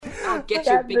I'll get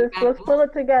you, Got big this. bad Let's wolf. pull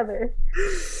it together.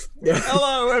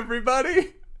 Hello,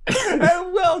 everybody,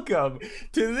 and welcome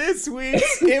to this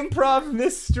week's Improv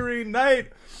Mystery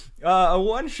Night. A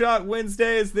one-shot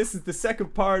Wednesdays. This is the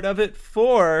second part of it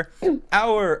for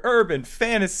our urban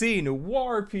fantasy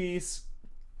noir piece.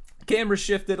 Camera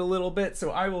shifted a little bit,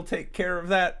 so I will take care of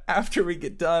that after we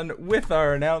get done with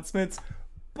our announcements,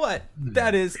 but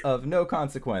that is of no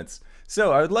consequence.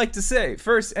 So I would like to say,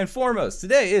 first and foremost,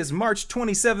 today is March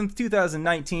 27th,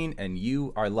 2019, and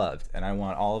you are loved. And I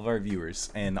want all of our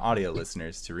viewers and audio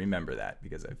listeners to remember that,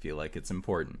 because I feel like it's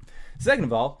important. Second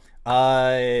of all,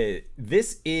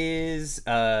 this is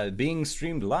being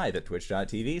streamed live at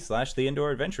twitch.tv/The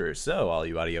Indoor Adventurers. So all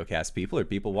you audiocast people or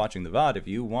people watching the VOD, if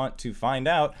you want to find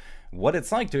out what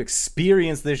it's like to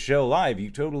experience this show live, you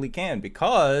totally can,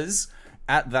 because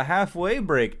at the halfway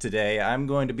break today, I'm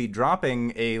going to be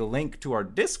dropping a link to our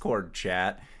Discord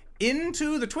chat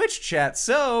into the Twitch chat,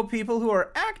 so people who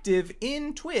are active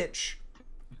in Twitch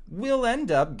will end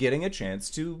up getting a chance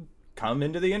to come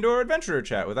into the Indoor Adventurer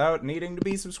chat without needing to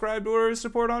be subscribed or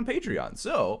support on Patreon.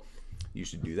 So you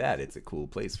should do that. It's a cool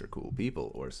place for cool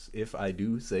people, or if I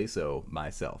do say so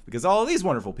myself, because all of these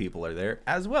wonderful people are there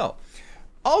as well.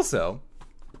 Also,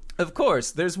 of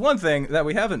course, there's one thing that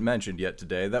we haven't mentioned yet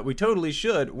today that we totally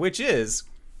should, which is,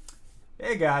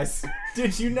 hey guys,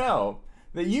 did you know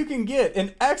that you can get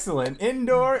an excellent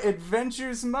Indoor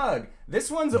Adventures mug?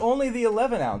 This one's only the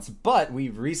 11 ounce, but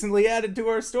we've recently added to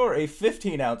our store a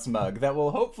 15 ounce mug that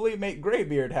will hopefully make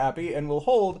Greybeard happy and will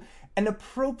hold an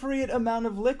appropriate amount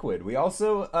of liquid. We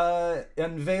also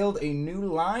unveiled a new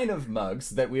line of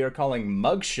mugs that we are calling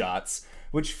Mug Shots,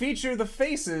 which feature the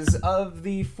faces of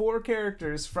the 4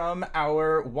 characters from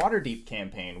our Waterdeep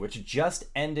campaign, which just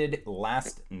ended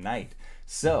last night.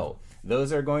 So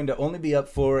those are going to only be up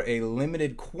for a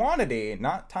limited quantity,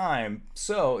 not time.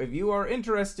 So if you are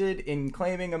interested in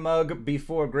claiming a mug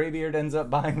before Greybeard ends up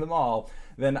buying them all,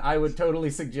 then I would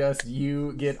totally suggest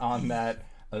you get on that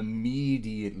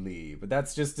immediately. But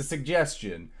that's just a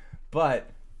suggestion.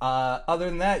 But other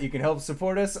than that, you can help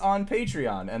support us on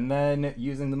Patreon, and then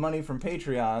using the money from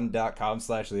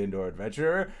patreon.com/The Indoor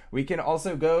Adventurer, we can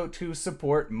also go to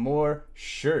support more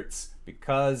shirts,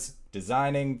 because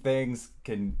designing things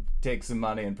can take some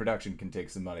money and production can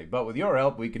take some money. But with your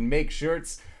help, we can make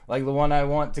shirts like the one I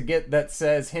want to get that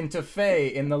says Hint of Fae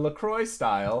in the LaCroix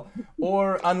style,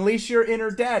 or Unleash Your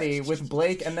Inner Daddy with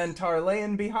Blake and then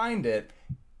Tarlayan behind it,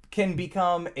 can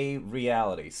become a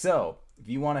reality. So if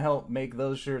you want to help make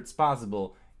those shirts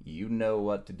possible, you know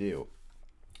what to do.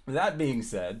 That being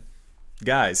said,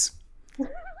 guys,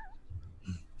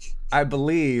 I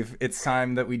believe it's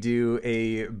time that we do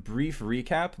a brief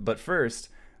recap. But first,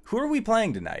 who are we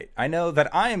playing tonight? I know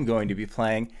that I am going to be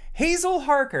playing Hazel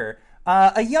Harker,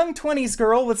 a young 20s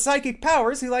girl with psychic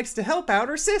powers who likes to help out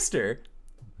her sister.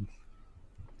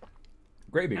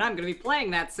 Greybeard. And I'm going to be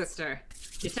playing that sister,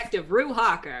 Detective Rue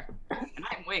Harker. And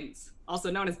I'm Wings,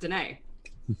 also known as Danae.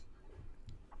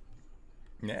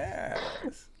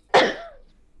 Yes.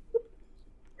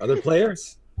 Other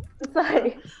players?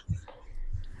 Sorry.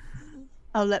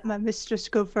 I'll let my mistress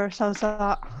go first. How's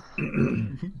that?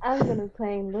 I'm gonna be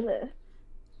playing Lilith,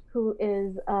 who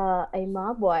is a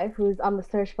mob wife who's on the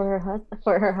search for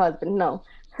her husband. No,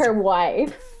 her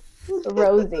wife,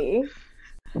 Rosie.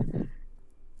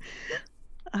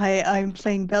 I'm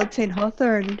playing Beltane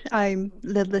Hawthorne. I'm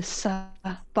Lilith's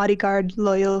bodyguard,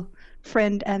 loyal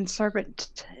friend, and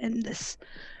servant in this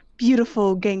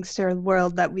beautiful gangster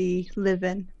world that we live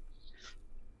in.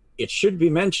 It should be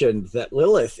mentioned that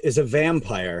Lilith is a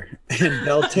vampire, and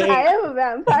Beltane, I am a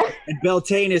vampire. and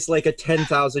Beltane is like a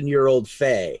 10,000-year-old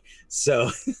fae. So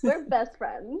We're best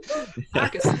friends.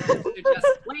 Marcus, they're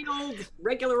just plain old,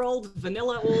 regular old,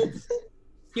 vanilla old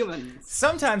humans.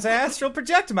 Sometimes I astral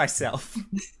project myself.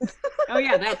 Oh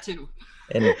yeah, that too.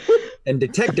 and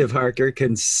Detective Harker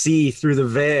can see through the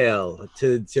veil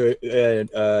to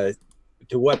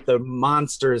what the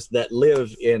monsters that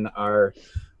live in our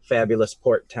fabulous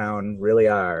port town really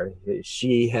are.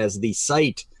 She has the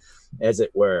sight, as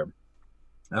it were.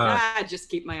 Just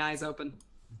keep my eyes open.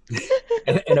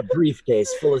 And a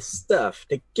briefcase full of stuff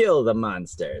to kill the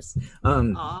monsters.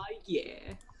 Yeah.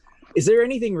 Is there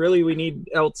anything really we need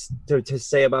else to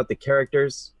say about the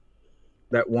characters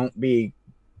that won't be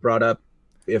brought up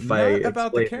if Not I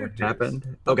about the explain what characters.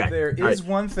 happened? Okay. There All is right.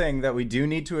 one thing that we do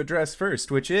need to address first,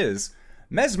 which is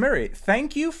Mesmeri,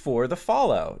 thank you for the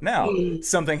follow. Now,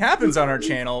 something happens on our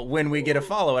channel when we get a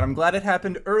follow, and I'm glad it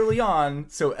happened early on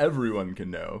so everyone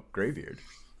can know. Greybeard.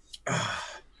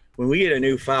 When we get a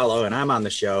new follow and I'm on the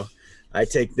show, I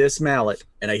take this mallet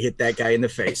and I hit that guy in the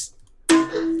face.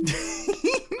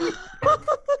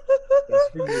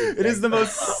 It is the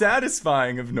most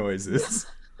satisfying of noises.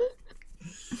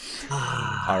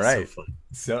 All right. So fun.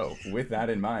 So, with that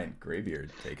in mind,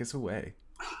 Graybeard, take us away.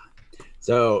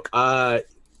 So,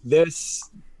 this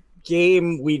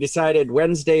game we decided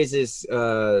Wednesdays is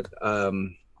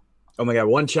One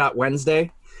Shot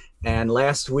Wednesday, and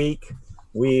last week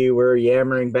we were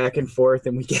yammering back and forth,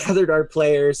 and we gathered our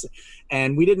players,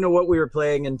 and we didn't know what we were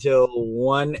playing until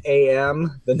 1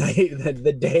 a.m.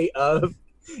 the day of,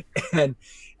 and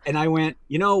I went,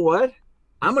 you know what?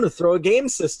 I'm gonna throw a game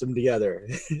system together.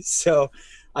 So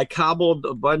I cobbled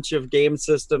a bunch of game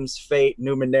systems: Fate,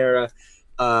 Numenera,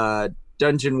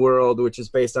 Dungeon World, which is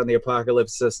based on the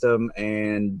Apocalypse system,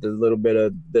 and a little bit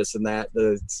of this and that,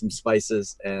 some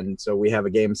spices. And so we have a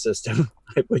game system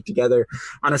I put together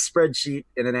on a spreadsheet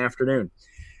in an afternoon.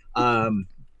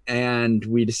 And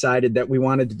we decided that we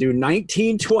wanted to do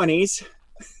 1920s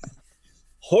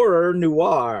horror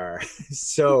noir.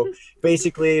 So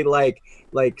basically like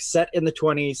set in the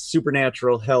 20s,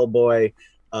 Supernatural, Hellboy,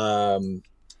 half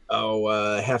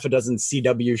a dozen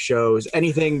CW shows,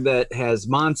 anything that has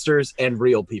monsters and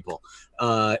real people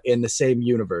in the same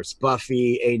universe,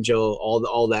 Buffy, Angel,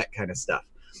 all that kind of stuff.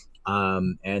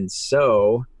 And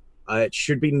so it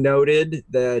should be noted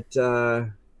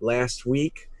that last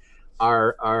week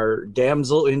our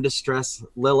damsel in distress,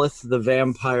 Lilith, the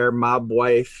vampire mob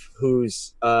wife,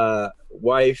 whose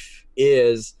wife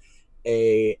is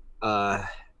a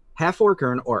half orc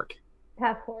or an orc?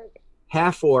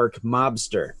 Half orc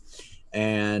mobster,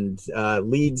 and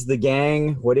leads the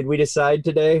gang. What did we decide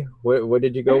today? What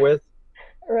did you go with?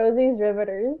 Rosie's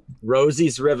Riveters.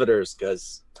 Rosie's Riveters,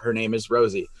 because her name is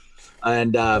Rosie.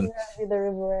 And Rosie the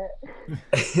Riverette.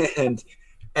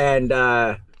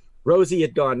 and Rosie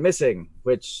had gone missing,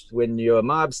 which when you're a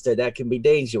mobster, that can be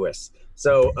dangerous.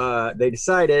 So they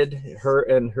decided, her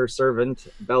and her servant,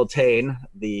 Beltane,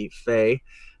 the Fae,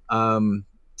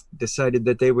 decided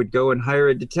that they would go and hire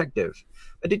a detective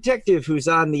who's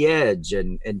on the edge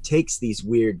and takes these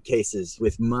weird cases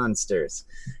with monsters.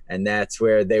 And that's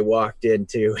where they walked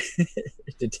into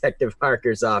Detective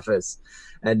Harker's office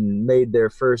and made their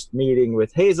first meeting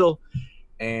with Hazel.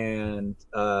 And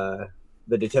the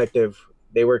detective,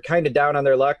 they were kind of down on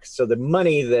their luck. So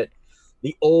the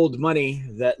old money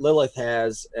that Lilith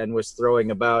has and was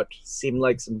throwing about seemed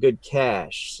like some good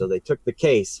cash. So they took the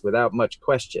case without much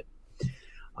question.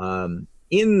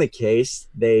 In the case,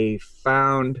 they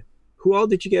found, who all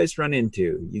did you guys run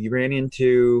into? You ran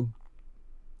into,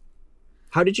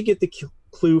 how did you get the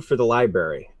clue for the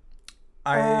library?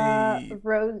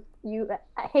 Hazel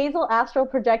astral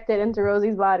projected into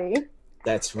Rosie's body.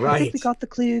 That's I right. think we got the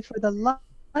clue for the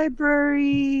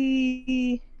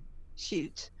library.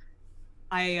 Shoot.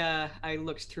 I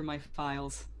looked through my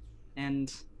files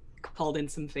and called in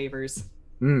some favors.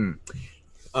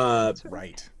 That's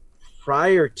right.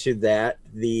 Prior to that,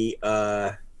 the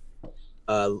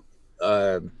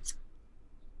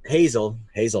Hazel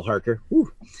Harker.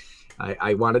 Whew,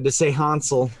 I wanted to say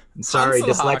Hansel. I'm sorry,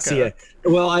 Hansel dyslexia. Harker.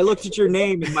 Well, I looked at your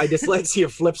name and my dyslexia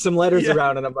flipped some letters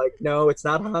around, and I'm like, no, it's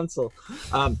not Hansel.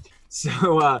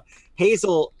 So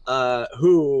Hazel,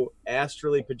 who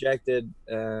astrally projected,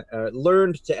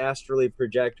 learned to astrally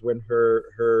project when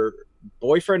her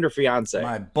boyfriend or fiance?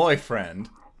 My boyfriend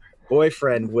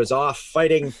was off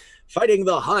fighting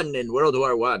the Hun in World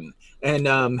War I.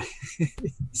 And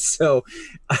so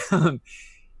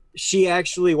she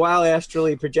actually, while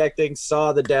astrally projecting,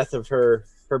 saw the death of her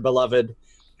beloved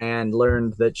and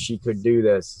learned that she could do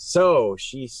this. So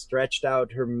she stretched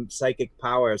out her psychic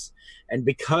powers. And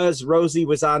because Rosie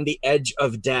was on the edge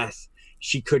of death,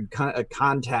 she could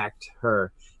contact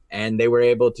her. And they were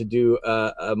able to do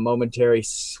a momentary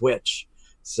switch.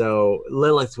 So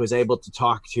Lilith was able to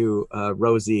talk to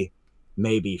Rosie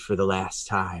maybe for the last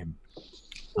time.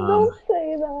 Don't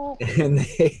say that. And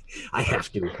I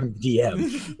have to.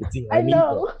 DM. I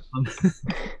know.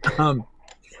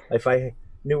 If I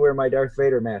knew where my Darth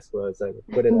Vader mask was, I would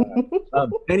put it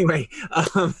on. Anyway,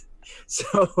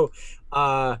 so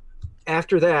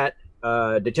after that,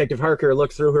 Detective Harker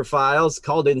looked through her files,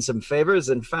 called in some favors,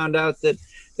 and found out that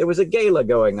there was a gala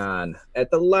going on at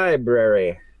the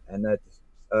library, and that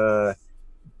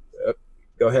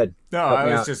go ahead. No,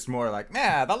 I was just more like,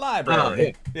 the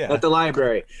library. Yeah. At the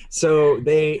library. So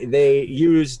they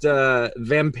used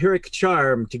vampiric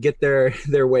charm to get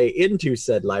their way into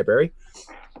said library,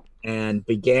 and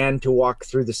began to walk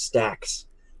through the stacks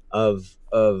of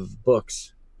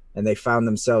books, and they found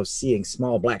themselves seeing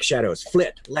small black shadows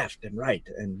flit left and right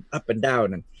and up and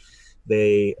down, and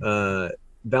they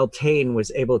Beltane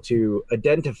was able to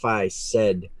identify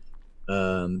said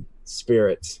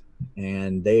spirits,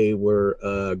 and they were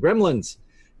gremlins,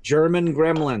 German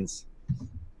gremlins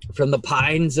from the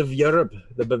pines of Europe,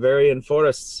 the Bavarian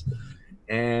forests.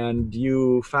 And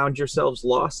you found yourselves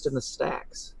lost in the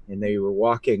stacks, and they were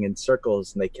walking in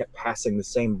circles, and they kept passing the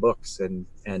same books, and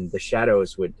the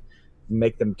shadows would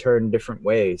make them turn different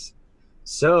ways.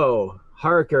 So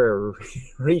Harker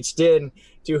reached in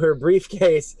to her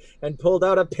briefcase and pulled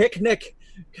out a picnic,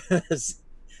 because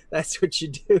that's what you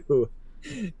do.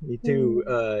 You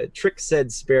do trick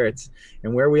said spirits.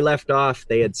 And where we left off,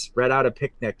 they had spread out a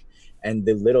picnic, and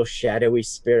the little shadowy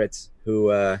spirits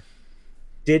who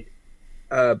did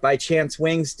by chance,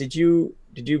 Wings, did you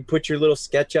put your little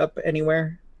sketch up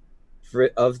anywhere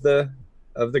of the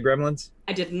gremlins?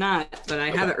 I did not, but I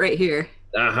have it right here.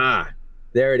 Aha,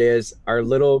 there it is. Our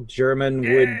little German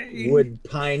wood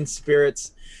pine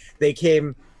spirits. They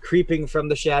came creeping from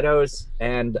the shadows,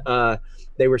 and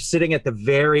they were sitting at the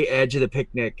very edge of the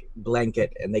picnic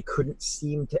blanket, and they couldn't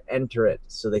seem to enter it.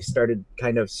 So they started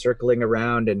kind of circling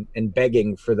around and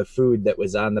begging for the food that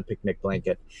was on the picnic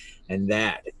blanket. And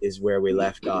that is where we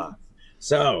left off.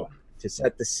 So to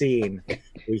set the scene,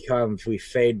 we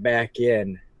fade back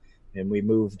in, and we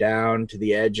move down to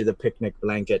the edge of the picnic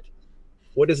blanket.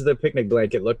 What does the picnic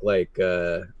blanket look like,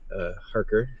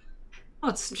 Harker? Oh,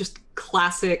 it's just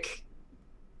classic,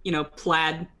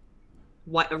 plaid,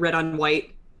 red on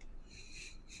white.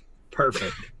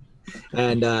 Perfect.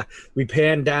 And we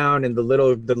pan down, and the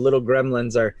little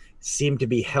gremlins seem to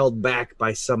be held back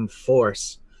by some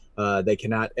force. They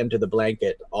cannot enter the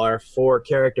blanket. Our 4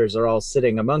 characters are all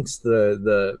sitting amongst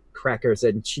the crackers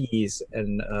and cheese.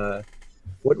 And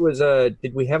what was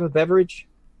did we have a beverage?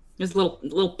 There's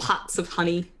little pots of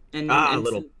honey and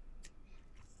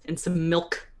some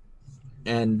milk.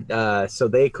 And so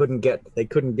they couldn't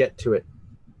get to it.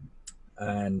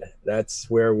 And that's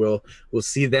where we'll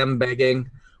see them begging.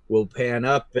 We'll pan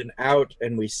up and out,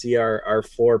 and we see our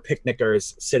 4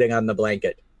 picnickers sitting on the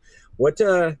blanket. What's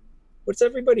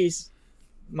everybody's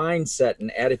mindset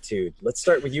and attitude? Let's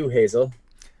start with you, Hazel.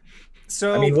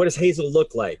 So, what does Hazel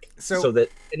look like? So that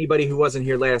anybody who wasn't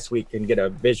here last week can get a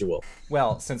visual.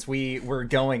 Well, since we were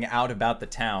going out about the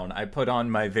town, I put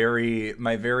on my very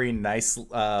nice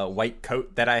white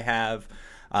coat that I have.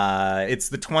 It's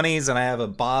the 20s, and I have a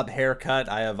bob haircut.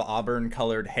 I have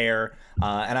auburn-colored hair,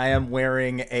 and I am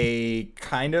wearing a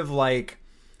kind of like,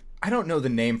 I don't know the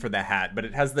name for the hat, but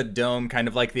it has the dome kind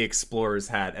of like the explorer's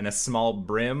hat and a small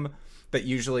brim that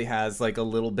usually has like a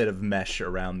little bit of mesh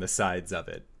around the sides of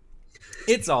it.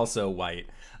 It's also white.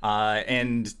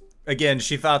 And again,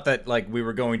 she thought that like we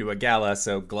were going to a gala,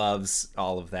 so gloves,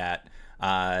 all of that.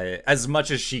 As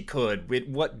much as she could.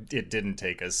 It didn't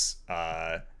take us.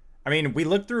 We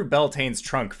looked through Beltane's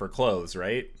trunk for clothes,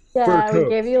 right? Yeah, we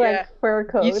gave you fur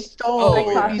coats. You stole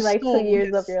It cost you 2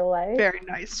 years of your life. Very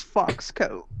nice fox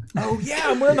coat. Oh yeah,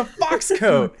 I'm wearing a fox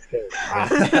coat.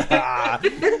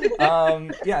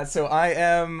 So I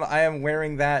am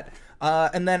wearing that.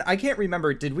 And then I can't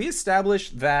remember, did we establish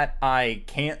that I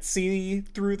can't see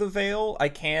through the veil? I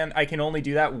can only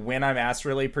do that when I'm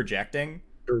astrally projecting?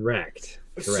 Correct.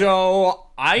 So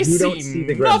I see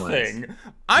the nothing.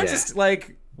 I'm just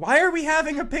like, why are we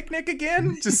having a picnic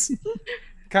again? Just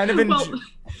kind of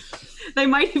they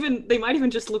might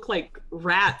even just look like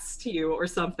rats to you or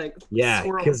something. Yeah,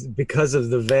 because of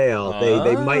the veil,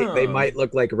 they might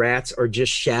look like rats or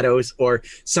just shadows or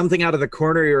something out of the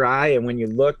corner of your eye, and when you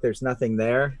look, there's nothing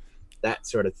there. That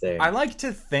sort of thing. I like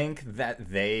to think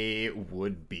that they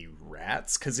would be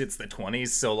rats because it's the 20s,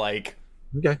 so like,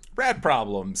 rat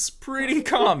problems pretty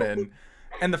common.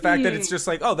 And the fact that it's just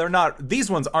like,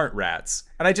 these ones aren't rats.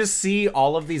 And I just see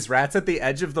all of these rats at the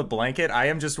edge of the blanket. I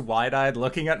am just wide-eyed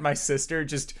looking at my sister,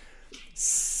 just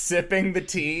sipping the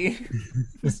tea.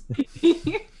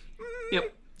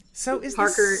 Yep. So is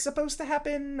this supposed to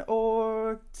happen,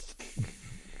 or...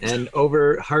 And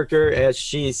over Harker, as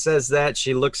she says that,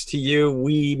 she looks to you.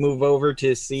 We move over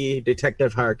to see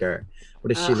Detective Harker.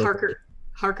 What does she look like?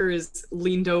 Harker is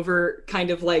leaned over,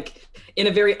 kind of like in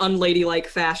a very unladylike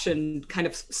fashion, kind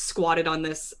of squatted on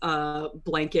this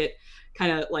blanket,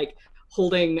 kind of like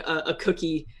holding a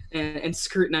cookie and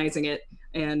scrutinizing it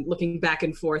and looking back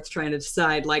and forth, trying to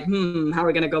decide like, how are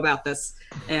we going to go about this?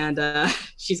 And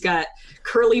she's got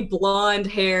curly blonde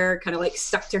hair, kind of like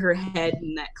stuck to her head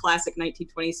in that classic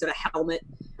 1920s sort of helmet.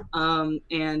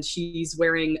 And she's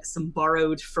wearing some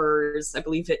borrowed furs. I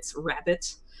believe it's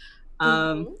rabbit.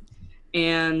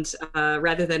 And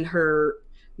rather than her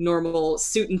normal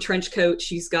suit and trench coat,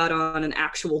 she's got on an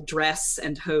actual dress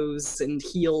and hose and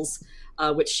heels,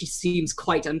 which she seems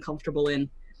quite uncomfortable in,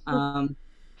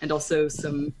 and also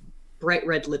some bright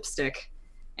red lipstick.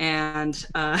 And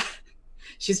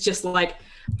she's just like,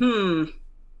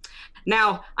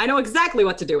 Now, I know exactly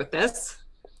what to do with this,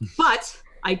 but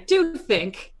I do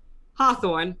think,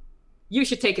 Hawthorne, you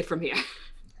should take it from here.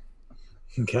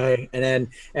 Okay, and then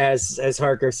as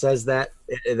Harker says that,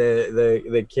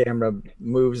 the camera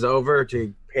moves over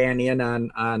to pan in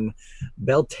on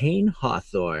Beltane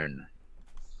Hawthorne.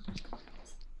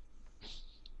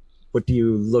 What do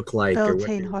you look like?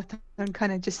 Beltane Hawthorne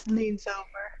kind of just leans over.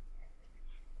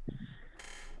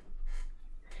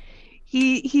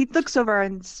 He looks over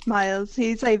and smiles.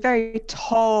 He's a very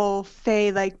tall,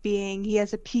 fae-like being. He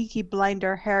has a peaky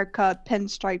blinder haircut,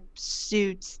 pinstripe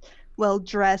suits,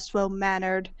 well-dressed,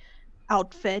 well-mannered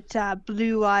outfit,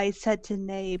 blue eyes set in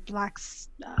a black,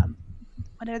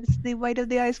 what are the white of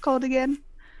the eyes called again?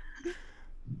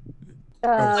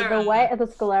 The white of the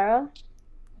sclera.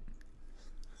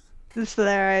 The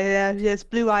sclera, yeah. He has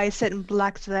blue eyes set in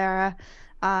black sclera,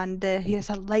 and he has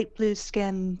a light blue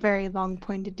skin, very long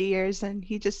pointed ears, and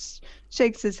he just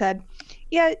shakes his head.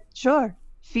 Yeah, sure.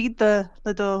 Feed the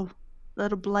little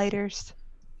blighters.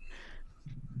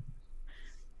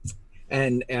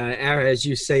 And as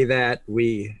you say that,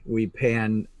 we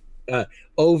pan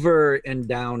over and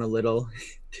down a little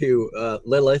to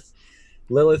Lilith.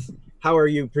 Lilith, how are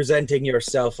you presenting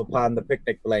yourself upon the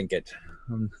picnic blanket?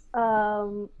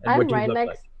 I'm right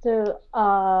next to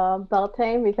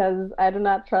Beltane because I do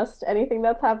not trust anything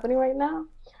that's happening right now.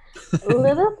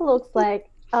 Lilith looks like,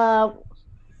 as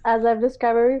I've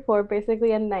described her before,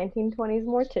 basically a 1920s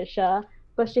Morticia.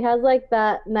 But she has like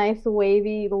that nice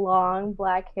wavy long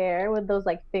black hair with those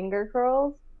like finger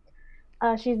curls.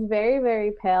 She's very,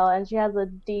 very pale, and she has a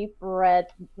deep red,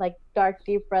 like dark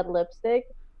deep red lipstick.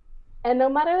 And no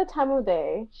matter the time of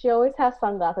day, she always has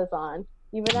sunglasses on,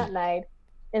 even at night,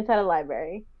 inside a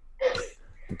library.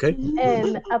 Okay.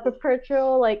 And a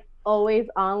perpetual like always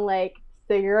on like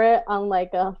cigarette on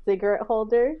like a cigarette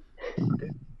holder. Okay.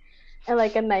 And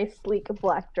like a nice sleek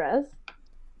black dress.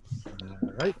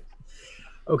 All right.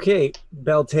 Okay,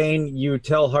 Beltane, you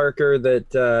tell Harker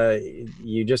that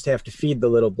you just have to feed the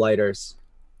little blighters.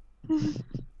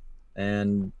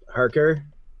 And Harker,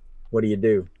 what do you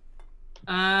do?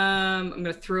 I'm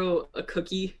gonna throw a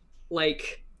cookie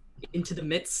like into the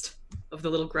midst of the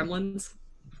little gremlins.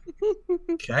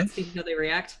 Okay. See how they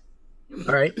react.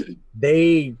 All right.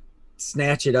 They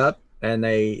snatch it up and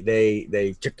they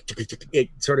it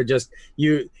sort of just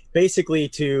you basically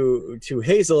to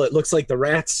Hazel it looks like the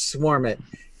rats swarm it,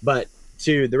 but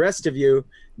to the rest of you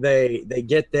they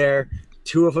get there.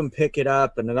 Two of them pick it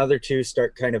up, and another two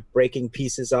start kind of breaking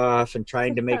pieces off and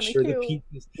trying to make sure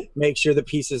the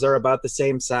pieces are about the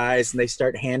same size, and they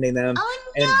start handing them. Oh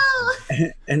no!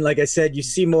 And like I said, you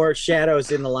see more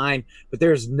shadows in the line, but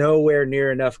there's nowhere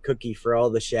near enough cookie for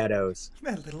all the shadows.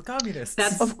 That little communists.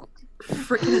 That's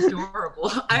freaking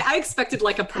adorable. I expected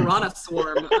like a piranha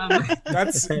swarm.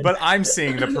 But I'm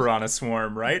seeing the piranha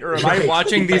swarm, right? Or am I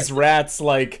watching these rats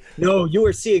like? No, you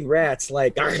were seeing rats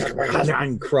like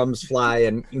and crumbs fly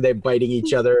and they're biting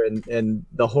each other and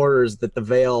the horrors that the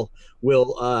veil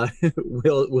will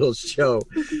show.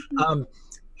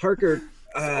 Harker,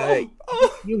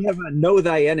 you have a know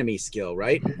thy enemy skill,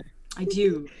 right? I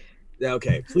do.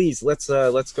 Okay, please let's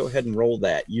go ahead and roll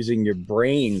that using your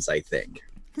brains, I think.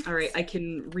 All right, I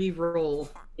can re-roll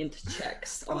int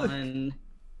checks on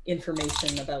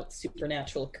information about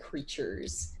supernatural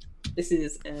creatures. This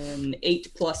is an 8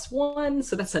 + 1,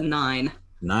 so that's a 9.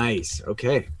 Nice.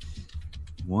 Okay.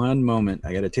 One moment.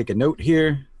 I got to take a note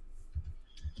here.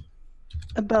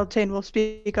 Beltane will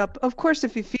speak up. Of course,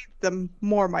 if you feed them,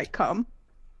 more might come.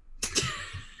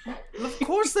 Of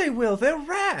course they will. They're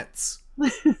rats.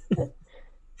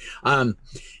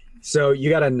 So you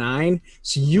got a 9.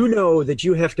 So you know that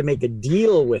you have to make a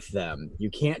deal with them. You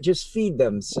can't just feed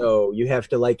them. So you have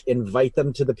to like invite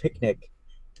them to the picnic,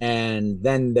 and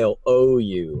then they'll owe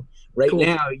you. Right cool.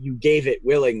 Now, you gave it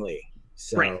willingly.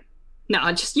 So. Right.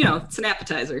 No, just it's an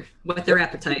appetizer. Whet their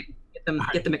appetite.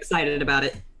 Get them excited about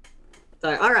it.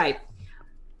 So, all right.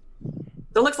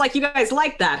 So it looks like you guys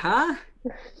like that, huh?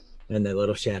 And their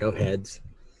little shadow heads.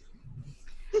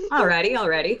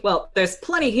 Alrighty. Well, there's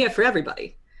plenty here for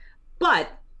everybody.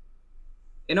 But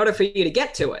in order for you to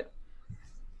get to it,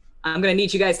 I'm going to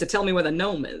need you guys to tell me where the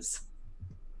gnome is.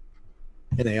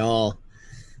 And they all,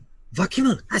 and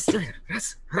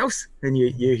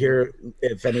you hear,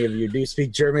 if any of you do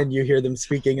speak German, you hear them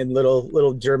speaking in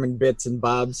little German bits and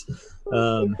bobs.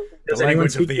 The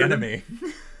language of the German? Enemy.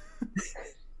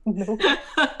 No.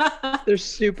 They're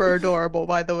super adorable,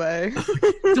 by the way.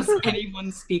 Does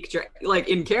anyone speak like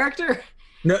in character?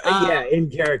 No, yeah,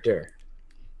 in character.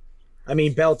 I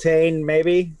mean, Beltane,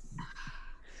 maybe.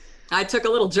 I took a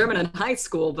little German in high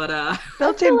school, but I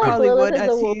Beltane feel like probably Lilith would, is as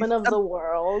a he's woman of the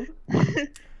world.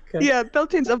 yeah,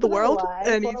 Beltane's of the been world, alive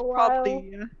and for he's a while.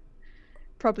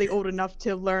 probably old enough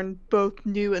to learn both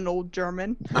new and old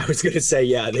German. I was gonna say,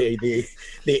 yeah, the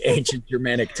ancient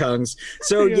Germanic tongues.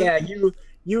 So Yeah.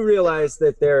 you realize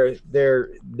that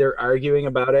they're arguing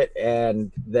about it,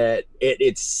 and that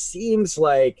it seems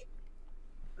like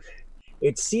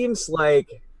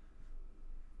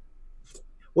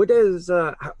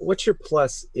what's your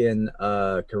plus in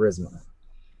charisma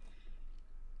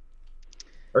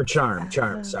or charm?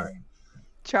 Sorry.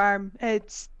 Charm,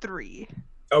 it's 3.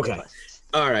 Okay. Plus.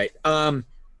 All right.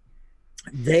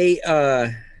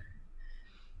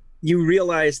 You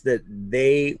realize that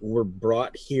they were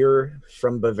brought here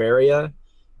from Bavaria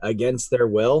against their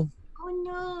will. oh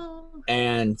no.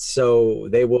 And so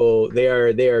they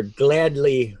are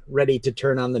gladly ready to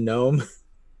turn on the gnome.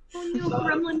 Oh no,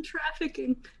 gremlin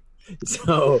trafficking.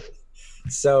 So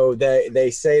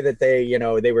they say that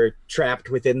they were trapped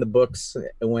within the books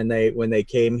when they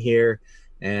came here,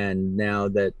 and now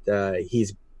that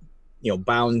he's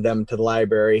bound them to the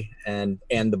library and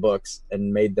the books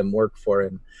and made them work for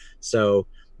him. So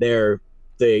the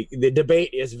debate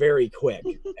is very quick,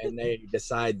 and they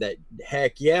decide that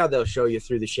heck yeah, they'll show you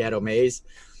through the shadow maze,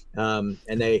 and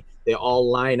they all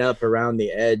line up around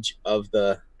the edge of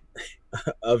the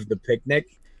picnic,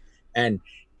 and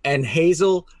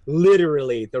Hazel,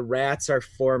 literally the rats are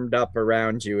formed up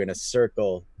around you in a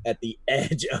circle at the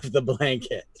edge of the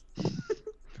blanket.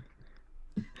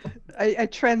 I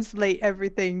translate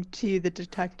everything to the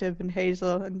detective and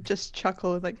Hazel and just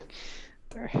chuckle like,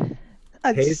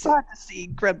 I'm Hazel? sad to see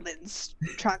gremlins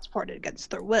transported against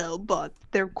their will, but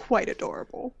they're quite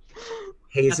adorable. That's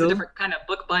a Hazel, different kind of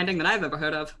book binding than I've ever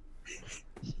heard of.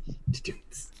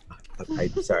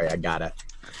 sorry, I got it.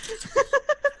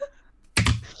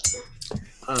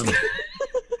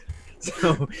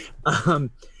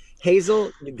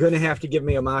 Hazel, you're gonna have to give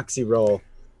me a moxie roll.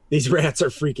 These rats are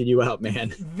freaking you out,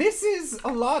 man. This is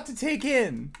a lot to take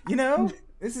in, you know?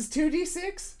 This is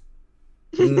 2d6?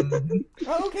 Mhm.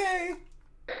 Okay.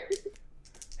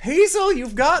 Hazel,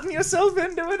 you've gotten yourself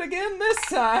into it again this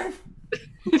time.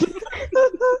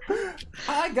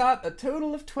 I got a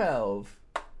total of 12.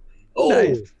 Oh,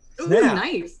 Nice. Ooh, snap.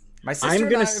 nice. My sister I'm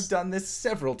and gonna I have done this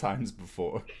several times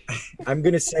before. I'm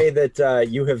gonna say that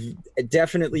you have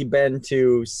definitely been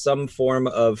to some form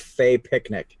of Fey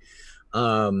picnic,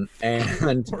 and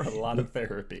Or a lot of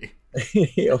therapy.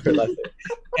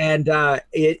 and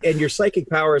your psychic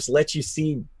powers let you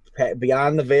see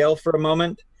beyond the veil for a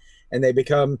moment, and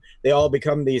they all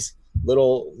become these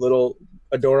little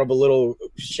adorable little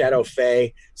shadow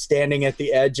Fey standing at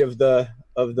the edge of the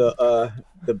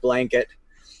blanket.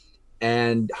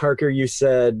 And Harker, you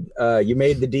said you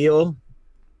made the deal,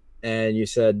 and you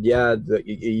said, yeah,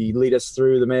 you lead us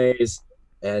through the maze,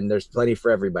 and there's plenty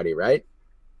for everybody, right?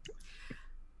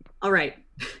 All right.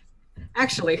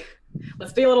 Actually,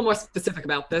 let's be a little more specific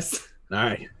about this. All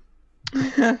right.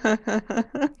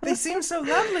 They seem so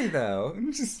lovely, though.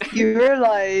 You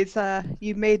realize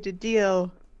you made a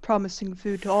deal promising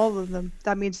food to all of them.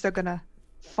 That means they're gonna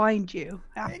find you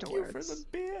Thank you afterwards. for the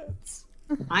bits.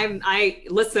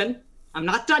 Listen, I'm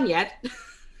not done yet.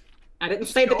 I didn't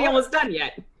say the deal was done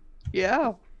yet.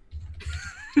 Yeah.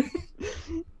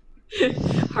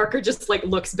 Harker just like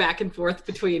looks back and forth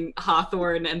between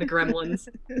Hawthorne and the gremlins,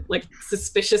 like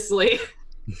suspiciously.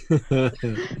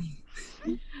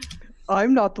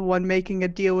 I'm not the one making a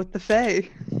deal with the Fae.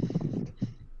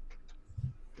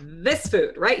 This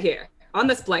food right here on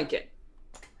this blanket.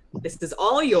 This is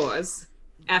all yours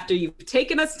after you've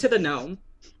taken us to the gnome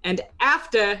and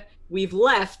after we've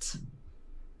left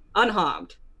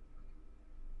unharmed.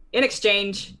 In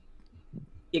exchange,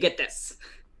 you get this.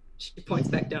 She points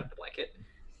back down at the blanket.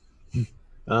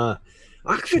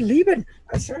 Ach, wir lieben.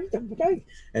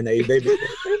 And they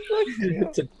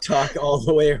to talk all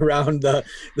the way around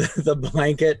the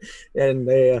blanket, and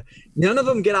they none of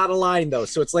them get out of line though.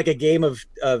 So it's like a game of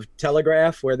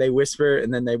telegraph where they whisper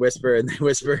and then they whisper and they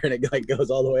whisper, and it like goes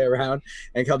all the way around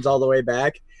and comes all the way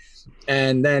back.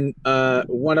 And then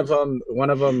one of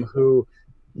them who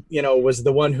was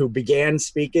the one who began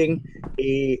speaking,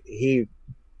 he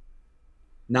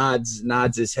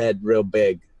nods his head real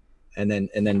big, and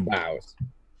then bows.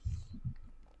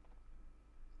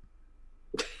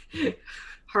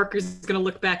 Harker's gonna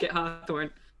look back at Hawthorne.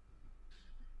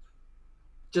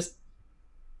 Just,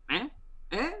 eh?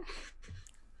 Oh,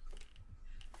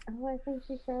 I think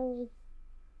she goes.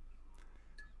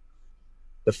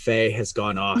 The Fae has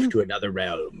gone off to another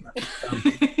realm.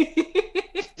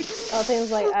 Oh,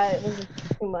 things like this is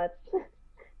too much.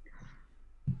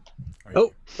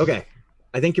 Oh, okay.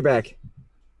 I think you're back.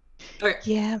 Okay.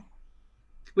 Yeah.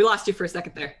 We lost you for a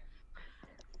second there.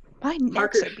 My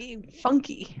necks are being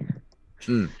funky.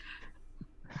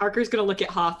 Harker's gonna look at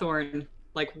Hawthorne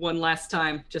like one last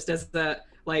time, just as the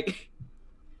like.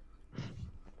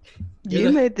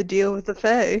 You made the deal with the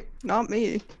Fae, not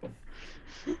me.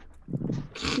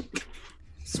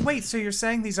 So wait, so you're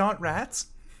saying these aren't rats?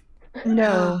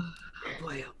 No.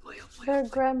 Boy, oh boy, oh boy. They're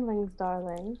gremlins,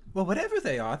 darling. Well, whatever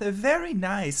they are, they're very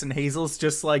nice. And Hazel's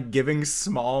just like giving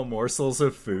small morsels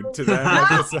of food to them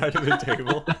on the side of the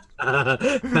table.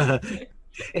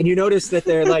 And you notice that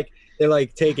they're like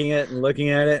taking it and looking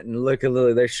at it and look a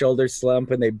little, their shoulders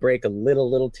slump and they break a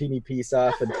little teeny piece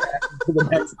off and pass it to the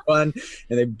next one,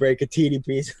 and they break a teeny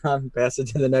piece off and pass it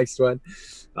to the next one.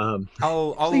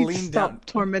 I'll Please lean stop down.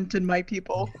 tormenting my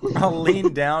people. I'll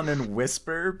lean down and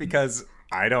whisper because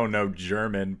I don't know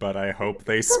German, but I hope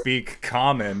they speak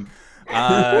common.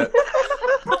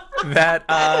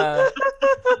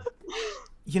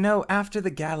 You know, after the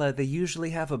gala, they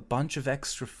usually have a bunch of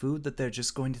extra food that they're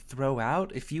just going to throw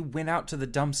out. If you went out to the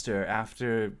dumpster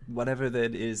after whatever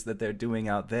that is that they're doing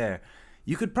out there,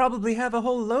 you could probably have a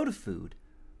whole load of food.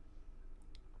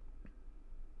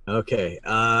 Okay.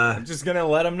 I'm just gonna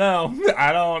let them know.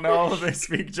 I don't know if they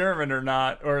speak German or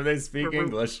not, or they speak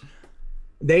English.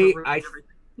 They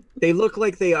look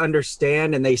like they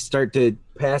understand, and they start to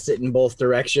pass it in both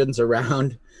directions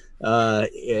around,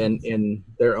 in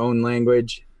their own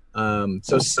language.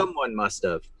 So someone must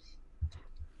have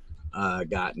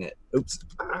gotten it. Oops,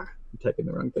 I'm typing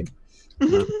the wrong thing.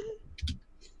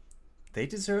 They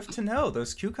deserve to know.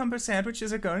 Those cucumber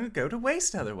sandwiches are going to go to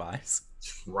waste otherwise.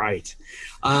 Right.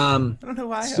 I don't know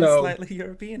why I have a slightly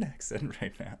European accent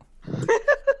right now.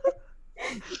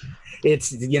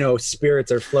 It's,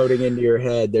 spirits are floating into your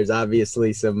head. There's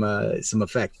obviously some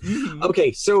effect.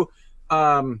 Okay, so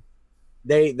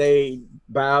they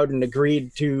bowed and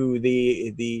agreed to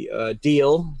the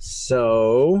deal.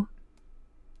 So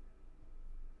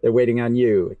they're waiting on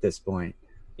you at this point.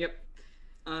 Yep.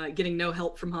 Getting no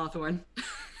help from Hawthorne.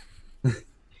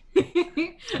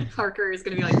 Harker is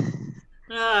gonna be like,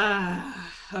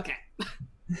 okay.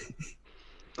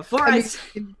 Before I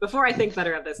think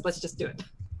better of this, let's just do it.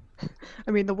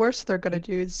 I mean, the worst they're gonna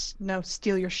do is now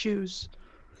steal your shoes.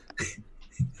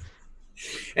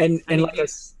 And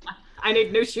I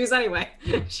need new shoes anyway.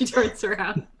 She turns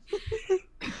around.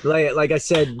 Like I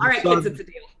said, All right, kids, it's a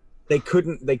deal. They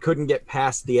couldn't get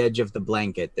past the edge of the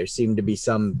blanket. There seemed to be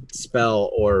some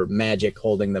spell or magic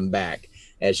holding them back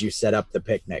as you set up the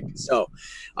picnic. So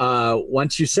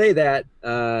once you say that,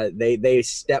 they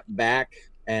step back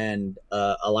and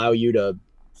allow you to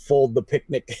fold the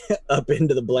picnic up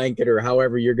into the blanket, or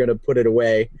however you're going to put it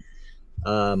away,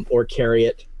 or carry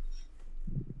it.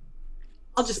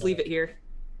 I'll just leave it here.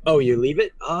 Oh, you leave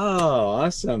it? Oh,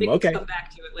 awesome. They can Okay. come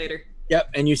back to it later.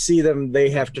 Yep, and you see them. They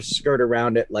have to skirt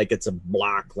around it like it's a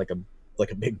block, like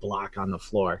a big block on the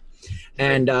floor,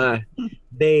 and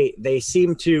they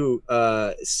seem to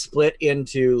split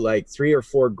into like 3 or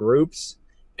 4 groups,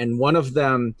 and one of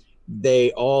them,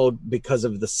 they all, because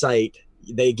of the sight,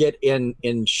 they get in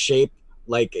shape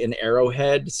like an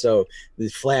arrowhead. So the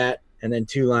flat, and then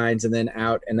 2 lines, and then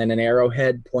out, and then an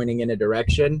arrowhead pointing in a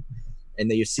direction,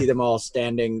 and then you see them all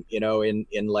standing,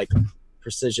 in like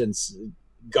precision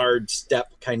guard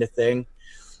step kind of thing.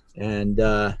 And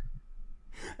am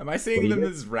I seeing them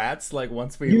as rats like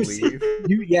once we leave?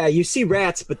 You see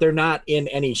rats, but they're not in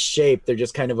any shape. They're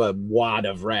just kind of a wad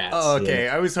of rats. Oh, okay.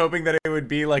 I was hoping that it would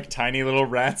be like tiny little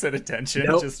rats at attention.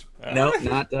 Nope. No,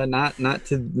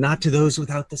 not to those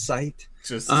without the sight.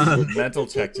 Just mental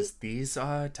check. Just, these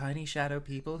are tiny shadow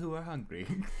people who are hungry.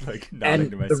 Like, nodding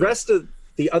And to myself. the rest of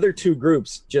the other 2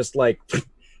 groups just like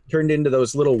turned into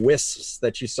those little wisps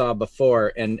that you saw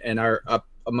before, and are up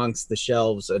amongst the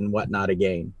shelves and whatnot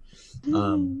again.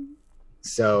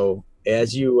 So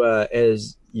as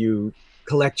you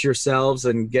collect yourselves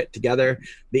and get together,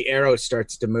 the arrow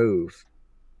starts to move.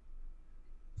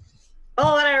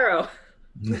 Oh, an arrow.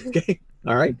 Okay.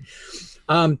 All right.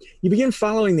 You begin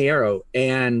following the arrow,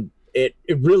 and it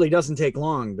really doesn't take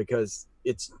long because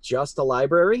it's just a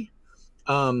library.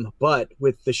 But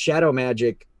with the shadow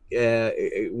magic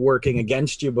working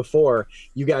against you before,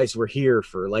 you guys were here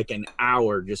for like an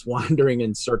hour just wandering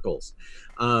in circles.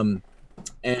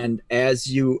 And as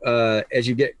you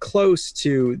get close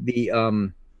to the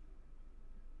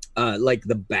like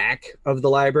the back of the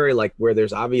library, like where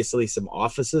there's obviously some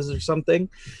offices or something,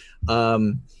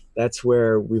 that's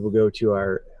where we will go to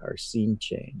our scene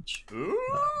change.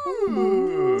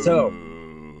 Ooh. So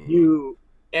you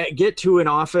get to an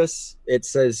office. It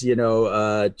says,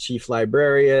 chief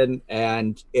librarian,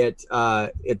 and it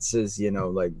says,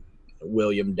 like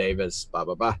William Davis, blah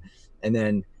blah blah, and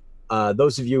then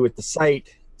those of you with the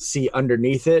site see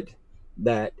underneath it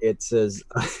that it says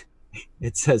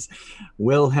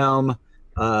Wilhelm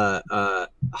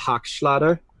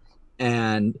Hochschlatter,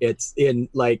 and it's in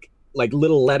like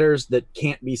little letters that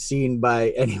can't be seen by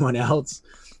anyone else,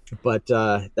 but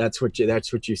that's what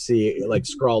you see like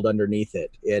scrawled underneath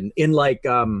it in like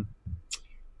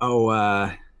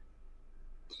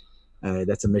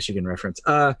that's a Michigan reference.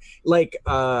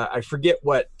 I forget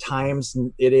what times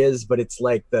it is, but it's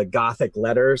like the Gothic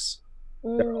letters.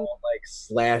 They're all like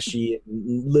slashy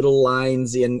little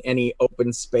lines in any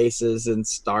open spaces and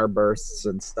starbursts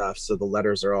and stuff. So the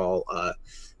letters are all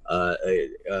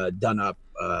done up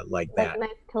like that.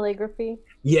 Nice calligraphy.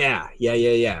 Yeah.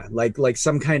 Like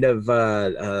some kind of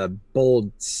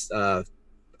bold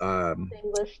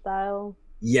English style.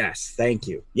 Yes, thank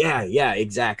you. Yeah,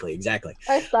 exactly.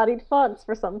 I studied fonts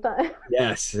for some time.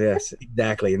 Yes,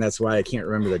 exactly. And that's why I can't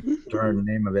remember the darn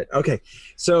name of it. Okay.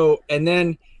 So, and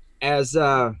then as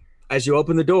you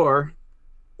open the door,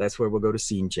 that's where we'll go to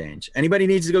scene change. Anybody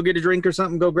needs to go get a drink or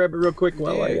something, go grab it real quick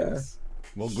while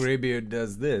Well, Graybeard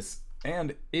does this.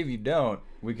 And if you don't,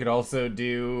 we could also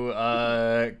do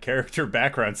character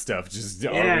background stuff. Just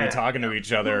are we talking to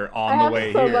each other on the way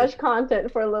here? I have so much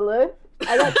content for Lilith.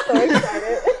 I got so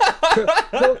excited.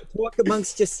 Talk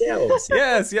amongst yourselves.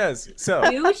 Yes. So,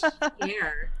 Do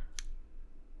share.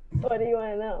 What do you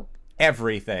want to know?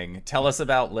 Everything. Tell us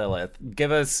about Lilith.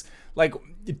 Give us,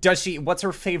 what's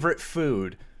her favorite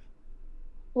food?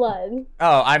 Blood.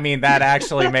 Oh, I mean, that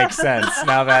actually makes sense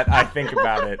now that I think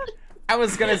about it. I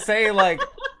was going to say,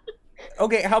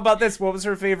 okay, how about this? What was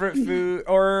her favorite food?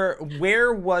 Or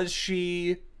where was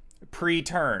she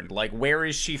pre-turned? Like, where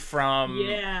is she from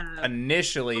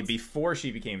initially before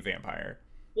she became vampire?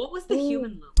 What was the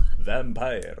human Lilith?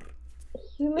 Vampire.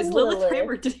 Human Is Lilith him,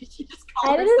 or did she just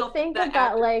call I herself didn't think that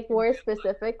about after? more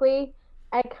specifically.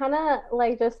 I kind of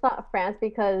just thought France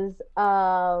because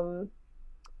of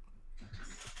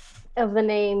the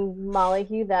name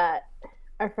Molyneux that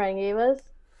our friend gave us.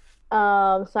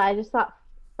 So I just thought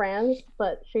France,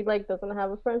 but she doesn't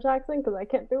have a French accent because I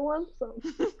can't do one. So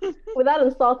without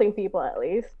insulting people, at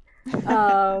least.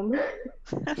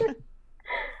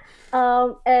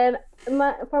 And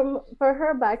for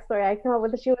her backstory, I came up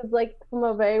with that she was from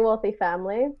a very wealthy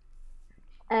family,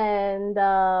 and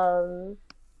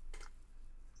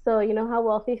so you know how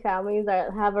wealthy families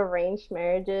have arranged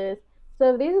marriages.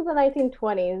 So if these are the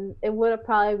 1920s, it would have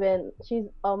probably been, she's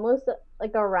almost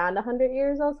around 100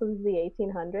 years old, so this is the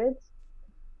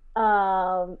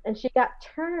 1800s. And she got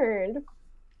turned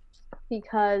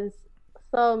because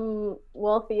some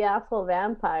wealthy asshole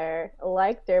vampire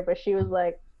liked her, but she was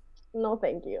like, no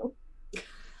thank you,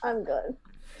 I'm good.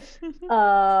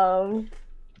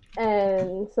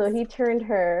 And so he turned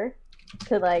her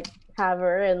to have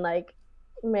her and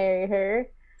marry her,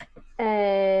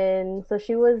 and so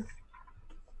she was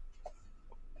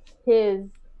his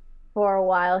for a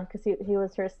while because he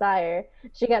was her sire.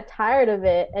 She got tired of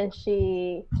it and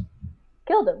she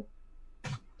killed him.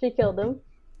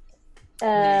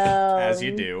 As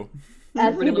you do.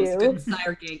 As you do. Good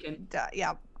sire ganking.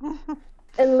 Yeah.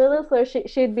 And Lilith, so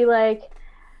she'd be like,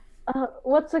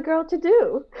 what's a girl to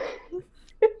do?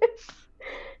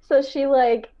 So she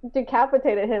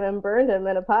decapitated him and burned him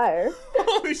in a pyre.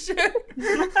 Holy shit.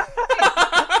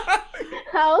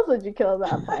 How else would you kill a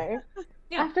vampire?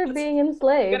 Yeah, After being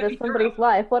enslaved as somebody's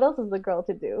wife, what else is a girl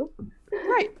to do?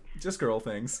 Right. Just girl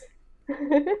things.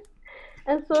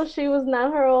 And so she was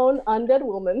now her own undead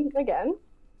woman again.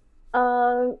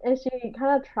 And she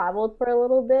kind of traveled for a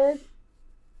little bit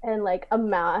and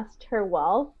amassed her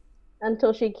wealth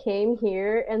until she came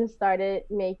here and started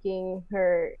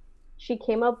she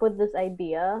came up with this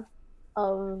idea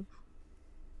of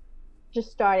just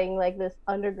starting this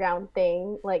underground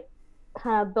thing,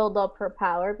 kind of build up her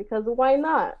power, because why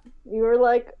not? You were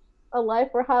alive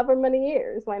for however many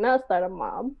years. Why not start a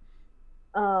mob?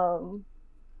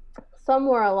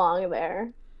 Somewhere along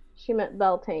there, she met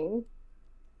Beltane,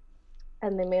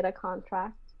 and they made a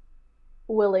contract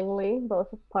willingly, both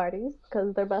parties,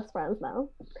 because they're best friends now.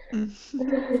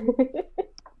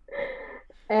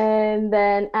 And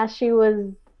then as she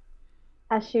was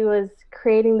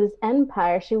creating this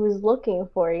empire, she was looking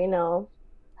for,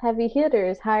 heavy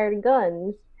hitters, hired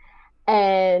guns,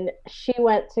 and she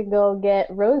went to go get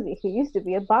Rosie, who used to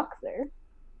be a boxer.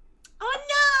 Oh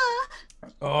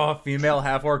Oh, female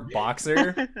half-orc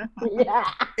boxer?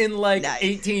 Yeah. In Nice.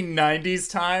 1890s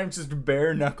time, just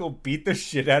bare knuckle beat the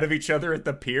shit out of each other at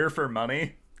the pier for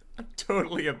money? I'm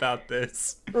totally about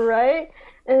this. Right?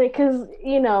 And because,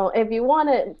 you know, if you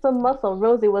wanted some muscle,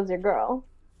 Rosie was your girl.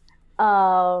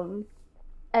 And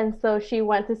so she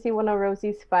went to see one of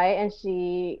Rosie's fight, and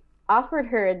she offered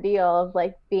her a deal of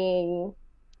like being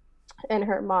in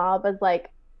her mob as like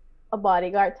a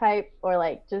bodyguard type, or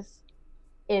like just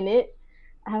in it.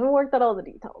 I haven't worked out all the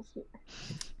details.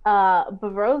 But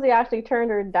Rosie actually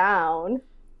turned her down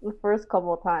the first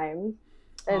couple of times.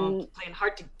 And playing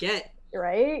hard to get.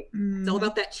 Right? It's all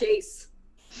about that chase.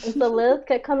 And so Lilith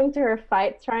kept coming to her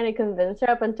fights, trying to convince her,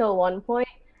 up until one point,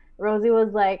 Rosie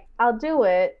was like, I'll do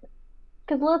it.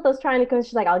 Because Lilith was trying to convince,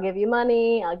 she's like, I'll give you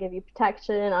money, I'll give you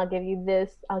protection, I'll give you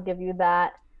this, I'll give you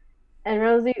that. And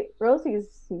Rosie's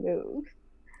smooth.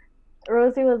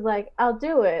 Rosie was like, I'll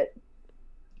do it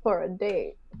for a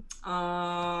date.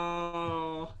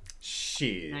 Oh.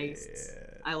 Shit. Nice.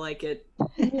 I like it.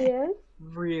 Yes.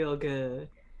 Real good.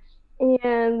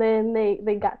 And then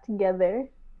they got together.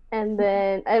 And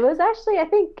then it was actually, I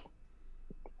think,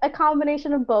 a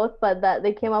combination of both, but that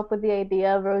they came up with the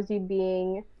idea of Rosie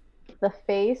being the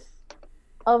face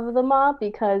of the mob,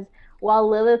 because while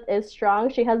Lilith is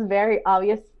strong, she has very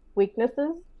obvious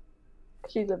weaknesses.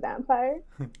 She's a vampire.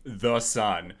 The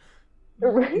sun.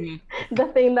 Right? The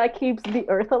thing that keeps the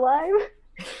earth alive.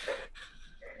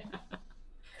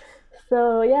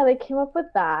 So yeah, they came up with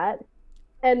that.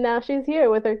 And now she's here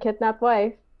with her kidnapped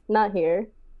wife. Not here.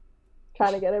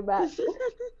 Trying to get her back.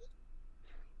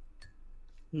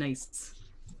 Nice.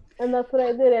 And that's what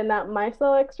I did. And not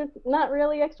not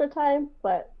really extra time,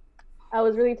 but I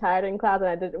was really tired in class, and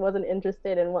I wasn't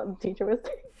interested in what the teacher was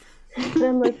saying. And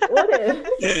I'm like, what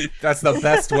if? That's the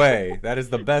best way. That is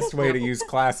the best way to use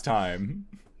class time.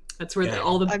 That's where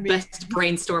all the best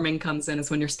brainstorming comes in, is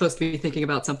when you're supposed to be thinking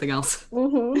about something else.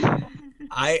 Mm-hmm.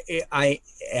 I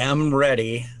am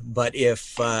ready, but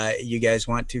if you guys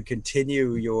want to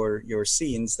continue your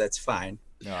scenes, that's fine.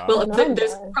 Well,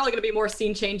 there's probably going to be more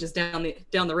scene changes down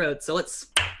the road, so let's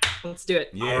do it.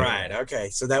 Yeah. All right. Okay.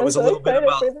 So that was a little bit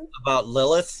about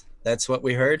Lilith. That's what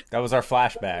we heard. That was our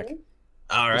flashback.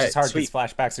 All right. It's hard because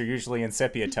flashbacks are usually in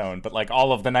sepia tone, but like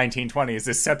all of the 1920s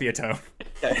is sepia tone.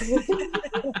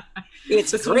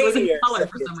 It's this one was in color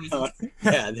for some reason.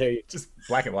 Yeah, there you just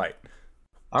black and white.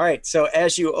 All right. So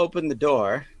as you open the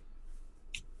door,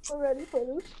 I'm ready for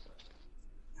this.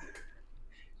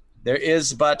 There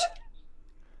is but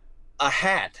a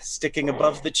hat sticking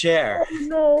above the chair. Oh,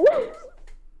 no.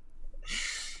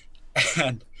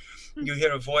 And you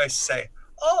hear a voice say,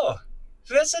 "Oh,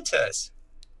 visitors.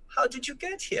 How did you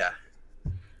get here?"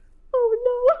 Oh,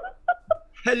 no.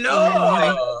 Hello.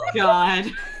 Oh, my God.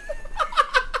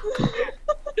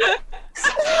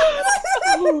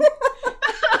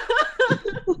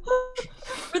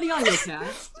 For the audio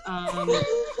cast,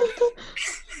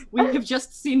 we have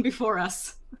just seen before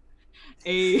us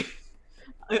a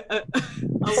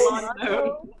lawn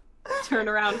gnome turn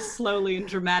around slowly and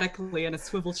dramatically in a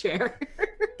swivel chair.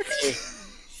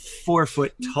 4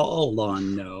 foot tall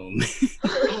lawn gnome.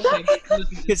 Oh my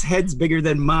goodness. His head's bigger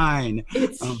than mine.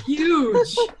 It's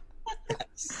huge.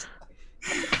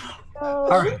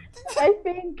 Oh, All right. I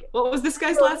think. What was this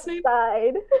guy's last name?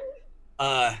 Died.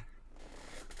 I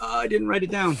didn't write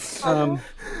it down. Something.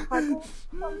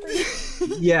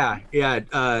 Yeah.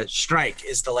 Strike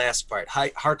is the last part.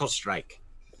 Harkle Strike.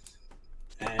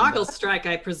 Harkle Strike,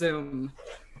 I presume.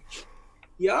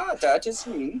 Yeah, that is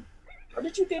me. How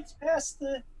did you get past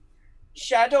the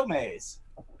shadow maze?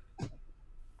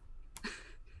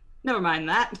 Never mind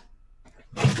that.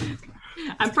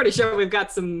 I'm pretty sure we've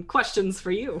got some questions for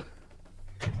you.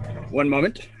 One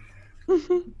moment.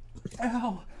 Ow.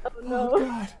 Oh, no. Oh,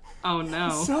 God. Oh, no.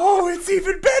 So it's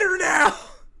even better now.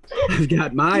 I've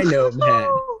got my gnome hat.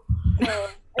 No.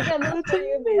 Again, this is for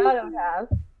you, the auto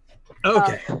cast.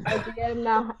 Okay. Our DM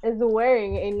now is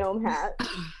wearing a gnome hat.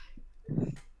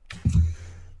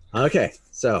 Okay.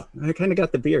 So I kind of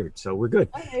got the beard, so we're good.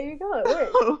 Oh, there you go.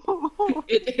 It works.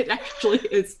 It actually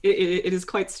is. It is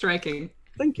quite striking.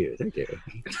 Thank you.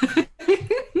 The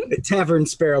Tavern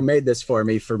Sparrow made this for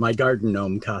me for my garden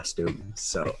gnome costume.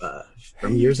 So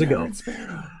from years ago.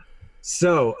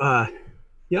 So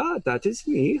yeah, that is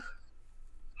me.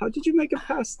 How did you make it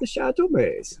past the shadow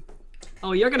maze?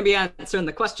 Oh, you're going to be answering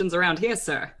the questions around here,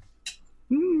 sir.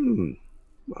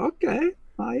 Okay.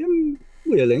 I am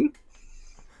willing.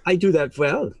 I do that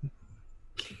well.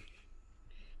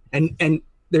 And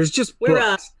there's just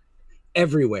books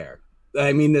everywhere.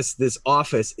 I mean, this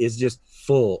office is just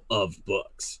full of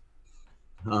books.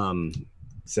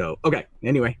 So okay.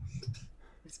 Anyway,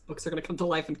 These books are going to come to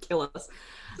life and kill us.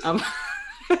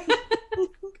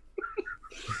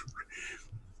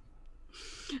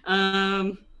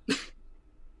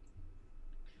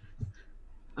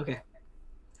 Okay.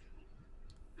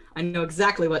 I know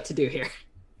exactly what to do here.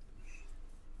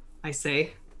 I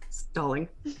say, stalling.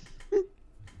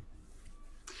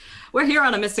 We're here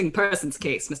on a missing persons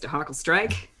case, Mr.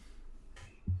 Harklestrike.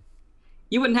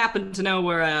 You wouldn't happen to know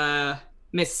where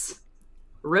Miss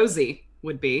Rosie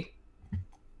would be?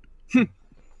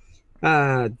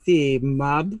 The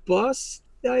mob boss,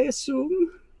 I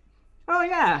assume? Oh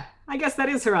yeah, I guess that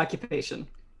is her occupation.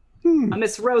 A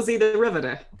Miss Rosie the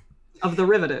Riveter, of the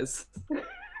Riveters.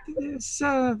 There's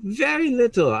very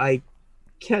little I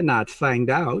cannot find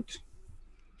out.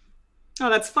 Oh,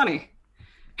 that's funny.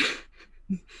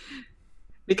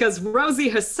 Because Rosie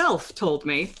herself told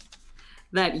me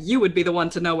that you would be the one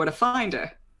to know where to find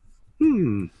her.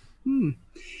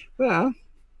 Well,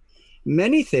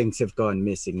 many things have gone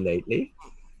missing lately.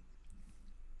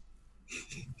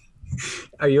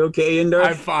 Are you okay, Indor?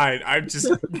 I'm fine. I'm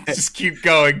just keep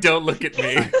going. Don't look at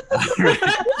me.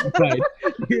 Right.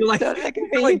 You're like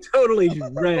totally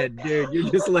red, dude. You're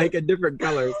just like a different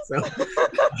color. So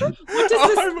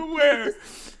I'm aware.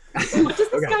 What does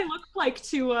this guy look like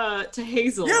to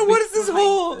Hazel? Yeah, what is this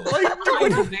whole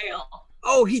behind the veil?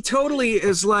 Oh, he totally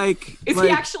is like. Is he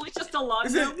actually just a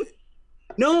laundry?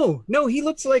 No, he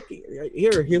looks like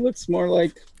he looks more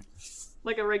like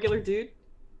a regular dude.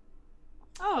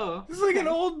 Oh, he's like an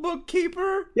old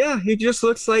bookkeeper. Yeah, he just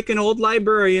looks like an old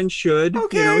librarian should.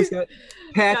 Okay. You know, he's got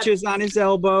patches on his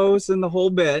elbows and the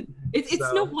whole bit. It's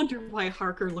no wonder why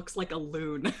Harker looks like a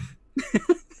loon.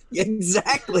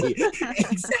 Exactly.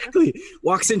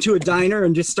 Walks into a diner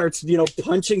and just starts,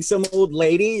 punching some old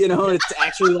lady, and it's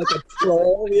actually like a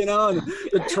troll, and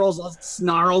the troll's all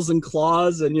snarls and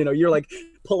claws, and you're like,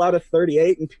 pull out a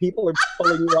 38 and people are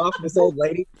pulling you off this old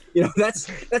lady. That's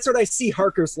what I see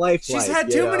Harker's life She's like. She's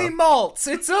had too many malts.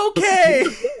 It's okay.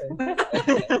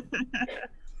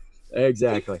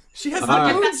 Exactly. She has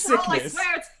the mood sickness. I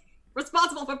swear it's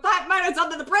responsible for 5 murders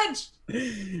under the bridge.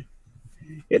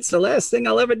 It's the last thing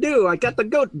I'll ever do. I got the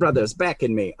Goat brothers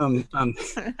backing me. All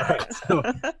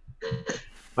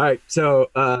right. So,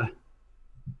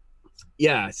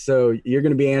 so you're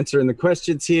going to be answering the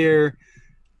questions here.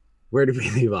 Where did we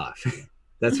leave off?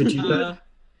 That's what you said?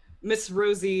 Miss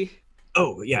Rosie.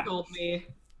 Oh, yeah. Told me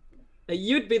that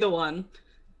you'd be the one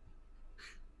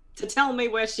to tell me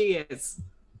where she is.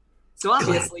 So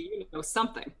obviously you know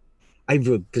something. I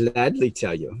will gladly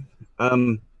tell you.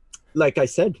 Like I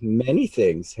said, many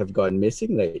things have gone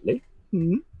missing lately.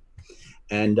 Mm-hmm.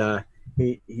 And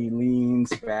he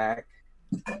leans back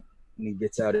and he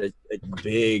gets out a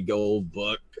big old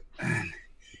book.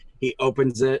 He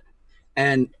opens it,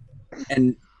 and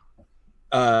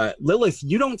Lilith,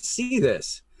 you don't see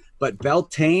this, but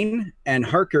Beltane and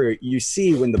Harker, you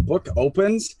see when the book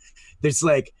opens, there's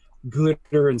like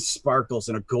glitter and sparkles,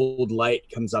 and a gold light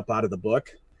comes up out of the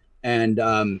book, and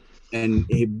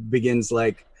he begins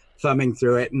like thumbing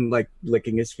through it and like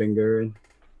licking his finger and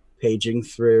paging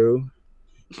through.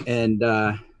 And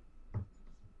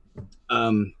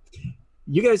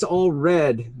you guys all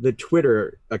read the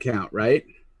Twitter account, right?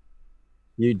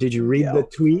 Did you read the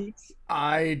tweets?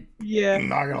 I'm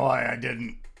not gonna lie, I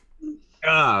didn't.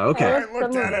 Oh, okay. I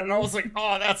looked at it and I was like,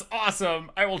 oh, that's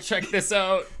awesome. I will check this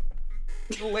out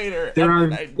later.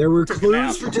 There were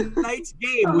clues for tonight's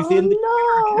game within the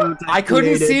Twitter account. I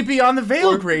couldn't see beyond the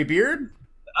veil, Graybeard.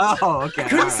 Oh, okay.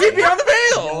 Couldn't see beyond the veil.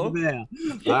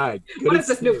 All right. What is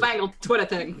this newfangled Twitter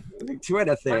thing?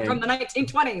 Twitter thing. From the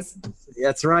 1920s.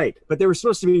 That's right. But there were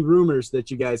supposed to be rumors that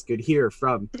you guys could hear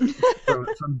from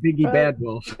Biggie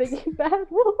Badwolf. Biggie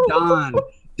Badwolf.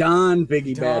 Don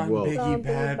Biggie Badwolf. Biggie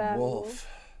Badwolf.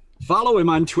 Follow him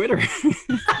on Twitter.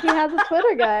 He has a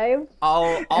Twitter, guys.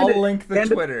 I'll link the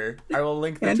Twitter. I will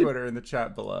link the Twitter in the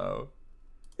chat below.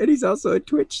 And he's also a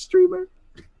Twitch streamer.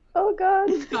 Oh God.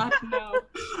 God no.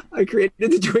 I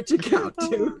created the Twitch account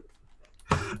too.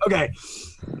 Okay.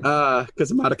 Because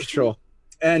I'm out of control.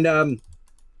 And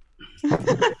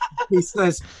he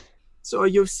says, so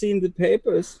you've seen the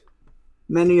papers.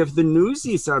 Many of the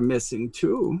newsies are missing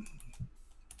too.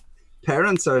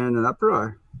 Parents are in an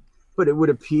uproar. But it would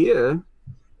appear,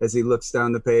 as he looks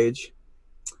down the page,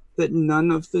 that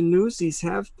none of the newsies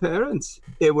have parents.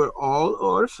 They were all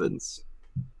orphans.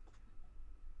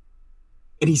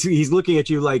 And he's looking at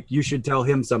you like you should tell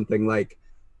him something like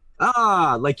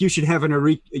you should have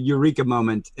an eureka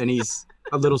moment. And he's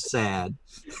a little sad.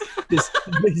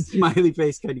 His smiley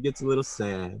face kind of gets a little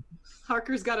sad.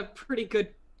 Harker's got a pretty good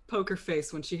poker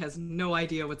face when she has no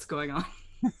idea what's going on.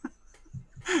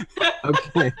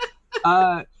 Okay.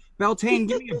 Beltane,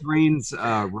 give me a brains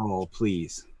roll,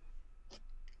 please.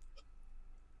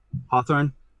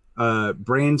 Hawthorne,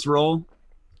 brains roll.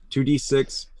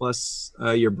 2d6 plus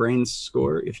your brain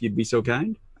score, if you'd be so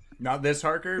kind. Not this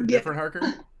Harker? Different Harker?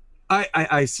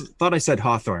 I thought I said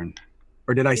Hawthorne.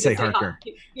 Or did I say Harker?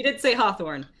 You did say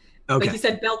Hawthorne. Okay. But you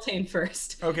said Beltane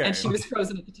first. Okay. And she was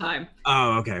frozen at the time.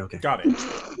 Oh, okay. Got it.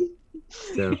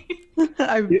 So.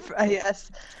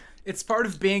 Yes. It's part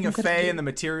of being a fae in the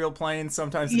material plane.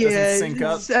 Sometimes it doesn't sync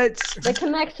up. The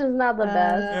connection's not the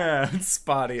best. Yeah, it's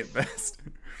spotty at best.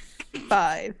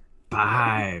 5.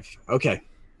 Okay.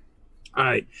 All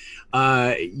right.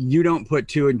 You don't put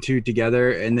 2 and 2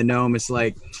 together, and the gnome is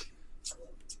like,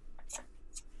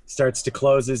 starts to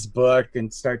close his book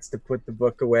and starts to put the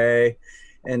book away,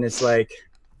 and it's like,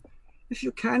 if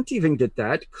you can't even get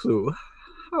that clue,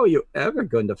 how are you ever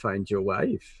going to find your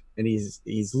wife? And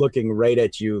he's looking right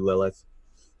at you, Lilith.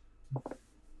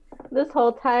 This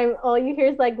whole time, all you hear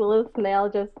is like Lilith's nail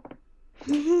just...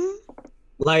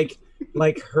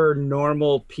 like her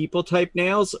normal people type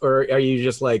nails, or are you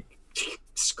just like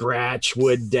scratch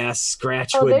wood desk, wood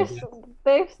desk?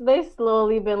 They've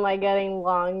slowly been like getting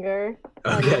longer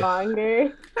and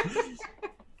longer.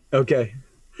 Okay.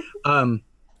 And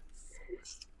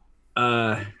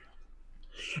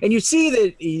you see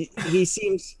that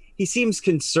he seems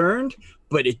concerned,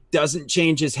 but it doesn't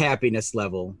change his happiness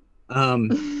level.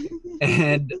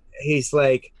 And he's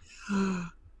like,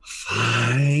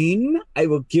 fine, I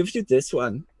will give you this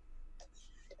one.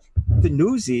 The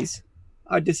newsies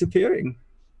are disappearing.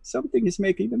 Something is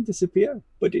making them disappear,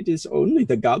 but it is only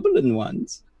the goblin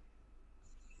ones.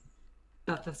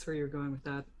 That's where you're going with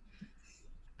that.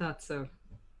 That's so.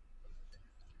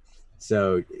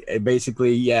 So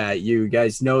basically, yeah, you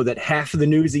guys know that half of the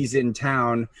newsies in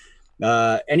town.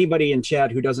 Anybody in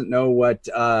chat who doesn't know what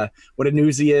a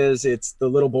newsie is, it's the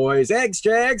little boys.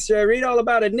 Extra, read all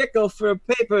about a nickel for a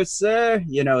paper, sir.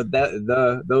 You know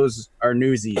that those are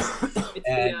newsies.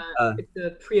 It's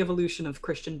the pre-evolution of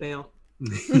Christian Bale.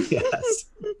 Yes,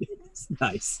 it's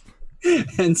nice.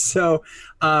 And so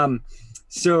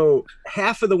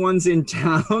half of the ones in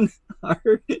town are.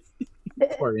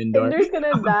 Poor Indor. Indor's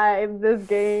gonna die in this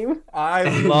game. I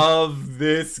love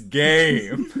this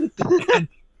game.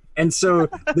 And so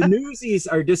the newsies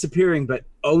are disappearing, but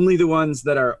only the ones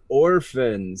that are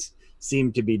orphans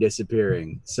seem to be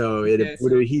disappearing. So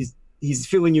he's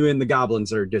filling you in. The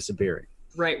goblins are disappearing.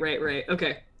 Right.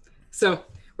 Okay. So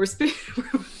we're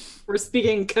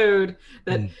speaking code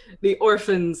that the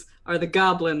orphans are the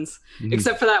goblins,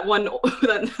 except for that one,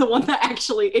 the one that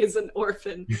actually is an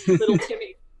orphan, little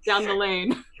Timmy down the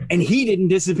lane. And he didn't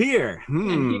disappear.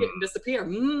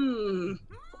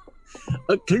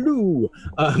 A clue.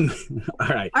 All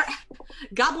right.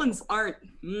 Goblins aren't.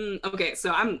 Okay,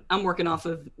 so I'm working off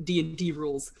of D&D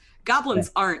rules.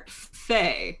 Goblins aren't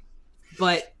fae,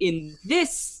 but in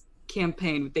this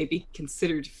campaign, would they be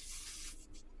considered?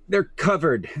 They're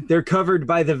covered. They're covered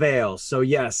by the veil. So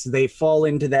yes, they fall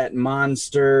into that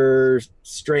monster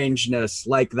strangeness,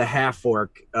 like the half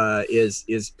orc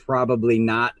is probably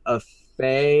not a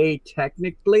fae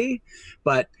technically,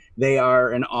 but they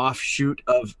are an offshoot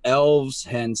of elves,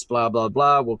 hence blah, blah,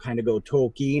 blah. We'll kind of go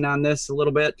Tolkien on this a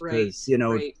little bit because,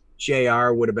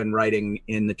 JR would have been writing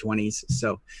in the 20s.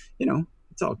 So,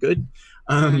 it's all good.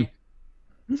 And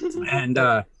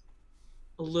a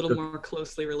little more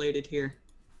closely related here.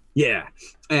 Yeah.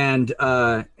 And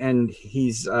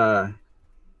he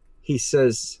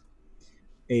says,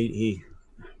 he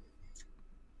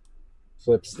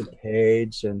flips the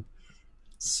page and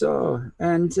so,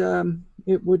 and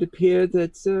it would appear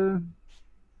that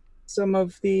some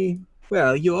of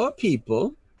your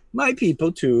people, my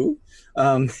people too,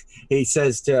 he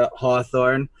says to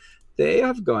Hawthorne, they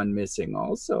have gone missing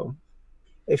also.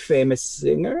 A famous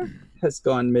singer has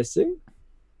gone missing,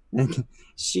 and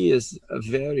she is a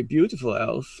very beautiful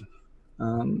elf.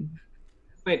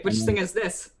 Wait, which thing is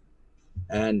this?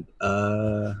 And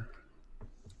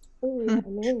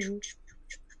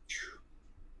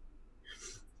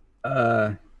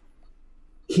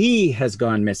he has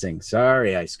gone missing.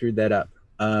 Sorry, I screwed that up.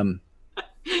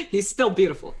 He's still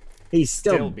beautiful. He's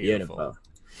still beautiful.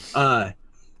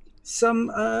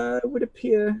 Some would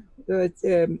appear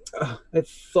that a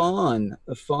fawn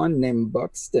named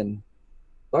Buxton.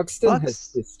 Buxton has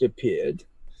disappeared.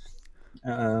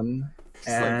 And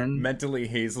like mentally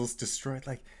Hazel's destroyed.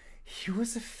 Like, he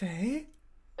was a fae?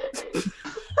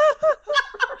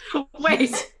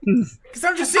 Wait. Because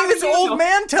I'm just seeing this old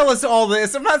man tell us all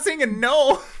this. I'm not saying a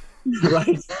no.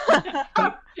 Right.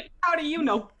 How do you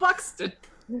know Buxton?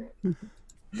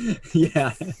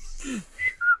 Yeah.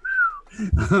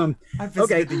 I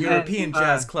visited the European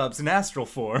jazz clubs in astral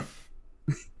form.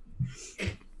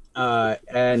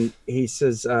 And he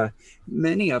says,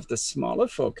 many of the smaller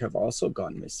folk have also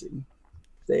gone missing.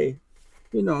 They,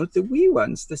 the wee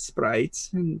ones, the sprites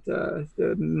and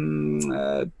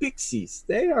the pixies,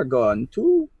 they are gone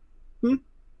too.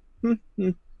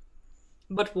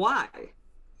 But why?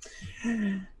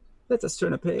 Let us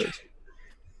turn a page.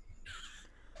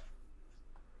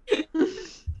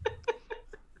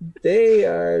 They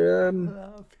are,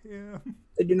 Love him.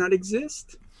 they do not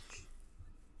exist.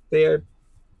 They are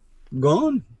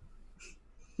gone.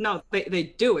 No,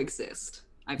 they do exist.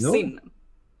 I've No. seen them.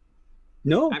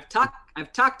 No, I've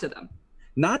talked to them.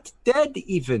 not dead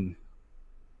even.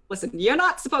 Listen, you're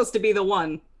not supposed to be the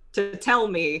one to tell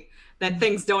me that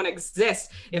things don't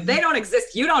exist. If they don't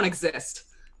exist, you don't exist.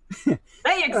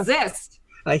 They exist.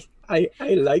 I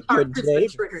like your Harker's been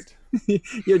jape. triggered.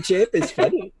 Your jape is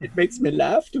funny. It makes me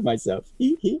laugh to myself.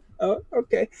 Hee hee. Oh,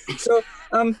 okay. So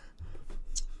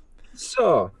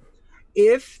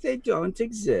if they don't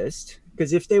exist,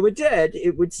 because if they were dead,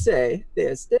 it would say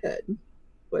they're dead,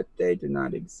 but they do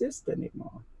not exist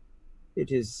anymore. They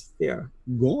are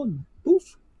gone.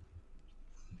 Poof.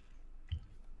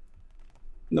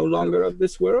 No longer of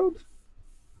this world.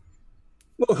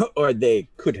 Or they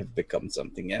could have become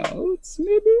something else,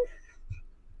 maybe.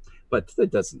 But that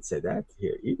doesn't say that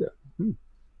here either.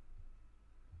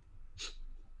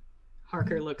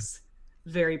 Harker looks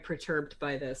very perturbed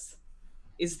by this.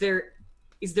 Is there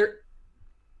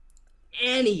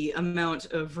any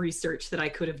amount of research that I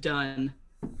could have done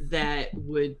that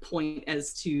would point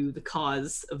as to the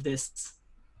cause of this?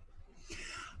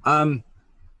 Go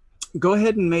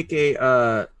ahead and make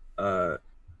a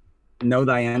know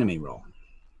thy enemy roll.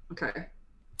 Okay.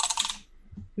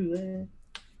 Ooh,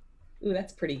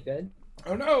 that's pretty good.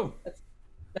 Oh no!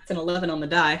 That's an 11 on the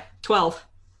die. 12.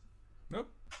 Nope.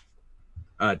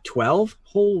 12.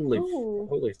 Holy.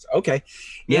 Okay.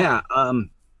 Yeah.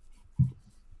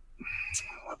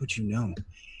 What would you know?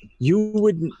 You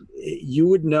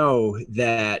would know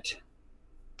that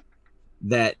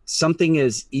something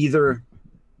is either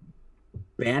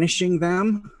banishing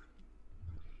them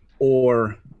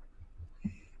or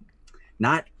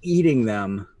not eating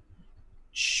them,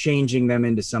 changing them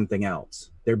into something else.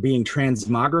 They're being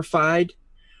transmogrified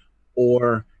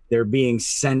or they're being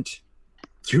sent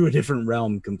to a different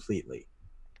realm completely.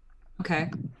 Okay.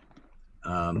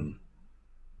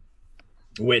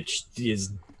 Which is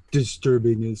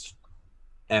disturbing as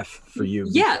F for you.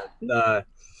 Yeah.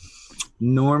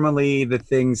 Normally the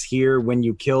things here, when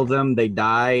you kill them, they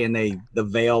die and the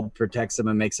veil protects them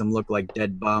and makes them look like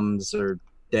dead bums or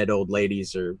dead old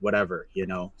ladies or whatever,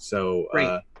 so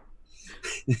right.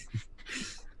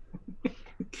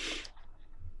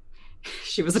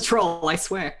 She was a troll, I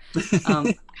swear.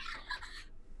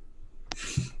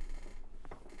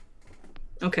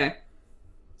 Okay.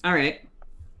 All right.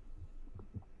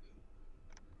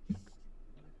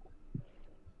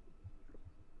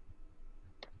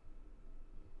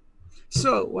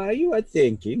 So while you are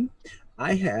thinking,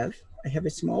 I have a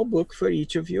small book for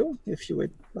each of you, if you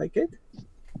would like it.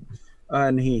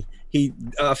 And he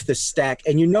off the stack,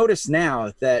 and you notice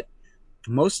now that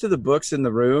most of the books in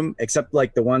the room, except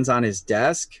like the ones on his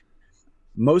desk,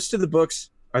 most of the books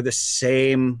are the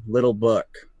same little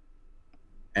book,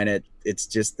 and it's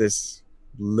just this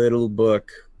little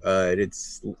book.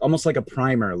 It's almost like a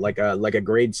primer, like a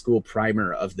grade school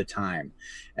primer of the time.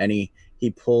 And he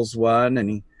pulls one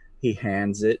and he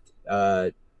hands it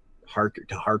to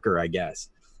Harker, I guess.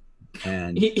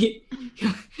 And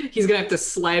he's gonna have to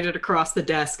slide it across the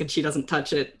desk, and she doesn't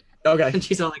touch it. Okay. And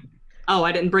she's all like, "Oh,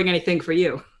 I didn't bring anything for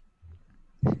you."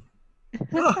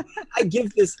 Oh, I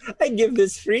give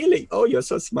this freely. Oh, you're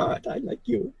so smart. I like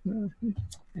you. And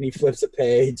he flips a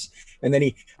page, and then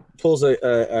he pulls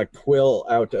a quill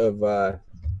out of.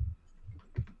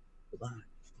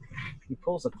 He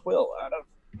pulls a quill out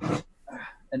of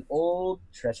an old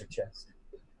treasure chest.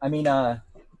 I mean, a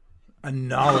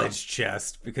knowledge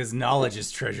chest, because knowledge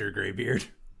is treasure, Greybeard.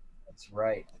 That's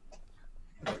right.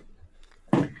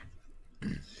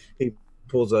 He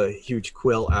pulls a huge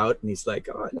quill out, and he's like,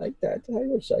 "Oh, I like that. I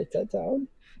will write that down."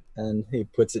 And he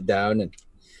puts it down,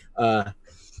 and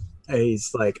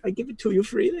he's like, "I give it to you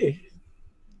freely."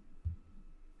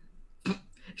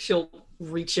 She'll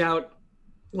reach out,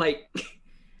 like,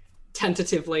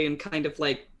 tentatively and kind of,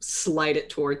 like, slide it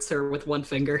towards her with one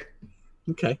finger.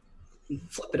 Okay. And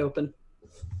flip it open.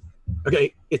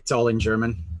 Okay, it's all in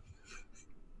German.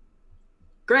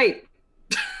 Great.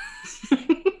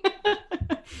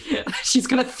 She's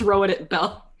gonna throw it at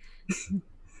Belle.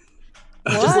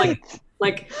 Just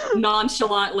like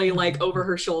nonchalantly, like over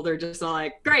her shoulder, just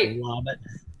like, great. Lob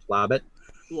it.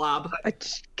 Lob. I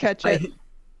catch it.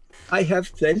 I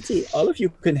have plenty. All of you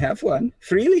can have one.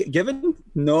 Freely given,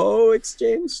 no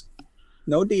exchange,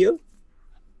 no deal.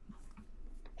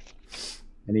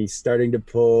 And he's starting to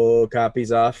pull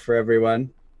copies off for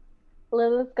everyone.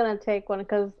 Lilith's gonna take one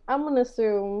because I'm gonna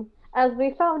assume, as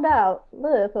we found out,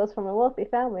 Lilith was from a wealthy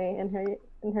family in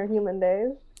her human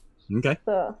days. Okay.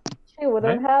 So she would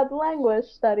have had language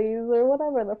studies or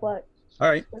whatever the fuck. All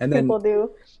right. And then people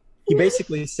do. He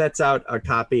basically sets out a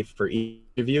copy for each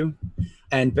of you.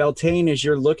 And Beltane, as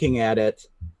you're looking at it,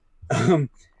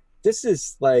 this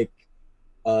is like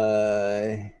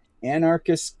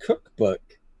anarchist cookbook.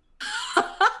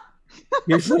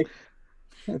 You're like,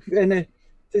 and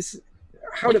this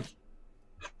how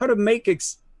to make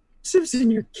explosives in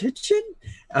your kitchen.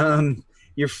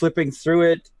 You're flipping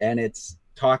through it, and it's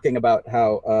talking about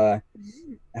how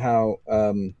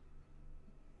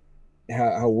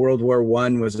World War I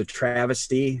was a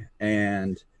travesty,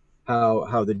 and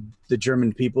how the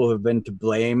German people have been to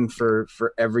blame for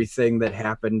everything that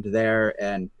happened there,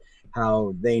 and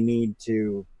how they need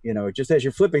to, just as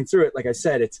you're flipping through it, like I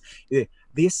said, it's the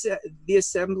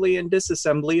assembly and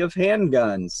disassembly of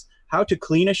handguns, how to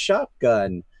clean a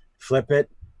shotgun, flip it,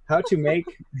 how to make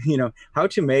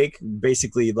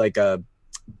basically like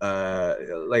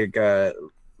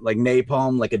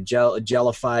napalm, like a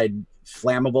jellified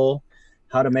flammable,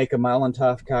 how to make a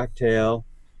Molotov cocktail,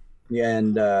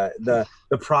 and the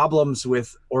problems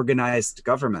with organized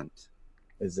government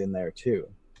is in there too.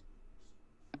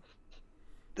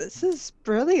 This is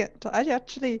brilliant.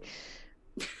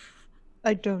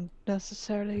 I don't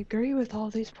necessarily agree with all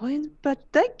these points, but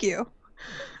thank you.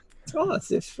 Oh,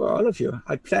 it's for all of you.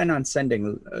 I plan on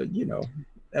sending,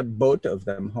 a boat of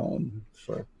them home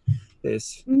for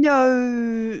this.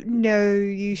 No,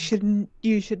 you shouldn't.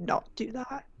 You should not do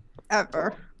that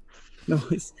ever. No,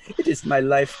 it is my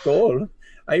life goal.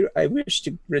 I wish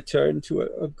to return to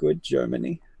a good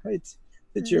Germany. It's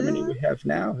the Germany we have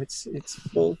now. It's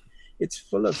full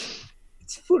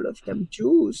of them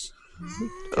Jews.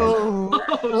 Oh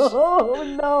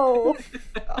no!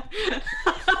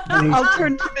 I'll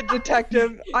turn to the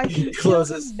detective. I can close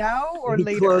this now or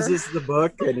later. He closes the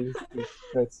book and he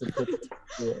starts to put it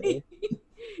away.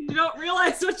 You don't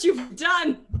realize what you've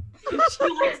done. She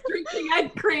likes drinking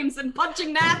egg creams and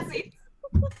punching Nazis.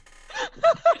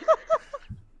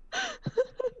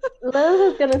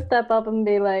 Lilith is gonna step up and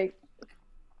be like,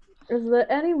 "Is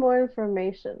there any more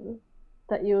information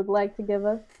that you would like to give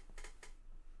us?"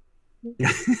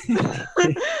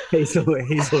 Hazel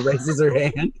raises her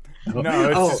hand. No,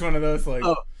 it's just one of those like.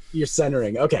 Oh, you're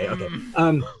centering. Okay.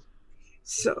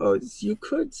 So you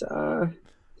could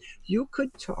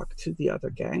talk to the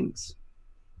other gangs.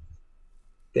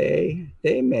 They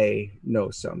may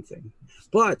know something,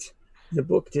 but the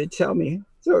book did tell me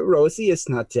so Rosie is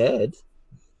not dead.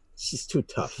 She's too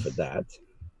tough for that.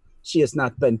 She has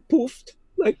not been poofed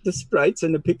like the sprites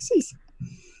and the pixies.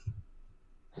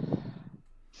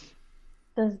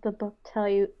 Does the book tell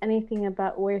you anything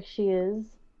about where she is?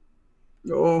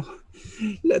 Oh,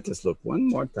 let us look one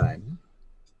more time.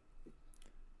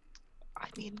 I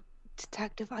mean,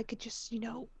 detective, I could just,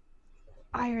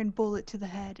 iron bullet to the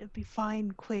head. It'd be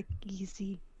fine, quick,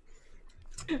 easy.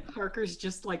 Harker's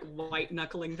just like white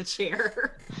knuckling the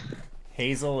chair.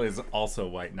 Hazel is also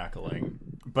white knuckling,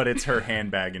 but it's her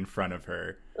handbag in front of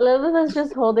her. Lilith is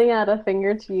just holding out a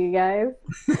finger to you guys.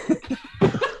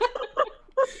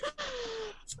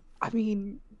 I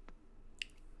mean,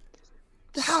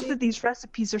 half of these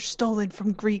recipes are stolen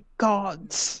from Greek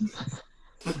gods.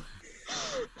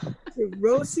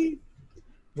 Rosie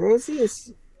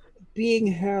is being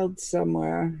held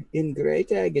somewhere in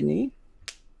great agony.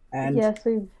 And yes,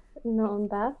 we've known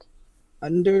that.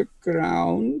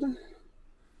 Underground.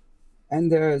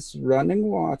 And there's running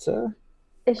water.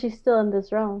 Is she still in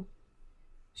this realm?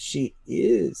 She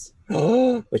is.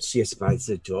 Oh, but she espies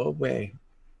the doorway.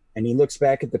 And he looks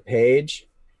back at the page,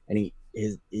 and he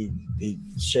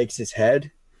shakes his head,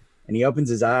 and he opens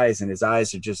his eyes, and his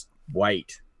eyes are just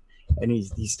white. And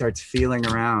he starts feeling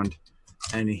around,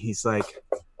 and he's like,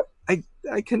 I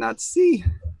cannot see.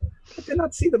 I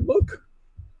cannot see the book.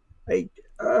 The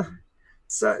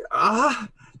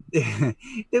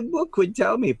book would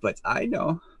tell me, but I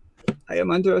know. I am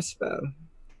under a spell.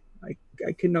 I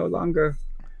can no longer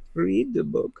read the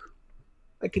book.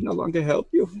 I can no longer help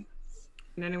you.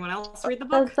 Can anyone else read the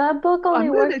book? Does that book only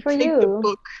work for you?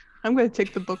 I'm going to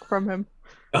take the book from him.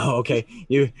 Oh, okay.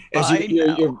 You're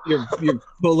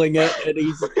pulling it, and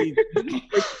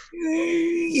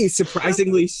he's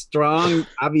surprisingly strong.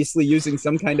 Obviously, using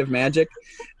some kind of magic.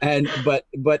 And but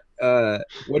what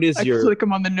is I your? Click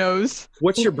him on the nose.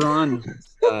 What's your brawn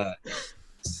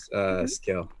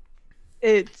skill?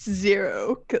 It's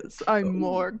 0 because I'm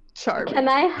more charming. Can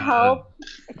I help?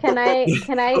 Can I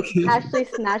Okay. actually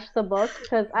snatch the book?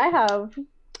 Because I have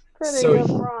pretty So- good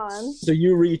brawn. So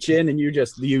you reach in and you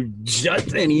just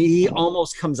and he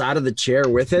almost comes out of the chair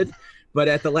with it, but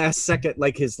at the last second,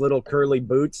 like his little curly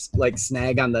boots like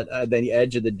snag on the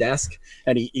edge of the desk,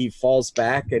 and he falls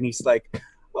back and he's like,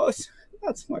 "Oh,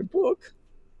 that's my book.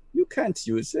 You can't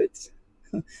use it.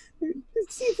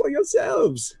 See for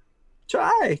yourselves.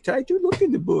 Try to look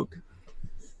in the book."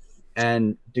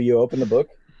 And do you open the book?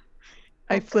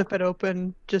 I flip it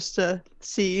open just to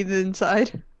see the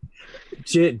inside.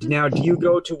 Now, do you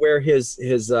go to where his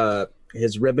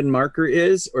ribbon marker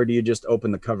is, or do you just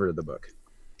open the cover of the book?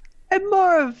 I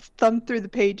more of thumb through the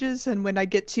pages, and when I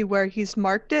get to where he's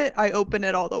marked it, I open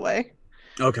it all the way.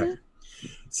 Okay.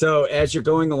 So as you're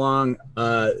going along,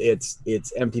 it's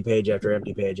empty page after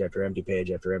empty page after empty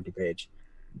page after empty page,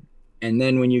 and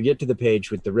then when you get to the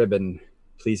page with the ribbon,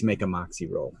 please make a moxie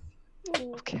roll.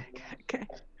 Okay.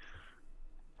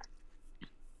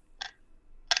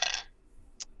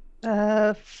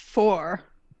 4.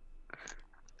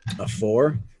 A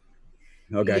 4.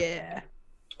 Okay. Yeah.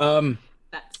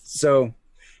 That's So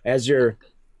as you're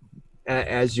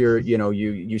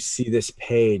you see this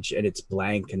page and it's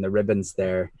blank and the ribbon's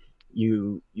there,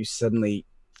 you suddenly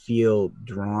feel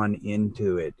drawn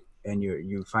into it, and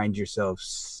you find yourself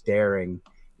staring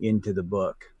into the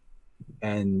book,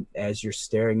 and as you're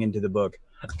staring into the book,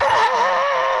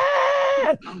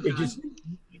 it just,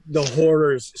 the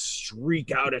horrors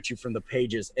shriek out at you from the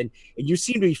pages, and you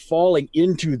seem to be falling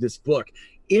into this book,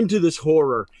 into this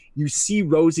horror. You see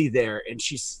Rosie there, and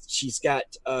she's got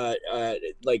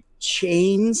like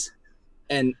chains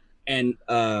and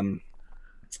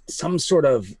some sort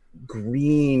of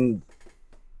green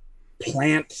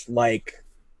plant like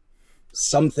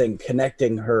something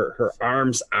connecting her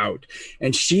arms out,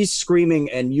 and she's screaming,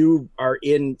 and you are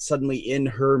suddenly in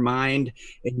her mind,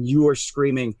 and you are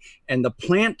screaming, and the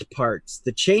plant parts,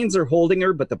 the chains are holding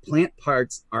her, but the plant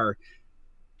parts are,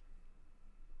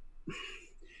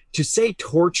 to say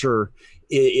torture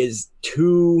is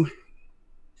too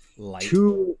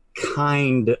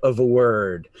kind of a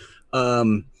word.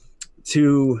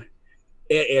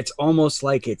 It's almost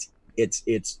like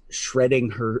it's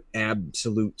shredding her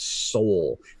absolute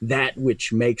soul. That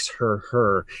which makes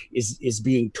her is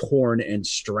being torn and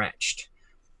stretched.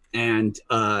 And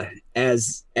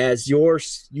as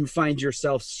you find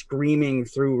yourself screaming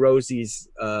through Rosie's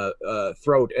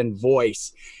throat and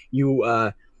voice,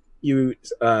 you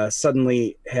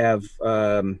suddenly have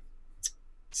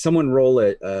someone roll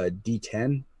a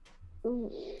d10.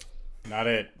 Not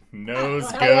it.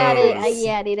 Nose goes. I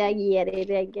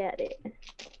get it.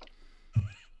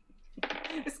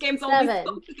 this game's only 7.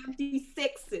 supposed to have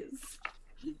D6s.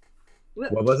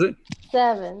 What was it?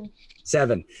 7.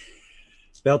 7.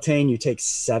 Beltane, you take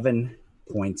 7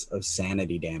 points of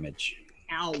sanity damage.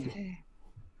 Ow.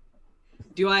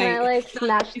 Do I? Can I like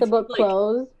snatch the book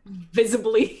closed?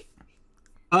 Visibly.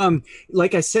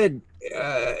 Like I said,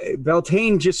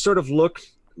 Beltane just sort of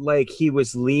looked like he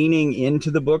was leaning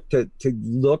into the book to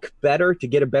look better, to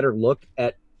get a better look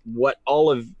at what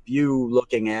all of you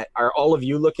looking at. Are all of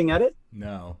you looking at it?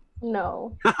 No.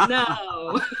 No.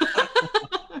 No.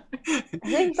 I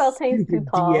think Beltane's too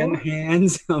tall. DM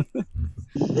hands.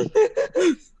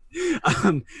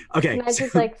 Okay. Can I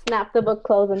just like snap the book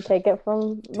closed and take it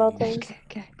from Beltane?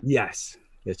 Okay. Yes,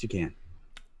 you can.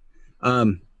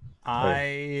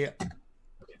 I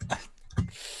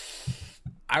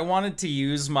wanted to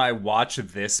use my watch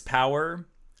this power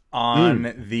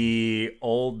on the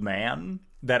old man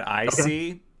that I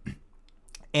see,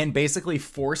 and basically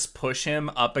force push him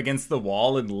up against the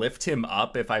wall and lift him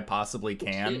up if I possibly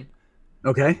can.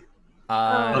 Okay.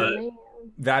 Man.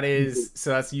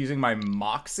 That's using my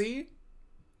moxie.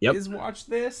 Yep. Is watch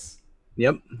this.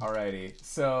 Yep. Alrighty.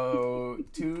 So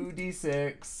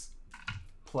 2d6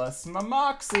 plus my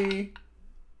moxie.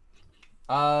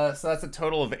 So that's a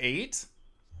total of 8.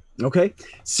 Okay.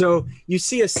 So you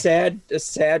see a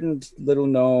saddened little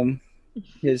gnome.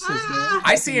 His name.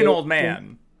 I see an old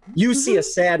man. You see a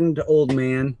saddened old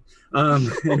man. A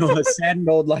saddened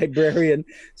old librarian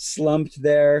slumped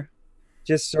there,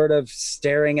 just sort of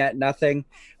staring at nothing.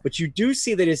 But you do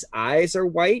see that his eyes are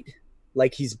white,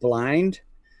 like he's blind,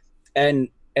 and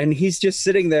he's just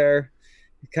sitting there,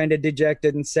 kind of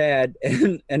dejected and sad.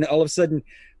 And all of a sudden,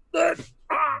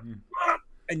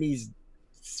 and he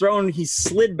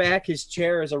slid back. His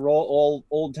chair is a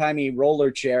old timey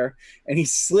roller chair, and he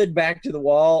slid back to the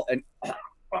wall. And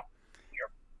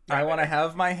I want to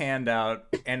have my hand out,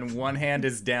 and one hand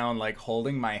is down, like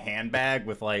holding my handbag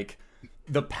with like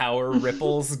the power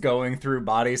ripples going through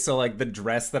body. So like the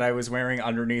dress that I was wearing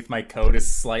underneath my coat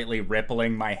is slightly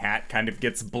rippling. My hat kind of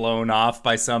gets blown off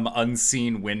by some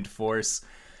unseen wind force.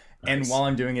 Nice. And while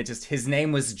I'm doing it, just his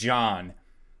name was John.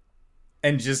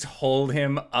 And just hold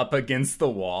him up against the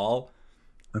wall.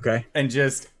 Okay. And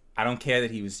just, I don't care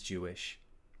that he was Jewish.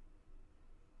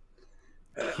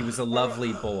 He was a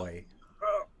lovely boy.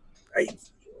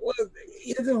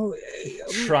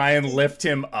 Try and lift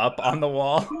him up on the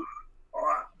wall.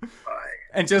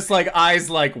 And just like eyes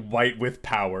like white with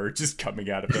power just coming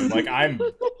out of him. Like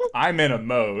I'm in a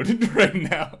mode right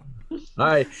now. All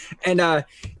right. And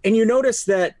you notice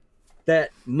that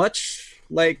much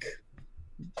like,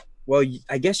 well,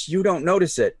 I guess you don't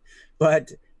notice it,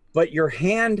 but your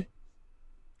hand,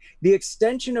 the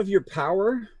extension of your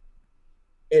power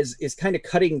is kind of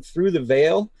cutting through the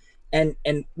veil, and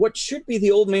what should be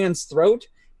the old man's throat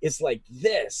is like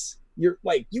this. You're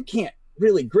like, you can't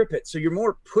really grip it, so you're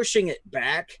more pushing it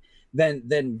back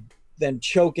than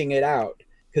choking it out,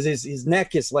 because his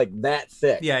neck is like that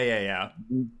thick. Yeah.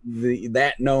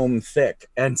 That gnome thick,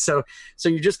 and so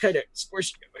you just kind of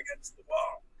squish him against the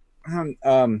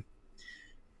wall.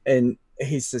 And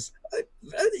he says, "I'm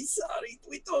very sorry.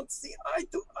 We don't see eye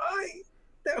to eye.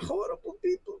 They're horrible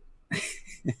people."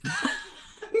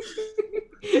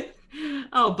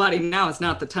 Oh, buddy, now is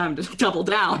not the time to double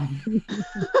down.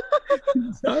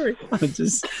 Sorry, I'm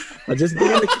just being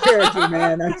the character,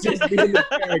 man. I'm just being the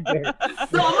character.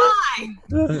 So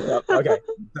am I. Okay,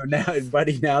 so now,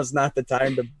 buddy, now's not the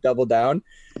time to double down.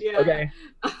 Yeah. Okay.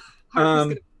 Harper's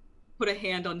gonna put a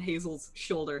hand on Hazel's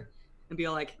shoulder and be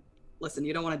like, "Listen,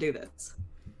 you don't want to do this."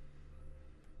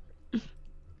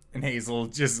 And Hazel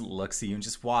just looks at you and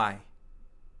just, why?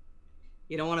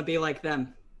 You don't want to be like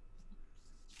them.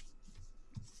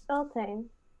 Beltane,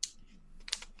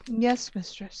 Yes,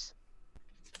 mistress.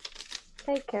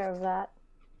 take care of that.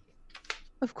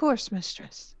 Of course,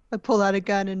 mistress. I pull out a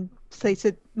gun and place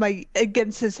it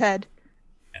against his head.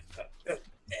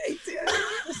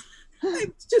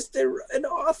 I'm just an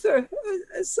author,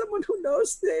 as someone who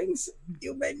knows things.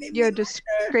 You made me. You're a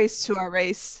disgrace to our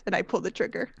race, and I pull the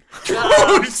trigger.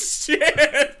 Oh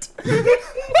shit!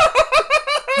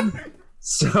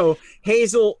 So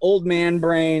Hazel, old man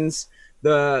brains.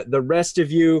 The rest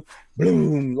of you,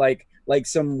 boom, like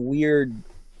some weird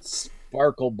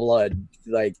sparkle blood,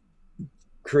 like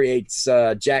creates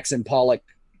Jackson Pollock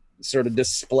sort of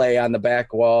display on the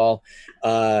back wall.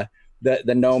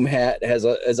 The gnome hat has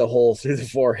a hole through the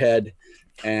forehead,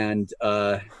 and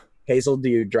Hazel, do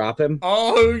you drop him?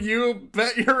 Oh, you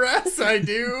bet your ass I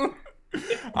do.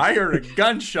 I heard a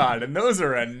gunshot, and those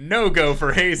are a no-go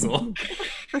for Hazel.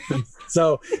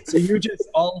 So you just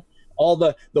all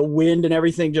the wind and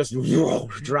everything just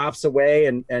drops away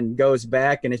and goes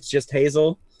back, and it's just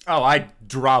Hazel. Oh, I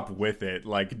drop with it,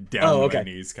 like down my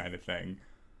knees kind of thing.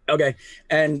 Okay.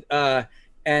 And the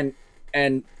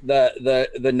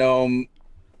gnome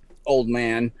old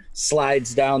man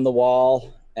slides down the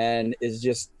wall and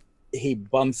he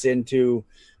bumps into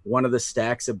one of the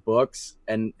stacks of books,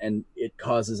 and it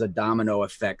causes a domino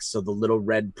effect, so the little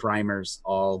red primers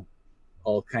all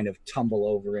kind of tumble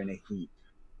over in a heap.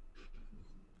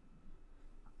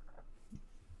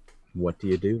 What do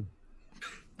you do?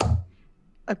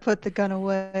 I put the gun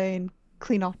away and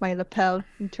clean off my lapel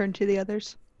and turn to the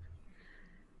others.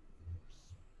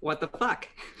 What the fuck?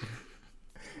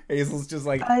 Hazel's just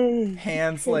like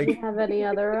hands Did like you have any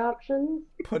other options?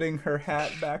 putting her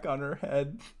hat back on her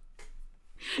head.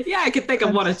 Yeah, I could think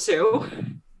of one or two.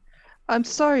 I'm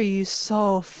sorry you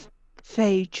saw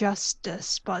Fey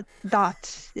justice, but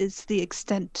that is the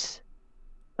extent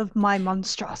of my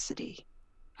monstrosity.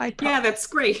 Yeah, that's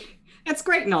great. That's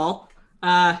great and all.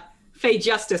 Fey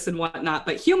justice and whatnot,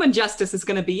 but human justice is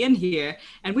going to be in here,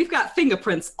 and we've got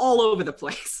fingerprints all over the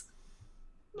place.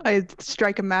 I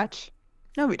strike a match.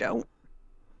 No, we don't.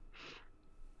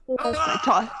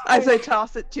 As I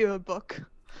toss it to a book.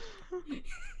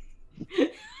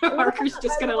 Parker's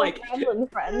just gonna like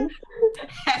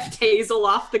heft Hazel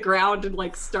off the ground and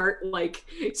like start like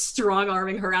strong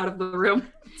arming her out of the room.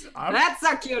 That's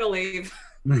not cute to leave.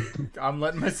 I'm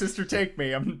letting my sister take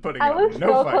me. I'm putting I up was no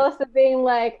so fight. close to being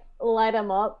like, light him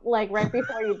up, like right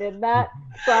before you did that.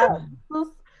 But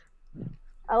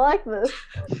I like this.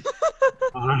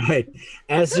 All right.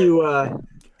 As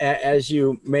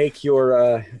you make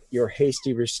your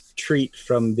hasty retreat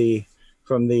from the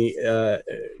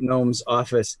gnome's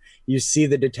office, you see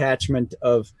the detachment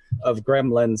of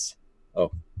gremlins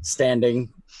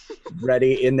standing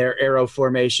ready in their arrow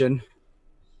formation,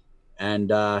 and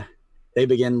they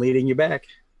begin leading you back.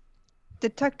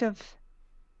 Detective,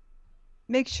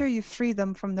 make sure you free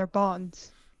them from their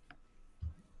bonds.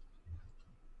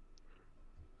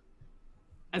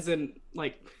 As in,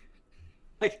 like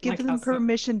Give them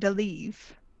permission to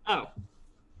leave. Oh.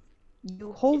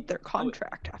 You hold their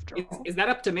contract after all. Is that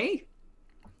up to me?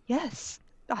 Yes,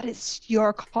 that is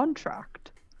your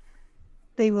contract.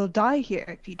 They will die here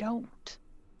if you don't.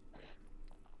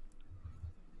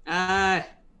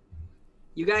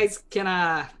 You guys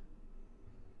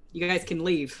can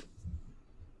leave.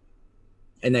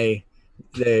 And they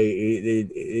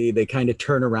kind of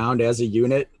turn around as a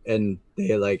unit, and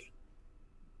they like.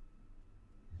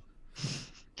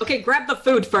 Okay, grab the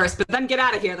food first, but then get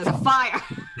out of here. There's a fire.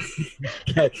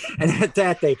 And at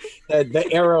that, the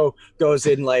arrow goes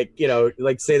in like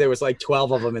say there was like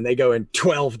 12 of them, and they go in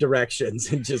 12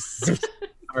 directions and just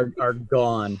are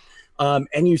gone.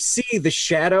 And you see the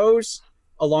shadows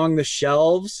along the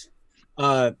shelves.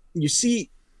 You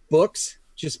see books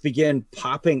just begin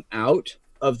popping out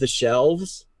of the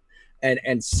shelves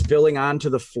and spilling onto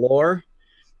the floor.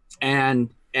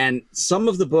 And some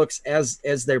of the books, as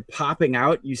they're popping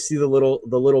out, you see the little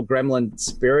gremlin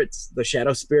spirits, the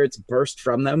shadow spirits, burst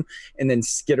from them and then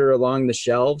skitter along the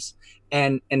shelves.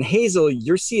 And Hazel,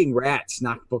 you're seeing rats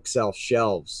knock bookshelf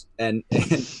shelves, and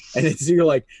you're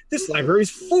like, this library's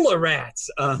full of rats.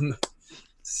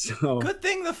 So good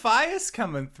thing the fire's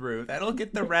coming through. That'll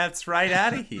get the rats right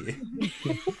out of here.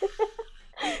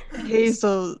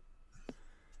 Hazel,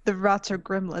 the rats are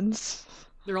gremlins.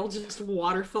 They're all just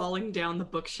waterfalling down the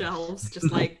bookshelves,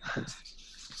 just like.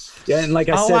 Yeah, and like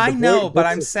I said, I know, but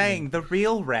I'm saying the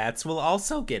real rats will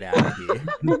also get out of here.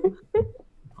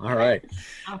 All right.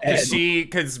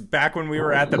 Because back when we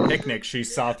were at the picnic, she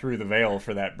saw through the veil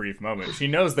for that brief moment. She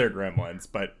knows they're gremlins,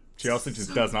 but she also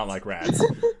just does not like rats.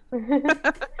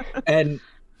 And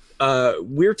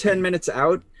we're 10 minutes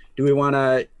out. Do we want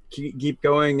to keep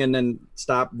going and then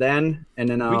stop then? And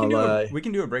then we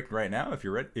can do a break right now if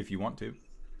you're ready, if you want to.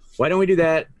 Why don't we do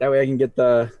that? That way I can get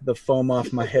the foam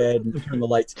off my head and turn the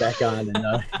lights back on and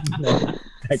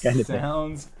that kind of thing.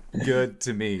 Sounds good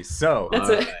to me. So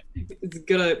that's it's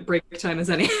good a break time as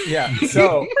any. Yeah.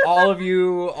 So all of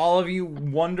you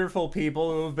wonderful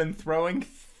people who have been throwing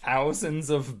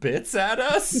thousands of bits at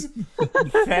us,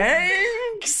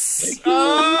 thanks.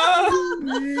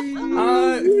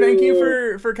 Thank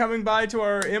you for coming by to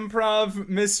our improv,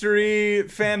 mystery,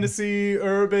 fantasy,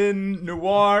 urban,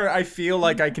 noir. I feel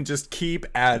like I can just keep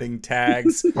adding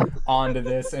tags onto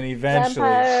this, and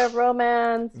eventually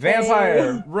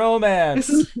vampire,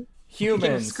 romance,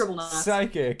 humans,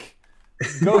 psychic,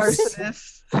 ghost,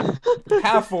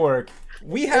 half-orc.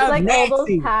 We have like Nazis. all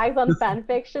those tags on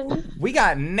fanfiction. We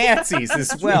got Nazis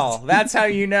as well. That's how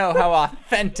you know how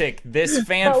authentic this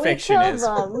fanfiction is.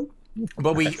 Them.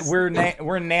 But we're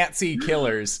Nazi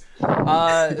killers.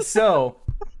 So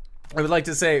I would like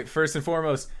to say first and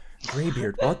foremost,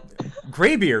 Graybeard, what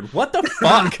the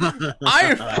fuck?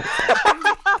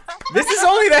 This is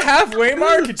only the halfway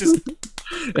mark. It just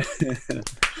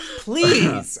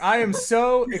please. I am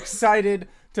so excited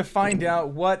to find out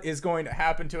what is going to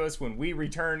happen to us when we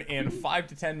return in 5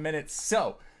 to 10 minutes.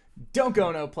 So don't go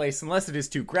no place unless it is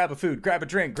to grab a food, grab a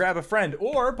drink, grab a friend,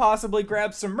 or possibly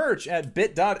grab some merch at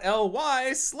bit.ly/indoor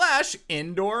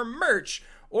merch.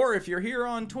 Or if you're here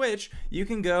on Twitch, you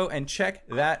can go and check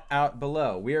that out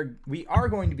below. We are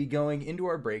going to be going into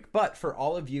our break, but for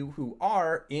all of you who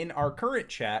are in our current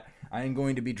chat, I am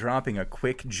going to be dropping a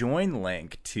quick join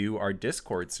link to our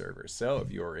Discord server. So if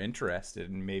you're interested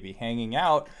in maybe hanging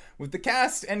out with the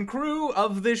cast and crew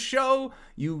of this show,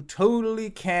 you totally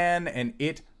can, and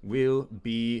it will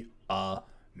be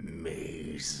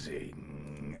amazing.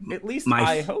 At least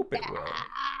I hope it will.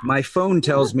 My phone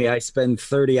tells me I spend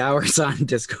 30 hours on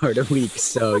Discord a week,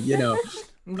 so I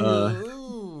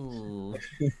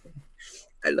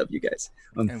love you guys.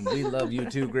 And we love you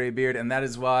too, Graybeard, and that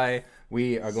is why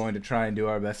we are going to try and do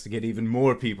our best to get even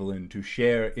more people in to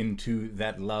share into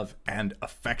that love and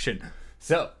affection.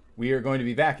 So we are going to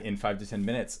be back in 5 to 10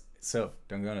 minutes, so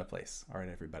don't go no place. All right,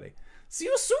 everybody. See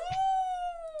you soon!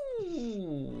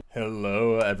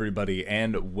 Hello, everybody,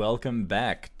 and welcome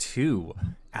back to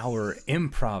our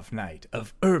improv night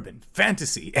of urban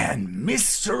fantasy and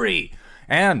mystery.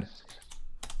 And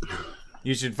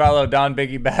you should follow Don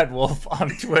Biggie Bad Wolf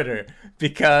on Twitter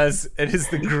because it is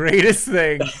the greatest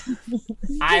thing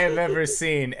I have ever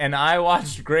seen. And I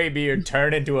watched Graybeard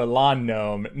turn into a lawn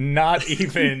gnome not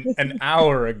even an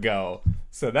hour ago.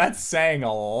 So that's saying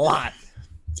a lot.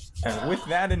 And with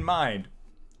that in mind,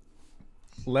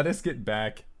 let us get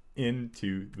back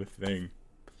into the thing,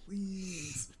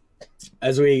 please.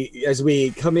 As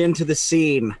we come into the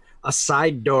scene, a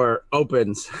side door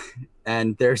opens,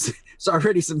 and there's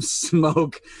already some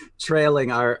smoke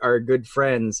trailing our good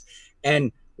friends.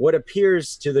 And what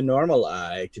appears to the normal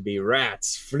eye to be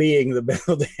rats fleeing the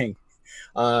building.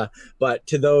 But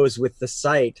to those with the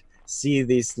sight, see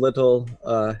these little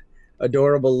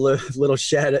adorable little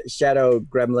shadow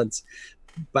gremlins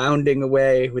bounding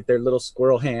away with their little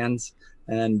squirrel hands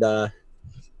and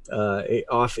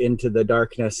off into the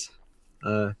darkness,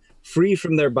 free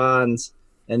from their bonds.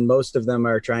 And most of them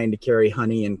are trying to carry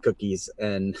honey and cookies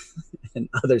and and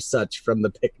other such from the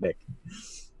picnic.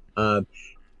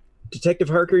 Detective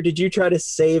Harker, did you try to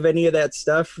save any of that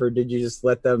stuff, or did you just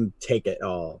let them take it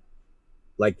all?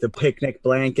 Like the picnic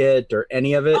blanket or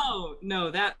any of it? Oh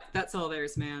no, that's all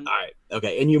theirs, man. All right,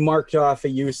 okay. And you marked off a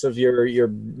use of your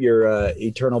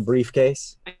eternal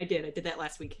briefcase? I did that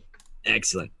last week.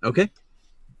 Excellent. Okay.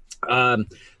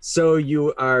 So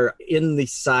you are in the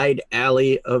side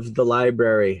alley of the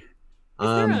library.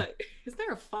 Is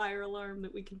there a fire alarm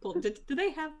that we can pull? Do they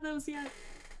have those yet?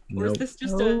 Or Nope. is this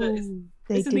just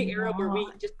this is the era where we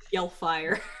just yell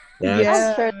fire? Yeah.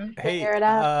 I'm sure to Hey, figure it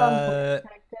out.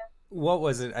 what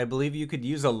was it? I believe you could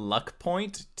use a luck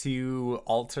point to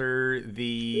alter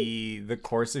the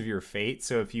course of your fate.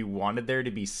 So if you wanted there to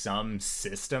be some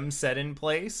system set in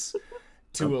place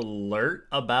to alert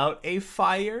about a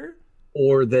fire,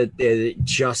 Or that it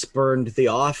just burned the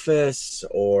office,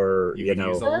 or You you could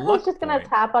know. use a- I was luck just gonna point.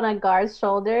 tap on a guard's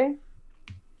shoulder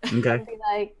Okay. and be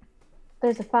like,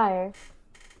 "There's a fire."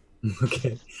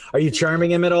 Okay. Are you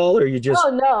charming him at all, or are you just? Oh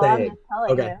no, I'm saying? just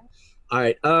telling Okay. you. All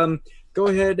right. Go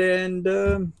ahead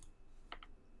and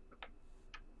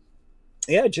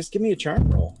yeah, just give me a charm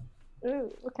roll.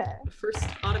 Ooh, okay. The first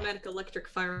automatic electric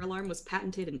fire alarm was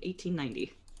patented in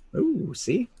 1890. Ooh,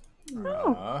 see.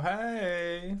 oh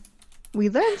hey, We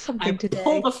learned I something today.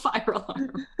 pulled a fire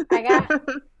alarm.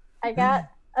 I got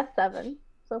a 7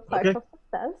 so far. Okay. So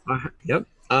success.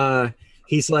 Yep.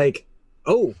 He's like,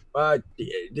 oh,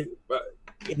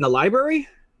 in the library.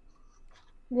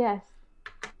 Yes.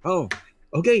 Oh,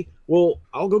 okay. Well,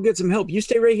 I'll go get some help. You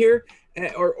stay right here,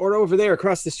 or over there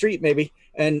across the street, maybe,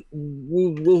 and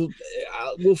we'll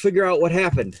figure out what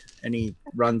happened. And he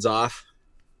runs off.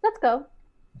 Let's go.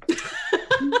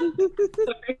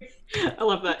 Sorry. I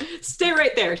love that. Stay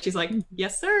right there. She's like,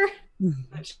 yes, sir. And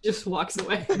she just walks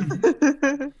away.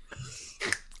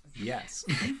 yes.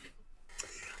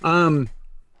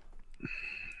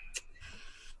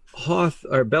 Hoth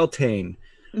or Beltane.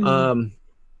 Mhm.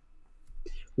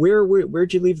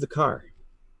 Where'd you leave the car?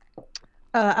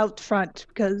 Out front,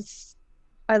 because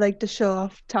I like to show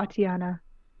off Tatiana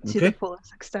to Okay. the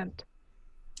fullest extent.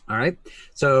 All right.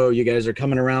 So you guys are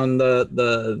coming around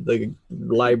the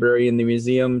library and the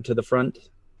museum to the front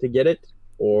to get it,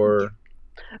 or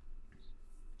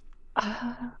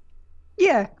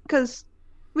Yeah, because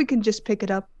we can just pick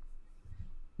it up.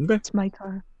 Okay. It's my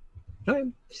car. okay.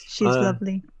 She's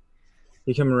lovely.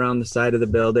 You come around the side of the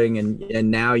building,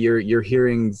 and now you're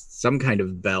hearing some kind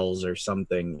of bells or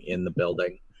something in the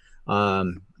building,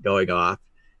 going off,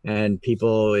 and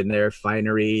people in their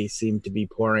finery seem to be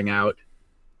pouring out.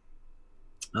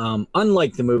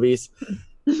 Unlike the movies,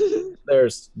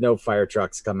 there's no fire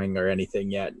trucks coming or anything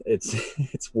yet.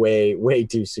 It's way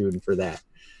too soon for that.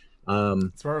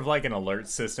 It's more of like an alert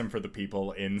system for the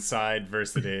people inside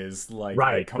versus it is like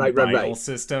Right, a right, combinal right.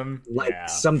 system. Like yeah.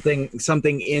 something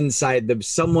someone inside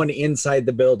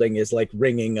the building is like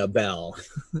ringing a bell.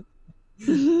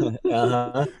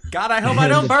 Uh-huh. God, I hope I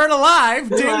don't burn alive.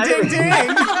 Ding, ding, ding.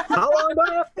 How long do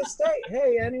I have to stay?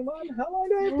 Hey, anyone? How long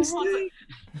do I have to stay?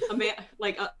 A man,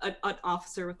 like an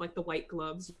officer with like the white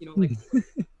gloves, you know, like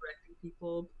directing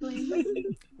people.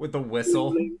 With the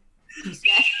whistle.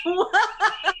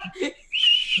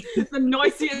 The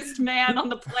noisiest man on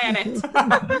the planet. He's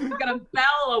got a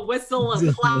bell, a whistle, a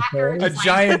placard. A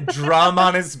giant drum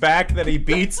on his back that he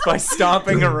beats by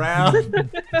stomping around.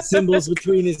 Cymbals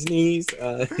between his knees.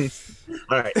 All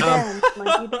right. Dance,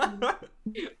 monkey, dance.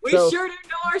 We So- sure do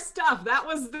know our stuff. That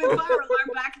was the fire alarm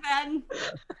back then.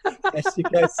 As you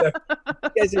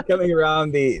guys are coming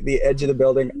around the edge of the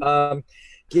building.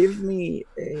 Give me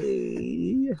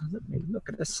let me look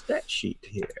at the stat sheet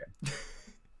here.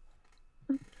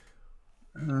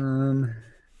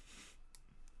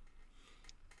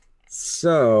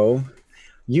 So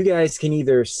you guys can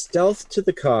either stealth to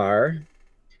the car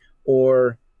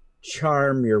or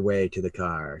charm your way to the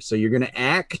car. So you're gonna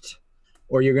act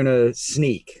or you're gonna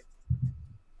sneak.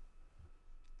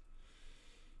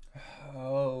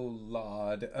 Oh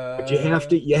Lord. But you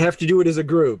have to do it as a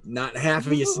group, not half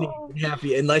of you sneak and half of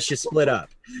you, unless you split up.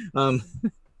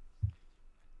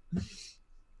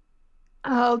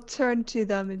 I'll turn to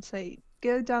them and say,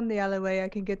 go down the alleyway. I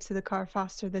can get to the car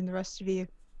faster than the rest of you.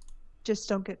 Just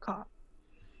don't get caught.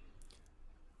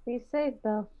 Be safe,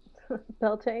 Bill.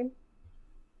 Beltane.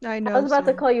 I know. I was about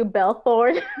to call you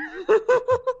Belthorn.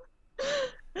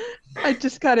 I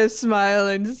just kind of smile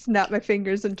and snap my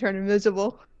fingers and turn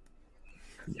invisible.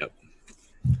 Yep.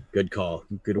 Good call.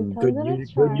 Good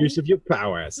Because good use of your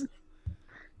powers.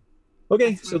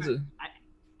 Okay, so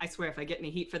I swear, if I get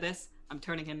any heat for this, I'm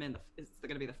turning him in. It's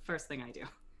going to be the first thing I do.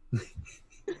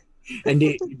 and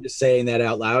you're just saying that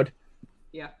out loud?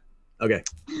 Yeah. Okay.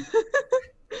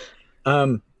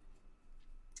 And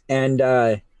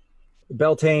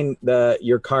Beltane,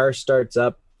 your car starts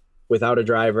up without a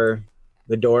driver.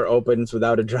 The door opens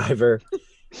without a driver.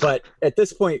 But at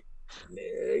this point,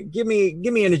 give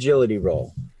me an agility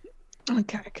roll.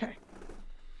 Okay.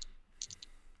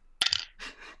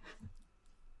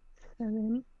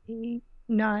 7, 8,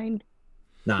 9.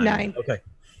 9. Okay.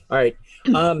 All right.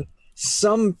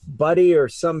 Somebody or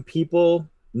some people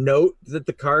note that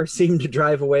the car seemed to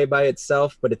drive away by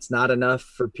itself, but it's not enough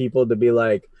for people to be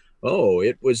like, oh,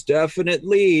 it was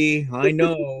definitely, I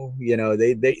know.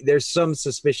 There's some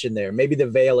suspicion there. Maybe the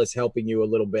veil is helping you a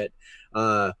little bit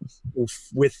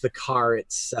with the car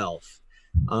itself.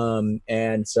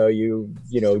 And so you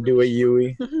do a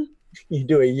Yui. You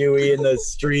do a Yui in the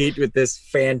street with this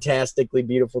fantastically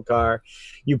beautiful car.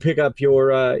 You pick up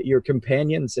your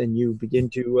companions and you begin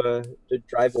to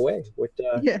drive away.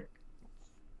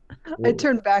 I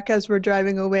turn back as we're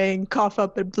driving away and cough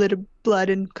up a bit of blood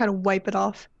and kind of wipe it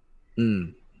off.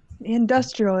 Mm. The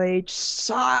industrial age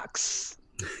sucks.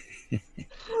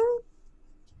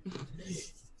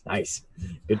 Nice.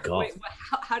 Good call. Wait,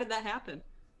 how did that happen?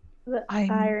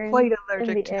 I'm quite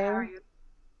allergic to iron.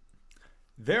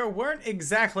 There weren't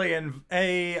exactly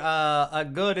a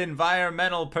good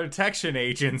environmental protection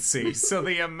agency, so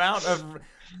the amount of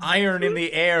iron in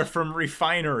the air from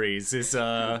refineries is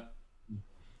not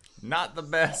the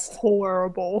best.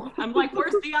 Horrible. I'm like,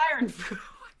 where's the iron?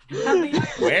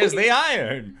 Where's the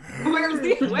iron? Where's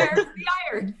the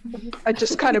iron? I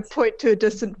just kind of point to a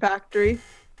distant factory.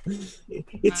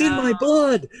 It's in my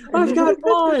blood. I've got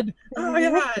blood. Oh my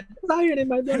God, it's iron in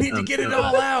my blood. I need to get it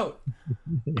all out.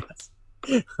 Yes.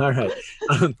 All right.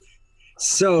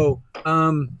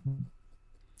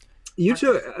 You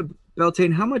two,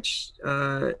 Beltane, how much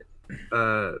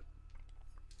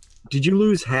did you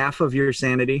lose? Half of your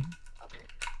sanity?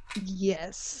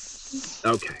 Yes.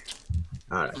 Okay.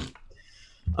 All right.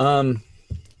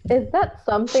 Is that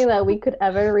something that we could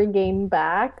ever regain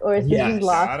back, or is it just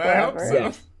lost forever?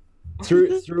 So.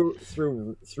 Through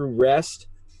rest,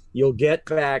 you'll get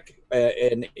back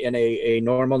in a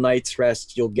normal night's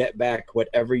rest. You'll get back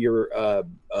whatever your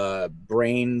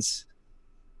brains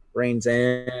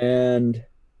and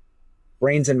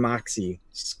moxie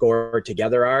score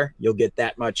together are. You'll get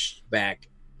that much back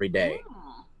every day.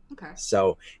 Oh, okay.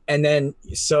 So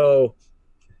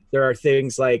there are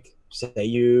things like, say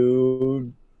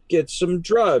you get some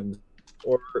drugs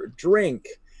or drink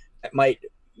that might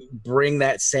bring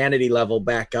that sanity level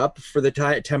back up for the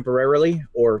time temporarily,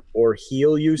 or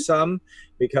heal you some,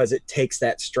 because it takes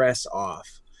that stress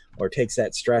off or takes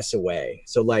that stress away.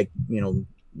 So like,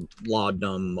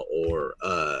 laudanum or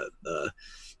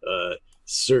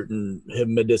certain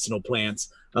medicinal plants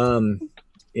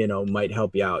might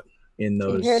help you out in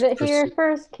those. You heard it here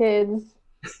first, kids.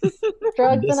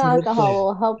 Drugs and alcohol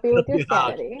will help you with your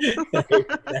sanity.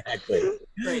 Exactly.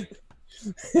 Great.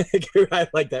 I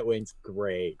like that, Wings.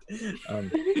 Great.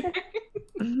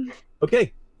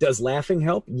 Okay. Does laughing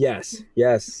help? Yes.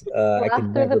 Laugh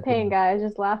through the pain, guys.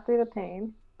 Just laugh through the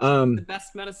pain. The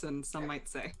best medicine, some might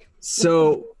say.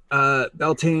 So,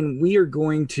 Beltane, we are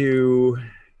going to.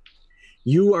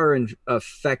 You are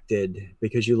affected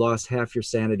because you lost half your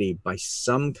sanity by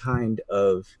some kind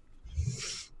of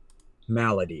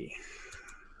malady.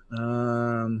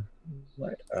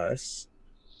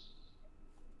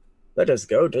 Let us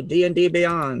go to D&D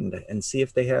Beyond and see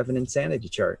if they have an insanity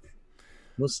chart.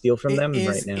 We'll steal from them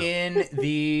right now. In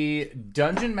the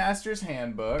Dungeon Master's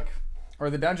Handbook or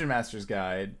the Dungeon Master's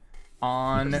Guide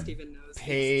on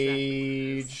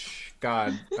page.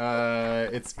 God,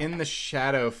 it's in the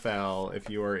Shadowfell if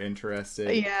you are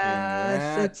interested.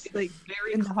 Yeah, it's like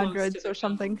Very in the close hundreds to or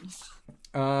something.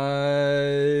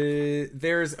 There's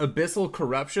Abyssal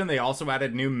Corruption. They also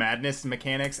added new madness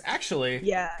mechanics. Actually,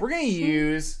 we're gonna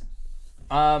use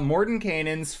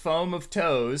Mordenkainen's Foam of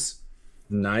Toes.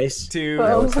 Nice.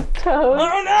 Foam of Toes.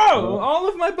 Oh no! All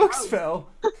of my books fell.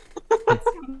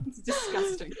 It's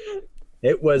disgusting.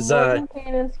 It was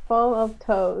Mordenkainen's Foam of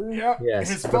Toes. Yep. yes,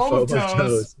 His the Foam of foam of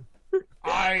Toes.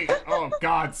 Oh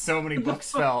god, so many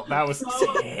books fell. That was That's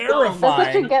what you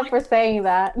terrifying. get for saying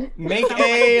that. Make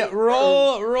a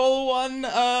roll one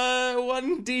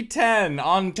 1d10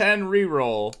 on 10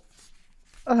 reroll.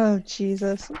 Oh,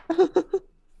 Jesus.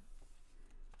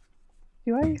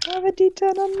 Do I have a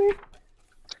D10 on me?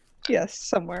 Yes,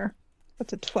 somewhere.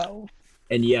 That's a 12.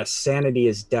 And yes, sanity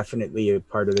is definitely a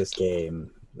part of this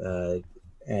game.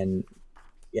 And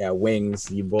yeah,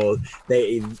 wings,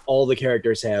 all the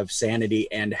characters have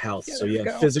sanity and health. Yeah, so you have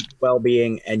go. physical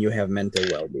well-being and you have mental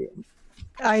well-being.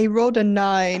 I rolled a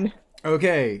 9.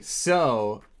 Okay,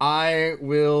 so I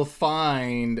will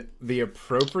find the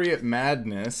appropriate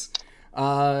madness.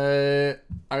 I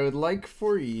would like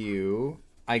for you,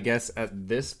 I guess at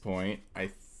this point, I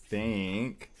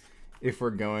think, if we're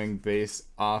going based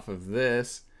off of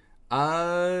this,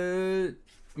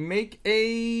 make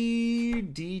a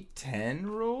D10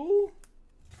 roll.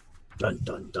 Dun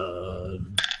dun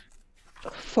dun.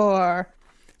 4.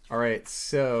 All right,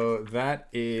 so that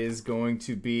is going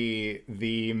to be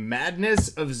the madness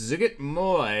of Zuget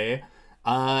Moy,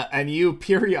 and you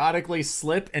periodically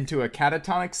slip into a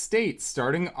catatonic state,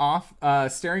 staring off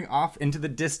into the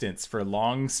distance for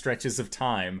long stretches of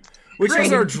time, which Great.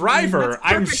 is our driver, That's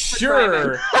I'm perfect for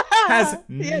sure, has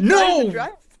Yeah, no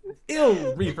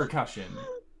ill repercussion.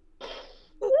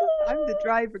 I'm the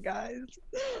driver, guys.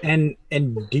 And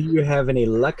do you have any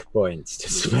luck points to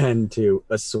spend to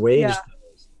assuage? Yeah.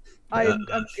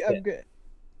 I'm shit. good.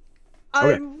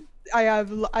 Okay. I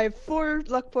have 4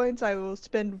 luck points. I will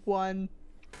spend 1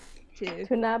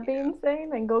 To not be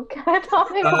insane and go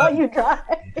catatonic while you drive.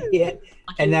 Yeah,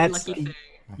 and that's Lucky thing.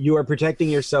 you are protecting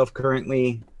yourself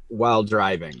currently while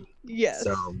driving. Yes.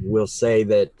 So we'll say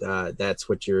that that's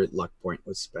what your luck point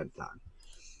was spent on.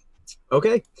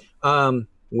 Okay.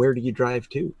 Where do you drive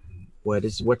to?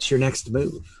 What's your next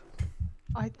move?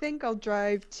 I think I'll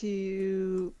drive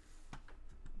to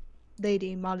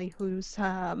Lady Malihu's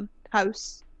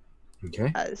house,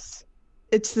 Okay. as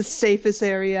it's the safest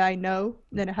area I know.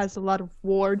 Then it has a lot of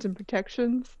wards and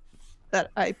protections that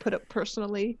I put up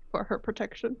personally for her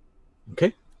protection.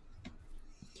 Okay.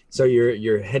 So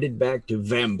you're headed back to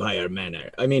Vampire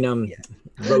Manor. I mean,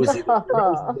 Rosie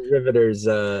the Riveter's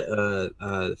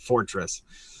fortress.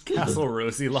 Castle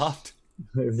Rosie Loft.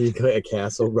 A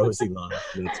castle, Rosie Loft.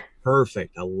 It's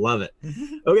perfect. I love it.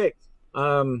 Okay.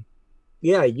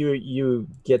 Yeah, you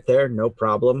get there, no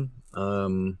problem.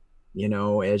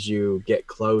 As you get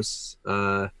close,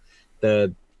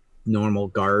 the normal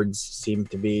guards seem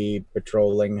to be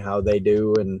patrolling how they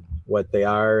do and what they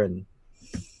are, and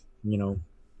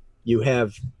you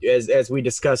have, as we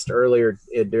discussed earlier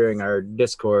during our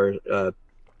Discord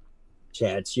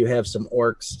chats, you have some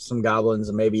orcs, some goblins,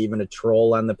 and maybe even a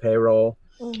troll on the payroll.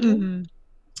 Mm-hmm.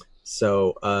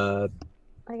 So I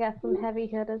got some heavy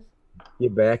hitters.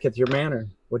 you're back at your manor.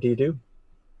 What do you do?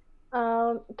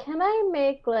 Can I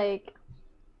make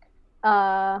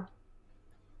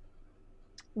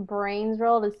brains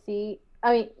roll to see?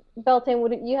 I mean,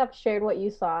 Beltane, you have shared what you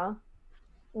saw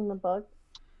in the book?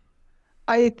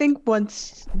 I think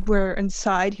once we're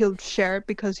inside, he'll share it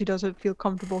because he doesn't feel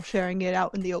comfortable sharing it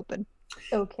out in the open.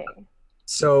 Okay.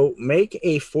 So make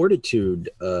a fortitude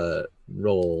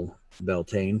roll,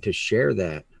 Beltane, to share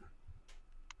that.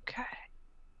 Okay.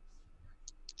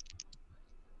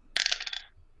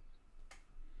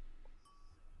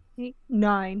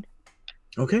 Nine.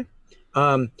 Okay.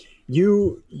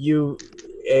 You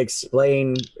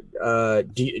explain. Do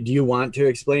you want to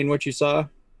explain what you saw,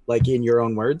 like in your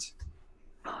own words?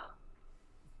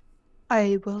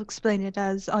 I will explain it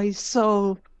as I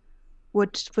saw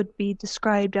what would be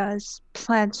described as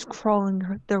plants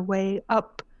crawling their way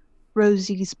up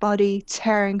Rosie's body,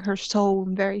 tearing her soul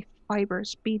in very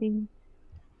fibers, beating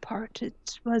apart.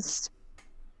 It was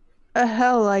a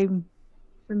hell I'm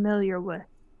familiar with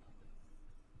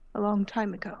a long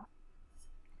time ago.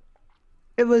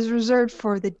 It was reserved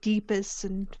for the deepest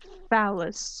and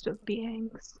foulest of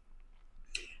beings,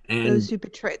 those who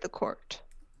betrayed the court.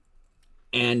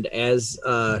 And as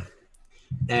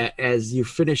you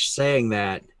finish saying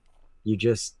that, you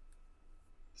just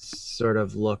sort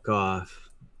of look off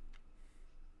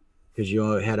because you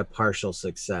had a partial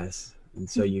success, and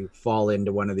so you fall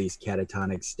into one of these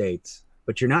catatonic states.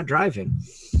 But you're not driving.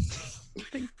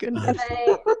 Thank goodness.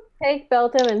 Can I take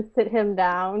Belton and sit him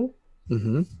down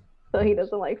Mm-hmm. so he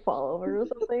doesn't fall over or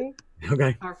something?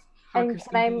 Okay. And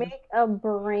can I make a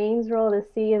brains roll to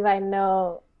see if I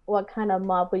know what kind of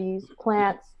mob would use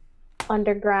plants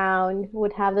underground,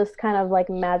 would have this kind of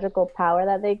magical power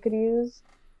that they could use?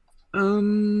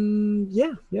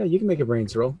 Yeah, you can make a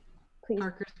brains roll. Please.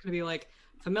 Parker's gonna be like,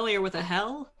 familiar with a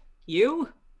hell? You?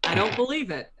 I don't believe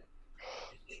it.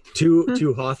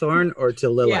 To Hawthorne or to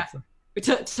Lilith?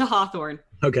 Yeah, to Hawthorne.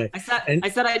 Okay. I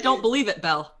said I don't believe it,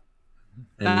 Belle.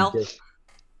 And Belle. just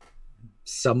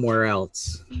somewhere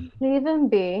else. Leave him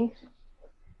be.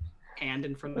 hand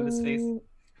in front of his face.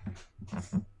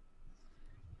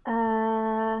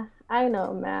 I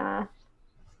know math.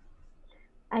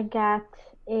 I got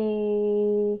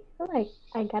a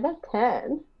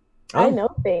 10. I know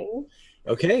things.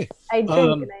 Okay. I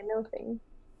drink and I know things.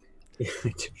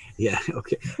 Yeah.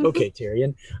 Okay. Okay,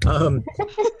 Tyrion.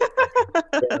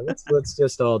 Yeah, let's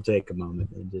just all take a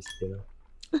moment and just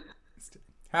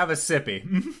have a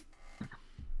sippy.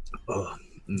 Oh.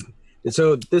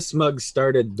 So this mug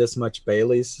started this much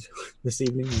Bailey's this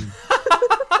evening.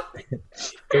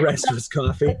 The rest was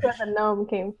coffee. That's where the gnome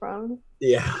came from.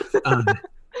 Yeah.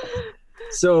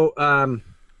 So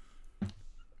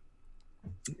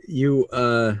you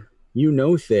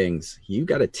know things. You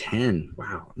got a 10.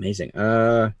 Wow, amazing.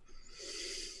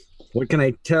 What can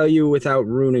I tell you without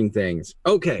ruining things?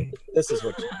 Okay, this is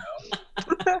what you know.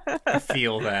 I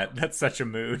feel that. That's such a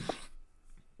mood.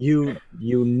 You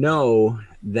know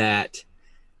that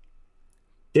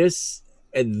this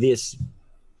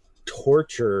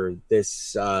torture,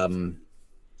 this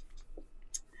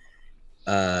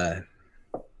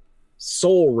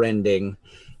soul rending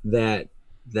that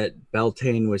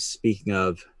Beltane was speaking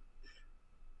of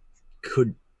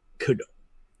could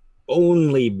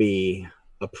only be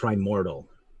a primordial,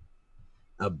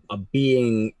 a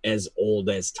being as old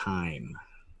as time.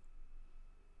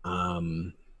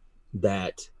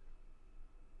 That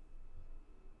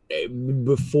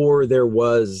before there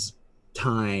was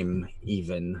time,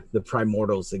 even the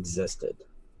primordials existed,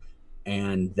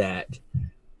 and that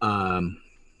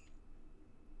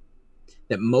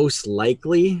most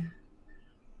likely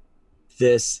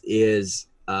this is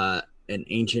an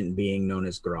ancient being known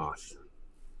as Groth,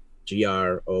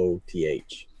 Groth,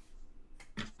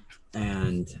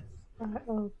 and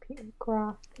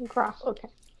Groth. Okay.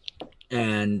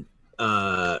 And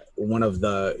one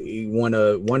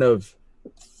of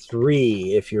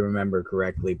 3, if you remember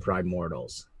correctly,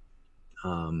 primordials.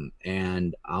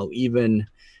 And I'll even,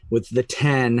 with the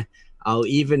 10, I'll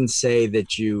even say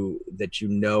that you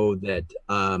know that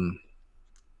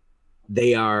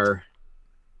they are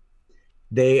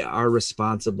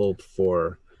responsible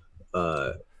for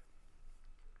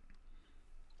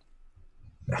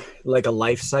like a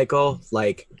life cycle,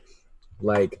 like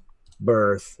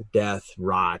birth, death,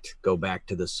 rot, go back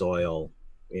to the soil,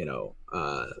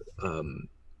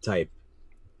 type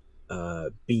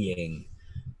being.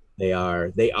 They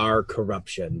are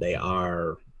corruption. They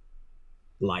are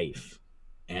life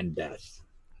and death.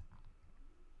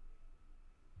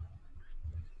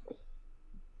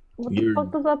 What the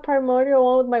fuck does that primordial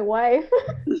want with my wife?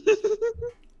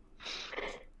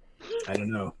 I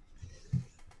don't know.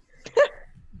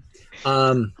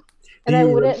 And I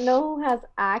wouldn't know who has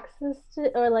access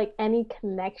to or like any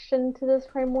connection to this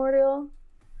primordial.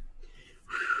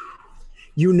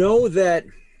 You know that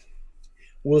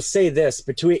we'll say this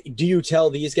do you tell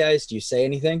these guys? Do you say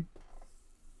anything?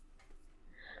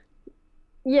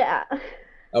 Yeah.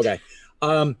 Okay.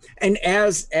 And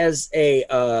as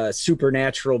a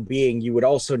supernatural being, you would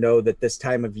also know that this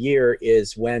time of year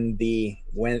is when the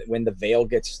veil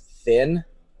gets thin.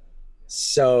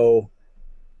 So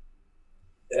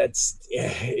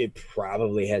it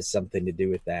probably has something to do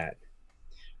with that.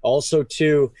 Also,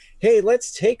 too, hey,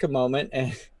 let's take a moment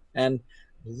and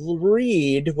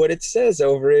read what it says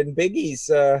over in Biggie's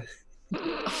on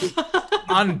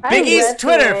Biggie's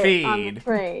Twitter feed.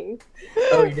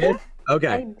 Oh, you did? Okay.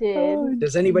 I did.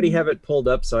 Does anybody have it pulled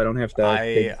up so I don't have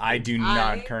to? I do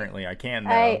not currently. I can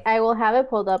though. I will have it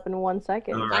pulled up in 1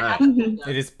 second. All right.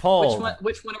 It is pulled.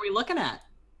 Which one are we looking at?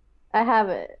 I have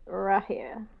it right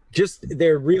here. Just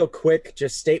they're real quick,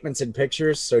 just statements and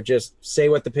pictures. So just say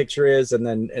what the picture is and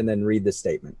then read the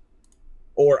statement.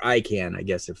 Or I can, I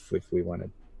guess, if we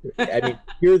wanted. I mean,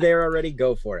 you're there already.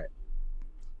 Go for it.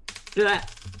 Do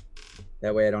that.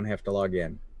 That way I don't have to log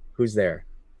in. Who's there?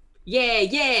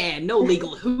 Yeah. No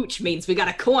legal hooch means we got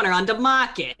a corner on the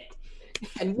market.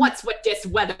 And what's with this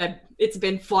weather? It's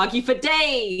been foggy for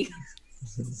days.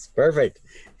 It's perfect.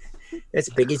 That's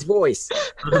Biggie's voice.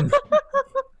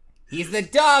 He's the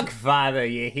dog father,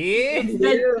 you hear?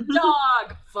 The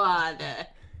dog father.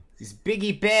 He's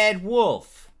Biggie Bad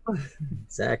Wolf.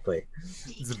 Exactly.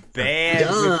 It's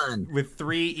bad with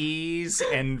 3 E's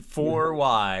and 4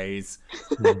 Y's.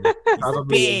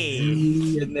 Probably a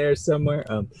Z in there somewhere.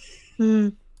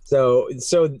 So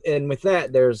and with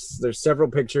that, there's several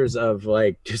pictures of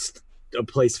like just a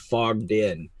place fogged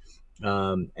in.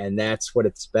 And that's what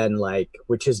it's been like,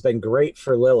 which has been great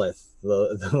for Lilith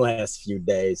the last few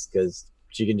days because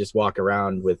she can just walk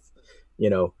around with,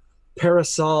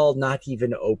 parasol not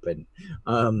even open.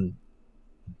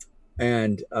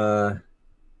 And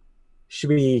should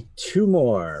be 2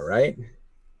 more, right?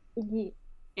 Ye-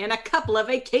 And a couple of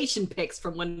vacation pics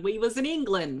from when we was in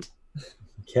England.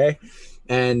 Okay.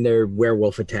 And they're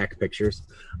werewolf attack pictures.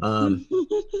 And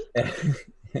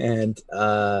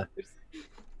there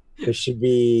should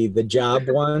be the job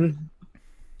one.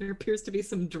 There appears to be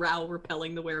some drow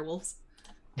repelling the werewolves.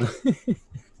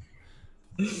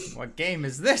 What game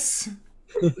is this?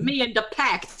 Me and the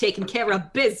pack taking care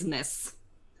of business.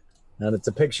 And it's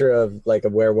a picture of like a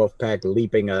werewolf pack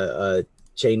leaping a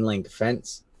chain link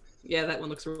fence. Yeah, that one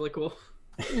looks really cool.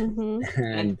 Mhm.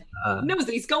 And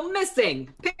Nosies go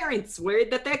missing. Parents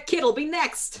worried that their kid'll be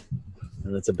next.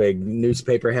 it's a big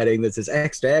newspaper heading that says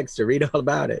extra read all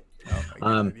about it. Oh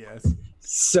my god, yes.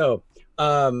 So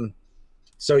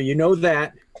you know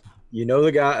that. You know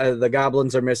the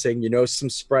goblins are missing. You know some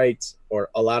sprites, or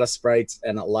a lot of sprites,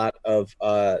 and a lot of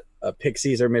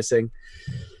pixies are missing.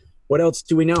 What else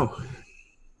do we know?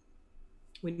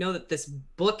 We know that this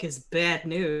book is bad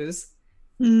news.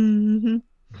 Mm-hmm.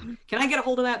 Can I get a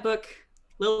hold of that book?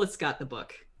 Lilith's got the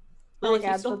book. Lilith, you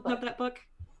got still the book. have that book?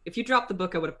 If you dropped the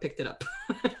book, I would have picked it up.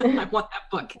 I want that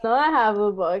book. No, I have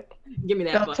a book. Give me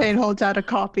that book. Beltane holds out a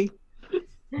copy.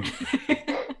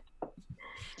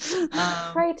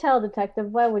 Pray tell,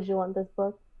 detective, why would you want this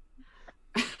book?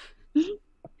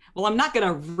 Well, I'm not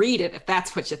gonna read it if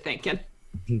that's what you're thinking.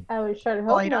 I was sure to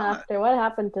Why hope not? not after what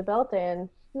happened to Beltane.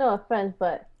 No offense,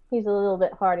 but he's a little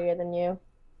bit hardier than you.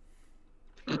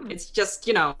 It's just,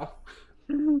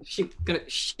 she's gonna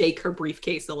shake her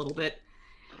briefcase a little bit.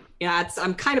 Yeah,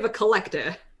 I'm kind of a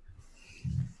collector.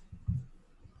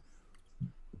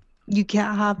 You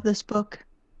can't have this book.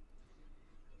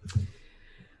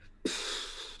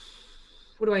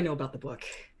 What do I know about the book?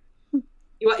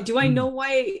 Do I know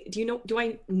why? Do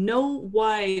I know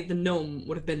why the gnome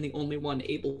would have been the only one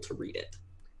able to read it?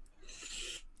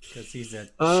 Because he's a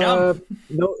chump.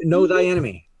 Know thy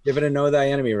enemy. Give it a know thy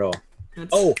enemy roll.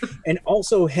 Oh, and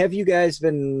also, have you guys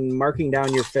been marking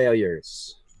down your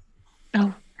failures?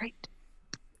 Oh, right.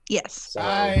 Yes. So, I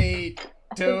I think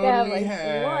I totally have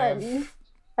have. one.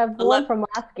 I have one from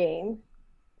last game.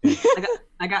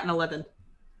 I got an 11.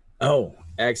 oh,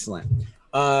 excellent.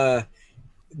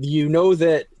 You know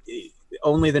that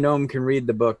only the gnome can read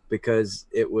the book because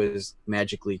it was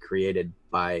magically created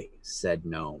by said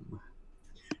gnome.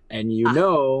 And you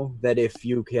know that if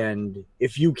you can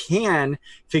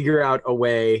figure out a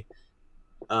way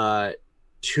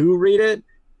to read it,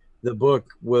 the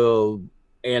book will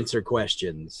answer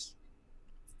questions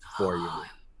for you.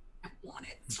 I want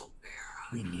it so bad.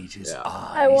 We need his Yeah.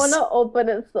 eyes. I want to open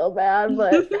it so bad,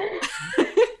 but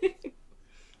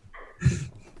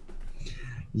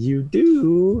You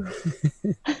do.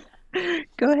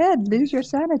 Go ahead, lose your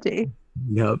sanity.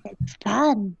 Yep. It's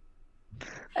fun.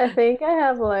 I think I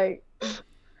have I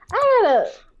had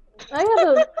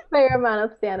a fair amount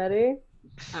of sanity.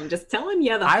 I'm just telling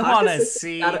you. I want to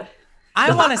see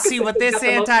what this got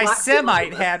the most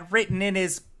anti-Semite boxes. had written in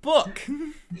his book.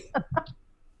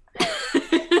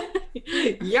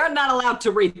 You're not allowed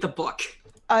to read the book.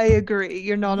 I agree.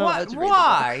 You're not allowed to read the book.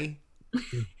 Why?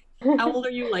 How old are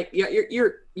you? Like you're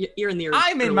in the early.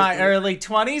 I'm in my early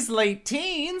 20s, late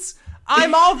teens.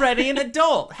 I'm already an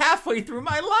adult, halfway through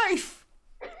my life.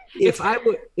 If I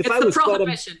was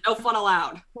prohibition. No fun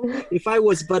allowed. if I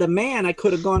was but a man, I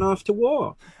could have gone off to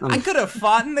war. I could have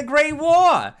fought in the Great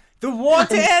War. The war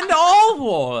to end all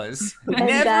wars.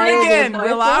 Never died again in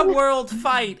will our person. world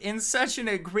fight in such an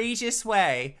egregious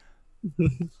way.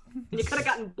 And you could have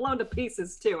gotten blown to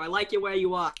pieces too. I like you where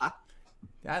you are.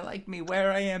 I like me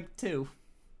where I am too.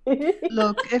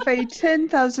 Look, if a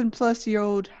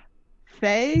 10,000-plus-year-old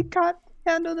fae can't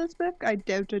handle this book, I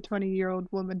doubt a 20-year-old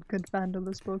woman could handle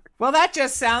this book. Well, that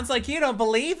just sounds like you don't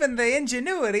believe in the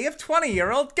ingenuity of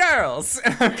 20-year-old girls.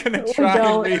 I'm gonna try and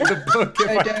don't. read the book if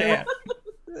I can.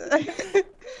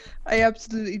 I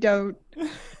absolutely don't.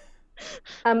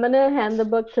 I'm gonna hand the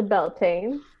book to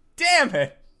Beltane. Damn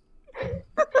it!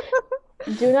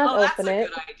 Do not Oh, that's open a it.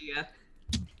 good idea.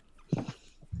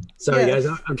 Sorry, Yes.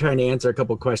 guys. I'm trying to answer a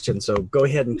couple questions, so go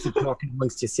ahead and keep talking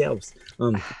amongst yourselves.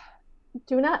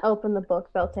 Do not open the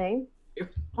book, Beltane.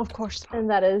 Of course not. And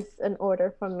that is an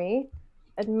order from me.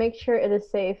 And make sure it is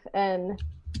safe and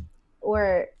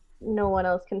where no one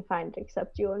else can find it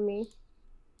except you and me.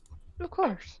 Of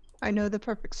course. I know the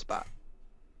perfect spot.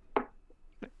 I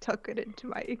tuck it into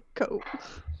my coat.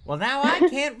 Well, now I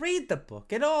can't read the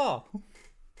book at all.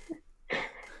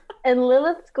 And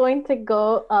Lilith's going to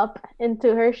go up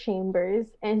into her chambers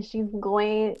and she's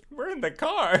going. We're in the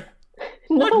car.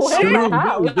 No, What we're in the chamber?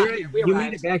 house. We You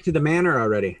arrived. made it back to the manor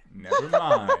already. Never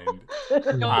mind.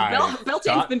 No, I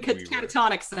Beltane's been thought we were.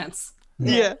 catatonic since.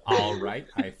 Yeah. All right.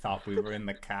 I thought we were in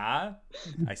the car.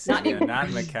 I see we're not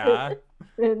in the car.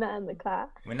 We're not in the car.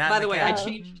 We're not By in the way, car. I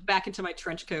changed back into my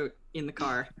trench coat in the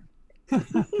car.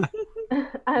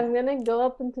 I'm gonna go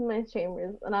up into my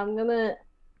chambers and I'm gonna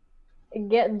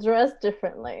get dressed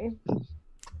differently.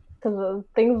 Because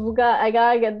I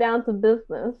gotta get down to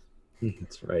business.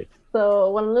 That's right. So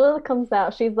when Lilith comes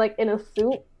out, she's like in a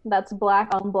suit that's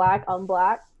black on black on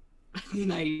black.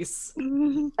 Nice.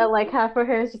 And like half her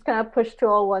hair is just kind of pushed to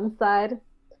all one side.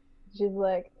 She's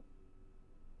like,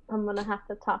 I'm gonna have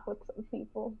to talk with some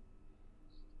people.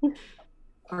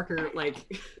 Parker like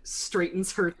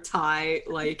straightens her tie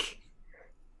like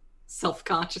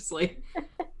self-consciously.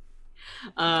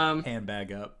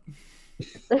 Handbag up.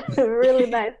 Really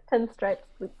nice pinstripes.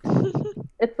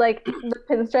 It's like the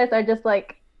pinstripes are just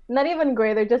like not even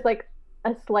gray, they're just like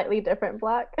a slightly different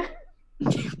black.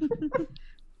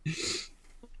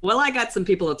 Well, I got some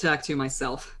people to talk to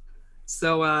myself.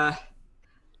 So I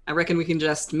reckon we can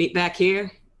just meet back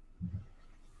here.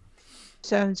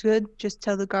 Sounds good. Just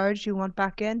tell the guards you want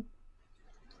back in.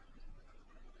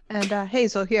 And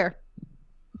Hazel, here.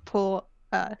 Pull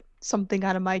something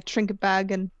out of my trinket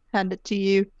bag and hand it to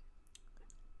you.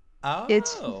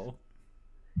 Oh.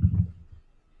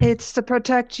 It's to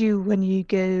protect you when you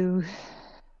go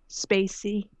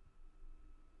spacey.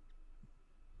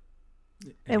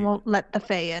 It won't let the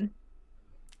Fae in.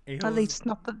 At least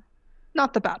not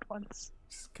the bad ones.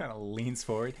 Just kind of leans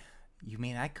forward. You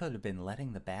mean I could have been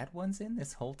letting the bad ones in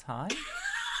this whole time?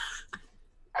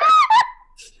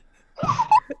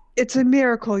 It's a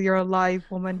miracle you're alive,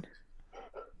 woman.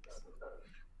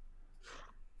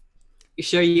 You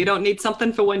sure you don't need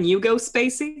something for when you go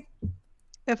spacey?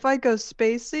 If I go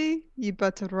spacey, you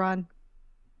better run.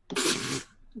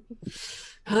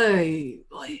 Hey,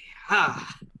 boy.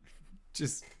 Ah.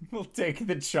 Just we'll take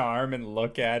the charm and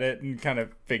look at it and kind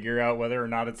of figure out whether or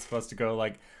not it's supposed to go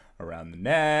like around the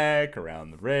neck,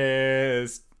 around the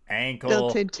wrist, ankle.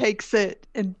 Beltane takes it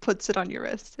and puts it on your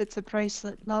wrist. It's a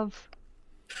bracelet, love.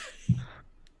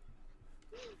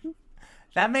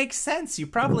 That makes sense. You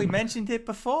probably mentioned it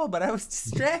before, but I was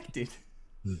distracted.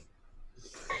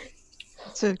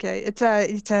 It's okay. It's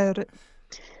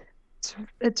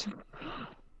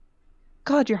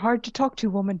God, you're hard to talk to,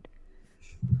 woman.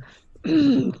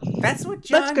 That's what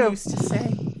John used to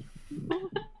say.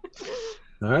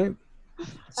 All right.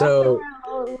 So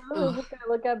Lilith's just gonna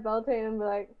look at Beltane and be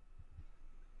like,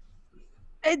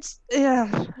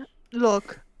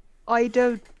 look, I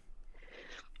don't.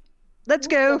 Let's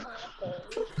go.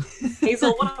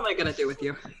 Hazel, what am I gonna do with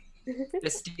you? They're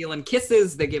stealing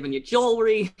kisses, they're giving you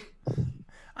jewelry.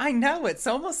 I know, it's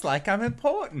almost like I'm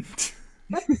important.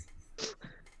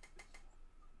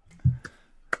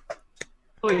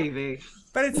 Oy vey.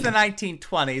 But it's the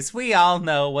 1920s. We all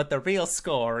know what the real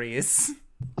score is.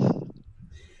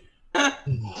 all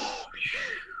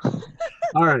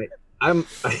right. I'm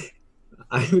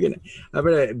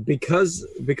gonna because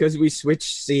we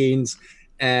switched scenes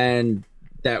and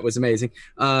that was amazing.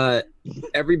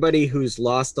 Everybody who's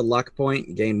lost a luck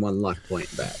point gain 1 luck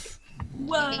point back.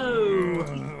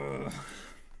 Whoa!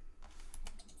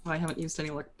 I haven't used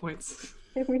any luck points.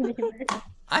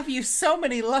 I've used so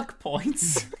many luck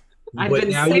points. I've But been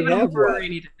now you saving them have for a one.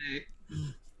 rainy day.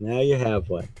 Now you have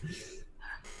one.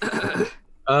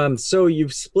 So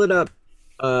you've split up.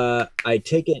 I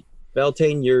take it,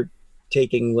 Beltane, you're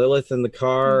taking Lilith in the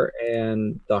car,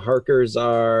 and the Harkers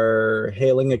are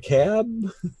hailing a cab.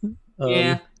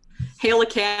 Yeah. Hail a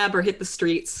cab or hit the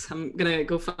streets. I'm gonna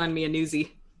go find me a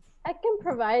newsie. I can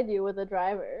provide you with a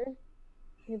driver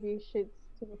if you should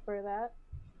prefer that.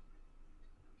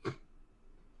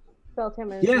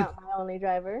 Beltane is not my only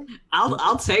driver.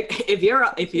 I'll take if you're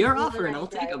offering, I'll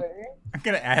take them. I'm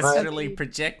gonna astrally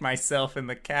project myself in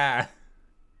the car.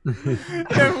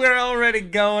 If we're already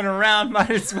going around, might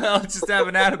as well just have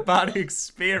an out-of-body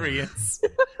experience.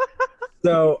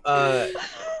 So,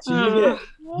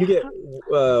 you get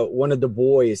one of the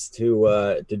boys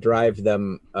to drive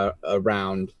them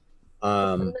around.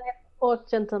 Oh,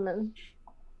 gentlemen.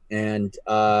 And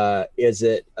is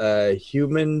it a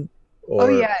human? Or... Oh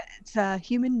yeah, it's a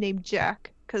human named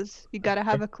Jack. Because you gotta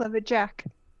have a clever Jack.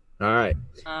 All right.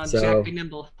 So, Jack be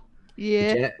nimble.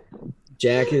 Yeah.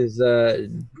 Jack is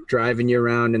driving you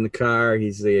around in the car.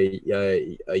 He's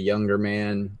a younger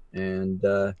man, and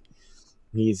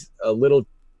he's a little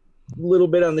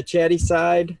bit on the chatty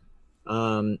side,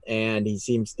 and he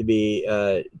seems to be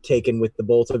taken with the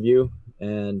both of you.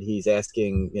 And he's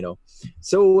asking,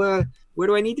 so where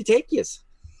do I need to take you?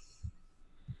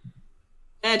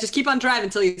 Just keep on driving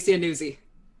until you see a newsie.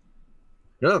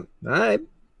 Oh, all right.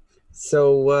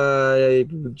 So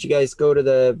did you guys go to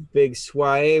the big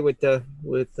soiree with the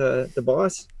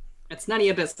boss? It's none of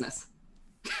your business.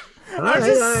 I'm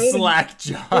just slack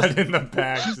jawed in the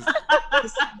back.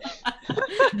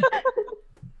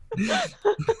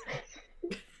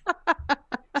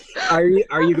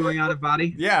 Are you going out of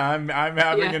body? Yeah, I'm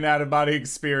having an out of body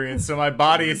experience. So my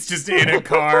body is just in a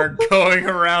car going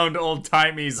around old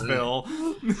timeysville.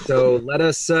 So let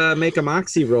us make a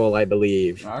moxie roll, I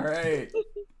believe. All right,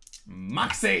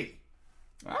 moxie.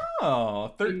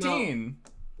 Oh, 13.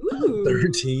 Ooh.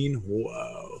 13.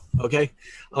 Whoa. Okay.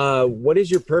 What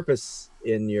is your purpose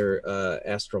in your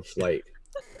astral flight?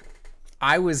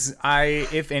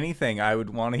 If anything, I would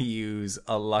want to use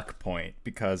a luck point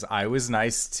because I was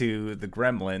nice to the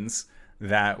gremlins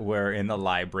that were in the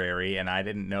library and I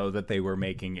didn't know that they were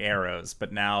making arrows.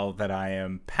 But now that I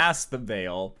am past the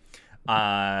veil,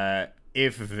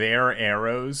 if their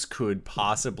arrows could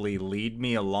possibly lead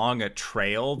me along a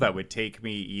trail that would take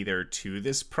me either to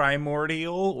this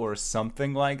primordial or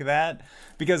something like that,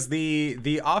 because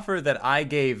the offer that I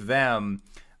gave them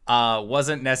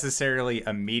wasn't necessarily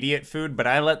immediate food, but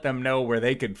I let them know where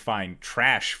they could find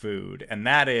trash food, and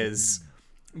that's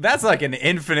like an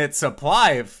infinite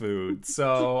supply of food.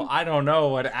 So I don't know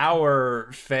what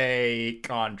our Fae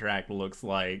contract looks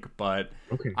like, but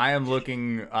okay. I am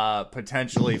looking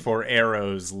potentially for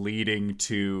arrows leading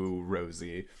to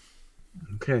Rosie.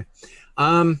 Okay.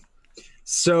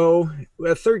 So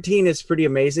 13 is pretty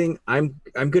amazing. I'm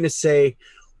gonna say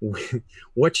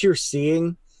what you're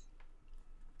seeing.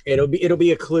 It'll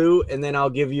be a clue, and then I'll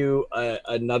give you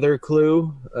another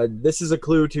clue. This is a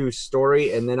clue to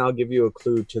story, and then I'll give you a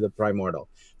clue to the primordial.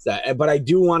 But I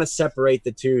do want to separate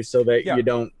the two so that you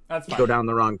don't go down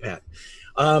the wrong path.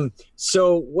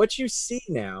 So what you see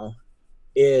now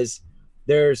is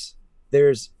there's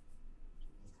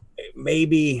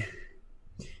maybe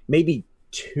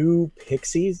 2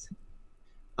 pixies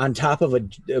on top of a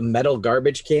metal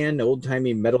garbage can,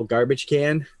 old-timey metal garbage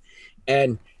can,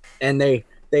 and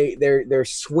they're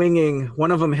swinging.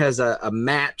 One of them has a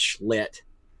match lit,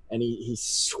 and he's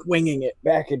swinging it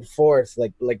back and forth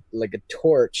like a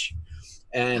torch,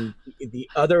 and the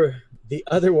other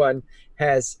one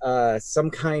has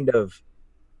some kind of,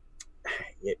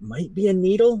 it might be a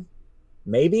needle,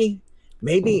 maybe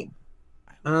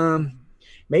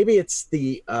it's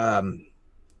the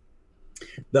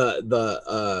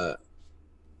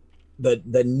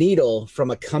needle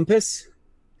from a compass,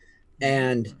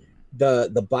 and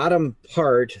the bottom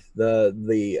part,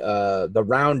 the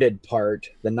rounded part,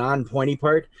 the non-pointy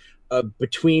part,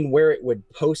 between where it would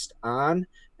post on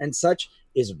and such,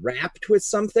 is wrapped with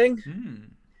something,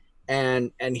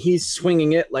 and he's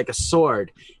swinging it like a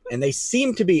sword, and they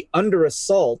seem to be under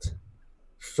assault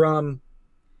from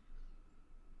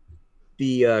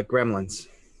the gremlins.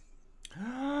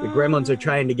 The gremlins are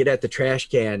trying to get at the trash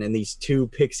can, and these 2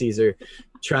 pixies are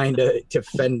trying to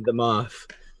fend them off.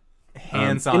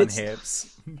 Hands on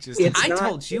hips. I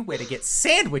told you where to get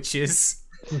sandwiches.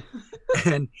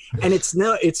 and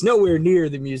it's nowhere near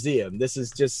the museum. This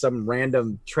is just some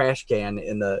random trash can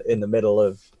in the middle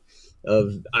of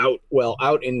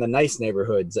out in the nice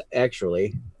neighborhoods,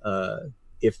 actually,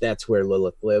 if that's where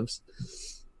Lilith lives.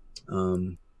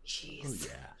 Jeez.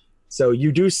 Yeah. So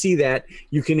you do see that.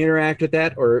 You can interact with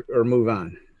that or move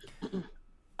on.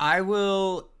 I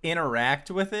will interact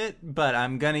with it, but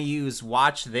I'm going to use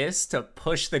Watch This to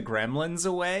push the gremlins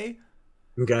away.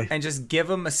 Okay. And just give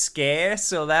them a scare,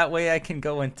 so that way I can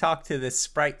go and talk to the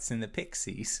sprites and the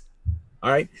pixies.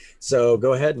 All right. So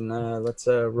go ahead and let's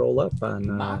roll up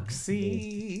on...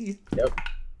 Moxie. Yep.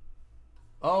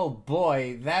 Oh,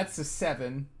 boy. That's a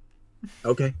 7.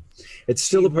 Okay. It's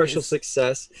still a partial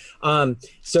success.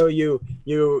 So you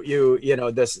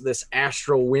know, this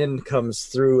astral wind comes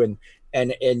through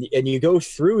and you go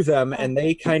through them, and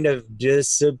they kind of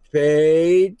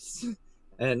dissipate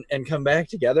and come back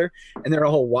together, and they're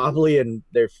all wobbly and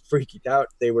they're freaking out.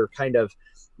 They were kind of,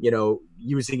 you know,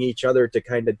 using each other to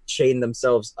kind of chain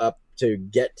themselves up to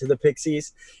get to the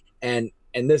pixies, and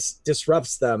this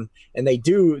disrupts them, and they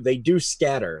do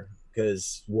scatter,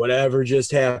 because whatever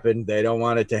just happened, they don't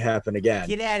want it to happen again.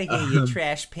 Get out of here, you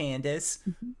trash pandas.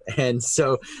 And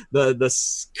so the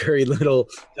scurry little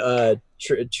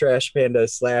trash panda /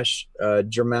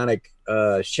 Germanic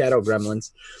shadow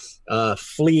gremlins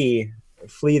flee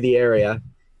the area,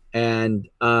 and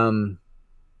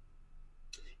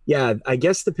yeah, I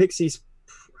guess the pixies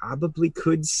probably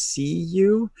could see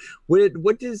you.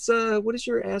 What does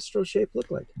your astral shape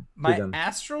look like? My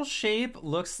astral shape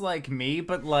looks like me,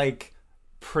 but like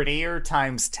prettier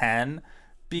times 10.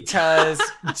 Because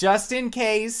just in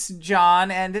case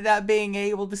John ended up being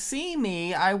able to see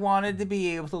me, I wanted to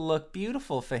be able to look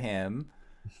beautiful for him.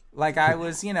 Like I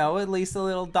was, at least a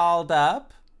little dolled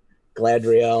up.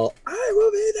 Gladriel, I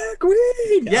will be their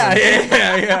queen.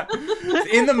 Yeah.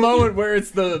 In the moment where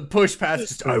it's the push past,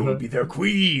 just I will be their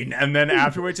queen, and then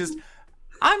afterwards, just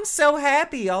I'm so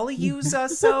happy. All of yous are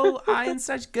in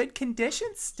such good condition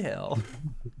still.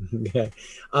 Okay,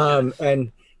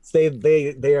 and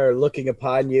they are looking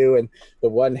upon you, and the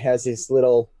one has his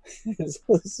little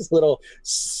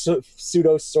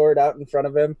pseudo sword out in front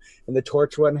of him, and the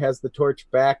torch one has the torch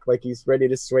back like he's ready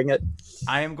to swing it.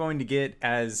 I am going to get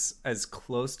as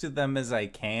close to them as I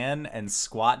can and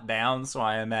squat down so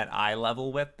I am at eye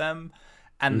level with them,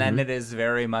 and then it is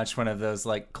very much one of those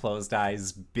like closed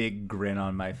eyes, big grin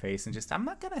on my face, and just I'm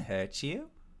not gonna hurt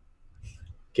you.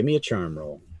 Give me a charm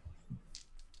roll.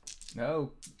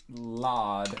 Oh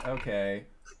Lord, okay.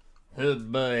 Oh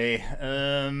boy.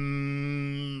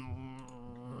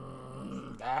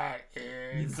 That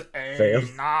is a Fail.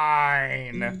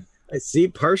 9. I see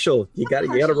partial. You got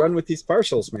to run with these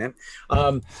partials, man.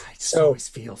 I just always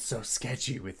feel so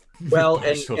sketchy with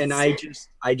partials. and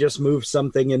I just moved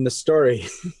something in the story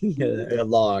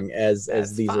along as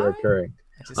these are occurring.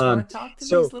 I just want to talk to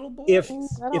these little boys. If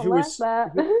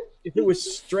it was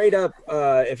straight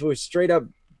up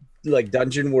like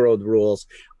Dungeon World rules,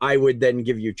 I would then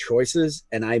give you choices,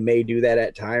 and I may do that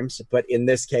at times. But in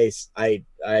this case,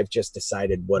 I've just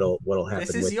decided what'll happen.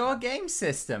 This is your game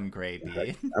system,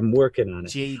 Graybeard. I'm working on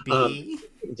it.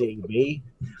 JB.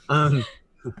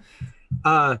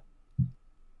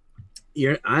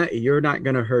 You're not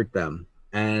gonna hurt them,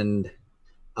 and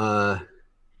I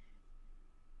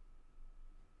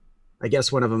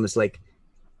guess one of them is like,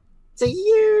 "So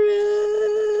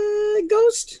you're a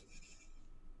ghost."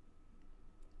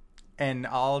 And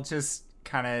I'll just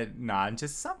kind of nod,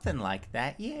 just something like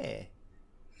that, yeah.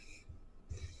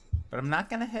 But I'm not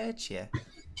gonna hurt you.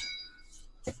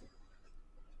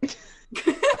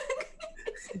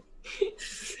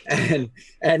 and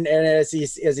as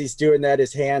he's doing that,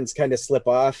 his hands kind of slip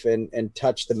off and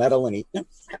touch the metal, and he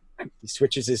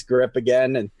switches his grip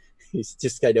again, and he's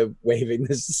just kind of waving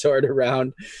this sword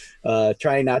around,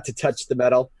 trying not to touch the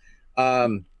metal.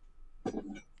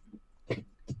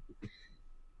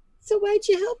 So why'd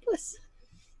you help us?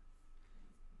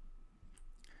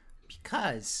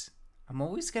 Because I'm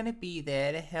always going to be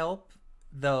there to help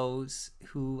those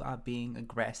who are being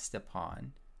aggressed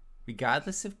upon.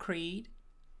 Regardless of creed,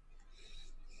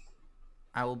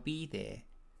 I will be there.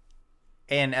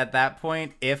 And at that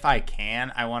point, if I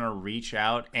can, I want to reach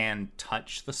out and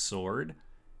touch the sword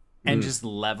and just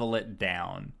level it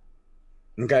down.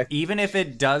 Okay. Even if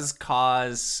it does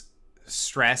cause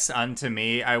stress unto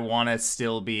me, I want to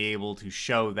still be able to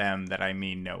show them that I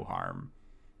mean no harm.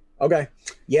 Okay.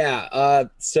 Yeah.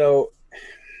 So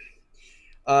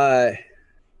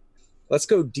let's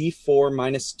go D4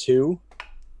 -2,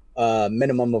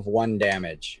 minimum of 1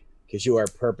 damage, because you are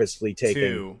purposefully taking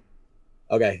 2.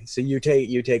 Okay, so you take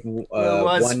it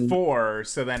was 1... 4,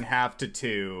 so then half to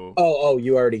 2. Oh,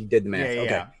 you already did the math. Yeah.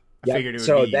 Okay. I figured it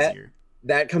would be easier.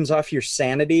 That comes off your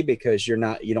sanity because you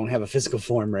don't have a physical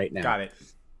form right now. Got it.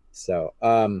 So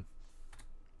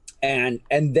and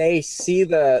they see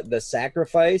the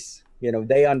sacrifice,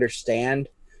 they understand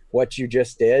what you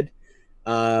just did.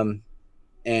 And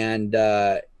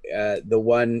the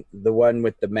one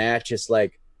with the match is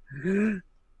like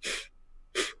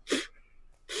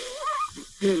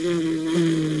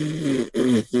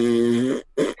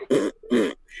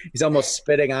he's almost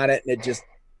spitting on it, and it just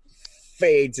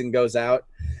fades and goes out.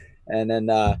 And then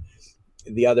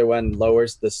the other one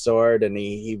lowers the sword, and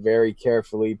he very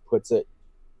carefully puts it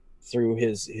through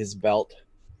his belt.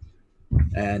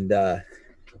 And how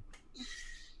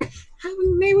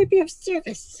may we be of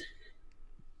service?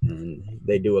 And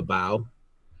they do a bow.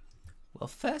 Well,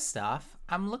 first off,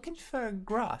 I'm looking for a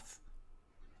Groth.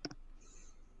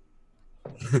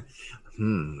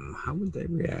 How would they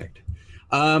react?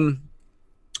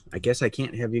 I guess I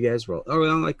can't have you guys roll. Oh,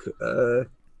 well,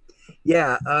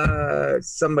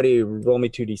 somebody roll me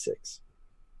 2d6.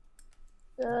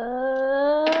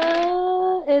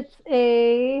 It's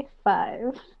a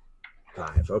 5.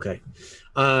 5, okay.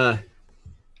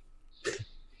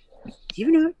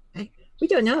 We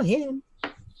don't know him.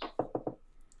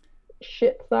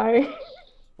 Shit, sorry.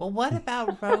 Well, what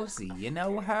about Rosie? You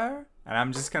know her? And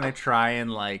I'm just gonna try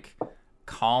and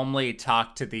calmly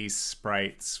talk to these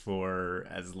sprites for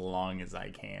as long as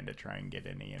I can to try and get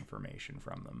any information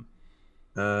from them.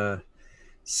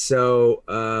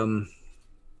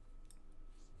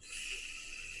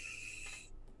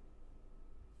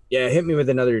 Yeah, hit me with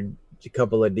another a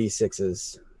couple of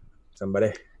D6s.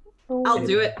 Somebody. I'll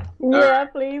do it. Yeah,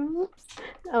 please.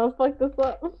 I'll fuck this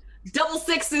up. Double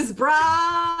sixes,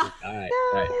 brah. All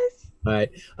right.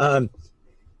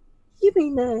 You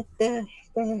mean the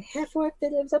half orc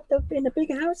that lives up in the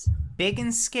big house? Big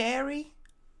and scary?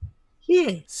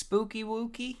 Yeah. Spooky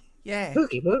wooky? Yeah.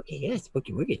 Spooky wookie, yeah,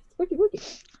 spooky wookie.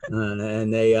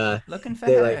 And they Looking for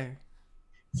they're her.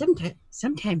 like,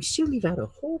 sometimes she'll leave out a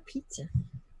whole pizza.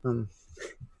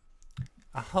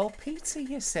 A whole pizza,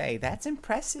 you say? That's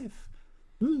impressive.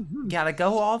 Mm-hmm. Gotta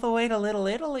go all the way to Little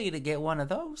Italy to get one of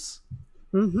those.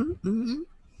 Marosie's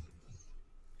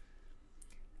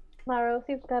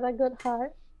got a good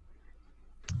heart.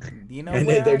 You know And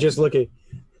where they're just looking.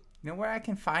 You know where I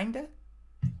can find her?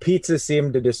 Pizza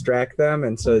seemed to distract them,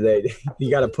 and so you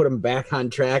got to put them back on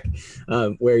track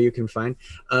where you can find.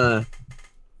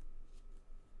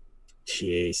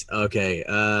 Jeez. Okay.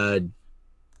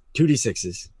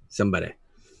 2d6s. Somebody.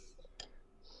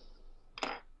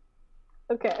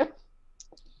 Okay.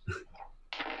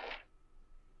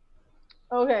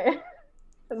 Okay.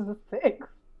 This is 6.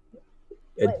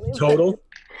 Total.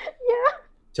 Yeah.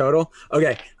 Total.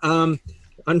 Okay.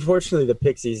 Unfortunately, the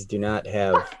pixies do not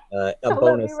have a Don't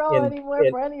bonus. let me roll anymore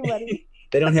for anybody.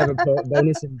 They don't have a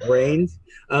bonus in brains.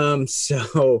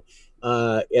 So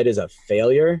it is a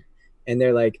failure. And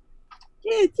they're like,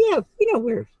 yeah, we know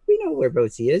where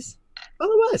Rosie is.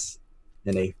 Follow us.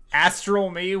 And they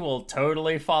Astral me will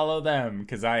totally follow them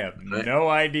because I have no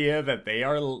idea that they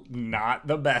are not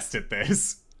the best at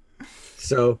this.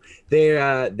 So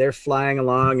they're flying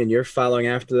along, and you're following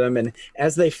after them. And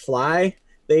as they fly,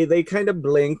 they kind of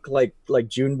blink like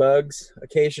June bugs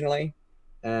occasionally.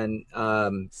 And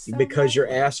because you're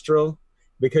astral,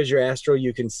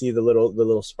 you can see the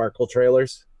little sparkle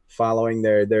trailers following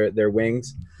their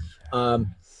wings.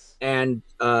 And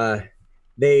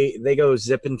they go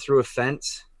zipping through a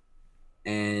fence,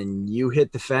 and you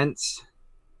hit the fence.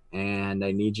 And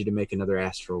I need you to make another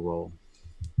astral roll.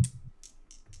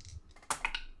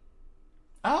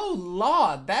 Oh,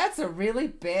 Lord, that's a really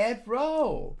bad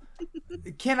roll.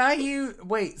 Can I use...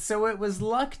 Wait, so it was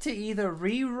luck to either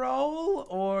re-roll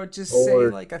or just say,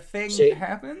 like, a thing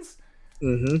happens?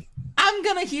 Mm-hmm. I'm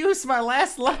gonna use my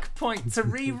last luck point to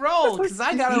re-roll, because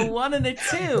I got a 1 and a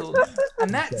 2. And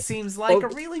that seems like a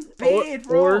really bad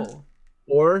roll.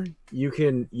 Or you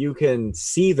can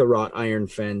see the wrought iron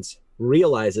fence,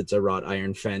 realize it's a wrought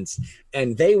iron fence,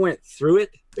 and they went through it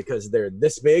because they're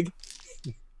this big.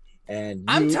 And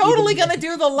I'm totally gonna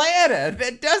do the latter.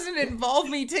 That doesn't involve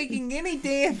me taking any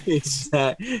damage.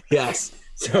 Yes.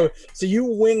 So you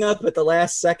wing up at the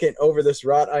last second over this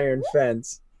wrought iron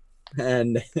fence,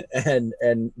 and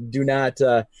do not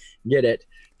get it.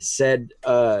 Said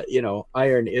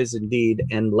iron is indeed,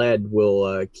 and lead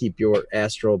will keep your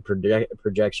astral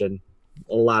projection.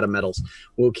 A lot of metals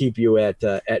will keep you at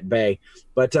bay.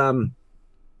 But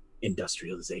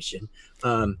industrialization,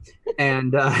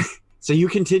 so you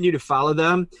continue to follow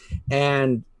them,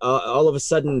 and all of a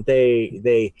sudden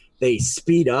they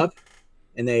speed up,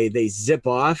 and they zip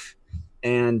off,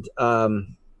 and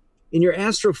in your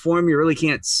astral form you really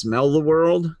can't smell the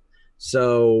world,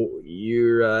 so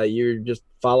you're just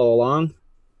follow along.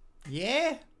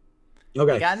 Yeah.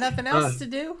 Okay. Got nothing else to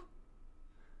do.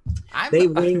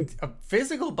 I'm a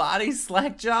physical body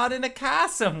slack-jawed in a car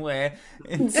somewhere,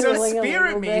 and so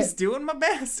spirit me is doing my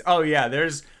best. Oh yeah,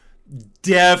 there's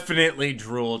definitely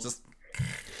drool. Just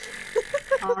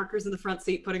Harker's in the front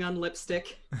seat putting on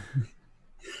lipstick.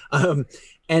 And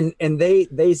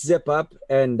they zip up,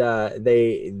 and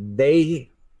they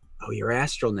you're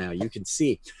astral now, you can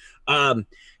see.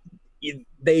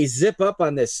 They zip up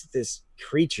on this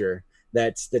creature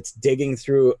that's digging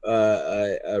through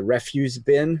a refuse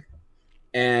bin,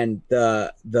 and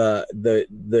the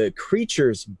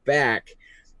creature's back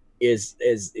is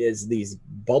these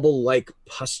bubble-like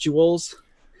pustules,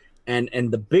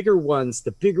 and the bigger ones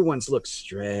look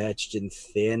stretched and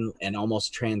thin and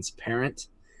almost transparent,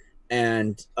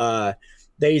 and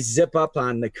they zip up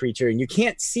on the creature, and you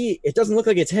can't see, it doesn't look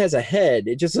like it has a head,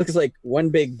 it just looks like one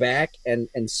big back and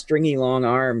stringy long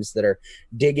arms that are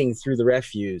digging through the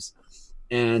refuse.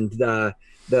 And the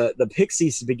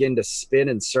pixies begin to spin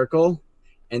and circle,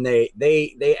 and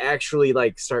they actually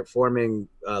like start forming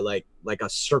like a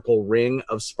circle ring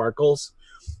of sparkles,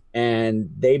 and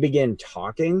they begin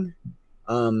talking,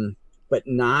 but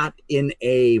not in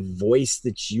a voice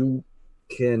that you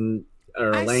can,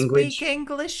 or a language. I speak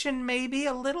English and maybe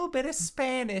a little bit of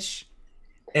Spanish.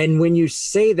 And when you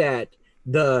say that,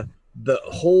 the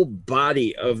whole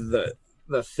body of the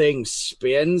thing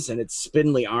spins, and its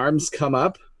spindly arms come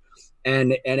up,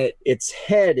 and its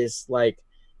head is like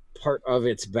part of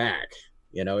its back.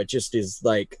 You know, it just is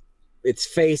like its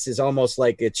face is almost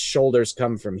like its shoulders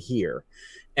come from here,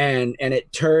 and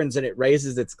it turns and it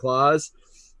raises its claws,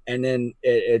 and then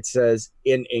it says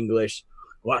in English,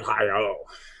 "What hi-yo."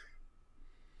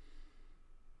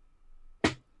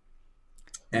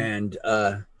 And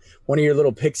one of your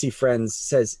little pixie friends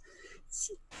says,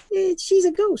 "She's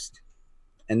a ghost,"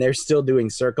 and they're still doing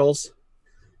circles.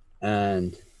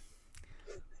 And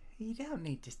you don't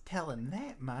need to tell him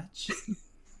that much.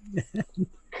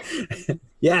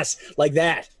 Yes, like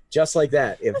that, just like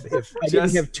that. If I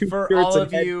didn't have two for all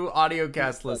of you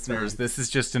audiocast listeners, this is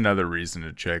just another reason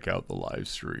to check out the live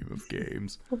stream of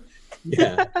games.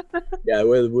 Yeah,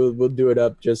 we'll do it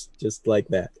up just like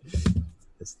that.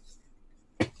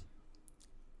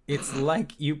 It's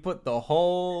like you put the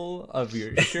whole of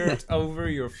your shirt over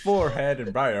your forehead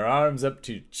and brought your arms up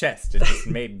to your chest and just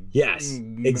made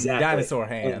exactly dinosaur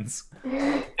hands.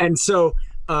 And so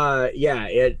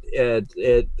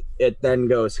it then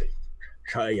goes,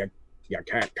 "So you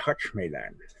can't touch me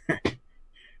then."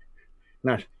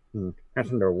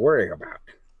 Nothing to worry about.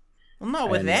 Well, not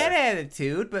with that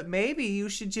attitude, but maybe you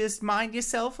should just mind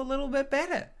yourself a little bit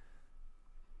better.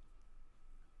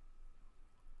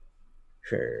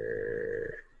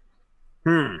 Sure.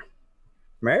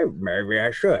 Maybe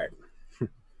I should.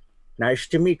 Nice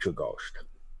to meet you, Ghost.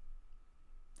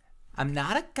 I'm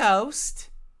not a ghost.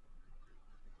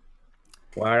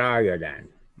 What are you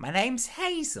then? My name's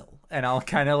Hazel. And I'll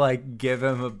kind of like give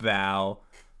him a bow.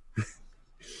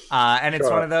 And it's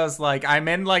one of those, like, I'm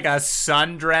in like a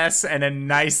sundress and a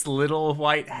nice little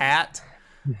white hat.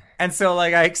 And so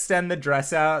like I extend the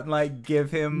dress out and like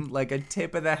give him like a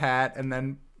tip of the hat and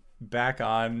then back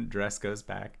on, dress goes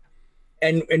back.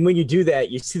 And when you do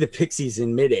that, you see the pixies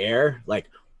in midair like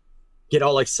get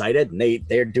all excited, and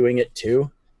they're doing it too,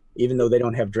 even though they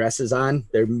don't have dresses on.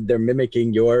 They're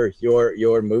mimicking your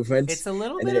movements. It's a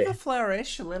little bit of a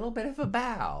flourish, a little bit of a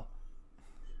bow.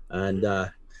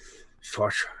 And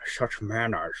such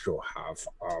manners you have.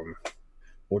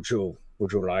 Would you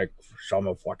like some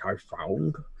of what I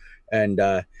found? And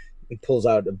he pulls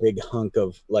out a big hunk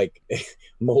of like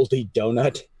moldy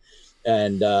donut,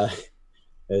 and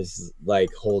is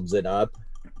like holds it up.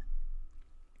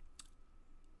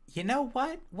 You know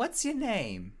what? What's your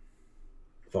name?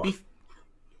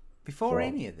 Before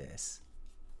any of this.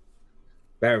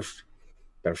 There's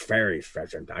fairies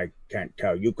present. I can't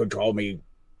tell. You could call me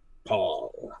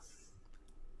Paul.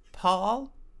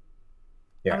 Paul?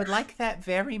 Yes. I would like that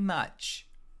very much.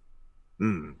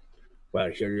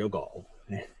 Well, here you go.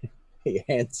 He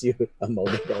hands you a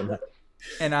moldy donut.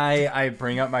 And I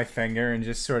bring up my finger and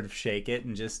just sort of shake it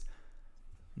and just,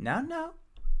 no,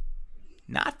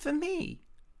 not for me.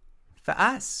 For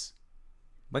us.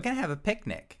 We're going to have a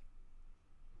picnic.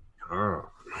 Oh.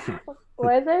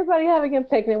 Why is everybody having a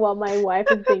picnic while my wife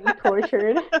is being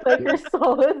tortured? Like her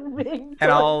soul is being tortured.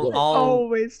 And I'll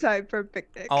always time for a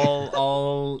picnic.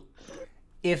 I'll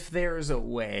if there's a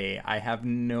way, I have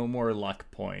no more luck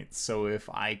points. So if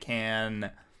I can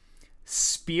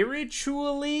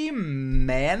spiritually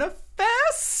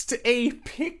manifest a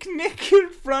picnic in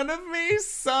front of me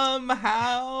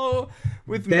somehow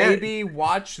with maybe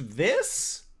watch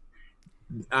this?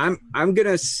 I'm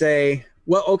gonna say,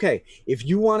 well, okay, if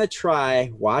you want to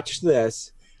try watch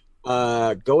this,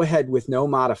 go ahead with no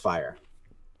modifier.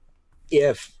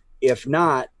 If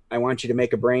not, I want you to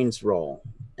make a brains roll,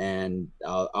 and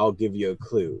I'll give you a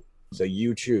clue. So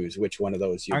you choose which one of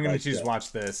those you. I'm gonna choose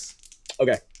watch this.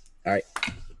 Okay. All right.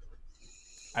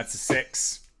 That's a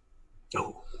 6.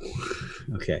 Oh.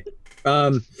 Okay.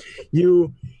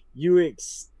 You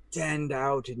extend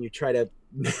out and you try to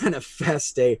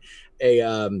manifest a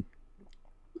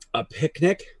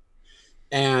picnic,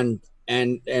 and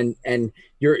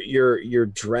your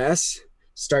dress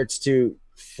starts to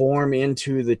form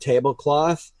into the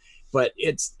tablecloth, but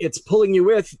it's pulling you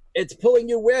with, and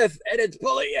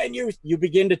you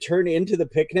begin to turn into the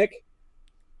picnic,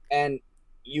 and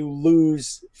you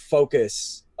lose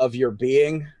focus of your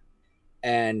being,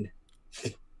 and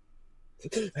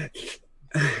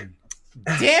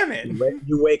damn it,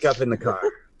 you wake up in the car.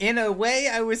 In a way,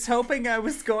 I was hoping I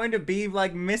was going to be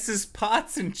like Mrs.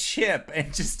 Potts and Chip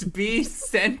and just be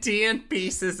sentient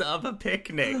pieces of a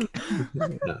picnic.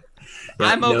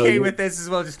 I'm okay with this as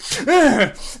well.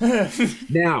 Just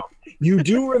now, you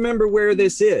do remember where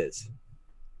this is.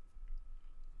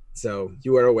 So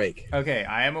you are awake. Okay,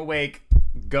 I am awake.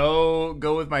 Go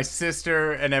with my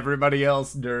sister and everybody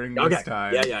else during this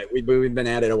time. Yeah. We've been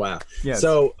at it a while. Yes.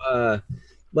 So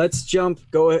let's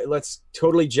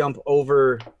totally jump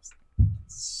over.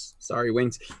 Sorry,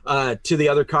 Wings. To the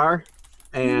other car,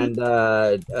 and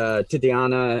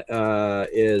Titiana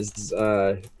is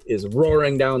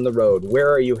roaring down the road.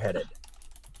 Where are you headed?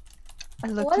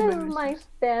 What is my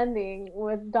standing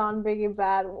with Don Biggie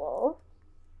Bad Wolf?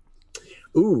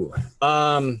 Ooh,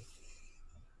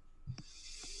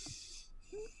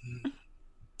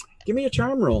 give me a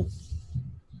charm roll.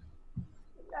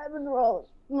 I've been rolling.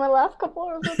 My last couple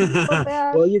are so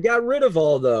bad. Well, you got rid of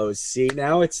all those. See,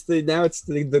 now it's the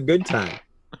good time.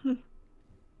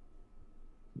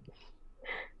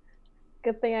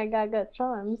 Good thing I got good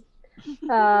charms.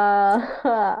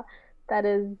 That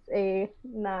is a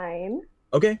 9.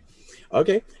 Okay.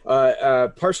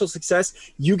 Partial success.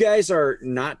 You guys are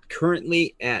not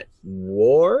currently at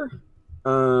war.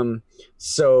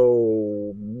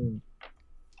 So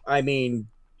I mean,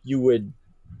 you would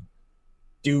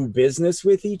do business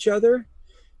with each other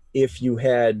if you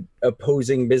had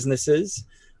opposing businesses.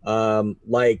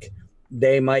 Like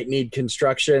they might need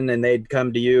construction and they'd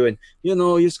come to you and,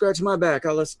 you scratch my back,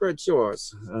 I'll scratch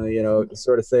yours,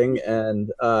 sort of thing.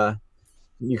 And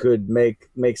you could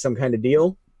make some kind of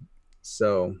deal.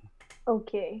 So.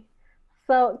 Okay.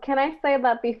 So can I say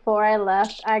that before I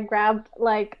left, I grabbed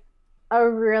like a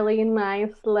really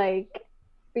nice,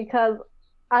 because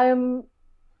I'm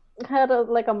kind of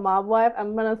like a mob wife,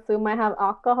 I'm gonna assume I have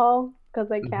alcohol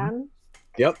because I can.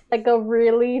 Yep. Like a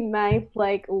really nice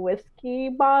whiskey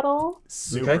bottle.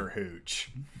 Super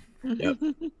hooch. Yep.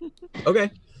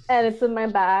 Okay. And it's in my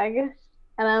bag,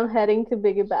 and I'm heading to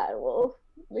Biggie Bad Wolf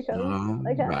because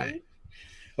I can. Right.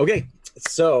 Okay,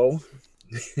 so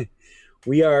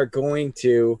we are going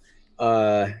to.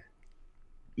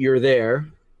 You're there.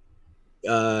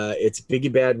 It's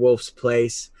Biggie Bad Wolf's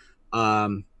place.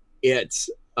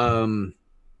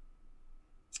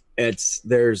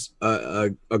 There's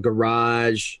a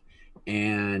garage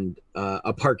and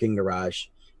a parking garage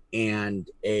and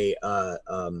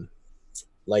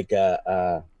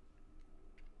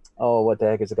what the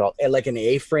heck is it called? Like an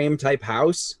A-frame type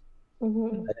house.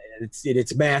 Mm-hmm.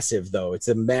 It's massive though.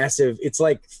 It's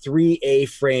like 3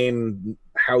 A-frame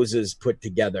houses put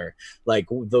together. Like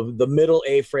the middle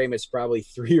A-frame is probably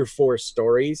 3 or 4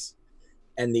 stories.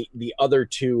 And the other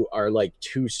 2 are like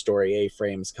 2-story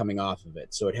A-frames coming off of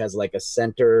it. So it has like a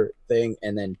center thing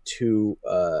and then 2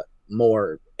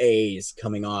 more A's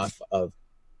coming off of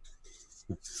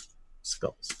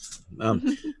skulls.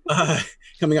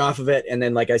 Coming off of it. And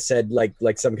then, like I said, like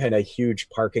some kind of huge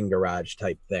parking garage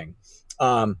type thing.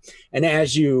 And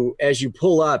as you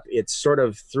pull up, it's sort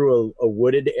of through a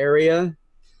wooded area.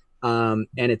 And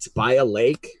it's by a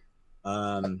lake.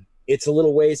 It's a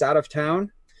little ways out of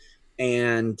town.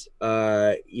 And,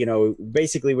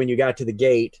 basically when you got to the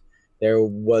gate, there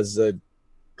was a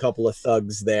couple of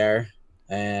thugs there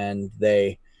and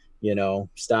they,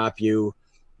 stop you.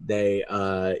 They,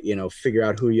 figure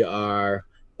out who you are.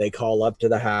 They call up to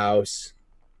the house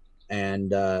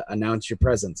and announce your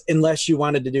presence, unless you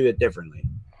wanted to do it differently.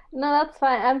 No, that's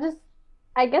fine.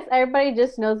 I guess everybody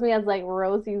just knows me as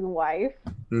Rosie's wife.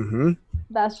 Mm-hmm.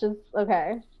 That's just,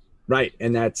 okay. Right,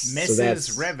 and that's...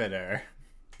 Mrs. Riveter.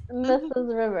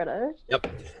 Mrs. Riveter. Yep.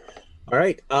 All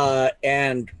right.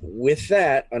 And with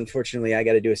that, unfortunately, I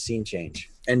got to do a scene change.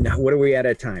 And what are we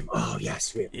at time? Oh,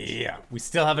 yes. We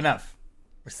still have enough.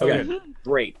 We're still good.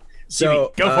 Great.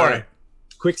 So Jimmy, go for it.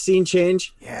 Quick scene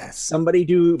change. Yes. Somebody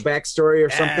do backstory or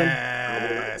something.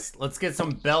 Yes. Let's get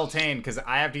some Beltane because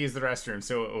I have to use the restroom,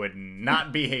 so it would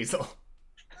not be Hazel.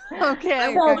 Okay. I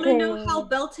want to know how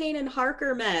Beltane and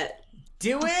Harker met.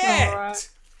 Do it.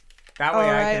 That way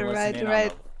I can listen in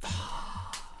on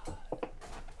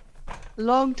A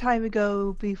long time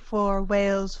ago, before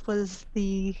Wales was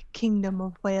the Kingdom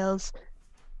of Wales,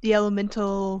 the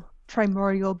elemental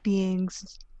primordial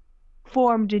beings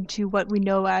formed into what we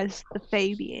know as the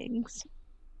Fae beings.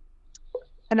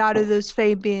 And out of those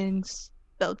Fae beings,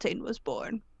 Beltane was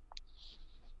born.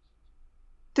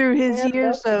 Through his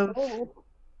years of...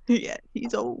 Yeah,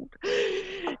 he's old.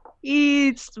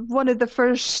 He's one of the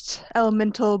first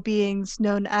elemental beings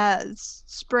known as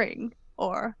Spring,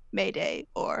 or Mayday,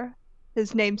 or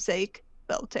his namesake,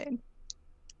 Beltane.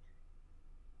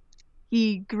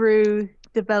 He grew,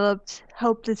 developed,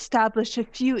 helped establish a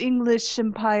few English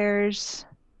empires,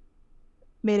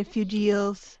 made a few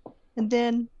deals, and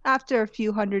then, after a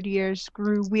few hundred years,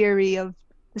 grew weary of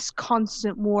this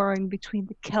constant warring between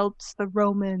the Celts, the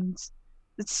Romans,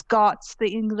 the Scots, the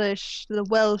English, the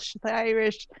Welsh, the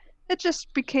Irish. It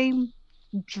just became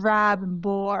drab and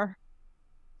bore.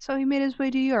 So he made his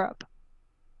way to Europe.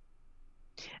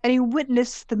 And he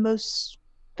witnessed the most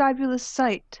fabulous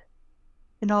sight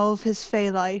in all of his Fae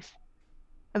life.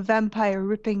 A vampire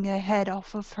ripping a head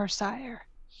off of her sire.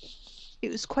 He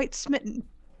was quite smitten.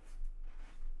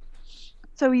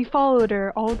 So he followed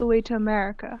her all the way to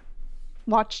America,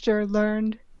 watched her,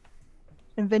 learned,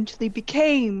 and eventually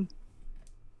became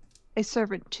a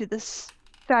servant to this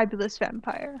fabulous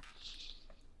vampire.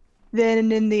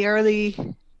 Then in the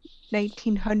early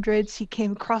 1900s, he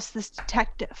came across this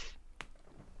detective.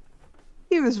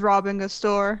 He was robbing a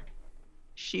store.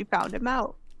 She found him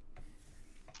out.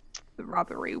 The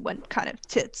robbery went kind of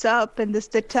tits up, and this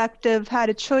detective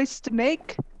had a choice to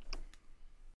make.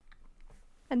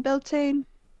 And Beltane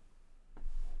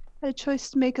had a choice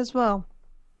to make as well.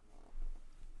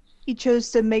 He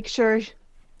chose to make sure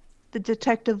the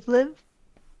detective lived,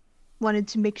 wanted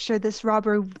to make sure this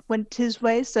robber went his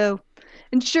way, so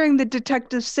ensuring the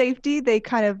detective's safety, they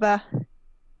kind of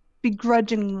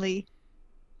begrudgingly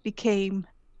became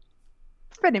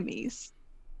frenemies.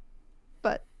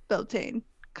 But Beltane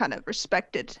kind of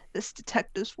respected this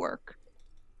detective's work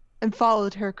and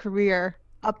followed her career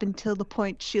up until the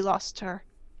point she lost her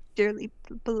dearly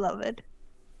beloved.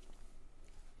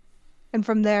 And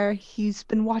from there, he's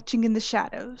been watching in the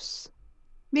shadows,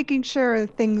 making sure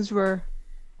things were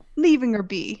leaving her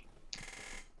be.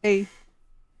 A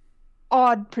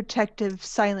odd, protective,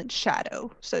 silent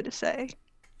shadow, so to say.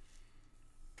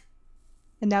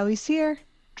 And now he's here,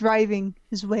 driving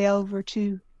his way over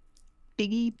to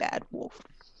Biggie Bad Wolf.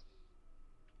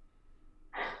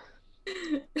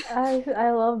 I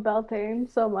love Beltane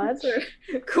so much.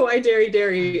 Kawaii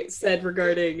Dairy said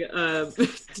regarding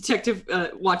detective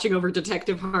watching over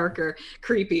Detective Harker,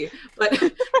 creepy, but I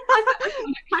found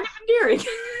it kind of endearing.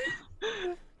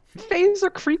 Fays are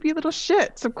creepy little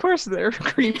shits. Of course they're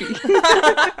creepy.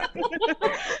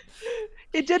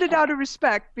 It did it out of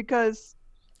respect because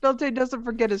Beltane doesn't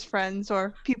forget his friends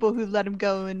or people who let him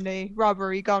go in a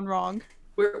robbery gone wrong.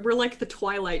 We're like the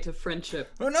twilight of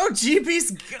friendship. Oh no,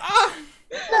 GB's gone!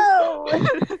 No!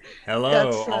 Hello,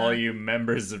 That's, all you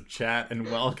members of chat, and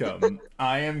welcome.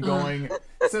 I am going...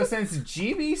 So since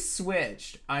GB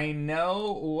switched, I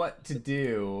know what to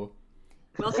do.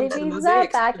 Welcome to the Maybe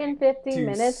mosaic. back in 15 To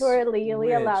minutes, we're legally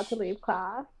switch. allowed to leave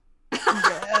class.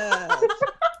 Yes.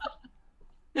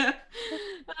 Yes.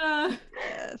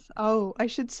 Oh, I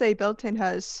should say Beltane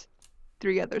has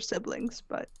 3 other siblings,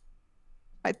 but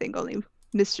I think only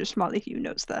Mr. Molyneux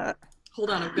knows that. Hold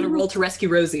on, I'm gonna roll to rescue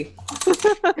Rosie.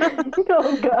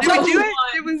 Oh god. Did we do it?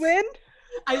 Did we win?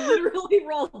 I literally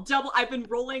rolled double. I've been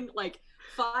rolling like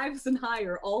 5s and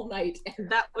higher all night, and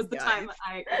that was the time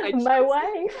I My chose.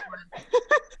 wife.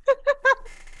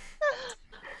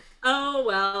 Oh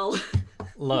well.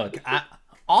 Look,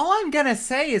 all I'm gonna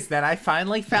say is that I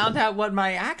finally found out what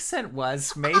my accent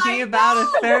was, maybe about a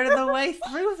third of the way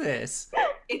through this.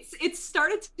 It's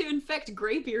started to infect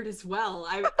Greybeard as well.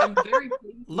 I'm very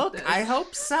pleased with Look, this. I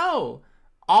hope so.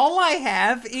 All I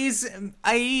have is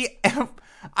I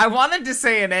wanted to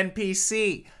say an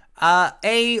NPC.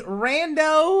 A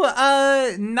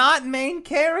rando, not main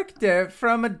character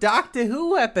from a Doctor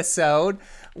Who episode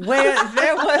where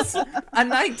there was a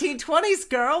 1920s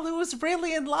girl who was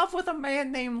really in love with a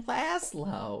man named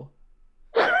Laszlo.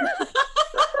 Wait,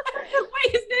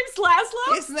 his name's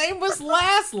Laszlo? His name was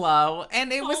Laszlo,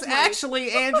 and it was Oh my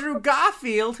actually Andrew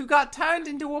Garfield who got turned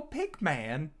into a pig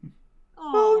man.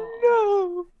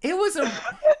 Oh It was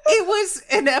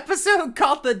an episode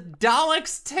called The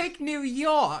Daleks Take New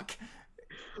York.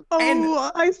 no! And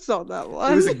Oh, I saw that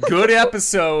one. It was a good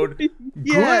episode. Good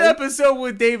Yes. episode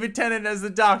with David Tennant as the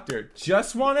Doctor.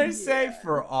 Just want to say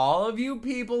for all of you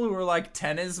people who are like,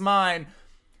 10 is mine,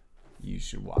 you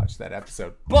should watch that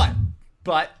episode. But,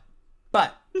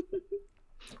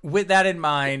 with that in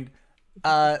mind,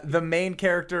 the main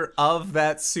character of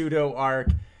that pseudo arc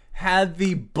had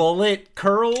the bullet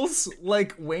curls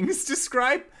like Wings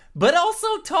described, but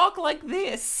also talk like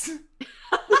this.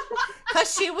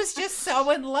 Because she was just so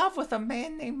in love with a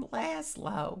man named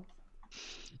Laszlo.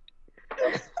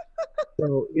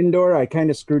 So, Indoor, I kind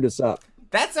of screwed us up.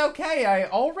 That's okay. I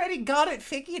already got it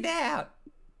figured out.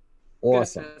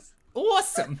 Awesome. Goodness.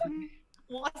 Awesome.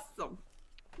 Awesome.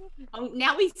 Oh,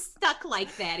 now he's stuck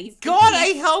like that. He's God,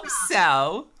 I hope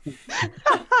so.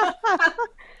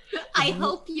 I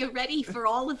hope you're ready for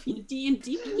all of your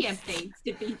D&D campaigns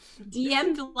to be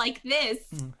DM'd like this.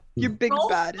 Your big Roll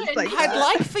bad is it. like I'd that.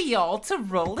 like for y'all to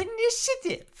roll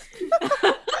initiative.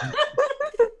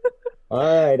 All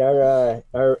right, are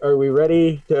we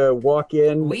ready to walk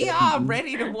in? We are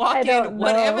ready to walk I in, don't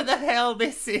whatever know. the hell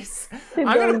this is. To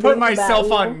I'm going to go put do myself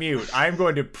that, on yeah. mute. I'm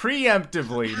going to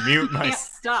preemptively mute Can't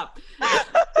myself. stop.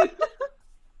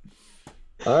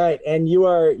 All right, and you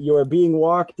are being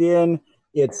walked in.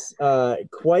 It's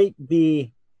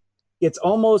it's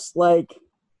almost like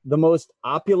the most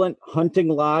opulent hunting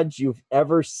lodge you've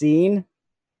ever seen.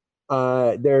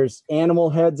 There's animal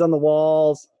heads on the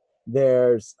walls.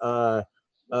 There's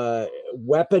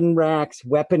weapon racks,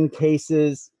 weapon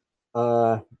cases,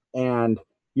 and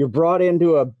you're brought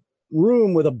into a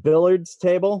room with a billiards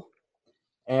table,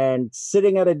 and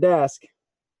sitting at a desk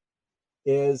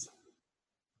is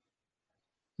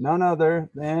none other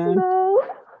than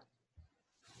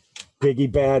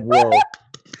Biggie Bad Wolf.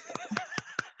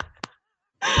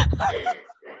 I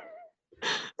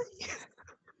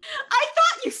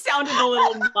thought you sounded a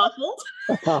little muffled.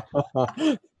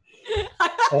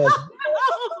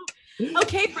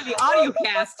 Okay, for the audio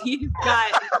cast,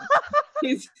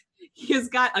 he's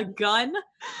got a gun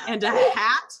and a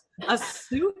hat, a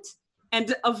suit,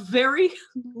 and a very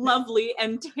lovely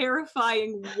and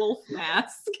terrifying wolf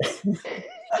mask.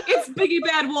 It's Biggie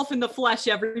Bad Wolf in the flesh,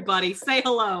 everybody. Say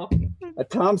hello. A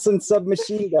Thompson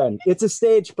submachine gun. It's a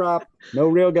stage prop, no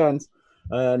real guns.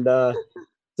 And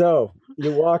so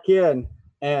you walk in,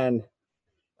 and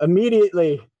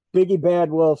immediately Biggie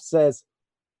Bad Wolf says,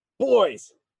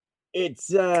 "Boys,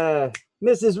 it's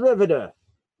Mrs. Riveter.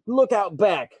 Look out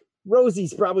back.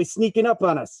 Rosie's probably sneaking up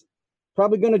on us.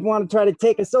 Probably gonna want to try to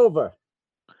take us over.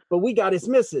 But we got his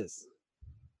missus."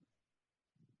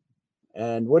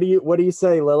 And what do you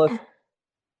say, Lilith?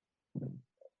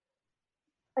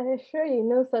 I assure you,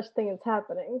 no such thing is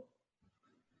happening.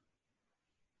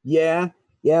 Yeah,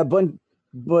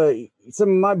 but some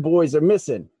of my boys are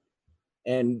missing,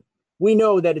 and we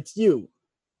know that it's you.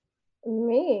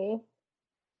 Me?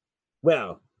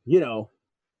 Well, you know,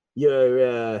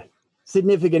 your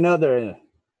significant other.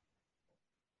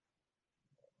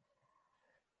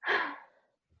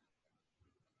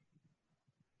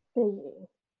 Biggie,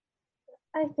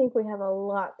 I think we have a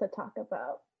lot to talk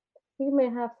about. We may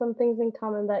have some things in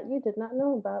common that you did not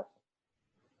know about.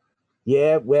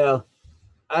 Yeah, well,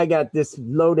 I got this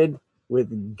loaded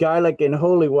with garlic and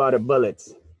holy water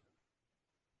bullets.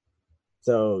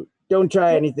 So don't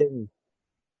try anything.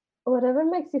 Whatever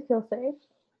makes you feel safe.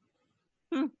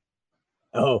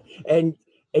 Oh, and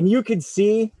you could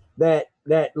see that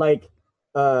like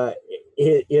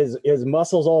his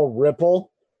muscles all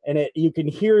ripple, and you can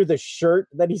hear the shirt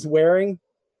that he's wearing,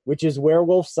 which is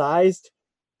werewolf sized,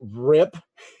 rip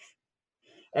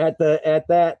at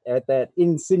that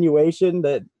insinuation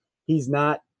that he's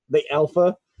not the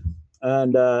alpha.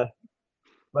 And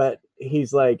but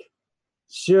he's like,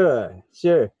 sure,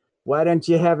 why don't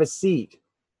you have a seat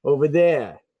over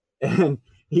there? And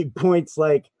he points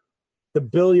like the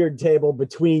billiard table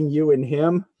between you and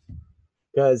him,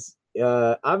 because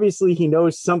obviously he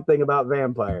knows something about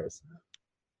vampires.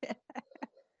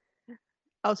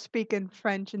 I'll speak in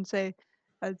French and say,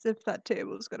 as if that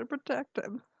table is going to protect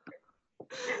him.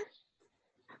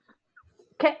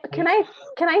 Can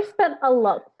I spend a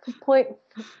luck point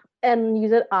and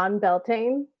use it on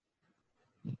Beltane?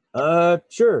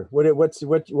 Sure. What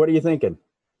are you thinking?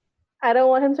 I don't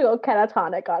want him to go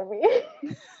catatonic on me.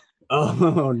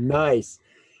 Oh, nice.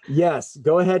 Yes,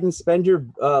 go ahead and spend your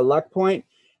luck point,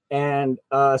 and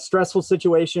stressful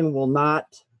situation will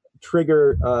not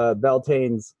trigger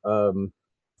Beltane's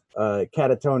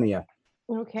catatonia.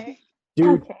 Okay.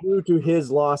 Due to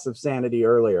his loss of sanity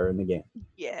earlier in the game.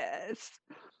 Yes.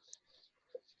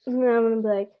 And I'm gonna be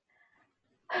like,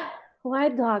 why,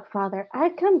 Dogfather? I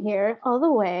come here all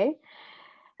the way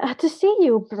to see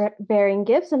you bearing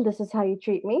gifts, and this is how you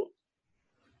treat me.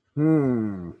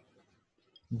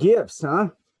 Gifts,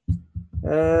 huh?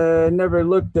 Never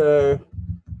looked a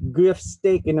gift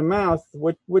steak in the mouth.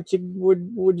 What would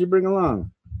you bring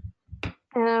along?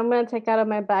 And I'm gonna take out of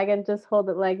my bag and just hold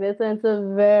it like this, and it's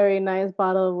a very nice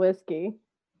bottle of whiskey.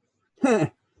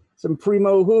 Some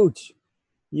primo hooch.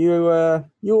 You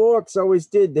orcs always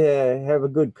did have a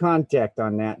good contact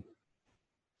on that.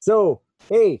 So,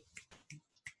 hey,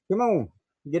 come on,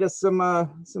 get us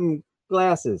some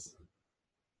glasses.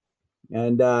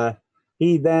 And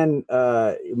he then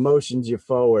motions you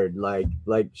forward, like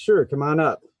sure, come on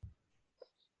up.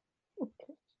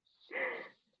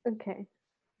 Okay.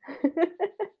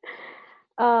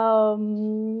 I'll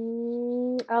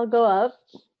go up.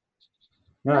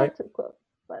 All right. Not too close,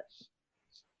 but.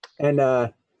 And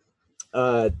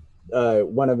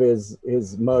one of his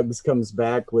mugs comes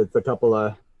back with a couple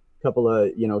of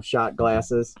shot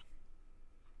glasses.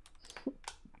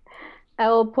 I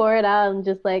will pour it out and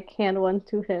just like hand one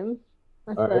to him.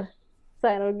 That's a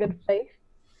sign of good faith.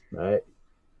 Right.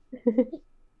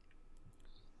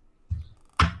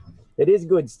 It is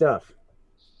good stuff.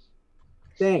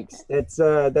 Thanks. That's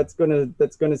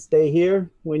gonna stay here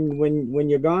when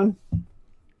you're gone.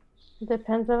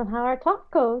 Depends on how our talk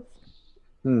goes.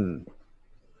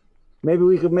 Maybe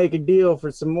we could make a deal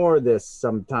for some more of this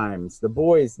sometimes. The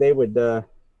boys, they would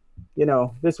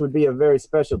this would be a very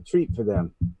special treat for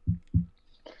them.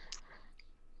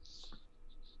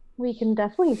 We can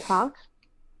definitely talk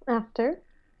after.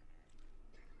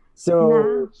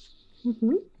 So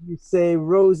Mm-hmm. you say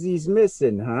Rosie's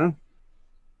missing, huh?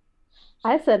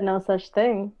 I said no such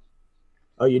thing.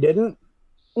 Oh, you didn't?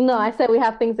 No, I said we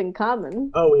have things in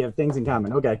common. Oh, we have things in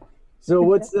common. Okay. So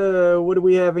what do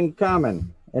we have in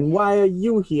common? And why are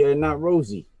you here and not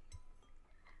Rosie?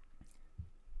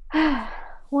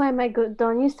 Why, my good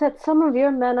Don, you said some of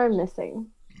your men are missing.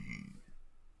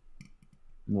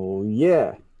 Well,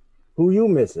 yeah. Who you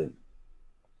missing?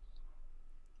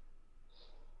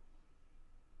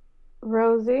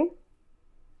 Rosie?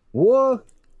 What?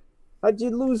 How'd you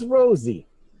lose Rosie?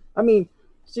 I mean,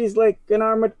 she's like an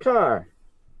armored car.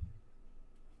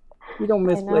 You don't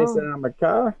misplace an armored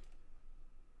car.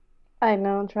 I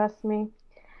know, trust me.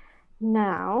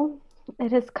 Now,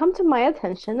 it has come to my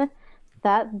attention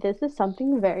that this is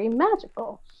something very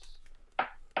magical.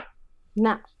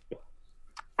 Now,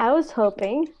 I was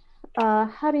hoping,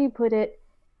 how do you put it?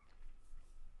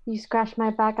 You scratch my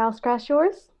back, I'll scratch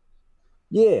yours?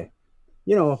 Yeah.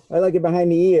 I like it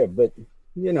behind the ear, but,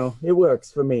 it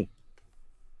works for me.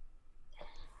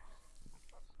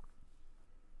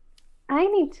 I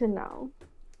need to know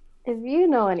if you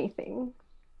know anything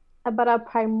about a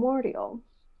primordial.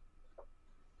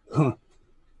 Huh.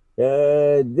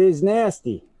 There's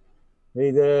nasty.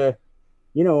 They,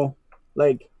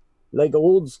 like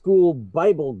old school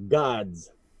Bible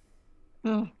gods.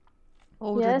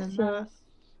 Older Yes, than that.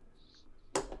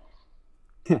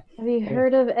 yes. Have you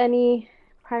heard of any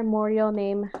primordial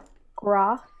named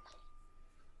Groth?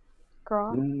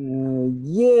 Groth?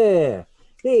 Yeah.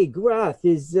 Hey, Groth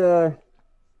is, I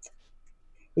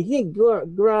think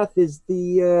Groth is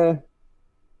the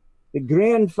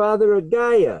grandfather of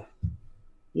Gaia.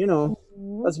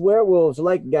 Us werewolves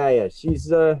like Gaia.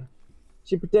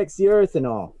 She protects the earth and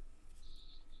all.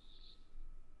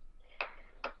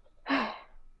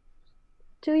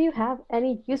 Do you have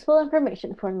any useful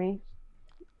information for me?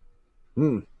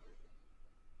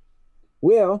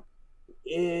 Well,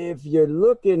 if you're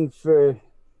looking for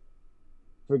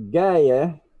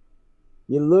Gaia,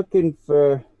 you're looking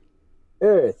for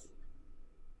Earth.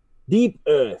 Deep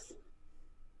Earth.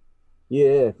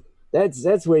 Yeah,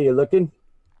 that's where you're looking.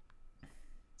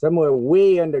 Somewhere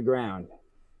way underground.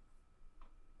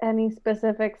 Any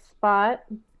specific spot?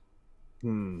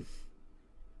 Give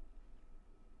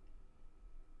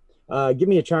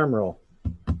me a charm roll.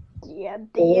 Yeah,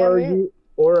 damn it.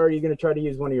 Or are you going to try to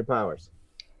use one of your powers?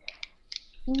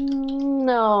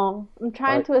 No, I'm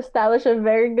trying to establish a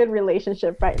very good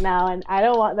relationship right now, and I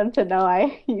don't want them to know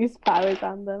I use powers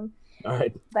on them. All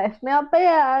right. That's not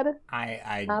bad.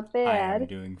 Not bad. I am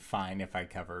doing fine if I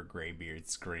cover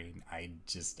Graybeard's screen. I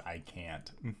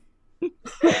can't.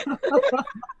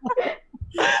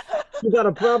 You got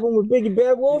a problem with Biggie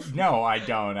Bad Wolf? No, I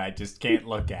don't. I just can't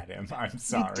look at him. I'm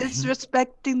sorry. You're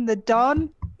disrespecting the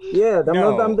Don? Yeah,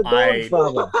 I'm the dog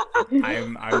father.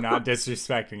 I'm not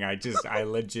disrespecting. I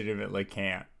legitimately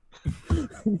can't. All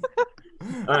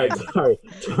right, sorry.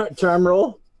 Charm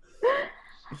roll.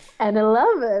 An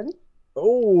 11.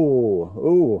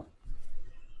 Oh.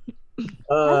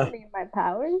 I need my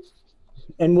powers.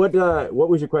 And what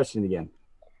was your question again?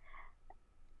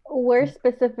 Where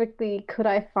specifically could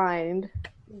I find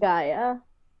Gaia?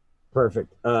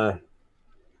 Perfect.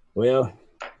 Well,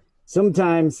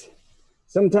 sometimes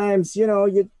you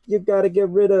got to get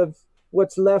rid of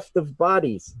what's left of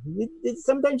bodies.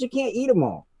 Sometimes you can't eat them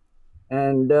all,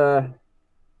 and there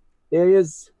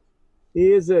is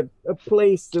a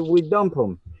place that we dump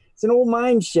them. It's an old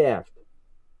mine shaft.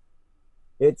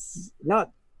 It's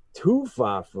not too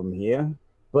far from here,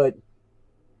 but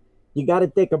you got to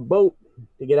take a boat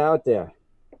to get out there.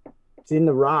 It's in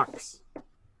the rocks.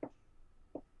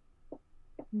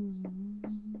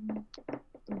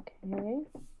 Okay.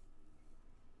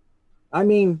 I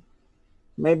mean,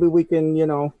 maybe we can,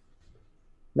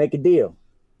 make a deal.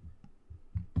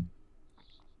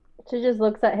 She just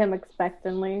looks at him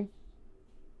expectantly,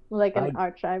 like an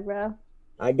arch eyebrow.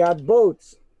 I got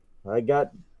boats. I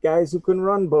got guys who can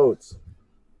run boats.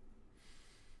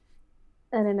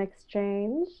 And in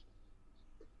exchange?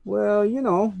 Well,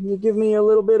 you give me a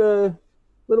little bit of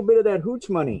that hooch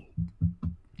money.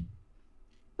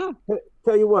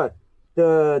 Tell you what,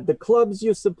 the clubs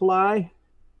you supply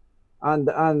at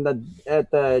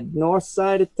the north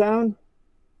side of town,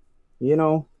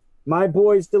 my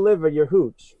boys deliver your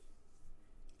hooch.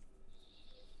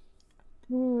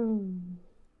 Come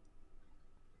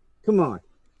on,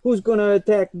 who's gonna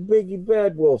attack Biggie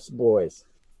Bad Wolf's boys?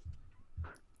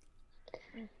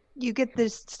 You get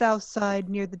this south side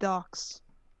near the docks.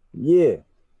 Yeah.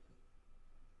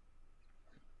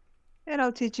 And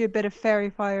I'll teach you a bit of fairy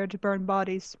fire to burn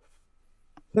bodies.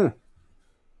 Huh.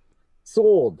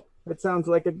 Sold. That sounds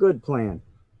like a good plan.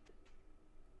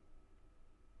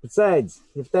 Besides,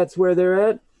 if that's where they're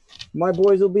at, my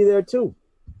boys will be there too.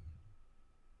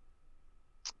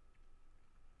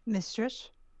 Mistress?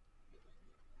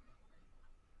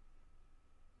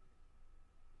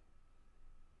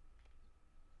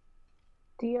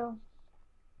 Deal.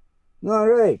 All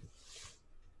right.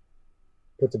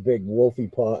 Puts a big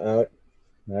wolfy paw out.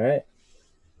 All right.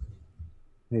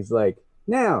 He's like,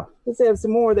 now, let's have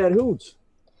some more of that hooch.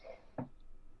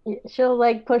 She'll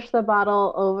like push the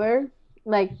bottle over.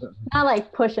 Like, not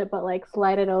like push it, but like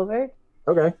slide it over.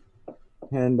 Okay.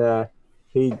 And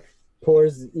he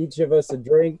pours each of us a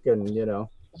drink and, you know,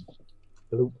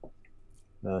 through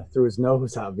his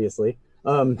nose, obviously.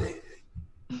 All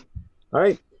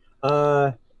right.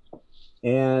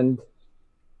 And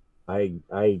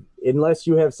I unless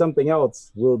you have something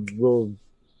else, we'll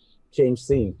change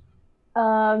scene.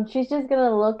 She's just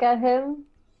gonna look at him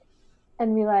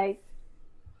and be like,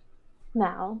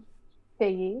 now,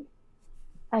 Biggie,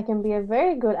 I can be a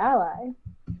very good ally.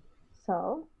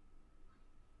 So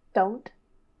don't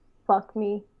fuck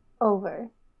me over.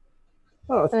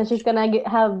 Oh, And then she's gonna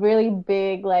have really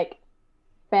big, like,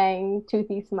 fang,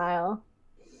 toothy smile.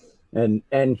 and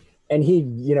he,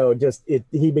 you know,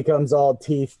 he becomes all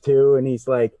teeth too, and he's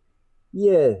like,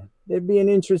 yeah, it'd be an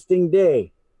interesting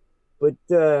day, but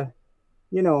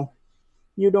you know,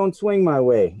 you don't swing my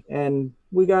way, and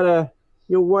we got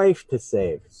your wife to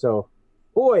save. So,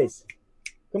 boys,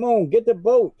 come on, get the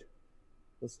boat.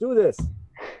 Let's do this.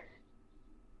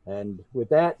 And with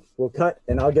that, we'll cut,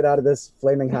 and I'll get out of this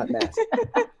flaming hot mask.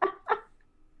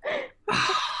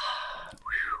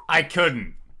 I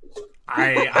couldn't.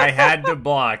 I had to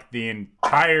block the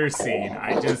entire scene.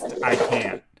 I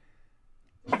can't.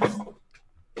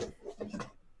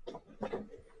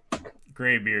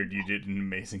 Graybeard, you did an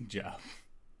amazing job.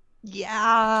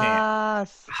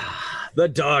 Yes. The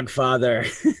dog father.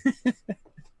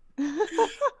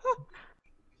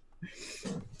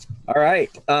 All right.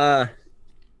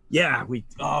 Yeah, we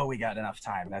got enough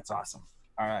time. That's awesome.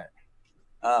 All right.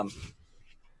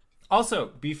 Also,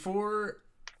 before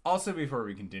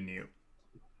we continue,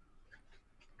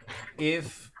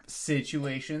 if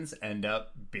situations end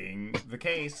up being the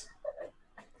case,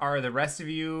 are the rest of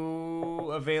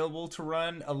you available to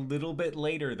run a little bit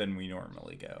later than we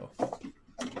normally go?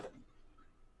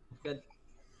 Good.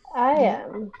 I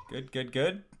am.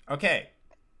 Good. Okay.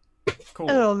 Cool.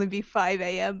 It'll only be 5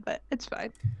 a.m., but it's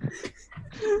fine.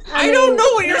 I don't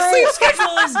know what your sleep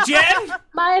schedule is, Jen!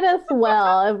 Might as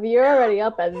well, if you're already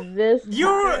up at this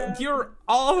time. You're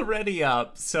already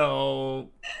up, so...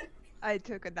 I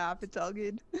took a nap. It's all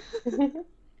good.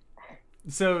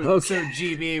 So Okay.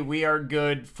 GB, we are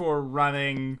good for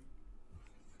running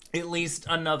at least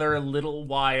another little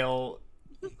while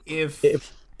if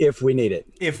we need it.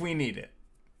 If we need it.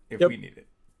 Yep. We need it.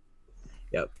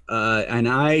 Yep. And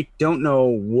I don't know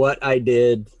what I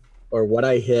did or what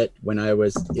I hit when I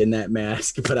was in that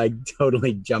mask, but I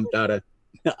totally jumped out of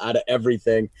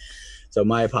everything. So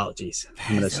my apologies.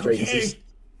 I'm gonna straighten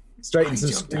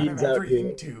some screens out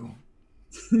here. Too.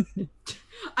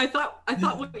 I thought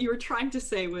what you were trying to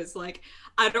say was like,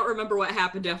 I don't remember what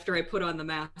happened after I put on the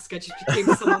mask. I just became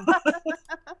someone.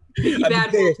 Biggie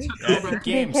Bad Wolf took over.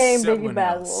 Became someone Biggie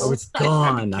Bad else. Wolf. I was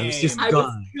gone. I was just I was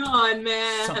gone. gone,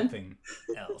 man. Something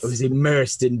else. I was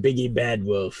immersed in Biggie Bad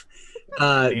Wolf.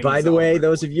 Name By is the way, Oliver.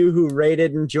 those of you who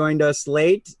rated and joined us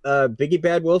late, Biggie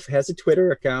Bad Wolf has a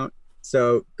Twitter account.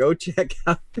 So go check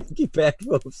out Biggie Bad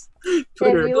Wolf's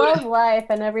Twitter. If you love life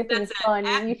and everything's That's fun,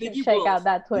 at you should Biggie check Wolf. out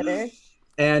that Twitter.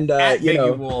 And At you Biggie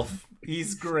know, Wolf.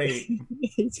 He's great.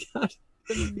 he's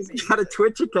got a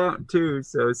Twitch account too.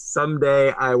 So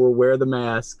someday I will wear the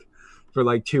mask for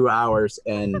like 2 hours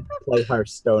and play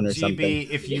Hearthstone or something. GB,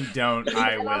 if you don't,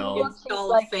 I will. Install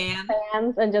Like, fan.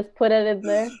 Fans and just put it in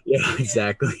there. Yeah,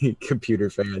 exactly. Computer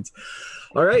fans.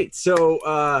 All right,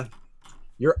 so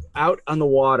you're out on the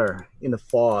water in the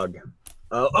fog.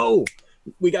 Oh,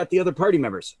 we got the other party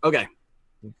members. Okay,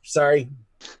 sorry.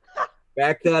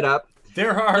 Back that up.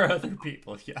 There are other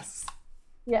people, yes.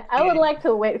 Yeah, I would like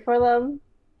to wait for them.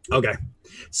 Okay,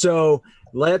 so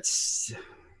let's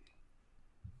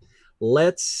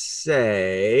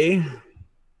say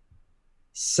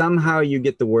somehow you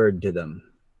get the word to them.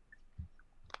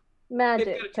 Magic,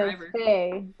 Good because driver.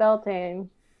 Faye, Beltane,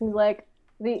 he's like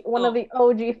one of the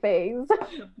OG Fays.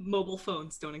 Mobile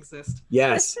phones don't exist.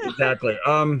 Yes, exactly.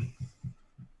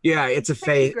 Yeah, it's a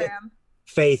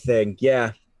faith thing.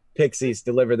 Yeah, pixies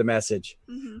deliver the message.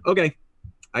 Mm-hmm. Okay,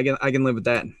 I can live with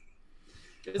that.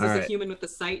 Is All this right. a human with the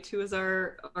sight who is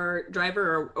our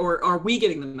driver, or are we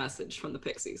getting the message from the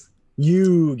pixies?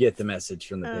 You get the message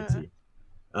from the pixie.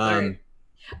 All right.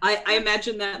 I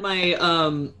imagine that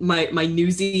my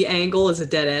Newsy angle is a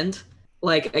dead end.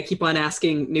 Like, I keep on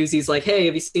asking Newsies, like, hey,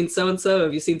 have you seen so and so?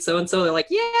 Have you seen so and so? They're like,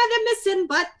 yeah, they're missing,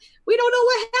 but we don't know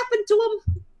what happened to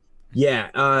them.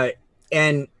 Yeah,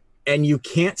 and you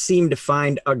can't seem to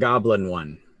find a goblin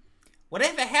one.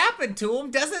 Whatever happened to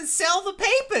him doesn't sell the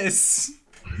papers.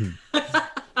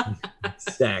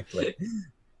 Exactly.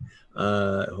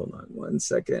 Hold on 1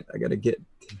 second. I gotta get.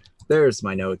 There's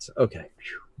my notes. Okay.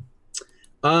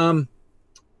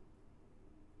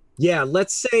 Yeah,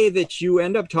 let's say that you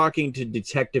end up talking to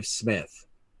Detective Smith,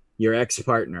 your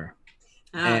ex-partner.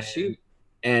 Shoot.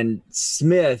 And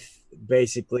Smith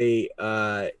basically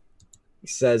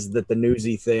says that the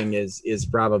Newsy thing is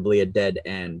probably a dead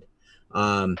end.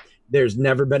 There's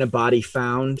never been a body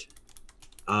found.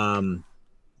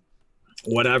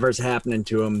 Whatever's happening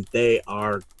to them, they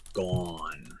are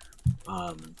gone.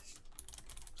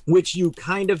 Which you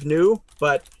kind of knew,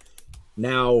 but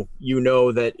now you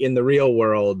know that in the real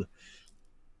world,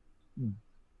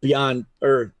 beyond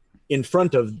or in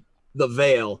front of the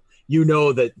veil, you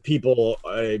know that people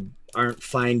aren't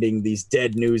finding these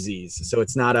dead Newsies. So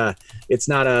it's not a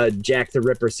Jack the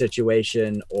Ripper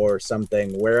situation or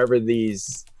something. Wherever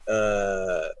these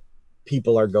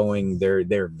people are going,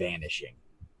 they're vanishing.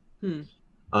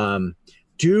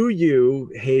 Do you,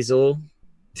 Hazel,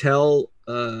 tell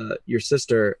your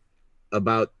sister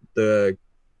about the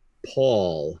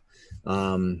Paul?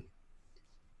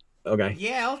 Okay.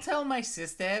 Yeah, I'll tell my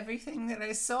sister everything that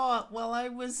I saw while I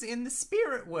was in the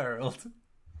spirit world.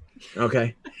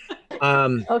 Okay.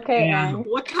 Okay, and and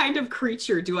What kind of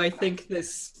creature do I think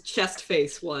this chest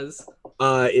face was?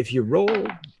 if you roll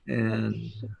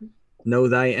and know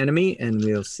thy enemy, and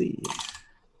we'll see.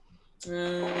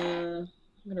 I'm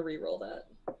gonna re-roll that.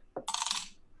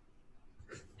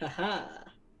 Haha.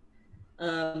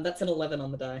 That's an 11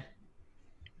 on the die.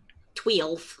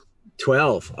 12.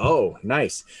 12. Oh,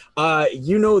 nice.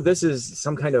 You know, this is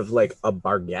some kind of like a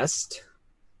barghest,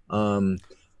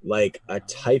 like a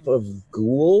type of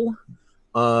ghoul,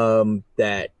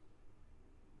 that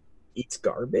eats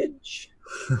garbage.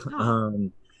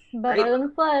 better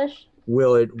than flesh.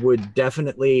 It would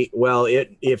definitely,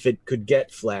 if it could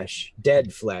get flesh,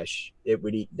 dead flesh, it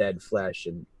would eat dead flesh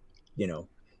and,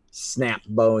 snap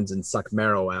bones and suck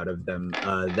marrow out of them,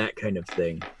 that kind of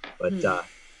thing.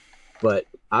 But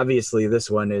obviously this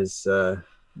one is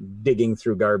digging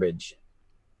through garbage.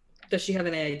 Does she have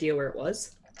any idea where it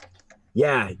was?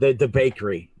 Yeah, the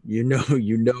bakery. You know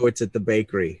it's at the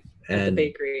bakery. At the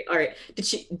bakery. All right.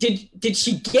 Did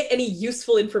she get any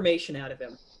useful information out of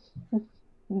him?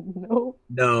 No.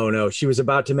 No. She was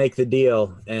about to make the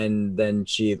deal, and then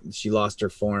she lost her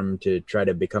form to try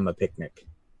to become a picnic.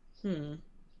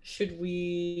 Should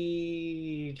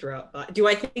we drop by? Do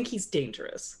I think he's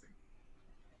dangerous?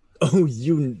 Oh,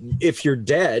 if you're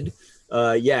dead,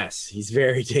 yes, he's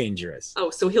very dangerous. Oh,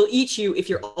 so he'll eat you if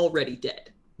you're already dead.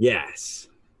 Yes.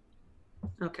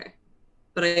 Okay.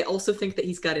 But I also think that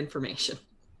he's got information.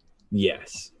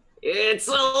 Yes. It's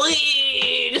a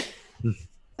lead.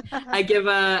 I give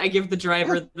the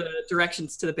driver the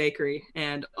directions to the bakery,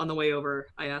 and on the way over,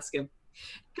 I ask him,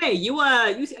 "Hey, you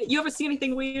ever see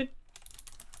anything weird?"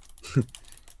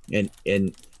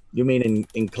 And you mean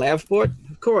in Claveport?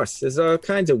 Of course, there's all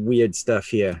kinds of weird stuff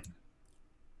here.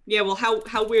 Yeah, well,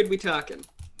 how weird we talking?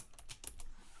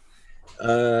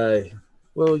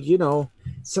 Well,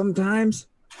 sometimes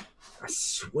I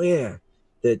swear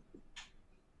that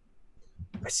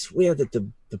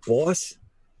the boss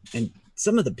and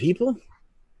some of the people,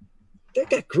 they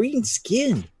got green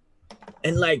skin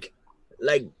and like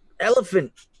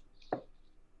elephant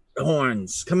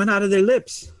horns coming out of their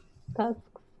lips.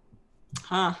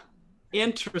 Huh.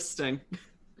 Interesting.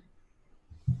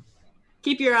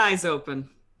 Keep your eyes open.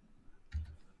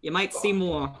 You might see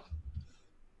more.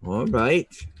 All right.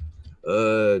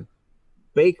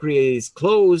 Bakery is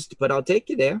closed, but I'll take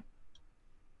you there.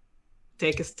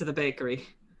 Take us to the bakery.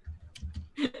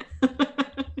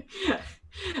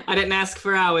 I didn't ask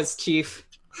for hours, Chief.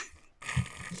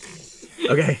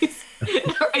 Okay.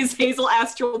 Is Hazel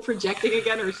astral projecting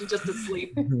again, or is she just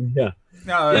asleep? Yeah.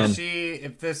 No,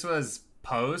 if this was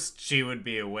post, she would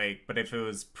be awake. But if it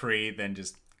was pre, then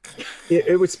just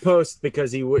it was post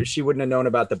because she wouldn't have known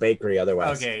about the bakery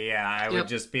otherwise. Okay, yeah, I would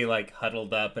just be like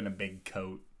huddled up in a big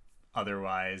coat.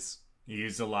 Otherwise, you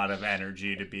use a lot of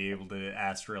energy to be able to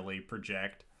astrally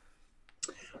project.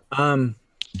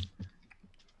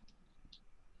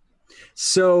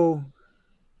 So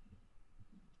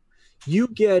you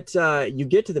get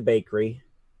to the bakery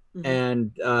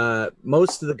and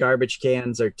most of the garbage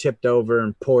cans are tipped over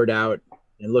and poured out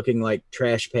and looking like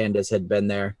trash pandas had been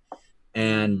there.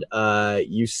 And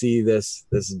you see this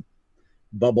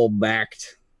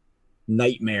bubble-backed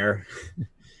nightmare,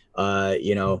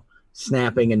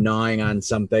 snapping and gnawing on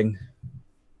something.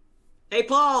 Hey,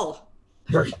 Paul.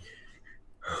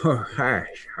 Hi,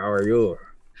 how are you?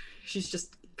 She's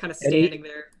just kind of standing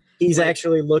there. He's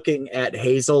actually looking at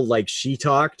Hazel like she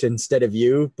talked instead of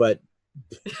you, but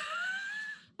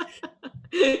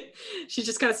she's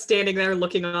just kind of standing there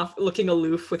looking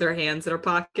aloof with her hands in her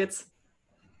pockets.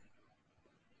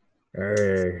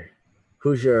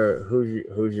 Who's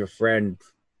your friend,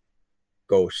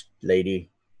 ghost lady?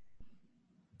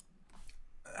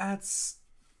 That's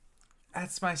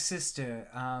my sister.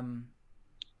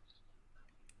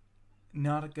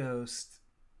 Not a ghost,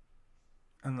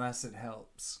 unless it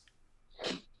helps.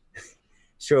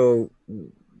 So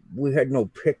we had no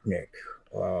picnic.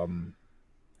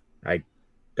 I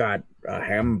got a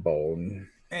ham bone.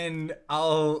 And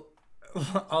I'll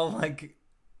like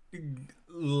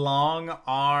long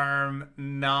arm,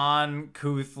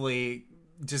 non-couthly,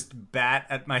 just bat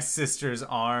at my sister's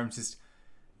arm. Just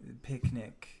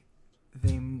picnic.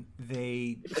 They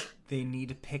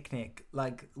need a picnic,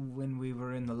 like when we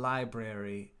were in the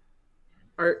library.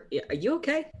 Are you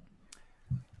okay?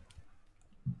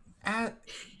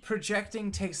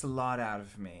 Projecting takes a lot out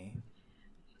of me.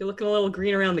 You're looking a little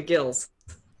green around the gills.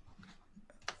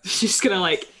 She's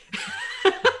gonna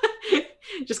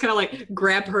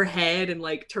grab her head and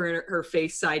like turn her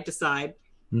face side to side.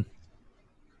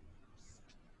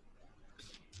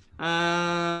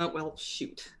 Well,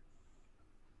 shoot.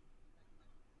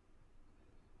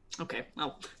 Okay,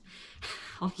 I'll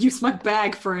use my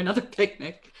bag for another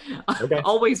picnic. Okay.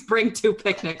 Always bring 2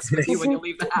 picnics with you when you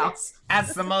leave the house.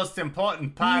 That's the most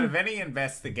important part of any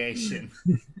investigation.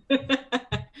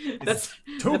 That's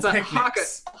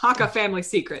picnics. a Haka family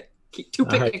secret. Keep 2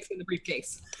 picnics in the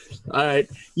briefcase. All right,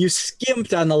 you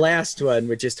skimped on the last one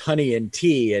with just honey and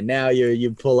tea, and now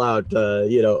you pull out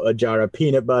a jar of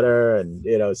peanut butter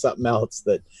and something else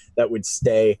that would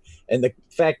stay. And the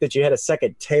fact that you had a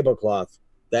second tablecloth,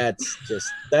 that's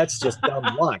just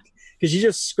dumb luck, because you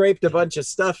just scraped a bunch of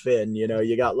stuff in.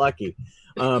 You got lucky.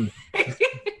 2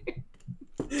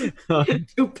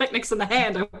 picnics in the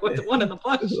hand, I put 1 in the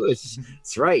bush.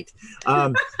 That's right.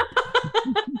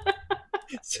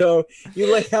 So you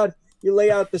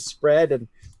lay out the spread, and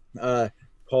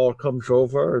Paul comes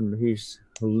over, and he's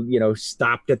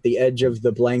stopped at the edge of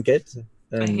the blanket.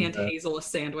 And, I hand Hazel a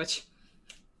sandwich.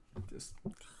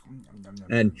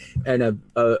 And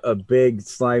a big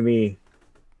slimy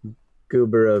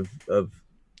goober of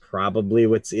probably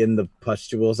what's in the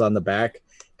pustules on the back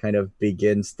kind of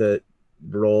begins to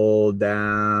roll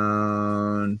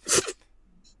down.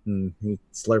 And he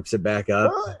slurps it back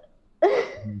up.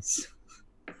 He's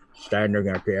standing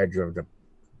at the edge of the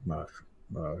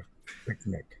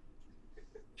picnic.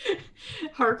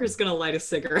 Harker's gonna light a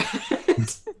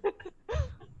cigarette.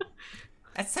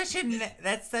 That's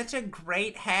such a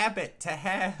great habit to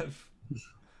have.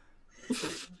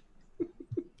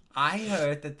 I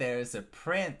heard that there's a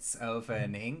prince over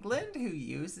in England who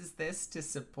uses this to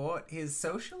support his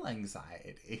social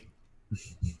anxiety.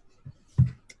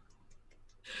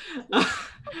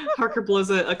 Harker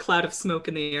blows a cloud of smoke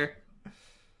in the air.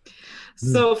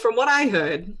 So from what I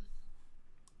heard,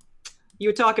 you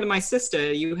were talking to my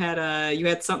sister. You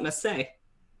had something to say.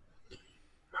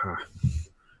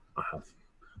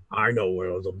 I know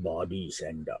where the bodies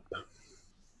end up.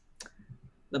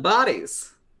 The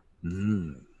bodies?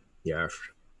 Yes.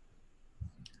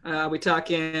 We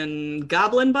talking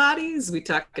goblin bodies? We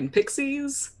talking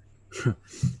pixies?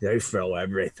 They fill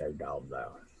everything down there.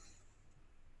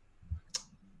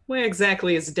 Where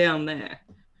exactly is down there?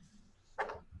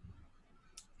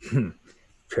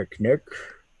 Picnic.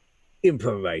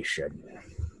 Information.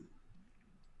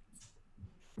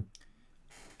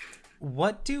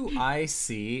 What do I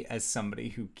see as somebody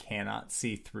who cannot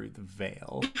see through the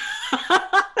veil?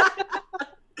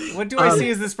 What do I see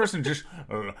as this person? Just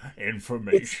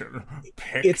information.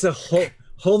 It's a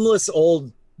homeless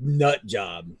old nut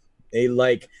job. They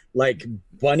like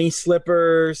bunny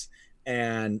slippers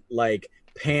and like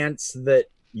pants that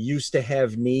used to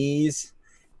have knees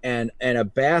and a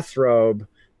bathrobe,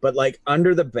 but like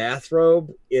under the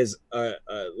bathrobe is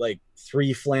like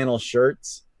 3 flannel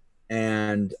shirts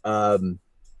and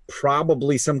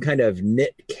probably some kind of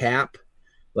knit cap,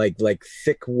 like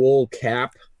thick wool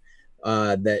cap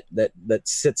that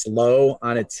sits low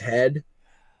on its head,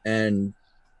 and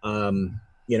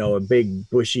a big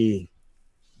bushy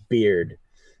beard,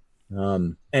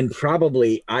 and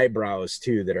probably eyebrows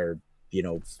too that are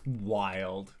It's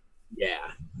wild.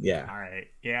 Yeah. All right.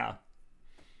 Yeah.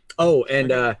 Oh,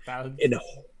 and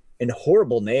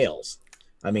horrible nails.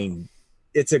 I mean,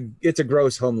 it's a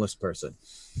gross homeless person.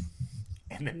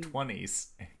 In the 20s,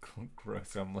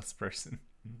 gross homeless person.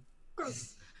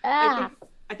 Gross. Ah.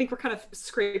 I think we're kind of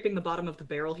scraping the bottom of the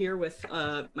barrel here with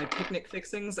my picnic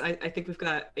fixings. I think we've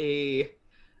got a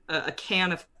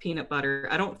can of peanut butter.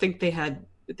 I don't think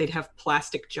they'd have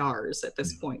plastic jars at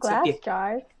this point. Glass so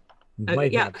jars.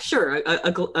 Sure.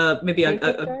 Maybe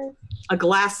a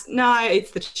glass. No,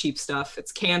 it's the cheap stuff.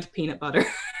 It's canned peanut butter.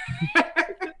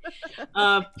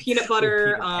 Peanut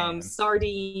butter,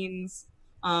 sardines,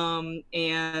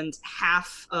 and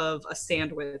half of a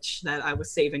sandwich that I was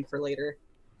saving for later.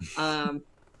 And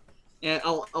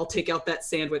I'll take out that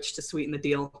sandwich to sweeten the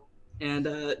deal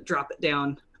and drop it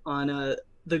down on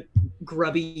the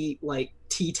grubby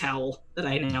tea towel that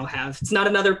I now have. It's not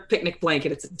another picnic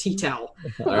blanket, it's a tea towel.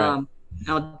 Right.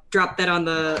 I'll drop that on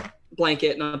the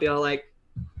blanket and I'll be all like,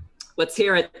 let's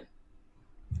hear it.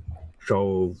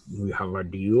 So we have a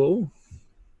deal?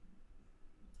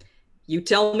 You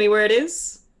tell me where it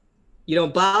is, you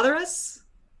don't bother us,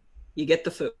 you get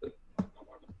the food.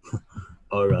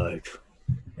 All right.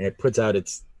 And it puts out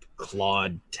its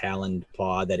clawed, taloned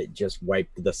paw that it just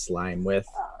wiped the slime with.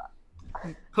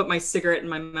 Put my cigarette in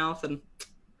my mouth and...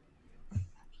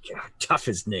 Yeah, tough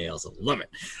as nails. I love it.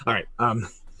 All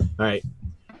right.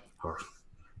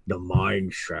 The mine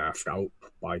shaft out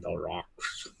by the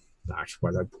rocks. That's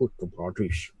where they put the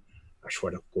bodies. That's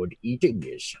where the good eating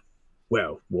is.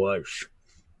 Well, was.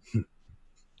 Am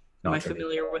I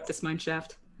familiar with this mine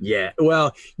shaft? Yeah.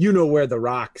 Well, you know where the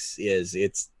rocks is.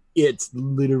 It's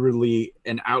literally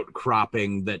an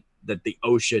outcropping that the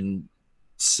ocean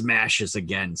smashes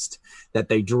against, that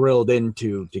they drilled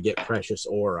into to get precious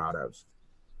ore out of.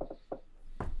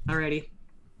 Alrighty.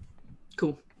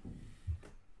 Cool.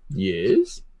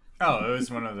 Yes? Oh, it was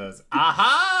one of those.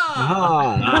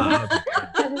 Aha!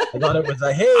 I thought it was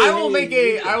a hey. I will make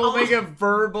a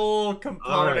verbal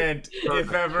component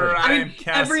if ever I am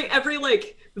cast.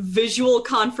 Every visual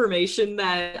confirmation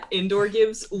that Indoor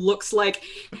gives looks like,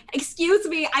 excuse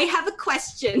me, I have a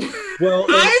question. Well,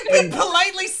 I've been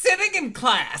politely sitting in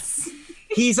class.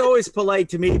 He's always polite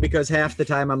to me because half the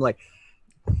time I'm like,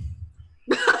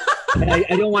 and I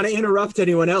don't want to interrupt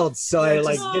anyone else, so I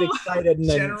get excited and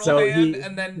then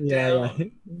and then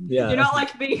down. Yeah. You're not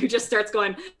like me who just starts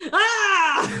going,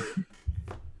 ah!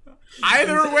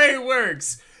 Either way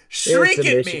works. Shriek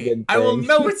at me. I will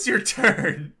know it's your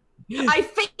turn. I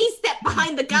face that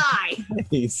behind the guy.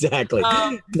 Exactly.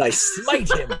 And I smite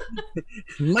him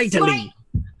mightily.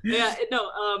 Yeah. No.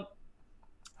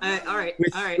 All right.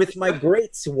 With my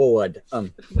great sword.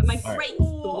 With my great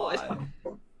sword.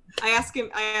 I ask him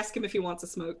if he wants a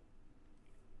smoke.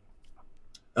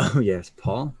 Oh yes,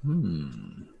 Paul.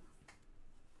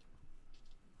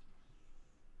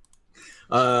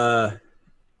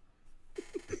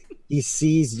 He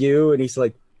sees you and he's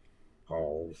like,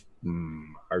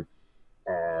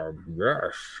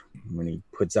 yes. When he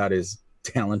puts out his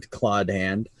talent clawed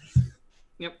hand.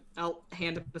 Yep, I'll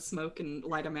hand him a smoke and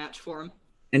light a match for him.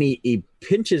 And he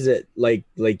pinches it like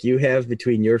you have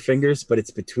between your fingers, but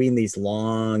it's between these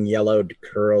long yellowed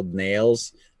curled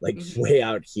nails, way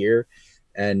out here.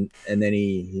 And then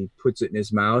he puts it in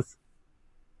his mouth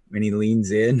and he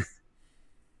leans in.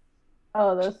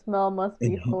 Oh, the smell must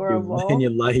be horrible. And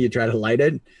you try to light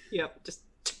it? Yep, just...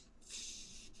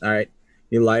 All right.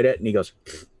 You light it and he goes,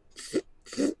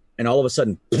 and all of a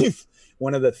sudden,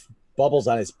 one of the bubbles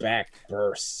on his back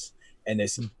bursts. And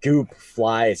this goop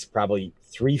flies probably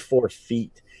 3-4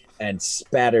 feet and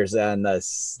spatters on the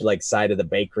side of the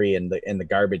bakery and the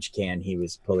garbage can he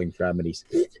was pulling from, and he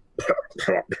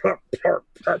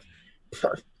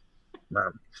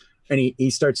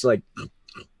starts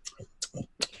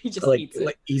he just eats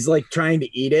it. He's trying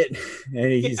to eat it,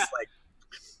 and he's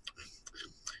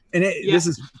this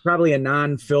is probably a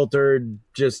non-filtered,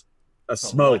 just a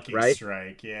smoke, right?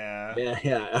 Strike, yeah.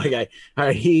 Okay. All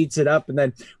right, he eats it up, and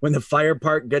then when the fire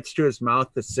part gets to his mouth,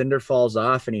 the cinder falls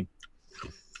off, and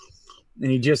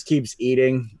he just keeps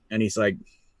eating, and he's like,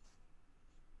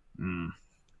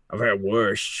 I've had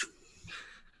worse.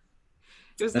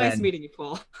 It was nice meeting you,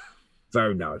 Paul.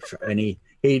 Very nice. And he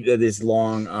his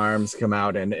long arms come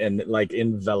out and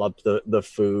envelop the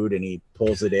food, and he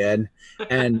pulls it in,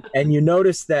 and you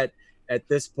notice that at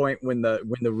this point, when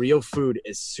the real food,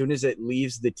 as soon as it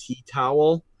leaves the tea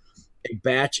towel, a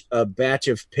batch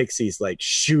of pixies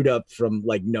shoot up from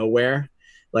nowhere,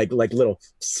 like little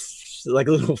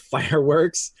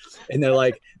fireworks, and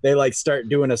they start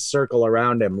doing a circle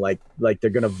around him, like they're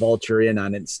gonna vulture in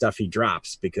on it stuff he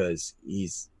drops, because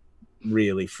he's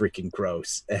really freaking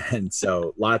gross. And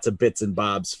so lots of bits and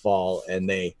bobs fall and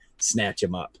they snatch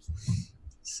him up.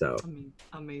 So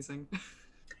amazing.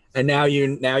 And now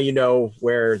you know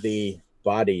where the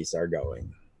bodies are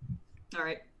going. All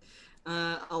right.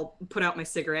 I'll put out my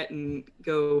cigarette and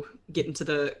go get into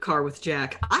the car with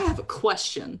Jack. I have a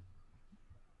question.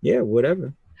 Yeah,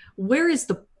 whatever. Where is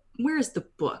the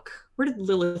book? Where did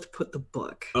Lilith put the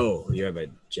book? Oh, you have a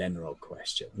general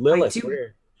question. Lilith,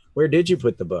 where did you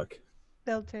put the book?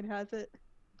 Beltane has it.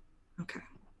 Okay.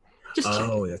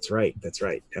 That's right.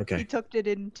 Okay. He tucked it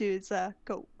into his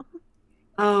coat.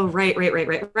 Oh, right. I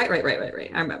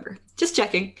remember. Just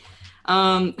checking.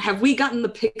 Have we gotten the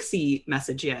pixie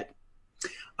message yet?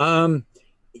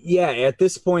 Yeah, at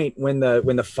this point when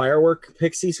the firework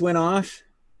pixies went off,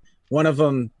 one of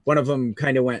them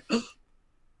kind of went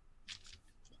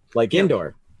like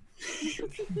Indoor.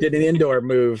 Did an Indoor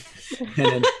move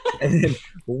and then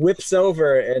whips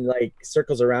over and like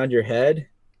circles around your head.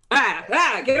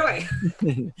 Get away.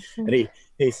 And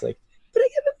he's like, but I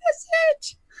have a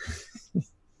message.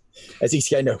 As he's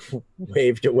kind of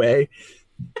waved away.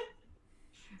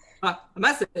 A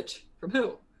message from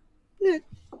who?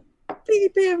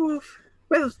 Biggie Bad Wolf.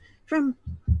 Well, from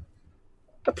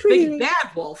a pretty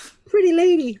Bad Wolf. Pretty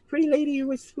lady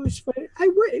who's I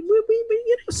work.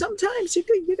 We sometimes you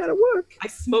gotta work. I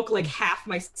smoke like half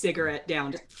my cigarette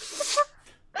down.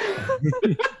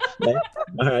 All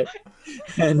right,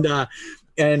 and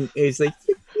he's like,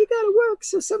 you gotta work.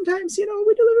 So sometimes we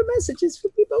deliver messages for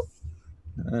people.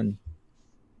 And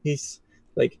he's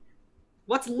like,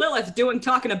 what's Lilith doing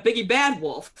talking to Biggie Bad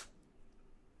Wolf?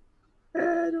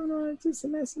 I don't know. It's just a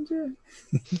messenger.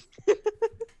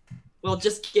 Well,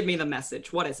 just give me the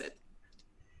message. What is it?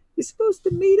 You're supposed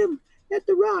to meet him at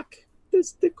the rock.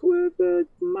 There's the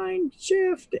mine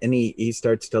shaft. And he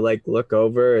starts to like look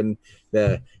over, and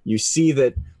you see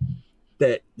that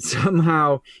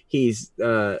somehow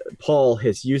Paul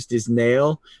has used his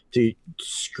nail to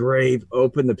scrape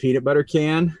open the peanut butter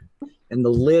can, and the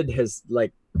lid has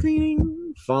like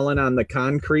cling, fallen on the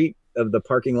concrete of the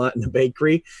parking lot in the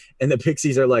bakery, and the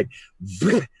pixies are like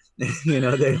they're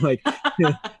like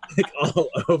like all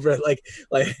over like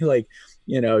like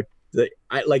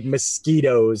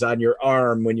mosquitoes on your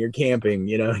arm when you're camping,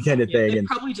 kind of thing. They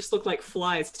probably just look like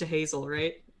flies to Hazel,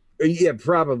 right? Yeah,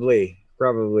 probably.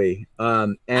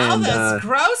 And all those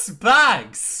gross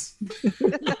bugs.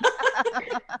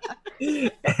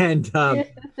 And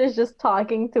he's just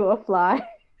talking to a fly.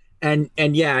 And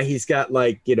yeah, he's got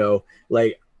like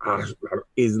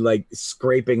he's like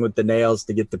scraping with the nails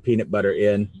to get the peanut butter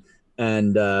in,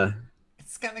 and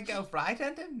it's gonna go right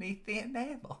underneath the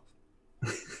enamel.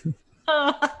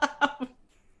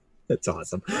 That's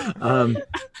awesome.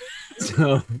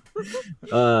 So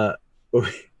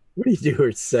what do you do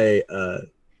or say,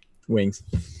 Wings?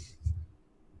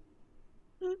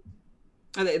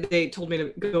 They told me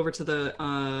to go over to the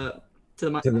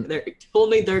they told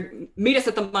me they're meet us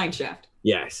at the mine shaft.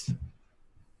 Yes.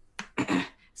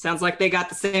 Sounds like they got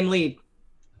the same lead.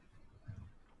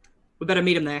 We better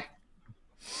meet him there.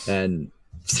 And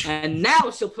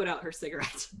now she'll put out her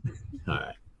cigarette. All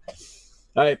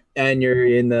right. And you're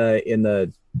in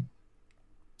the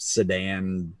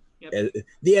sedan, the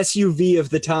SUV of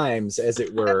the times, as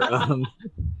it were.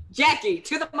 Jackie,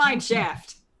 to the mine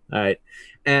shaft. All right.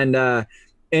 And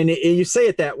you say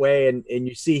it that way, and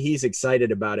you see he's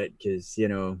excited about it because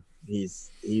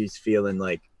he's feeling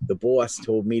like the boss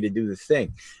told me to do the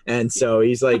thing, and so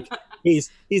he's like he's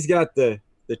got the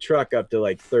truck up to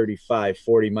like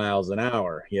 35-40 miles an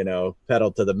hour,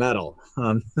 pedal to the metal.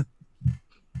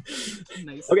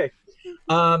 Nice. Okay.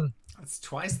 That's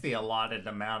twice the allotted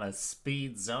amount of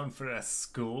speed zone for a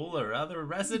school or other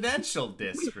residential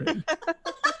district.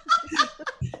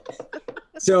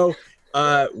 So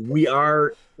we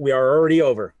are already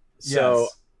over. So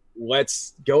yes.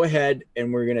 Let's go ahead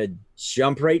and we're gonna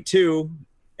jump right to,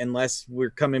 unless we're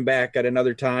coming back at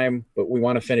another time, but we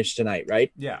want to finish tonight,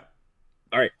 right? Yeah.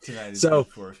 All right. Tonight is so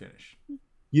before finish.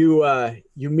 You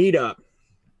meet up.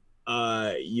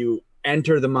 You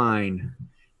enter the mine.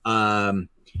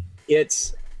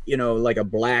 It's like a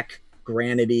black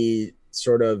granity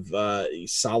sort of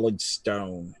solid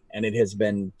stone, and it has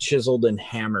been chiseled and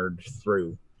hammered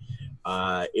through.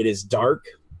 It is dark.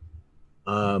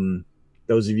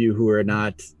 Those of you who are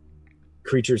not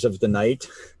creatures of the night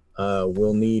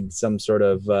will need some sort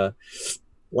of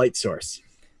light source.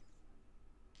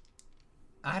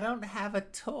 I don't have a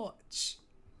torch.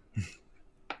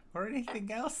 Or anything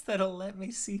else that'll let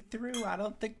me see through. I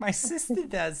don't think my sister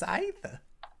does either.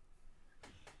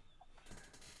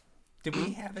 Do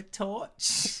we have a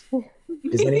torch?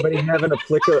 Does anybody have an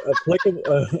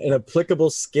applicable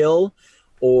skill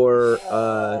or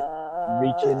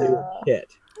reach into a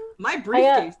kit? My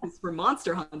briefcase is for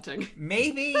monster hunting.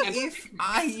 Maybe if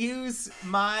I use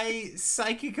my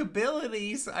psychic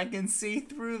abilities, I can see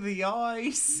through the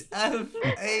eyes of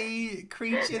a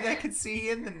creature that can see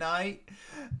in the night.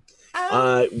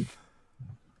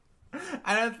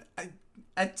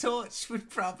 A torch would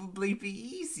probably be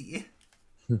easier.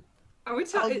 Are we I'll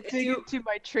talking? dig into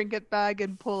my trinket bag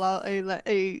and pull out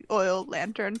a oil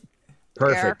lantern.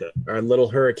 Perfect. Our little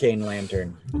hurricane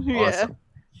lantern. Yeah. Awesome.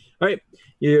 All right.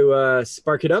 You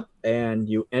spark it up and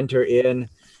you enter in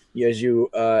as you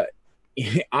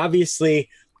obviously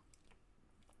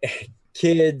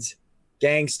kids,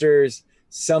 gangsters,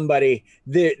 somebody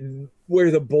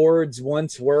where the boards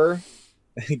once were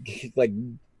like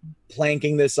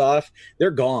planking this off, they're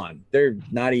gone. They're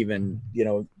not even,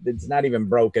 it's not even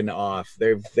broken off.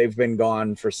 They've been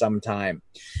gone for some time.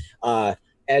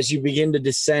 As you begin to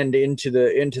descend into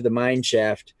the mine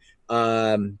shaft,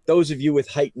 those of you with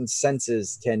heightened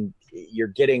senses you're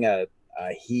getting a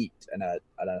heat and a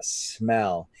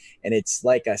smell, and it's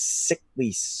like a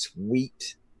sickly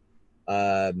sweet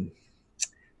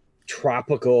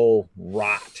tropical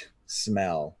rot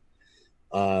smell.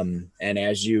 And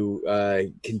as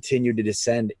you continue to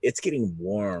descend, it's getting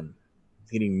warm.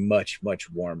 It's getting much, much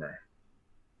warmer.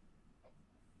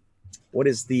 What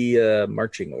is the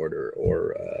marching order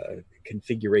or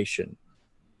configuration?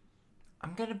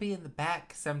 I'm gonna be in the back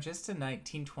because I'm just a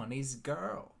 1920s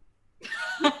girl.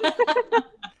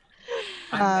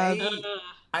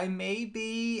 I may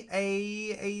be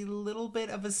a little bit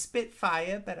of a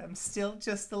spitfire, but I'm still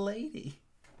just a lady.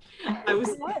 I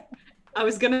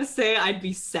was gonna say I'd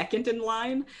be second in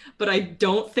line, but I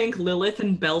don't think Lilith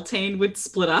and Beltane would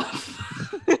split up.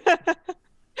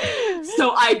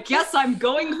 So I guess I'm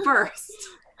going first.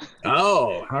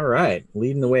 Oh, all right,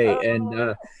 leading the way.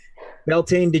 And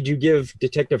Beltane, did you give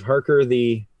Detective Harker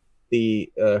the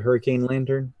hurricane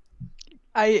lantern?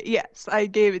 Yes, I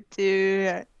gave it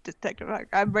to Detective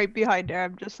Harker. I'm right behind her.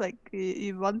 I'm just like,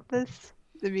 you want this?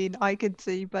 I mean, I can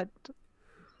see, but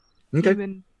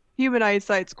Okay. Human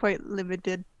eyesight's quite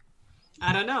limited.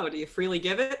 I don't know. Do you freely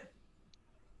give it?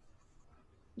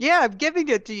 Yeah, I'm giving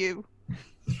it to you.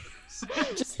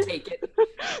 Just take it.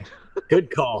 Good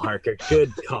call, Harker.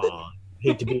 Good call.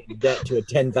 Hate to be in debt to a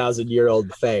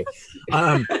 10,000-year-old fae.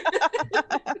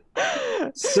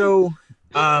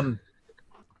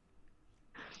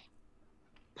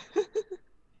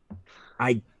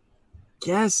 I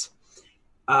guess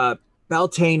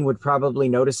Beltane would probably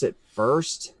notice it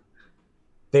first.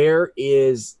 There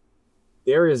is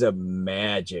a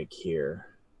magic here,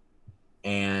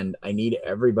 and I need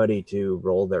everybody to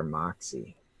roll their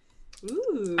moxie.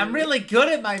 Ooh. I'm really good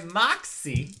at my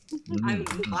moxie. I'm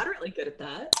moderately good at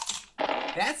that.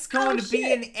 That's going to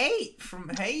be an 8 from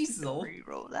Hazel.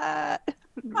 Reroll that.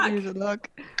 Fuck. Here's a look.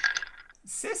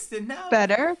 Sister, no.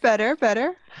 Better.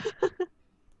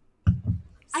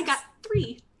 I got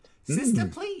 3. Sister,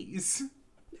 please.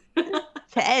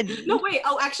 10. No, wait.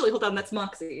 Oh, actually, hold on. That's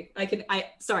Moxie.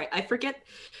 Sorry, I forget.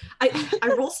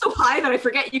 I roll so high that I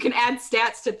forget you can add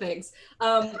stats to things.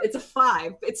 It's a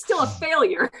 5. It's still a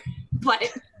failure,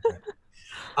 but.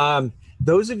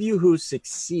 Those of you who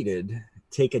succeeded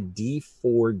take a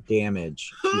D4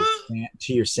 damage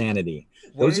to your sanity.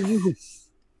 Those of you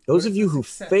who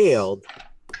failed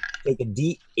take a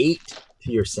D8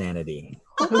 to your sanity.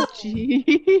 Oh,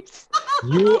 jeez.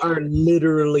 You are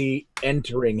literally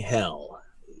entering hell.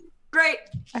 Great.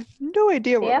 I have no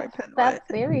idea where my pen That's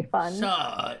went. very fun.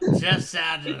 So, just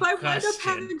out of If I wind up question.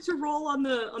 having to roll on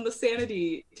the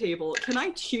sanity table, can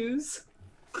I choose?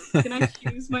 Can I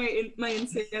choose my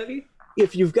insanity?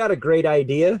 If you've got a great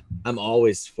idea, I'm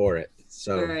always for it.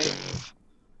 So, All right.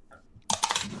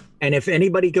 and if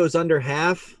anybody goes under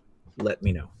half, let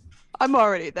me know. I'm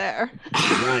already there.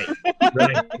 Right,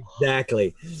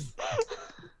 exactly.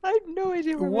 I have no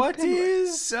idea where my What pen went.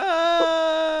 is,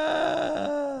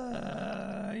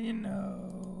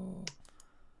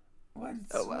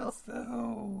 what's the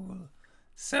whole?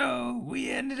 So we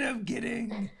ended up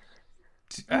getting.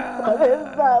 What is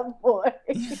that boy?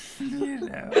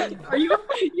 Are you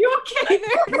okay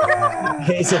there?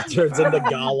 Hazel turns into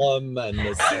Gollum, and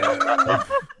you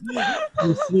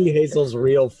see Hazel's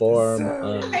real form.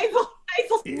 Hazel,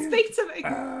 speak to me.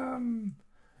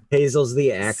 Hazel's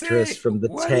the actress from the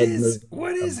TED movie.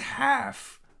 What is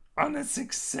half on a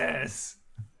success?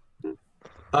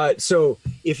 So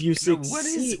if you So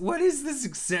succeed, what is the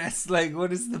success? Like,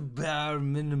 what is the bare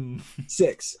minimum?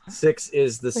 6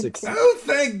 is the success. Oh,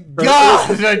 thank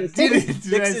God! I did it.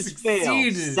 6 I is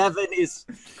fail. succeeded.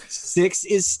 6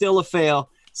 is still a fail.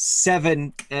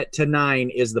 7 to 9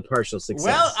 is the partial success.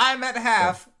 Well, I'm at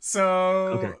half, so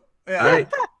Okay. yeah. All right.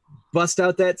 Bust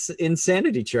out that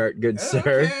insanity chart, good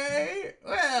sir. Okay.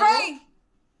 Well, Right.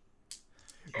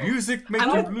 music make I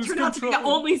you don't lose turn out to be control. the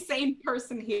only sane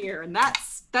person here, and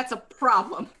that's a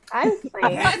problem. I'm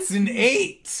saying. That's an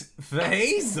 8 for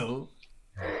Hazel.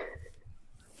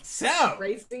 So,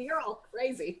 Crazy, you're all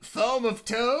crazy. foam of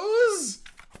toes.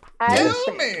 I'm Tell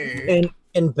saying. me.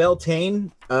 And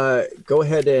Beltane, go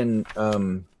ahead and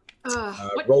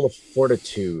What roll a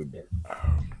fortitude.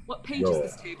 what page roll.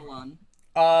 is this table on?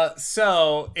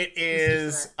 So it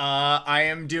is. I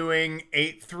am doing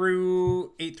 8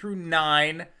 through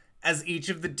 9 as each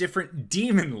of the different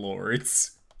demon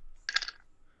lords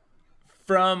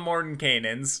from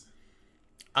Mordenkainen's.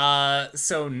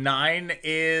 So 9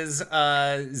 is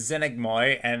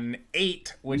Zenigmoy, and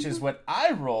 8, which is what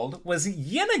I rolled, was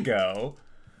Yinigo.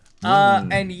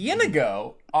 And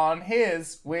Yinigo on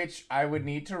his, which I would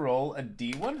need to roll a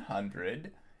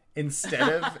D100 instead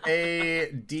of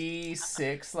a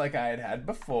D6 like I had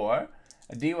before.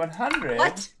 A D100.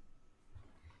 What?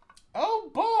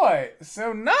 Oh boy!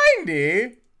 So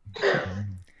 90.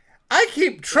 I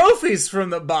keep trophies from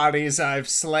the bodies I've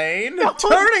slain,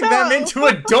 turning them into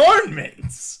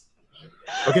adornments.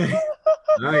 Okay.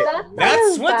 All right.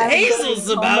 That's what bad. Hazel's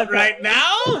Oh my about God. right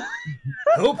now.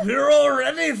 Hope you're all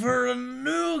ready for a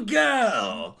new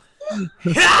girl.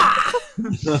 Ha!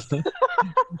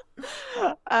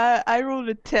 I rolled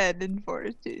a 10 in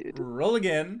fortitude. Roll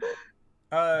again.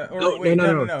 Or No, wait,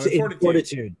 no. no. In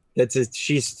fortitude. That's it.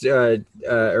 She's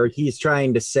or he's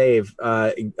trying to save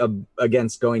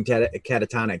against going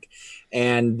catatonic,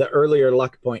 and the earlier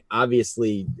luck point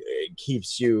obviously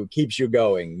keeps you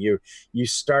going. You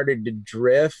started to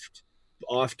drift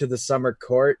off to the summer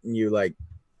court, and you like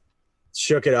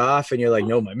shook it off, and you're like,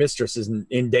 no, my mistress is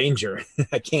in danger.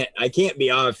 I can't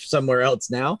be off somewhere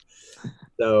else now.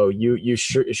 So you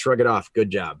shrug it off.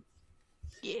 Good job.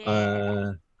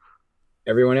 Yeah.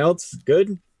 Everyone else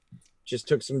good? Just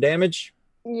took some damage.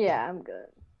 Yeah, I'm good.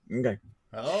 Okay.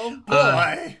 Oh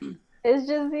boy. It's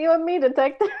just you and me,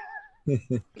 detective.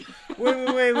 Wait.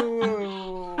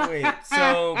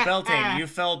 So Beltane, you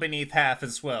fell beneath half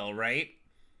as well, right?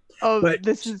 Oh, But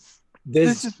this is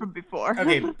from before.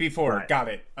 Okay, before. Right. Got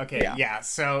it. Okay, Yeah. yeah.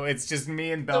 So it's just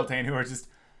me and Beltane who are just.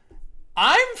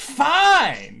 I'm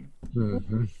fine.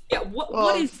 Mhm. Yeah, what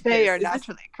Well, is they this? are Is this-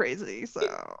 naturally crazy, so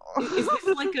Is this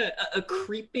like a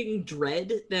creeping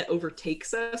dread that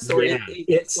overtakes us, or Yeah, it's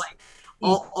it's- like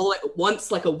all at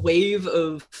once, like a wave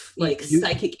of like You-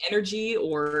 psychic energy,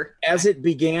 or As it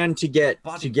began to get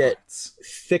Body get parts.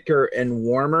 thicker and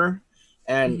warmer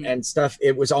and Mhm. and stuff,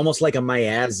 it was almost like a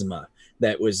miasma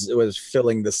that was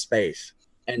filling the space.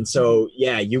 And so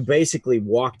yeah, you basically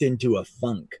walked into a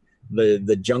funk.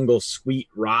 The jungle sweet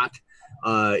rot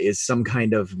is some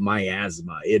kind of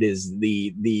miasma. It is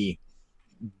the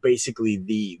basically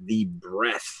the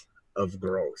breath of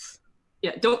growth.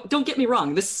 yeah. Don't get me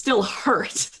wrong. This still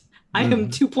hurt. I am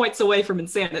 2 points away from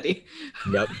insanity.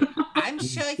 Yep. I'm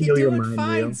sure Feel you're your doing mind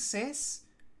fine, reel. sis.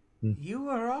 Hmm. You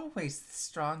are always the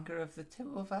stronger of the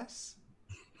two of us.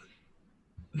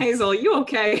 Hazel, you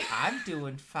okay? I'm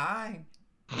doing fine.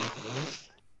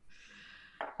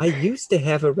 I used to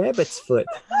have a rabbit's foot.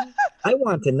 I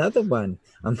want another one.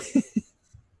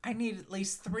 I need at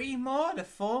least 3 more to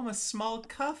form a small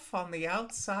cuff on the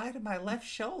outside of my left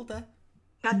shoulder.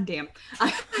 God damn.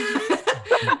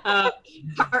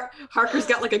 Harker's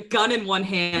got like a gun in one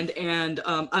hand and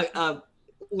a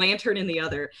lantern in the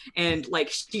other, and like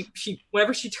she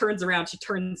whenever she turns around, she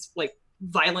turns like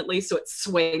violently so it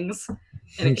swings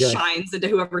and it Okay. shines into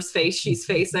whoever's face she's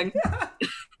facing.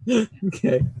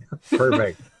 Okay.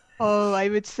 Perfect. Oh, I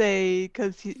would say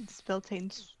because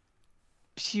Beltane's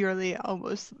purely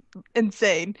almost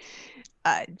insane.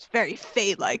 It's very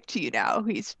Fey-like to you now.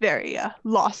 He's very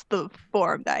lost the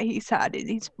form that he's had, and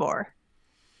he's more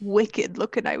wicked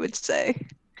looking, I would say.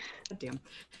 God damn.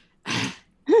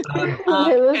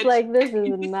 It was and like, this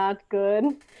is not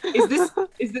good.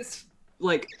 is this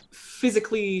like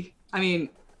physically? I mean,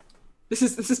 this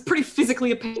is pretty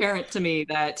physically apparent to me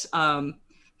that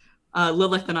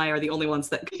Lilith and I are the only ones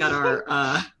that got our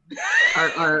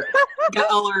got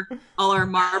all our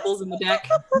marbles in the deck,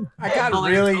 I got all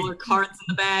really our cards in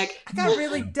the bag. I got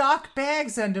really dark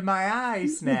bags under my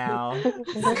eyes now.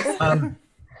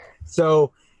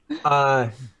 So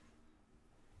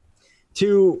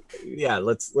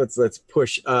let's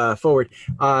push forward.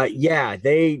 Yeah,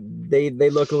 they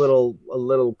look a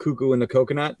little cuckoo in the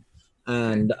coconut,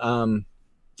 and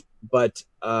but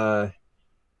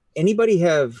anybody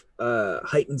have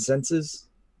heightened senses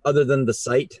other than the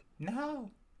sight? No.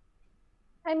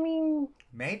 I mean,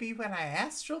 maybe when I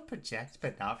astral project,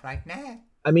 but not right now.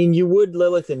 I mean, you would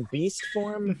Lilith in beast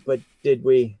form, but did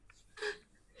we?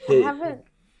 I haven't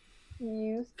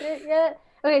used it yet.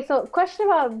 Okay, so question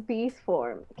about beast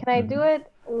form. Can I do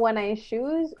it when I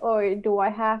choose, or do I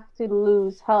have to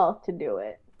lose health to do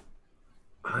it?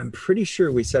 I'm pretty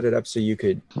sure we set it up so you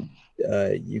could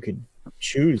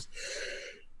choose.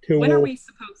 When are we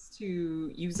supposed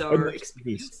to use our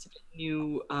experience to get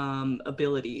new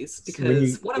abilities?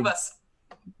 Because one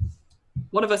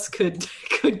of us could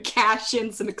cash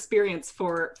in some experience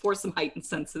for some heightened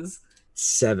senses.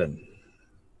 Seven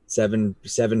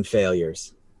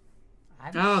failures.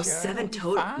 Sure 7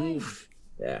 total.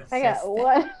 Yeah. I got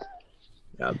one.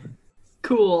 Yep.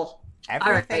 Cool.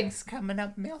 Everything's coming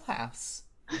up Millhouse.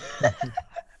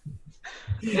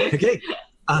 Okay.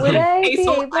 Would I be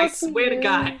Hazel, able I to swear to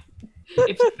God,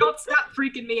 if you don't stop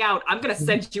freaking me out, I'm gonna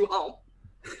send you home.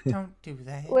 Don't do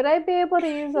that. Would I be able to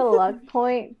use a luck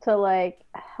point to like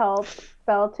help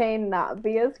Beltane not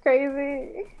be as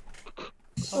crazy?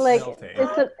 Like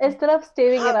instead of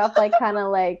staving it up, like kind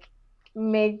of like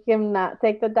make him not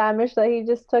take the damage that he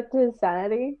just took to his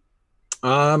sanity.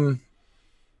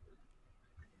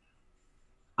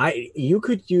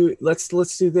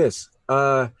 Let's do this.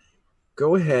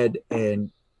 Go ahead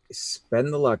and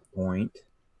spend the luck point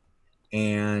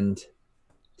and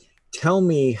tell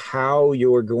me how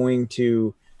you're going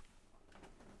to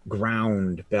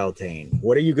ground Beltane.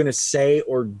 What are you going to say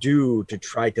or do to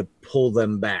try to pull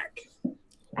them back?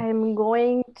 I'm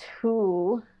going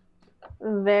to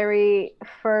very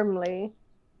firmly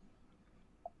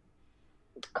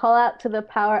call out to the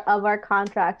power of our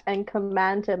contract and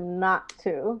command him not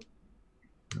to.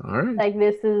 All right. Like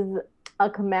this is a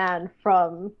command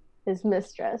from his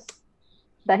mistress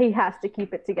that he has to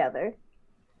keep it together.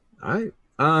 All right.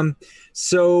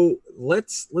 So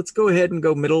let's go ahead and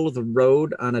go middle of the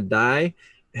road on a die.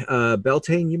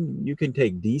 Beltane, you can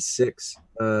take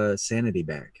D6 sanity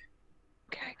back.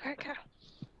 Okay.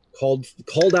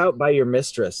 Called out by your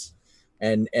mistress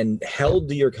and held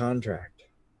to your contract.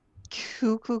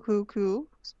 Cool.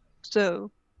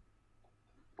 So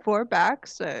 4 back,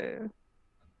 so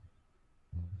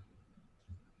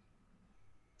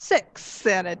 6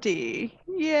 sanity.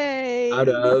 Yay! Out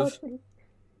of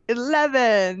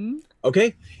 11.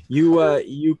 Okay,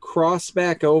 you cross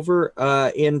back over.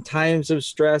 In times of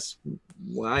stress,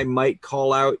 I might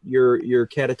call out your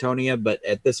catatonia, but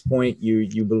at this point,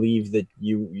 you believe that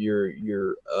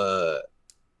you're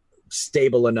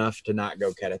stable enough to not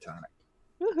go catatonic.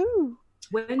 Woohoo!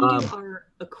 When do our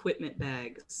equipment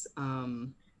bags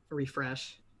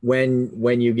refresh?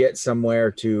 When you get somewhere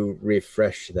to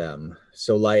refresh them.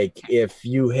 So like if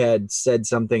you had said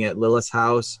something at Lilith's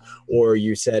house, or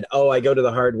you said, oh, I go to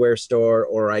the hardware store,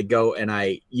 or I go and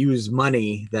I use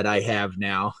money that I have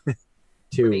now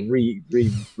to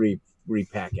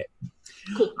repack it.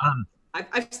 Cool.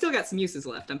 I've still got some uses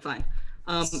left. I'm fine.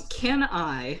 Can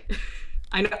I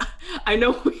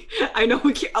know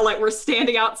we can't, like we're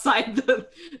standing outside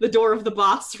the door of the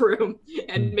boss room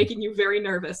and making you very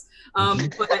nervous.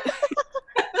 But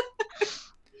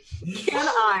can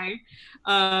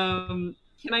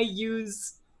I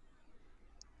use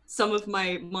some of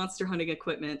my monster hunting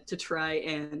equipment to try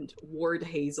and ward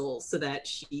Hazel so that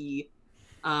she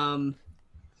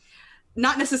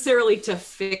not necessarily to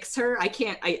fix her. I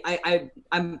can't I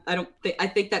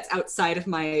think that's outside of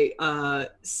my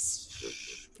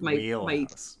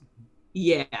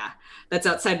yeah, that's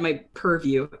outside my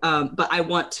purview. But I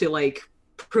want to like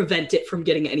prevent it from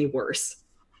getting any worse.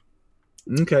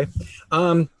 Okay.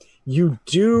 You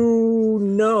do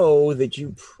know that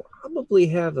you probably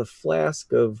have a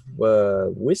flask of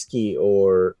whiskey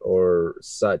or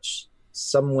such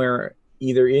somewhere,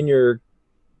 either in your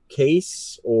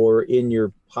case or in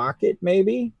your pocket,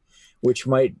 maybe, which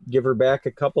might give her back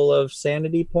a couple of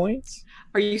sanity points.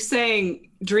 Are you saying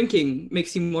drinking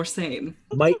makes you more sane?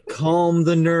 Might calm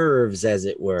the nerves, as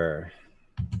it were.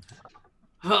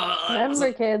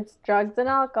 Remember, kids, drugs and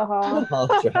alcohol.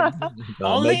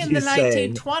 Only in the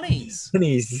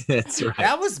 1920s. That's right.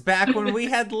 That was back when we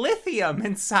had lithium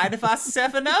inside of our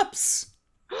 7-Ups.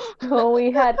 Well,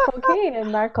 we had cocaine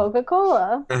in our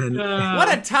Coca-Cola.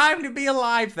 What a time to be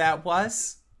alive that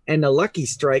was. And a lucky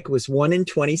strike was 1 in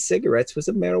 20 cigarettes was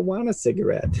a marijuana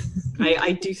cigarette.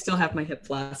 I do still have my hip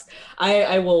flask.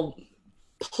 I will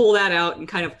pull that out and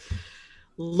kind of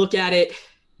look at it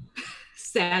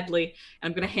sadly.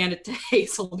 And I'm gonna hand it to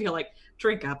Hazel and be like,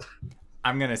 drink up.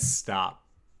 I'm gonna stop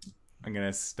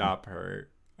her.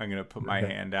 I'm gonna put my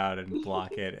hand out and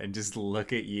block it and just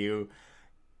look at you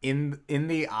in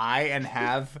the eye and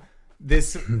have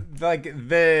this, like,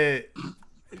 the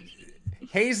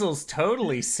Hazel's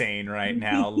totally sane right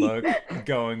now look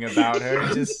going about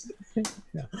her. Just,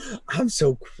 I'm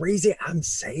so crazy, I'm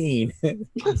sane.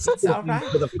 it's all right.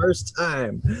 For the first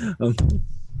time. It's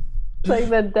like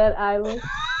the dead island.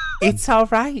 It's all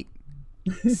right,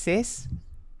 sis.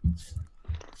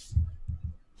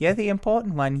 You're the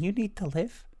important one. You need to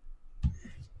live.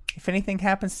 If anything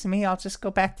happens to me, I'll just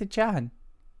go back to John.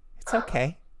 It's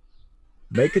okay.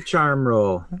 Make a charm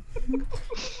roll.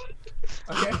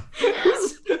 Okay.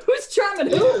 Who's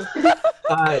charming who?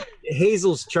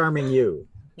 Hazel's charming you.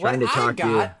 Trying to talk to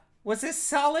you. Was a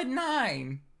solid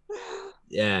 9.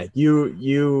 Yeah,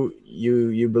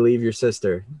 you believe your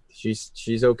sister.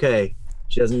 She's okay.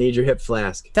 She doesn't need your hip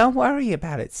flask. Don't worry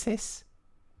about it, sis.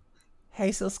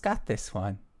 Hazel's got this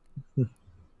one.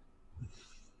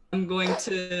 I'm going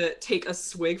to take a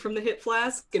swig from the hip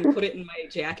flask and put it in my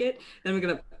jacket. Then I'm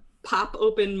going to pop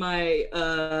open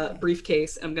my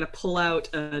briefcase. I'm going to pull out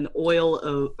an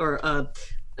oil or a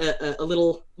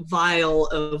little vial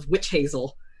of witch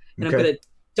hazel. And I'm going to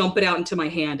dump it out into my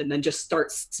hand and then just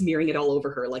start smearing it all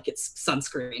over her like it's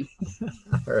sunscreen.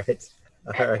 All right.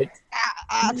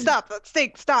 Stop. That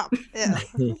stinks. Stop. Yeah.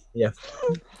 Yeah.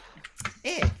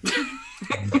 It's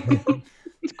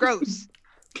gross.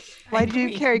 Why do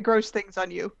you carry gross things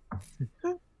on you?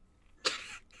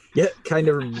 Yeah, kind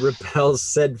of repels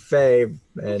said Faye,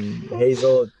 and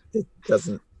Hazel, it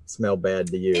doesn't smell bad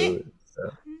to you.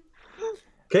 So.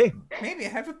 Okay. Maybe I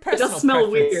have a It personal does smell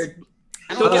preference. weird.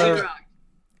 Don't get me wrong.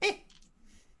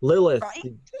 Lilith,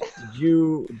 Right?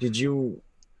 did you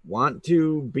want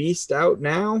to beast out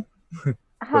now?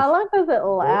 How long does it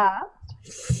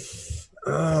last?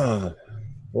 Oh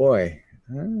boy,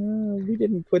 we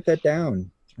didn't put that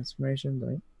down. Transformation,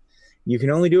 right? You can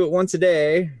only do it once a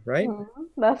day, right?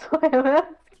 That's why I'm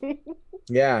asking.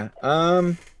 Yeah.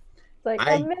 It's like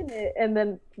a minute, and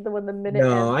then when the minute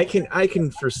No, ends, I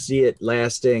can foresee it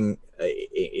lasting.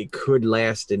 It could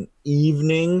last an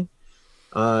evening,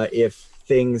 if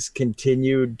things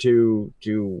continued to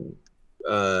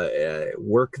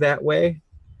work that way.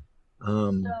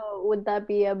 So would that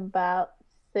be about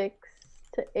 6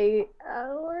 to 8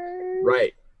 hours?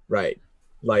 Right.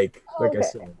 Like I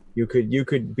said, you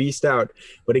could beast out,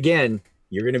 but again,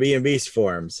 you're gonna be in beast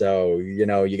form, so we're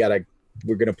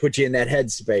gonna put you in that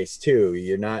headspace too.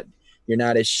 You're not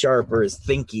as sharp or as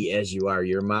thinky as you are.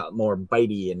 You're more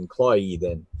bitey and clawy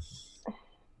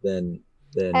than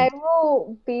I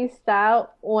will beast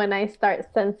out when I start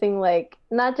sensing, like,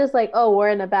 not just like, oh, we're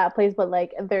in a bad place, but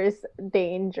like there's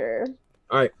danger.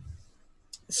 All right.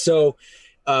 So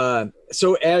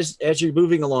as you're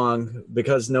moving along,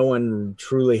 because no one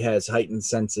truly has heightened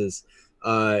senses,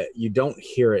 you don't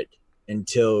hear it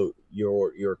until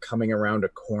you're coming around a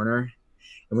corner.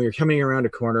 And when you're coming around a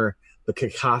corner, the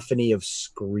cacophony of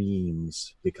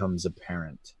screams becomes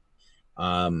apparent.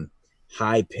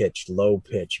 High pitched, low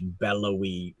pitched,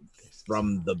 bellowy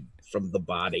from the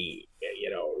body,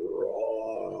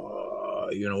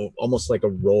 almost like a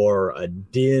roar, a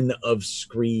din of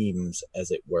screams,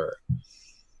 as it were.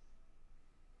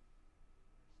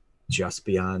 Just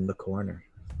beyond the corner.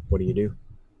 What do you do?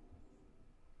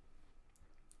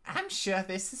 I'm sure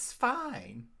this is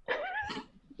fine.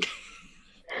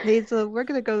 Hazel, we're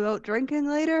gonna go out drinking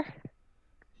later.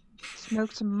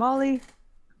 Smoke some Molly.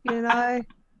 You and I.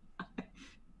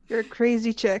 You're a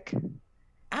crazy chick.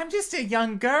 I'm just a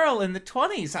young girl in the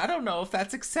 20s. I don't know if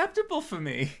that's acceptable for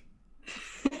me.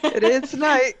 It is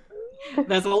tonight.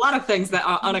 There's a lot of things that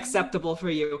are unacceptable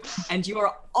for you, and you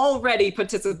are already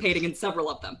participating in several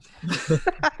of them.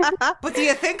 But do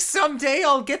you think someday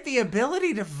I'll get the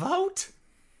ability to vote?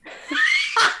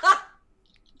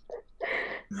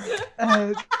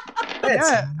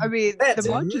 Yeah, I mean, That's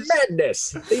the bunch is...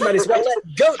 madness. You might as well let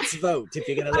goats vote if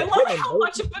you're gonna I let love women how vote.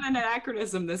 much of an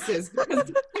anachronism this is, because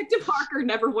Detective Harker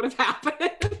never would have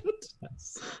happened.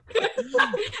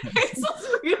 Hazel's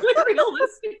really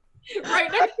realistic.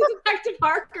 Right next to Detective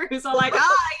Harker, who's all like,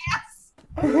 yes!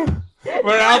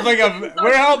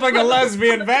 We're helping a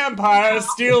lesbian vampire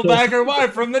steal back her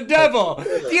wife from the devil.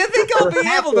 Do you think I'll be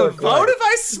able to vote if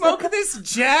I smoke this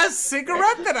jazz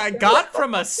cigarette that I got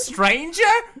from a stranger?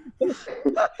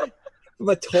 From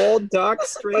a tall, dark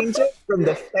stranger from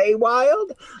the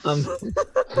Feywild?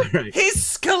 Right. His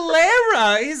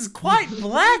sclera is quite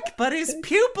black, but his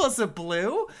pupils are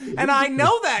blue. And I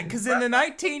know that because in the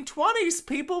 1920s,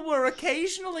 people were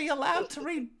occasionally allowed to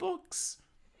read books.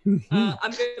 I'm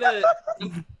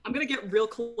gonna get real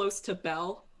close to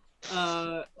Bell,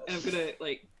 and I'm gonna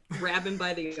like grab him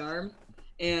by the arm,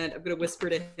 and I'm gonna whisper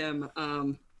to him,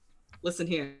 "Listen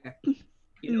here,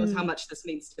 he knows how much this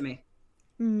means to me.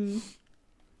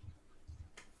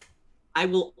 I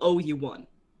will owe you one."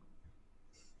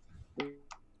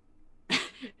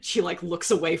 She like looks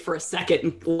away for a second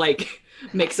and like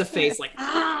makes a face like,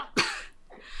 "Ah!"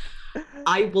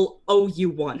 I will owe you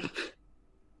one.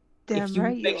 Damn if you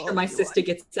right. make sure my sister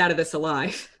gets out of this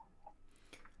alive.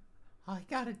 All you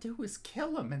gotta do is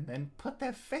kill him and then put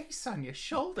that face on your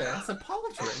shoulder as a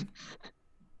pauldron.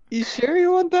 You sure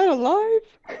you want that alive?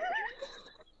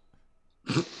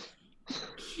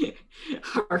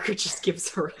 Harker just gives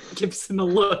him a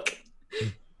look.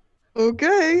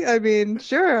 Okay, I mean,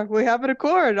 sure, we have an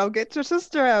accord. I'll get your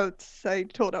sister out. I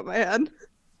hold out my hand.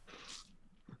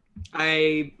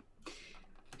 I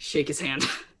shake his hand.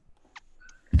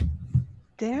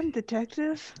 Damn,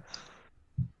 detective.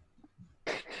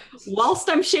 Whilst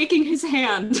I'm shaking his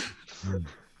hand.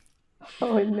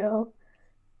 Oh no.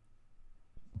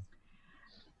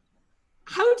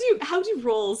 How do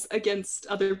rolls against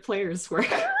other players work?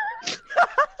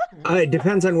 It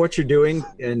depends on what you're doing,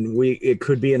 and it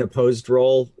could be an opposed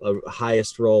roll.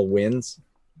 Highest roll wins.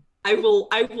 I will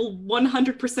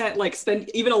 100% like spend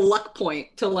even a luck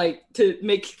point to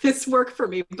make this work for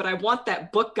me, but I want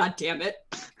that book, goddammit.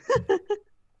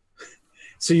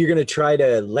 So you're gonna try to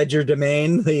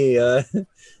legerdemain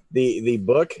the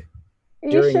book?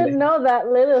 You should know that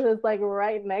Lilith is like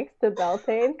right next to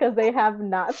Beltane because they have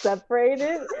not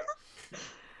separated.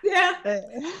 Yeah.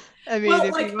 I mean, Well,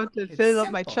 if like, you want to fill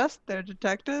up my simple. chest there,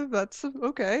 detective, that's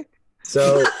okay.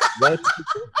 So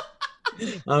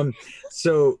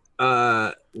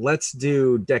let's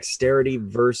do dexterity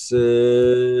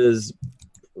versus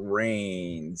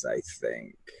brains, I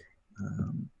think.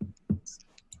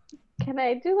 Can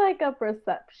I do like a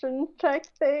perception check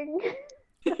thing?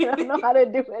 I don't know how to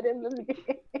do it in the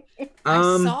game. I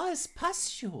saw his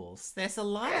pustules. There's a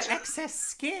lot of excess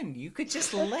skin. You could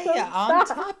just lay it on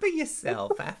top of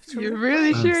yourself after. You're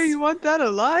really sure you want that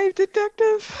alive,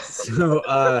 detective? So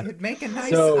It'd make a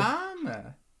nice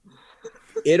armor.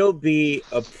 It'll be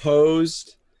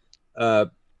opposed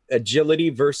agility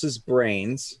versus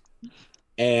brains,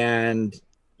 and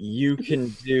you can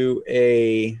do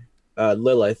a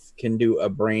Lilith can do a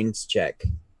brains check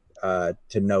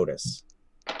to notice.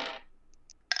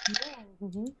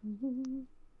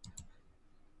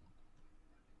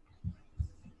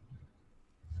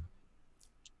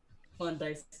 Come on,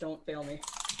 dice, don't fail me.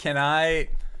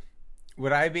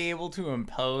 Would I be able to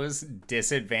impose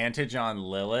disadvantage on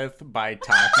Lilith by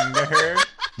talking to her?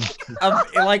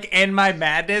 Like in my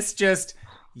madness, just,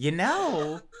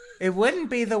 it wouldn't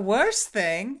be the worst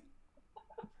thing.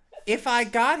 If I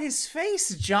got his face,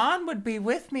 John would be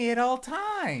with me at all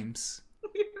times.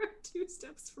 We are 2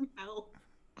 steps from hell.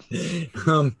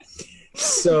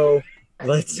 So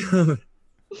let's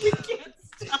We can't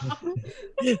stop.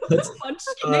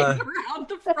 Punching around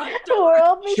the front door. We're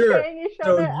all be Sure. staring each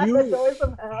So other at the doors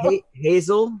of hell.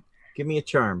 Hazel, give me a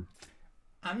charm.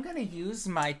 I'm gonna use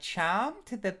my charm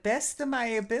to the best of my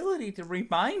ability to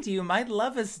remind you my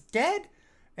lover's dead.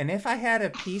 And if I had a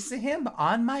piece of him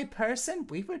on my person,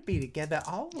 we would be together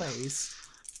always.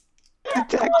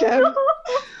 Detective,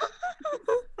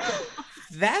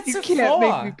 That's you a can't 4.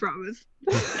 make me promise.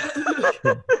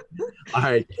 All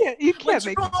right. You can't What'd you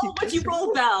make me roll? What'd you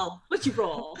roll, Belle? What'd you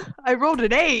roll? I rolled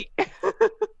an 8.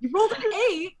 You rolled an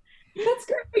 8? That's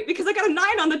great, because I got a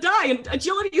 9 on the die, and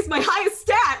agility is my highest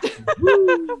stat.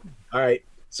 All right.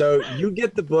 So you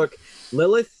get the book,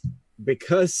 Lilith.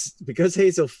 Because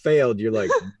Hazel failed, you're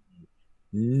like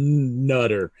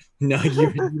nutter. No, you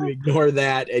ignore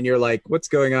that, and you're like, what's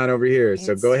going on over here?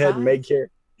 So It's go ahead and fine.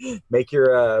 make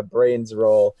your brains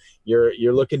roll.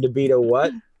 You're looking to beat a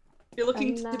what? You're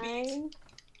looking A to beat 9,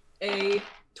 a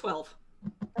 12.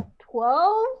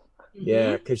 12?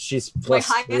 Yeah, because she's My plus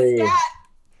highest 3 stat.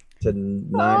 to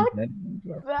 9.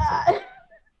 Fuck. That. All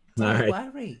Don't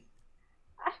right. worry.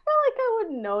 I feel like I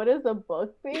would notice a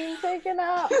book being taken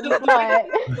out, The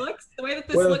way that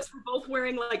this Well- looks, we're both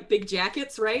wearing like big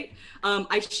jackets, right?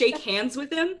 I shake hands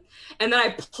with him, and then I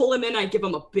pull him in. I give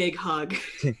him a big hug.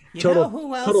 You Total- know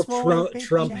who else wore a big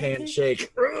Trump jacket?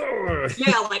 handshake.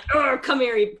 Yeah, like, oh, come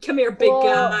here, big Well,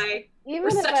 guy. even We're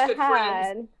if such I good had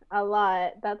friends. a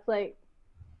lot, that's like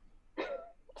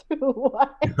too wide.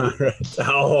 All right.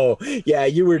 Oh, yeah,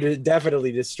 you were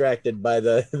definitely distracted by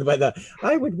the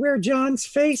I would wear John's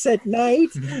face at night.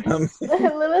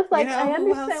 Lilith's like, You know I who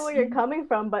understand else- where you're coming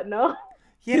from, but no.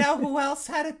 You know who else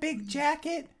had a big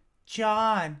jacket?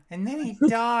 John. And then he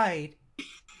died.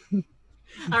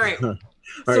 All right. All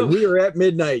right, we are at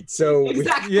midnight, so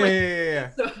exactly.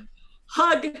 Yeah. So,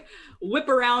 hug, whip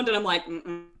around, and I'm like,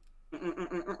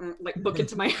 like book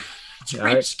into my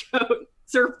trench coat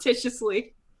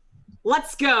surreptitiously.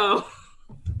 Let's go.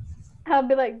 I'll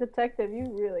be like, detective,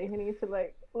 you really need to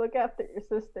like look after your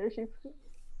sister. She's.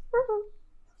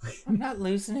 I'm not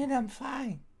losing it. I'm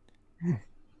fine.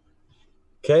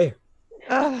 Okay.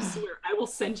 I swear, I will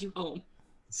send you home.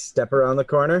 Step around the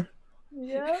corner.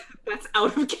 Yeah. That's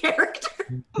out of character.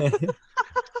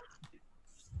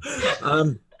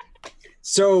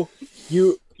 So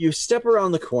you step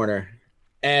around the corner,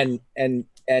 and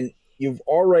you've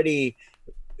already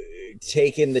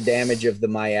taken the damage of the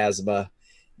miasma.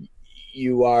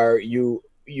 You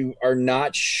are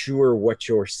not sure what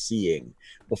you're seeing.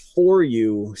 Before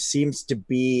you seems to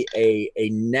be a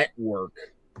network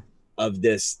of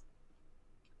this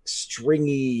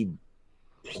stringy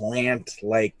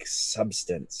plant-like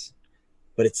substance,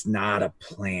 but it's not a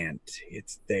plant.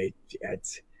 Is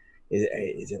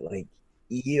it like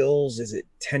eels? Is it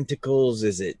tentacles?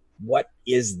 What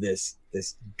is this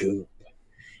goop?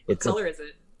 What color is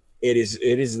it? It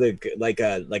is like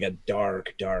a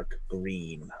dark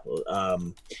green,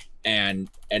 and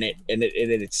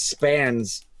it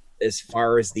expands as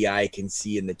far as the eye can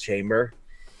see in the chamber,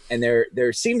 and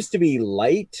there seems to be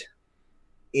light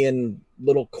in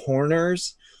little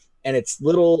corners, and it's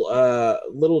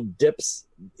little dips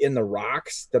in the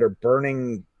rocks that are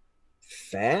burning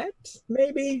fat,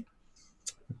 maybe.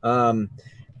 And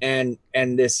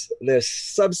this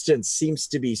substance seems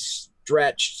to be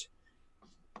stretched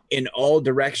in all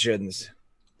directions,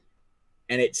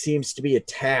 and it seems to be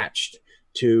attached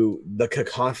to the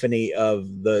cacophony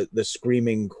of the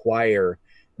screaming choir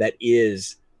that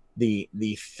is the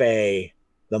fae,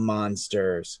 the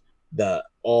monsters,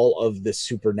 all of the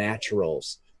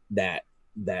supernaturals that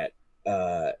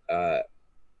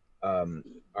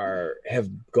have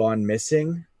gone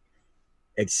missing,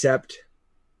 except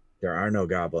there are no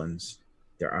goblins,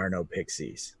 there are no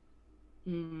pixies.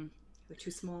 They're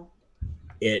too small.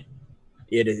 It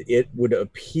would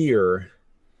appear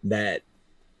that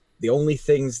the only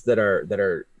things that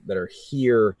are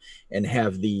here and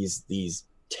have these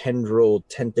tentacle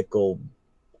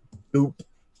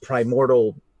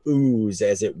primordial ooze,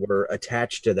 as it were,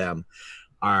 attached to them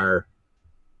are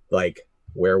like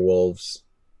werewolves,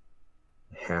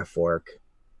 half-orc,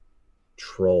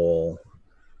 troll,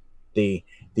 the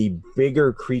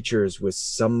bigger creatures with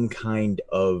some kind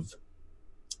of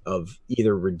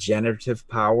either regenerative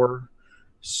power,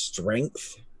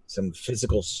 strength, some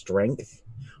physical strength,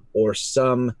 or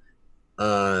some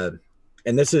and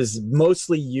this is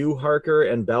mostly you, Harker,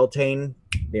 and Beltane,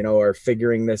 are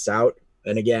figuring this out.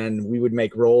 And again, we would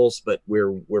make rolls, but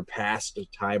we're past the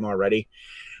time already.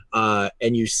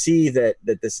 And you see that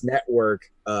this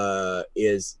network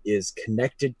is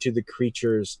connected to the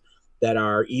creatures that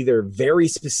are either very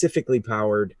specifically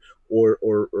powered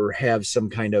or have some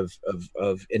kind of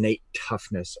innate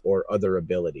toughness or other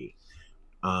ability.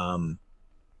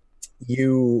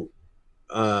 You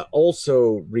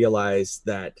also realize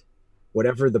that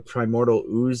whatever the primordial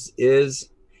ooze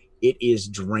is, it is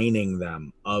draining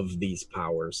them of these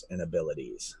powers and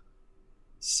abilities.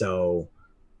 So,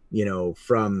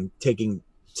 from taking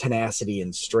tenacity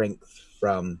and strength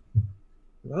from,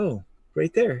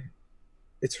 right there,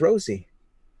 it's Rosie.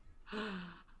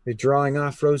 They're drawing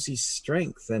off Rosie's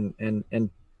strength and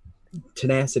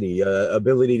tenacity,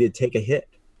 ability to take a hit,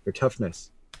 or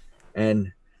toughness,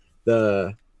 and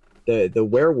the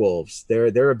werewolves,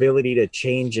 their ability to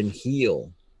change and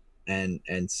heal, and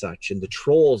such, and the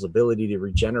troll's ability to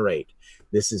regenerate.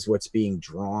 This is what's being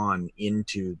drawn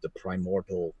into the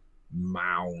primordial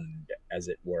mound, as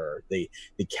it were. The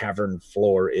cavern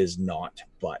floor is not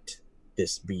but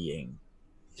this being.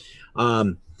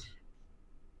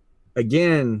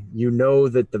 Again,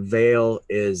 that the veil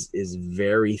is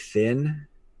very thin,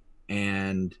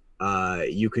 and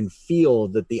you can feel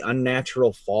that the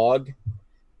unnatural fog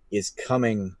is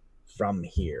coming from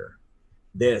here.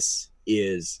 This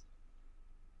is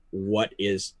what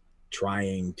is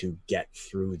trying to get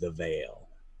through the veil.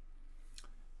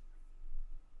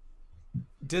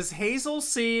 Does Hazel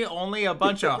see only a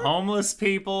bunch of homeless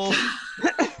people?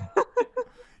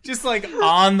 Just like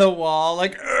on the wall,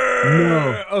 like,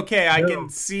 no. Okay, I can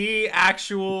see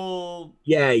actual.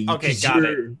 Yeah, okay, got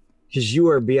it. Because you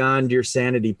are beyond your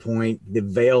sanity point. The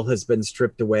veil has been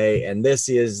stripped away, and this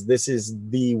is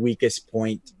the weakest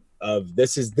point of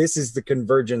this is the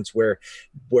convergence where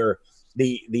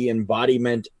the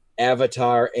embodiment,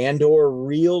 avatar, and or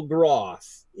real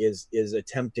Groth is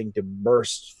attempting to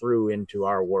burst through into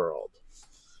our world.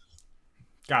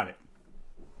 Got it.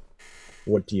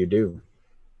 What do you do?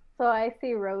 So I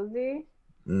see Rosie.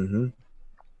 Mm-hmm.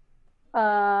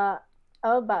 I'm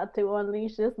about to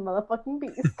unleash this motherfucking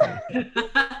beast.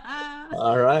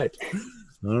 All right.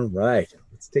 All right.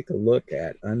 Let's take a look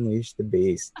at Unleash the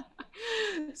Beast.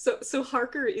 So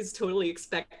Harker is totally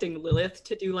expecting Lilith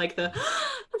to do like the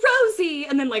Rosie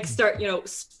and then like start,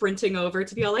 sprinting over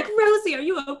to be all like, Rosie, are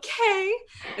you okay?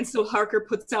 And so Harker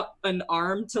puts out an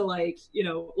arm to like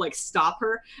stop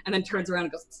her and then turns around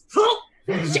and goes, oh,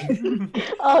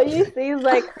 shit. Oh, you see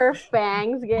like her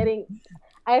fangs getting,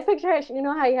 I picture her, you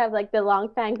know how you have like the long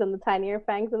fangs and the tinier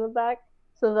fangs in the back?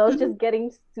 So those just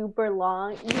getting super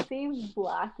long. You see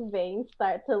black veins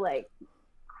start to like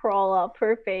crawl up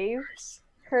her face.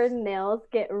 Her nails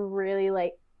get really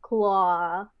like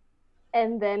claw.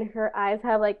 And then her eyes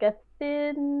have like a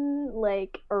thin,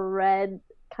 like red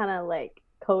kind of like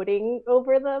coating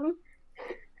over them.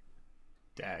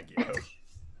 Dag you.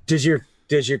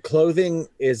 Does your clothing,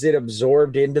 is it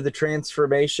absorbed into the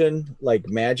transformation like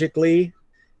magically?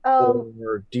 Or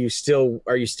are you still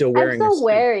wearing I'm still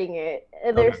wearing it.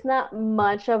 There's not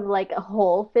much of like a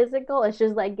whole physical. It's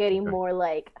just like getting more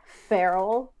like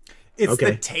feral. It's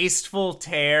the tasteful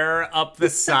tear up the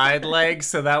side leg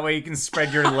so that way you can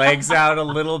spread your legs out a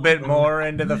little bit more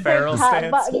into the feral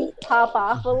stance. Buttons pop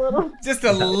off a little. Just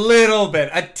a little bit.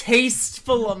 A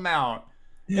tasteful amount.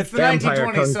 It's the Vampire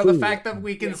 1920s, so Kung the Fu. fact that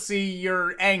we can see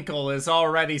your ankle is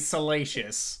already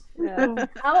salacious. Yeah.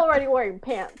 I'm already wearing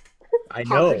pants. I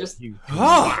know. Just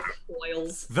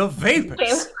boils. The vapors.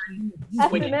 As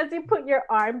soon as you put your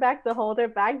arm back to hold her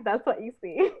back, that's what you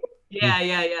see.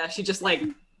 Yeah. She just like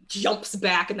jumps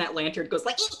back and that lantern goes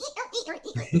like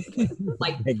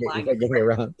like Hanging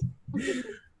around.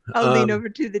 I'll lean over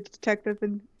to the detective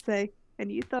and say,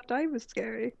 and you thought I was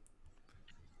scary.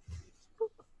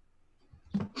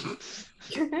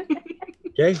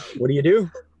 Okay, what do you do?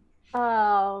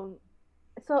 So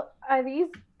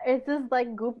is this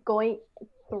like goop going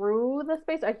through the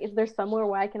space? Like, is there somewhere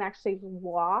where I can actually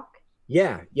walk?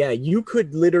 Yeah, you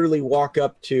could literally walk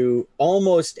up to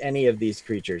almost any of these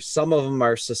creatures. Some of them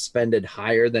are suspended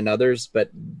higher than others,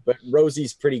 but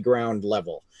Rosie's pretty ground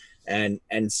level. And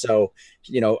so,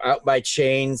 out by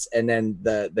chains, and then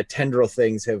the tendril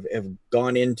things have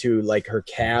gone into like her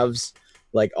calves,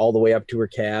 like all the way up to her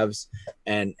calves,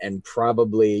 and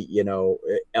probably,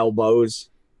 elbows.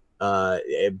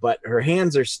 But her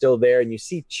hands are still there, and you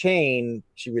see chain.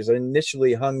 She was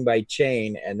initially hung by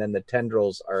chain, and then the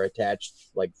tendrils are attached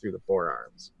like through the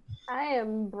forearms. I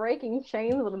am breaking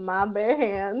chains with my bare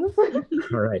hands.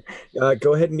 All right,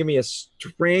 go ahead and give me a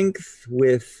strength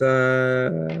with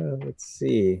let's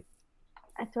see.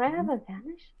 Do I have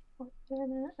advantage?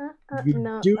 You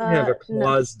No, do have a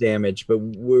claws damage, but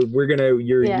we're gonna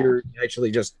you're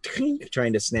actually just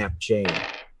trying to snap chain.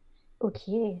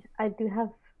 Okay, I do have.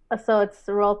 So it's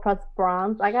roll plus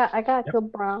bronze. I got good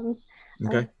bronze.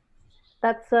 Okay.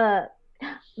 That's an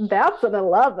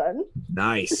 11.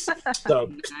 Nice. So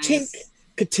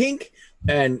ka-tink,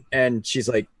 and she's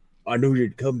like, I knew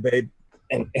you'd come, babe.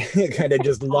 And kind of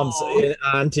just lumps it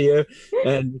onto you,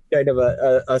 and kind of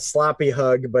a sloppy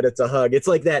hug, but it's a hug. It's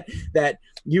like that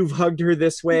you've hugged her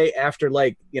this way after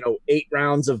 8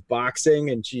 rounds of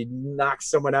boxing, and she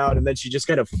knocks someone out, and then she just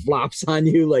kind of flops on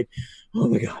you like, oh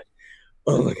my god,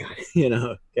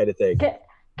 kind of thing.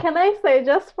 Can I say,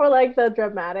 just for like the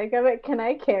dramatic of it, can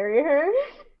I carry her?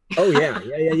 Oh yeah.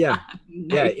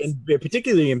 Nice. Yeah,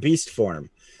 particularly in beast form.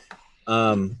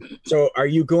 So are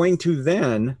you going to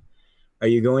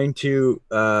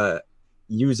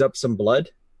use up some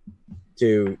blood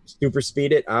to super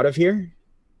speed it out of here?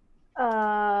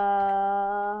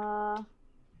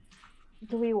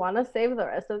 Do we want to save the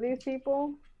rest of these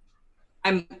people?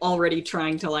 I'm already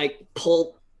trying to like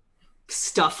pull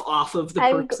stuff off of the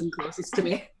person closest to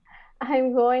me.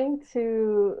 I'm going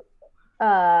to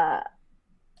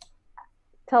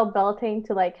tell Beltane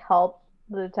to like help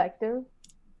the detective,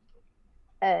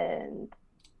 and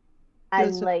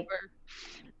I'm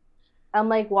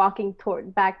walking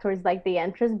back towards like the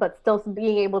entrance, but still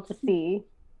being able to see.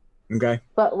 Okay.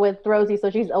 But with Rosie, so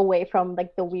she's away from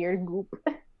like the weird goop.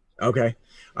 Okay.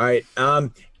 All right.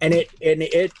 And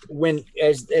it when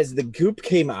as the goop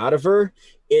came out of her,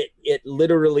 it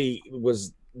literally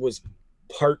was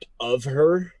part of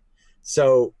her.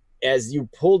 So as you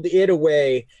pulled it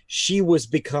away, she was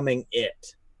becoming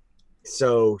it.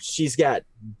 So she's got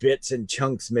bits and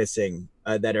chunks missing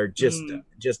that are just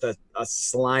a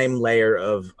slime layer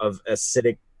of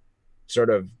acidic sort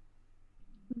of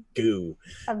goo.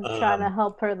 I'm trying to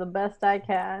help her the best I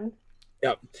can.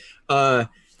 Yep.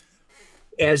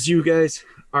 As you guys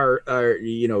are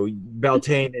you know,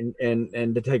 Beltane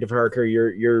and Detective Harker,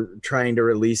 you're trying to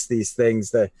release these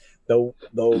things. The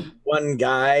one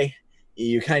guy,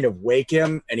 you kind of wake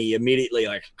him and he immediately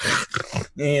like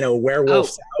you know,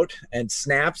 werewolfs out and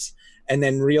snaps and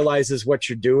then realizes what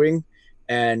you're doing,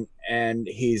 and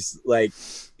he's like,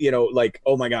 you know, like,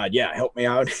 oh my god, yeah, help me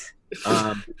out.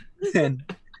 And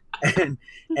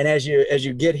as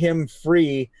you get him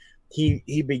free,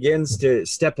 he begins to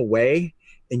step away,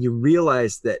 and you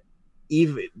realize that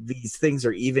even these things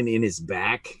are even in his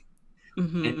back.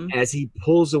 And as he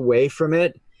pulls away from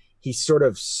it, he sort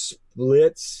of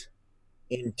splits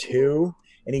in two,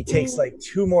 and he takes like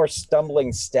two more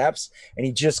stumbling steps, and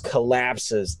he just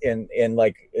collapses in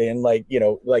like you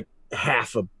know, like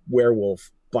half a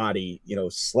werewolf body, you know,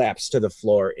 slaps to the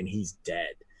floor, and he's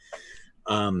dead.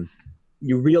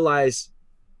 You realize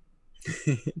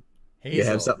you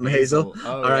have something, Hazel?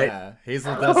 Oh, all right. Yeah.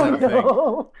 Hazel does have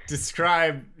a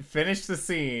thing. Finish the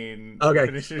scene. Okay.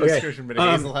 Finish your description, but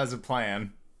Hazel has a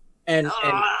plan. And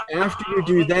after you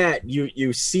do that,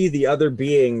 you see the other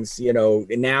beings, you know,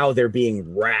 now they're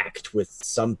being racked with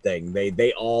something.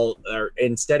 They all are,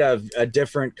 instead of a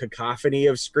different cacophony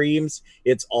of screams,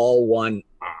 it's all one,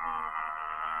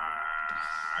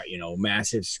 you know,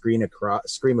 massive scream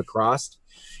across.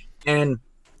 And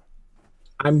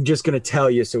I'm just going to tell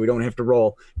you so we don't have to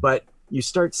roll, but you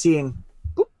start seeing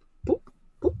boop, boop,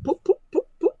 boop, boop, boop, boop,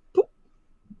 boop, boop,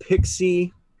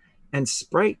 pixie and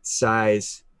sprite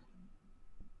size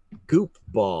goop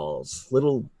balls,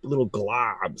 little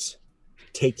globs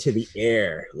take to the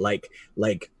air like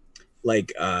they're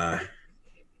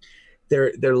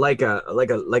like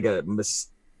a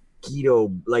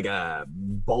mosquito, like a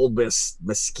bulbous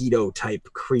mosquito type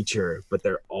creature, but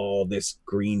they're all this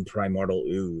green primordial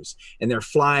ooze, and they're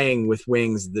flying with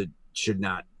wings that should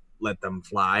not let them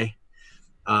fly.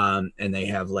 And they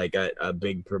have like a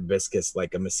big proboscis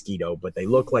like a mosquito, but they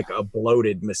look like a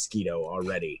bloated mosquito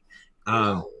already.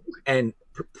 And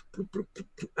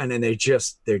then they're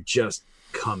just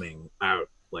coming out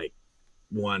like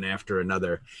one after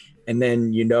another. And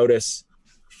then you notice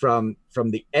from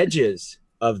the edges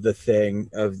of the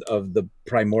thing of the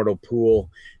primordial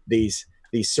pool, these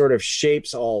sort of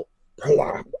shapes all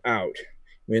plop out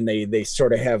when they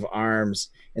sort of have arms,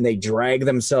 and they drag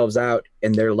themselves out,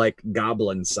 and they're like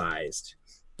goblin sized,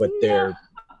 but they're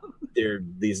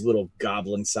these little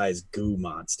goblin sized goo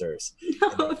monsters.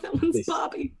 No, that one's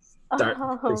Bobby. They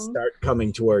start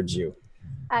coming towards you.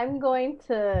 I'm going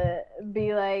to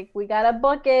be like, we got a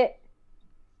bucket,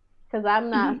 because I'm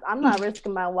not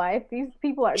risking my wife. These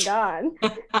people are gone.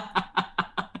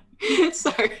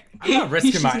 Sorry, I'm not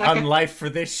risking my life for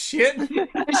this shit.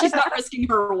 She's not risking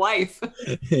her wife.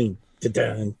 I'm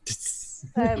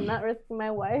not risking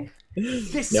my wife.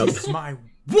 This is my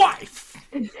wife.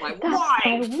 My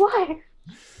wife.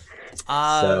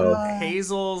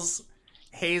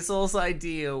 Hazel's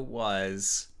idea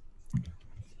was,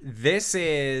 this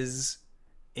is,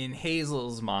 in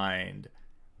Hazel's mind,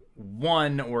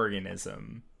 one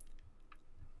organism.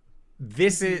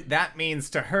 That means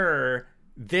to her,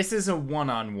 this is a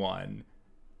one-on-one.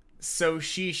 So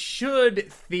she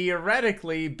should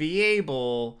theoretically be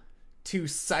able to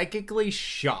psychically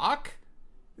shock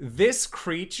this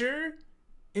creature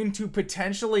into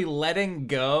potentially letting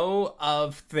go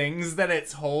of things that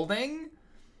it's holding.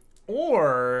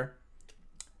 Or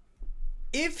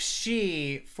if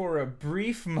she, for a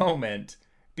brief moment,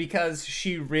 because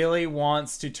she really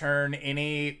wants to turn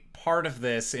any part of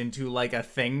this into like a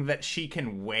thing that she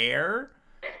can wear,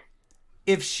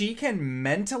 if she can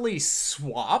mentally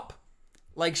swap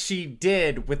like she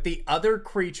did with the other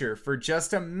creature for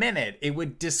just a minute, it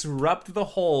would disrupt the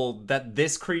hold that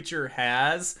this creature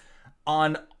has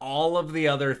on all of the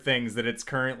other things that it's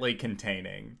currently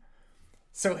containing.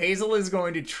 So Hazel is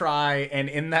going to try and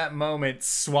in that moment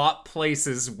swap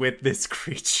places with this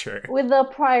creature. With the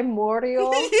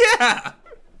primordial? Yeah!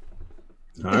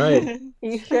 All right.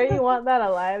 You sure you want that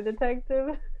alive,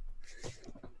 detective?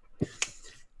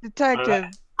 Detective.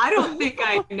 I don't think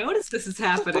I noticed this is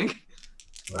happening.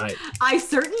 Right. I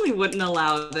certainly wouldn't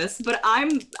allow this, but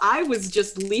I was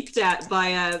just leaped at by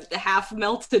a half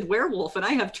melted werewolf, and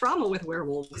I have trauma with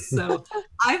werewolves, so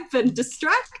I've been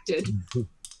distracted.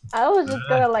 I was just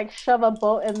gonna like shove a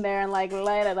boat in there and like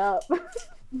light it up.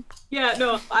 Yeah,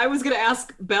 no, I was gonna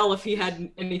ask Bell if he had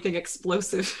anything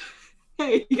explosive.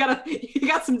 Hey, you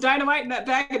got some dynamite in that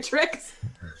bag of tricks?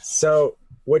 So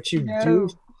what you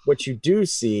do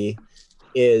see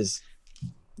is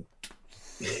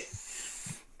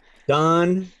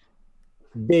Don,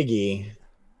 Biggie,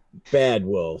 Bad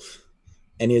Wolf,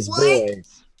 and his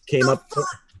boys came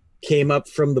up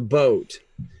from the boat,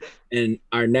 and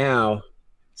are now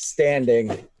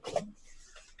standing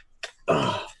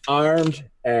armed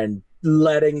and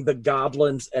letting the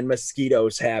goblins and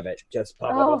mosquitoes have it. Just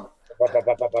Oh.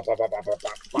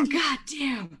 God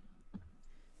damn.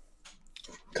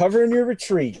 covering your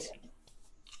retreat.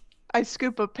 I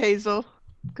scoop up Hazel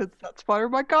because that's part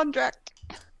of my contract.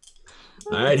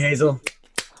 All right, Hazel.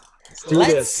 Let's do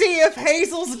Let's this. see if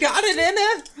Hazel's got it in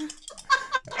it.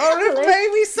 Or if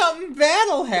maybe something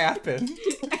bad'll happen.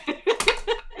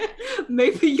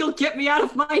 Maybe you'll get me out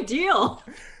of my deal.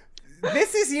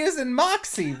 This is using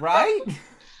Moxie, right?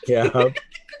 Yeah.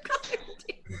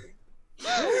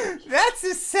 That's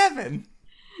a 7.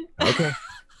 Okay.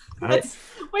 All right.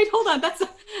 Wait, hold on. That's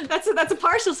a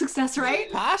partial success,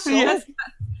 right? Partial. Yes.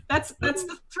 That's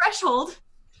the threshold,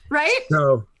 right?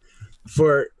 So,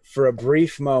 for a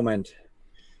brief moment,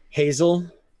 Hazel,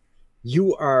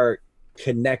 you are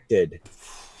connected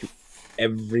to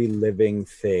every living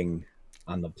thing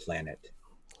on the planet,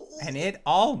 And it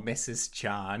all misses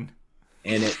John.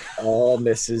 and it all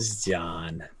misses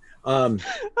John. Oh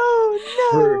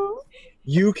no!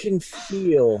 You can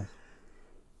feel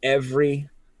every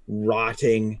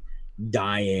rotting,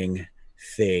 dying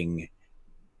thing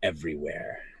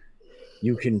everywhere.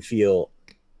 You can feel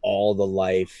all the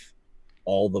life,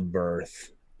 all the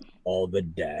birth, all the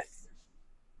death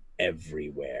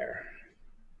everywhere.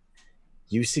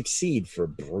 You succeed for a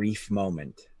brief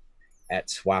moment at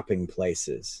swapping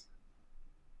places.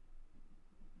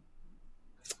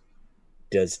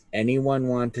 Does anyone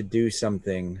want to do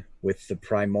something with the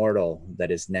primordial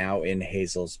that is now in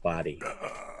Hazel's body?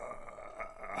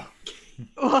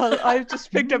 Well, I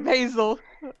just picked up Hazel.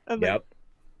 I'm like, Yep.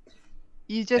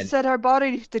 you just And- said our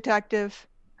body, detective,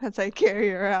 as I carry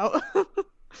her out.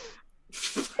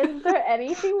 Is there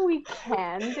anything we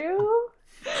can do?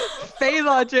 Fey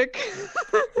logic.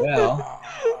 Well,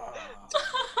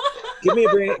 give me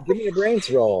a brains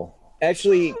roll.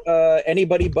 Actually,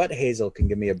 anybody but Hazel can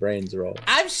give me a brains roll.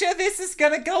 I'm sure this is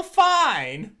gonna go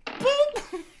fine.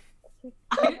 Boop.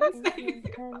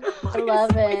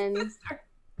 11.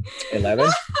 11.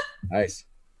 Nice.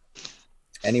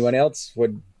 Anyone else?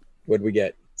 What would we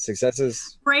get?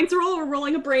 Successes? Brains roll. We're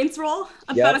rolling a brains roll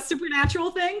about Yep. a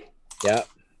supernatural thing. Yeah.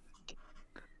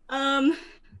 I'm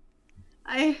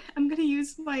gonna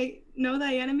use my know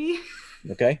thy enemy.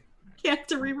 Okay. Can't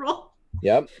to reroll.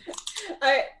 Yep.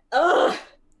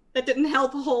 That didn't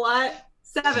help a whole lot.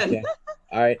 7. Yeah.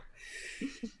 All right.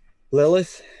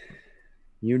 Lilith,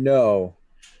 you know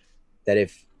that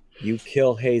if you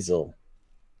kill Hazel,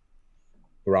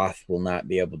 Groth will not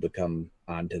be able to come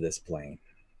onto this plane.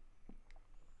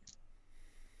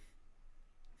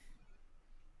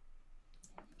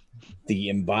 The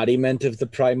embodiment of the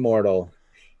primordial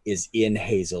is in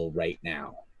Hazel right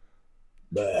now.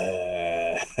 Bah.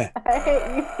 I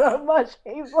hate you so much,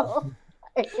 Hazel.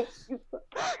 I hate you so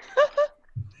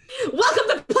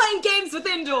Welcome to playing games with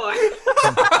Indoor. Feel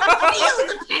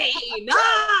the pain.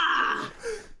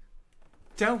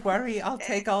 Don't worry, I'll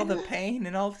take all the pain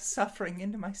and all the suffering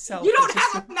into myself. You don't It's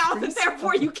just have a a mouth, and brief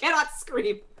therefore you cannot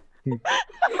scream.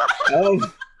 Oh,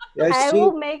 I yes,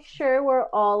 will make sure we're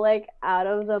all like out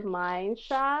of the mine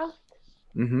shaft,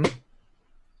 Mm-hmm.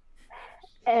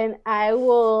 and I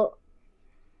will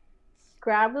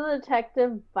grab the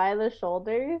detective by the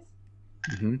shoulders,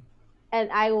 Mm-hmm.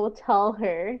 and I will tell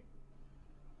her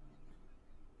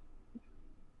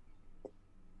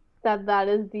that that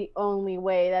is the only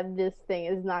way that this thing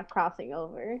is not crossing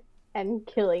over and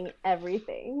killing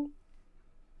everything.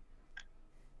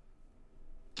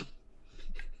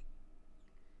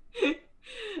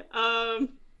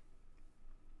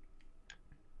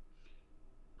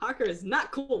 Harker is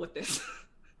not cool with this.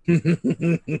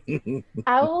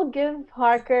 I will give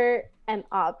Parker an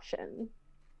option.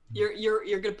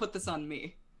 You're gonna put this on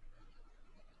me.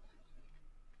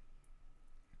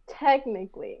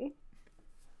 Technically,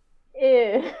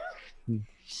 if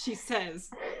She says,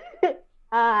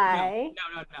 I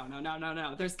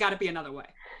No. There's got to be another way.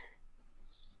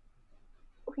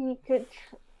 we could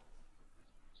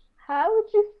how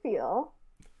would you feel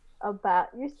about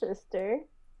your sister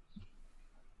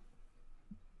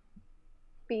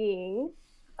being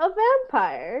a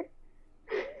vampire?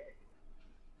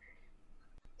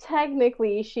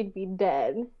 Technically, she'd be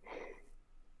dead.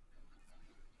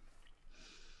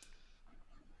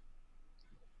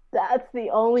 That's the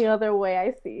only other way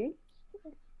I see.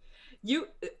 You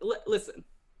listen.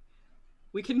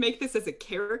 We can make this as a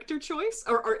character choice,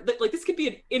 or like this could be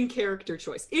an in-character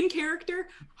choice. In character,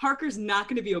 Harker's not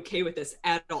going to be okay with this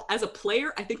at all. As a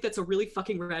player, I think that's a really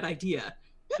fucking rad idea.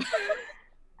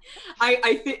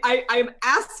 I think I'm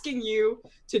asking you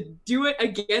to do it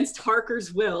against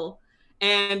Harker's will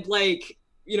and like,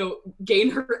 you know, gain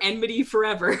her enmity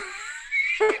forever.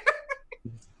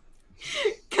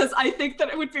 Because I think that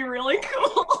it would be really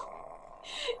cool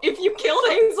if you killed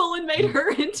Hazel and made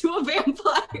her into a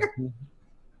vampire.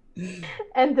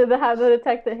 And to have the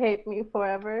detective hate me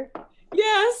forever.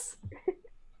 Yes.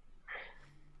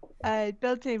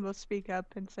 Beltane will speak up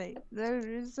and say, there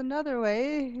is another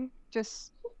way.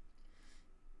 Just...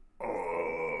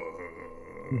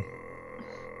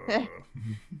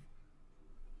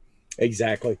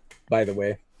 Exactly, by the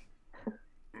way.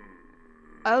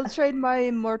 I'll trade my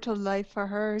immortal life for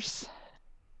hers.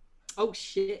 Oh,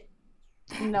 shit.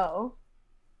 No.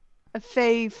 A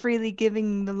fae freely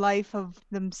giving the life of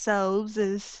themselves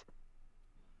is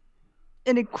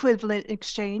an equivalent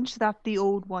exchange that the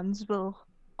old ones will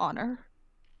honor.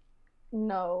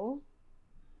 No.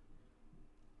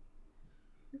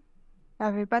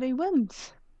 Everybody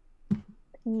wins.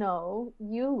 No.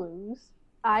 You lose.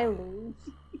 I lose.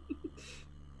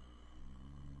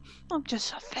 I'm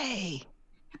just a fae.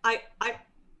 I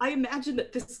imagine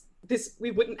that this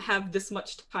we wouldn't have this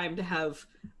much time to have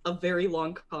a very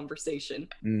long conversation.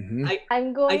 Mm-hmm.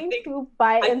 I'm going think- to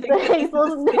bite into think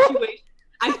Hazel's neck.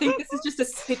 I think this is just a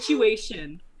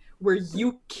situation where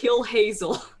you kill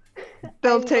Hazel.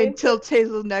 Beltane tilts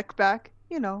Hazel's neck back.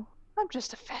 You know, I'm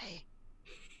just a fae.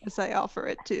 As I offer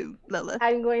it to Lilith.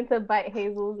 I'm going to bite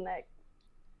Hazel's neck.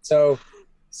 So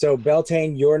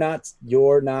Beltane, you're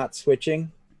not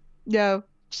switching? No,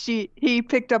 he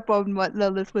picked up on what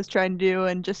Lilith was trying to do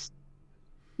and just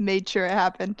made sure it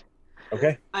happened.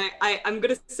 Okay. I'm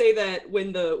gonna say that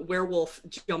when the werewolf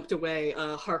jumped away,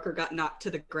 Harker got knocked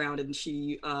to the ground, and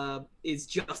she is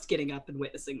just getting up and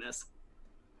witnessing this.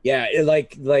 Yeah,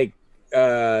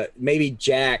 maybe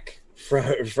Jack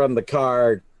from the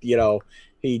car, you know,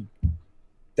 he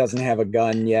doesn't have a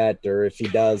gun yet, or if he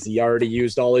does, he already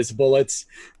used all his bullets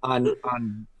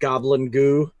on goblin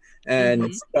goo,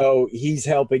 and so he's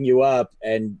helping you up,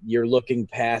 and you're looking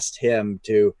past him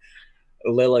to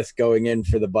Lilith going in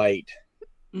for the bite.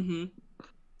 Mm-hmm.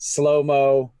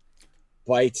 Slow-mo,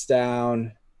 bites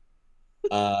down,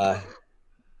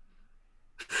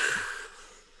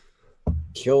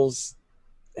 kills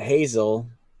Hazel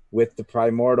with the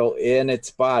primordial in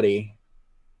its body.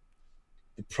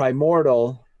 The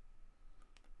primordial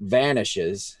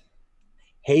vanishes.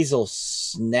 Hazel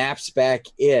snaps back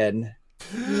in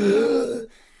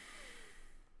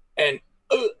and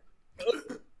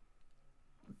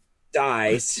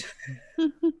dies.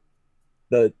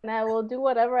 And I will do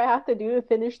whatever I have to do to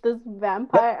finish this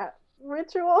vampire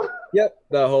ritual. Yep,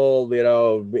 the whole, you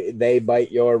know, they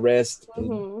bite your wrist,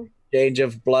 change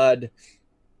of blood.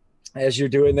 As you're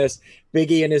doing this,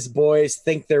 Biggie and his boys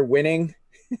think they're winning.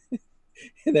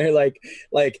 And they're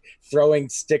like throwing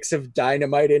sticks of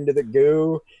dynamite into the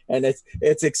goo, and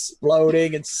it's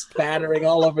exploding and spattering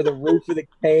all over the roof of the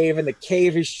cave, and the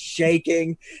cave is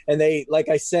shaking. And they, like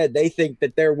I said, they think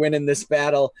that they're winning this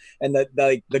battle, and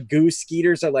the goo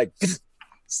skeeters are like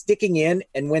sticking in,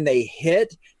 and when they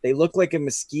hit, they look like a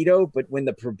mosquito, but when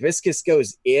the proboscis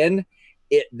goes in,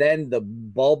 then the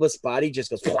bulbous body just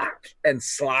goes and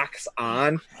slocks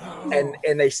on,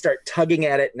 and they start tugging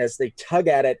at it, and as they tug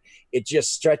at it, it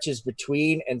just stretches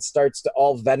between and starts to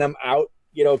all venom out,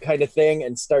 you know, kind of thing,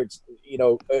 and starts, you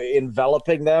know,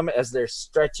 enveloping them as they're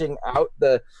stretching out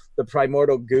the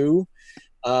primordial goo.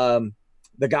 The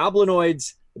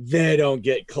goblinoids, they don't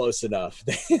get close enough.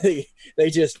 They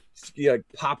just, you know,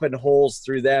 popping holes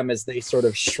through them as they sort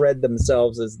of shred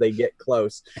themselves as they get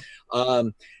close.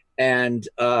 And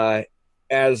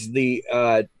as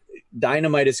the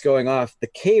dynamite is going off, the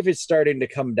cave is starting to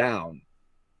come down.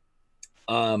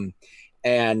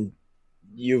 And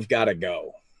you've got to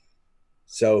go.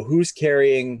 So who's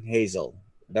carrying Hazel?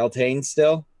 Beltane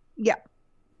still? Yeah.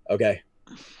 Okay.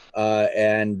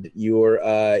 And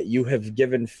you have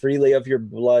given freely of your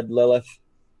blood, Lilith.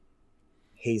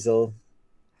 Hazel.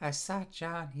 I saw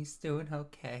John. He's doing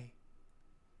okay.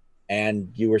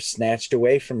 And you were snatched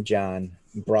away from John,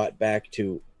 brought back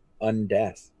to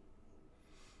undeath.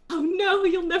 Oh no,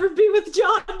 you'll never be with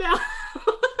John now.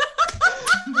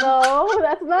 No,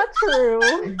 that's not true.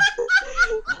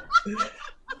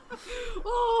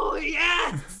 Oh,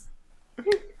 yes!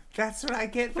 That's what I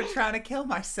get for trying to kill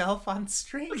myself on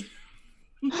stream.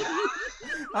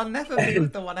 I'll never be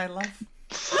with the one I love.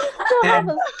 Still have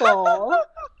a soul.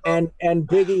 And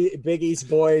Biggie's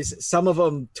boys, some of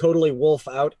them totally wolf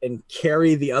out and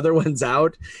carry the other ones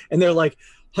out, and they're like,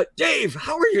 Dave,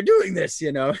 how are you doing this?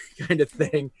 You know, kind of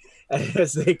thing.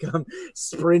 as they come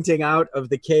sprinting out of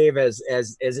the cave as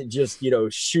it just,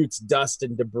 shoots dust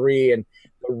and debris, and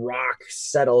the rock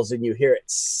settles and you hear it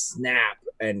snap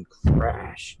and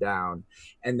crash down,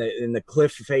 and the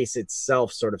cliff face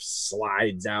itself sort of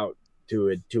slides out to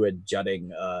a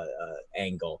jutting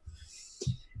angle.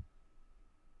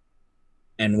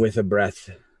 And with a breath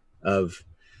of,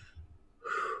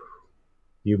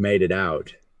 you made it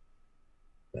out,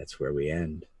 that's where we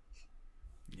end.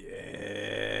 Yes!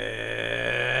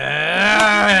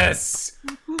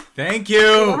 Thank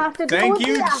you! Thank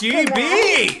you,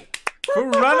 GB, for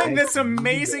running this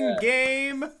amazing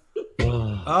game.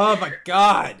 Oh my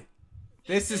god.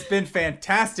 This has been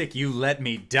fantastic. You let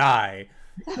me die.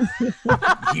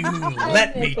 You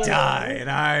let me die, and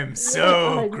I'm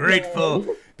so grateful,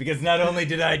 because not only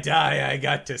did I die, I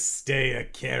got to stay a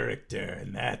character,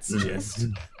 and that's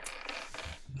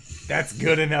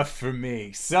good enough for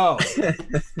me. So,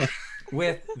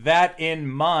 with that in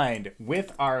mind,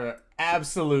 with our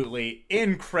absolutely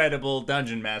incredible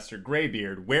Dungeon Master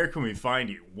Graybeard, where can we find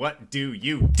you? What do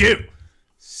you do,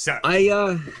 sir?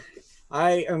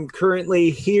 I am currently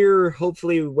here,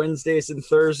 hopefully Wednesdays and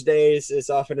Thursdays, as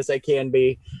often as I can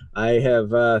be. I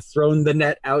have thrown the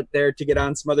net out there to get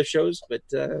on some other shows, but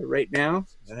right now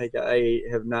I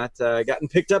have not gotten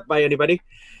picked up by anybody,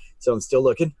 so I'm still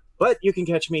looking. But you can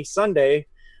catch me Sunday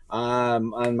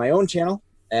on my own channel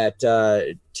at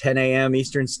 10 a.m.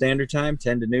 Eastern Standard Time,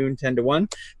 10 to noon, 10 to 1,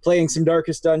 playing some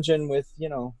Darkest Dungeon with,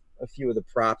 a few of the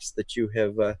props that you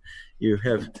have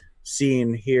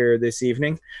seen here this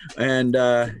evening, and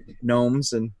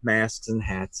gnomes and masks and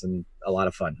hats and a lot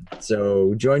of fun.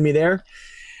 So join me there.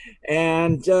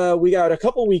 And we got a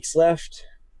couple weeks left,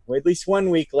 or at least 1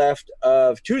 week left,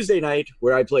 of Tuesday night,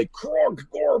 where I play Krog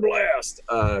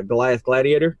Goreblast, Goliath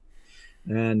Gladiator.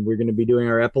 And we're going to be doing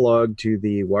our epilogue to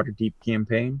the Waterdeep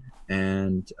campaign.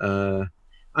 And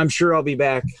I'm sure I'll be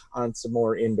back on some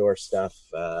more indoor stuff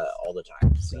all the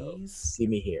time. So see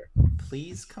me here.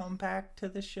 Please come back to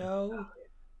the show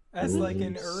as like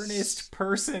an earnest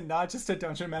person, not just a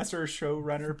dungeon master or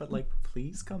showrunner, but like,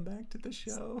 please come back to the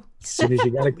show. As soon as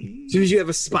you have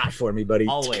a spot for me, buddy.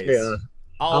 Always. Always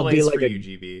I'll be like for you,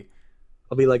 GB.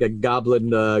 I'll be like a goblin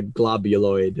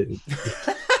globuloid.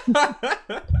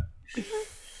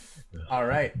 All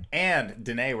right. And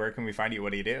Danae, where can we find you?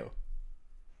 What do you do?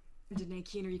 Danae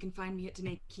Keener. You can find me at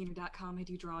DanaeKeener.com. I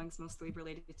do drawings mostly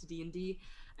related to D&D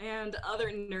and other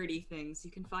nerdy things.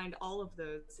 You can find all of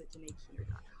those at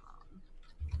DanaeKeener.com.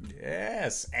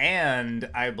 Yes, and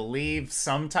I believe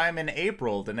sometime in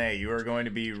April, Danae, you are going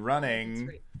to be running...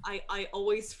 That's right. I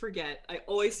always forget. I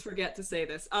always forget to say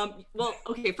this. Well,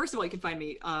 okay, first of all, you can find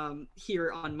me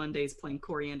here on Mondays playing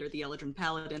Coriander, the Eladrin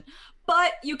Paladin.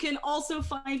 But you can also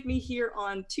find me here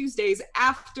on Tuesdays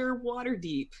after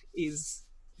Waterdeep is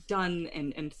done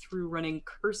and through, running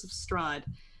Curse of Strahd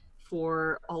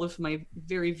for all of my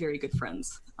very, very good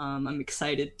friends. I'm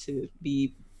excited to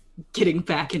be getting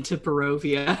back into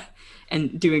Barovia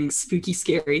and doing spooky,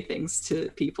 scary things to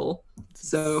people.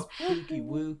 So spooky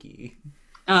wooky.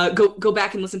 Go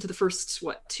back and listen to the first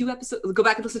two episodes. Go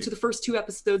back and listen to the first 2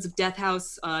 episodes of Death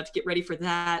House to get ready for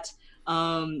that.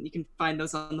 You can find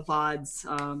those on the VODs.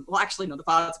 Well, actually, no, the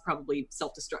VODs are probably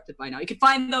self-destructed by now. You can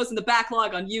find those in the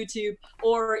backlog on YouTube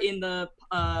or in the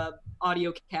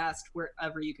audio cast,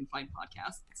 wherever you can find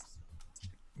podcasts.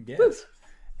 Yes. Woo.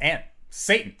 And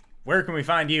Satan, where can we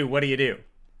find you? What do you do?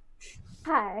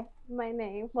 Hi, my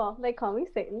name, well, they call me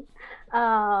Satan.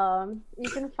 You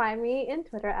can find me in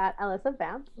Twitter at Alyssa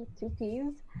Vamp with 2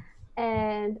 P's.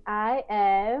 And I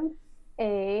am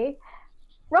a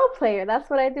role player. That's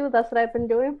what I do. That's what I've been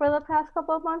doing for the past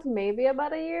couple of months, maybe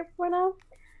about a year for now.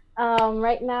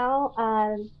 Right now,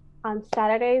 on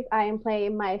Saturdays, I am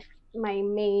playing my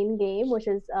main game, which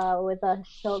is with a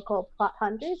show called Plot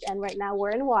Hunters, and right now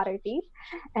we're in Waterdeep,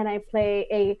 and I play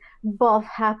a buff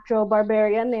half-drow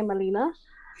barbarian named Alina,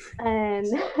 and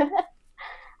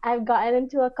I've gotten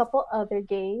into a couple other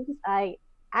games.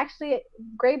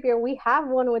 Graybeard, we have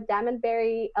one with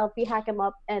Damnberry, LP Hack 'em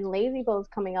Up, and Lazy Bones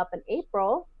coming up in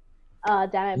April.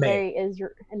 Damnberry is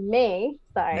in May.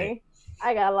 Sorry, May.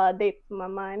 I got a lot of dates in my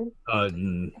mind.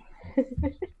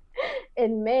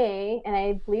 In May, and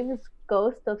I believe it's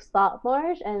Ghost of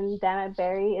Saltmarsh, and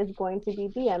Damnberry is going to be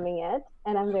DMing it,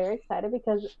 and I'm very excited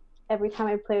because every time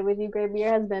I play with you,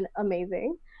 Graybeard, has been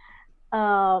amazing.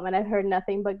 And I've heard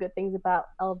nothing but good things about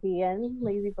LB and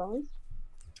Lazy Bones.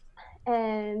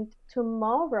 And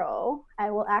tomorrow,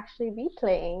 I will actually be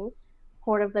playing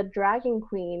Horde of the Dragon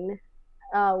Queen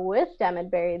with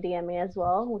Damnberry DMing as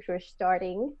well, which we're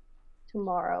starting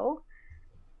tomorrow.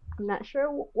 I'm not sure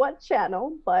what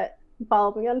channel, but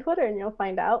follow me on Twitter and you'll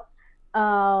find out.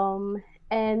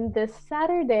 And this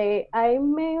Saturday, I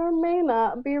may or may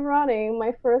not be running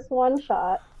my first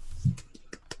one-shot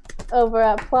over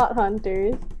at Plot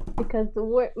Hunters because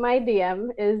my DM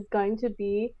is going to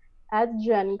be at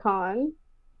Gen Con.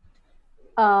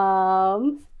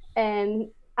 And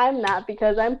I'm not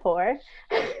because I'm poor.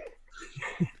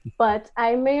 But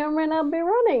I may or may not be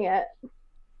running it.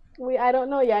 I don't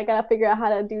know yet. I gotta figure out how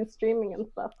to do streaming and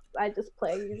stuff. I just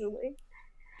play usually.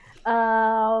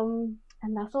 And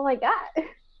that's all I got.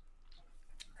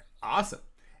 Awesome.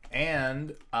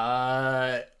 And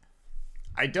I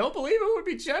don't believe it would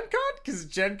be Gen Con because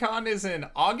Gen Con is in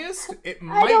August. It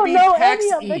might be PAX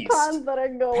East. The cons that are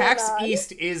going PAX on.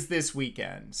 East is this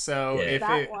weekend, so if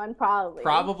that one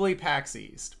probably PAX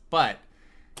East. But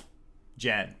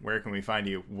Jen, where can we find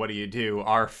you? What do you do?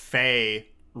 Our Fae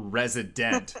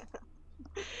resident.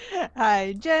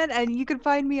 Hi, Jen, and you can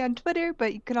find me on Twitter,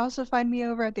 but you can also find me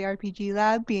over at the RPG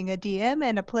Lab being a DM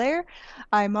and a player.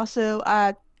 I'm also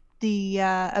at the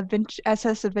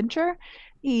SS Adventure.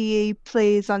 He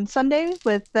plays on Sunday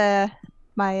with my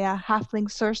halfling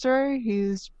sorcerer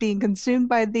who's being consumed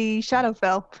by the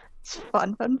Shadowfell. It's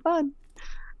fun.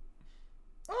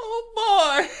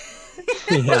 Oh boy!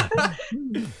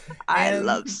 I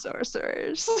love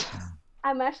sorcerers.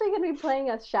 I'm actually going to be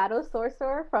playing a Shadow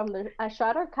Sorcerer from a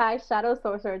Shadow Kai Shadow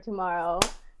Sorcerer tomorrow.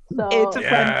 So it's a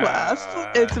fun class.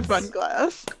 It's a fun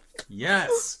class.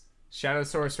 Yes. Shadow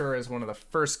Sorcerer is one of the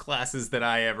first classes that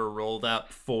I ever rolled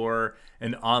up for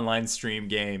an online stream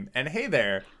game. And hey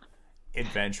there,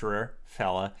 adventurer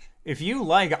fella. If you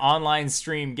like online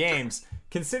stream games,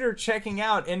 consider checking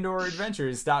out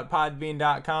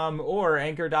indooradventures.podbean.com or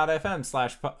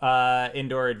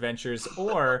anchor.fm/indooradventures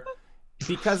or...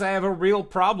 because I have a real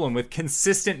problem with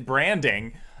consistent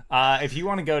branding. If you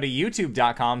want to go to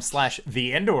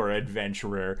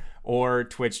youtube.com/TheIndoorAdventurer or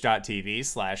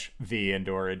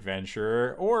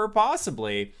twitch.tv/TheIndoorAdventurer or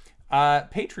possibly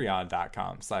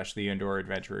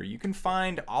patreon.com/TheIndoorAdventurer. You can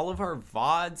find all of our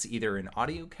VODs either in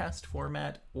audiocast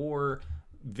format or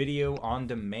video on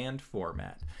demand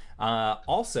format.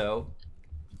 Also,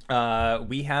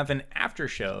 we have an after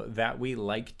show that we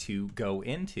like to go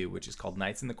into, which is called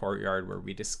Nights in the Courtyard, where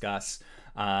we discuss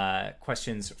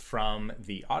questions from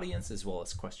the audience as well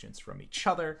as questions from each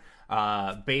other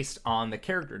based on the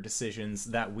character decisions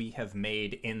that we have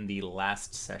made in the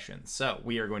last session. So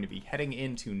we are going to be heading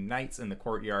into Nights in the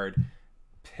Courtyard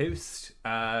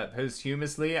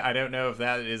posthumously. I don't know if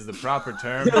that is the proper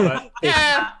term, but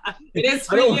yeah, it is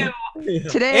for you.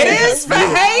 Today it is for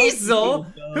Hazel,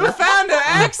 who found her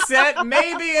accent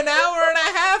maybe an hour and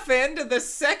a half into the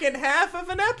second half of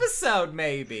an episode,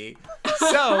 maybe.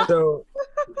 So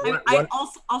I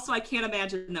also I can't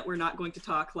imagine that we're not going to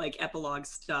talk like epilogue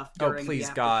stuff during please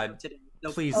the God today.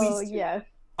 No, please. Yes.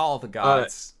 All the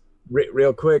gods.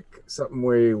 Real quick,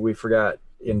 something we forgot.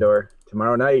 Indoor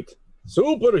tomorrow night.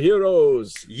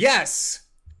 Superheroes. Yes.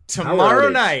 Tomorrow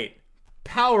night,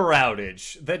 Power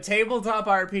Outage, the tabletop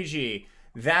RPG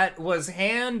that was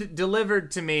hand delivered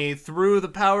to me through the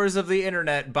powers of the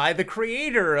internet by the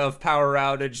creator of Power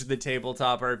Outage, the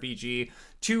tabletop RPG,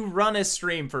 to run a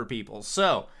stream for people.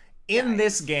 So, in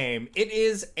this game, it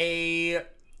is a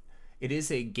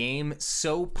game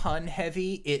so pun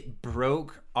heavy it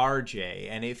broke RJ.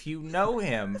 And if you know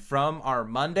him from our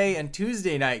Monday and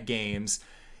Tuesday night games,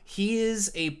 he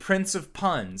is a prince of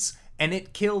puns, and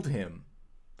it killed him.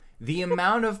 The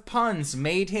amount of puns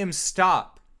made him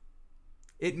stop.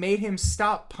 It made him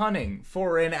stop punning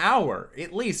for an hour,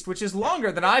 at least, which is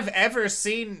longer than I've ever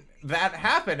seen that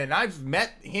happen. And I've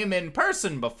met him in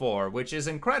person before, which is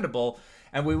incredible.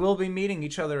 And we will be meeting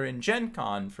each other in Gen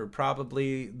Con for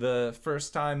probably the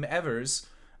first time evers.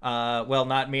 Well,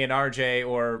 not me and RJ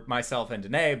or myself and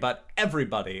Danae, but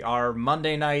everybody. Our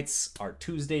Monday nights, our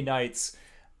Tuesday nights,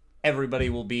 everybody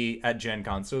will be at Gen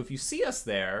Con. So if you see us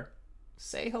there,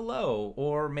 say hello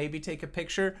or maybe take a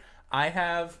picture. I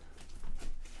have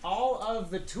all of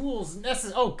the tools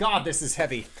necessary. Oh God, this is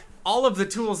heavy. All of the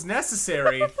tools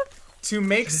necessary to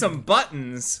make some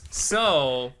buttons.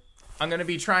 So I'm going to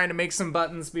be trying to make some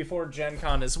buttons before Gen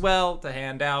Con as well to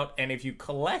hand out. And if you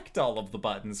collect all of the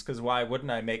buttons, because why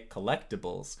wouldn't I make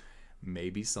collectibles?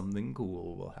 Maybe something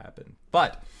cool will happen.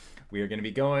 But we are going to be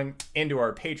going into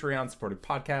our Patreon-supported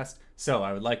podcast. So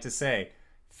I would like to say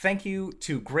thank you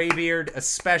to Greybeard,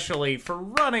 especially for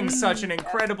running such an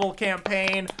incredible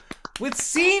campaign with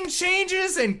scene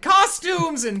changes and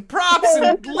costumes and props.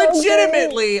 And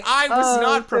legitimately, I was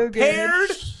not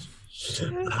prepared.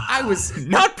 I was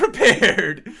not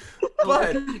prepared.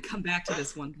 But we're gonna come back to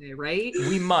this one day, right?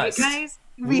 We must. Right, guys?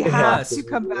 We have to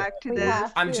come back to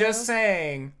this. I'm just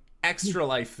saying, Extra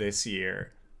Life this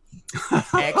year.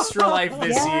 Extra Life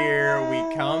this Yes. year.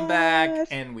 We come back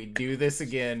and we do this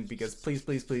again because please,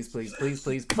 please, please, please, please,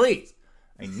 please, please,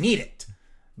 I need it.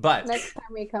 But Next time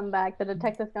we come back, the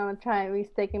detective's gonna try and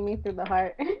re-sticking me through the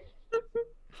heart.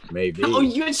 Maybe. Oh,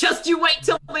 you wait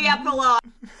till the epilogue.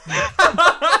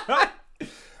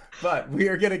 but we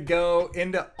are gonna go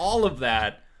into all of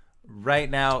that right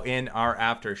now in our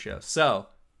after show. So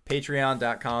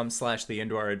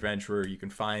patreon.com/theindoor-adventurer. You can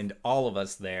find all of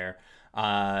us there.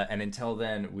 And until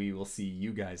then, we will see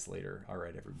you guys later. All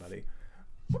right, everybody.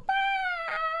 Bye.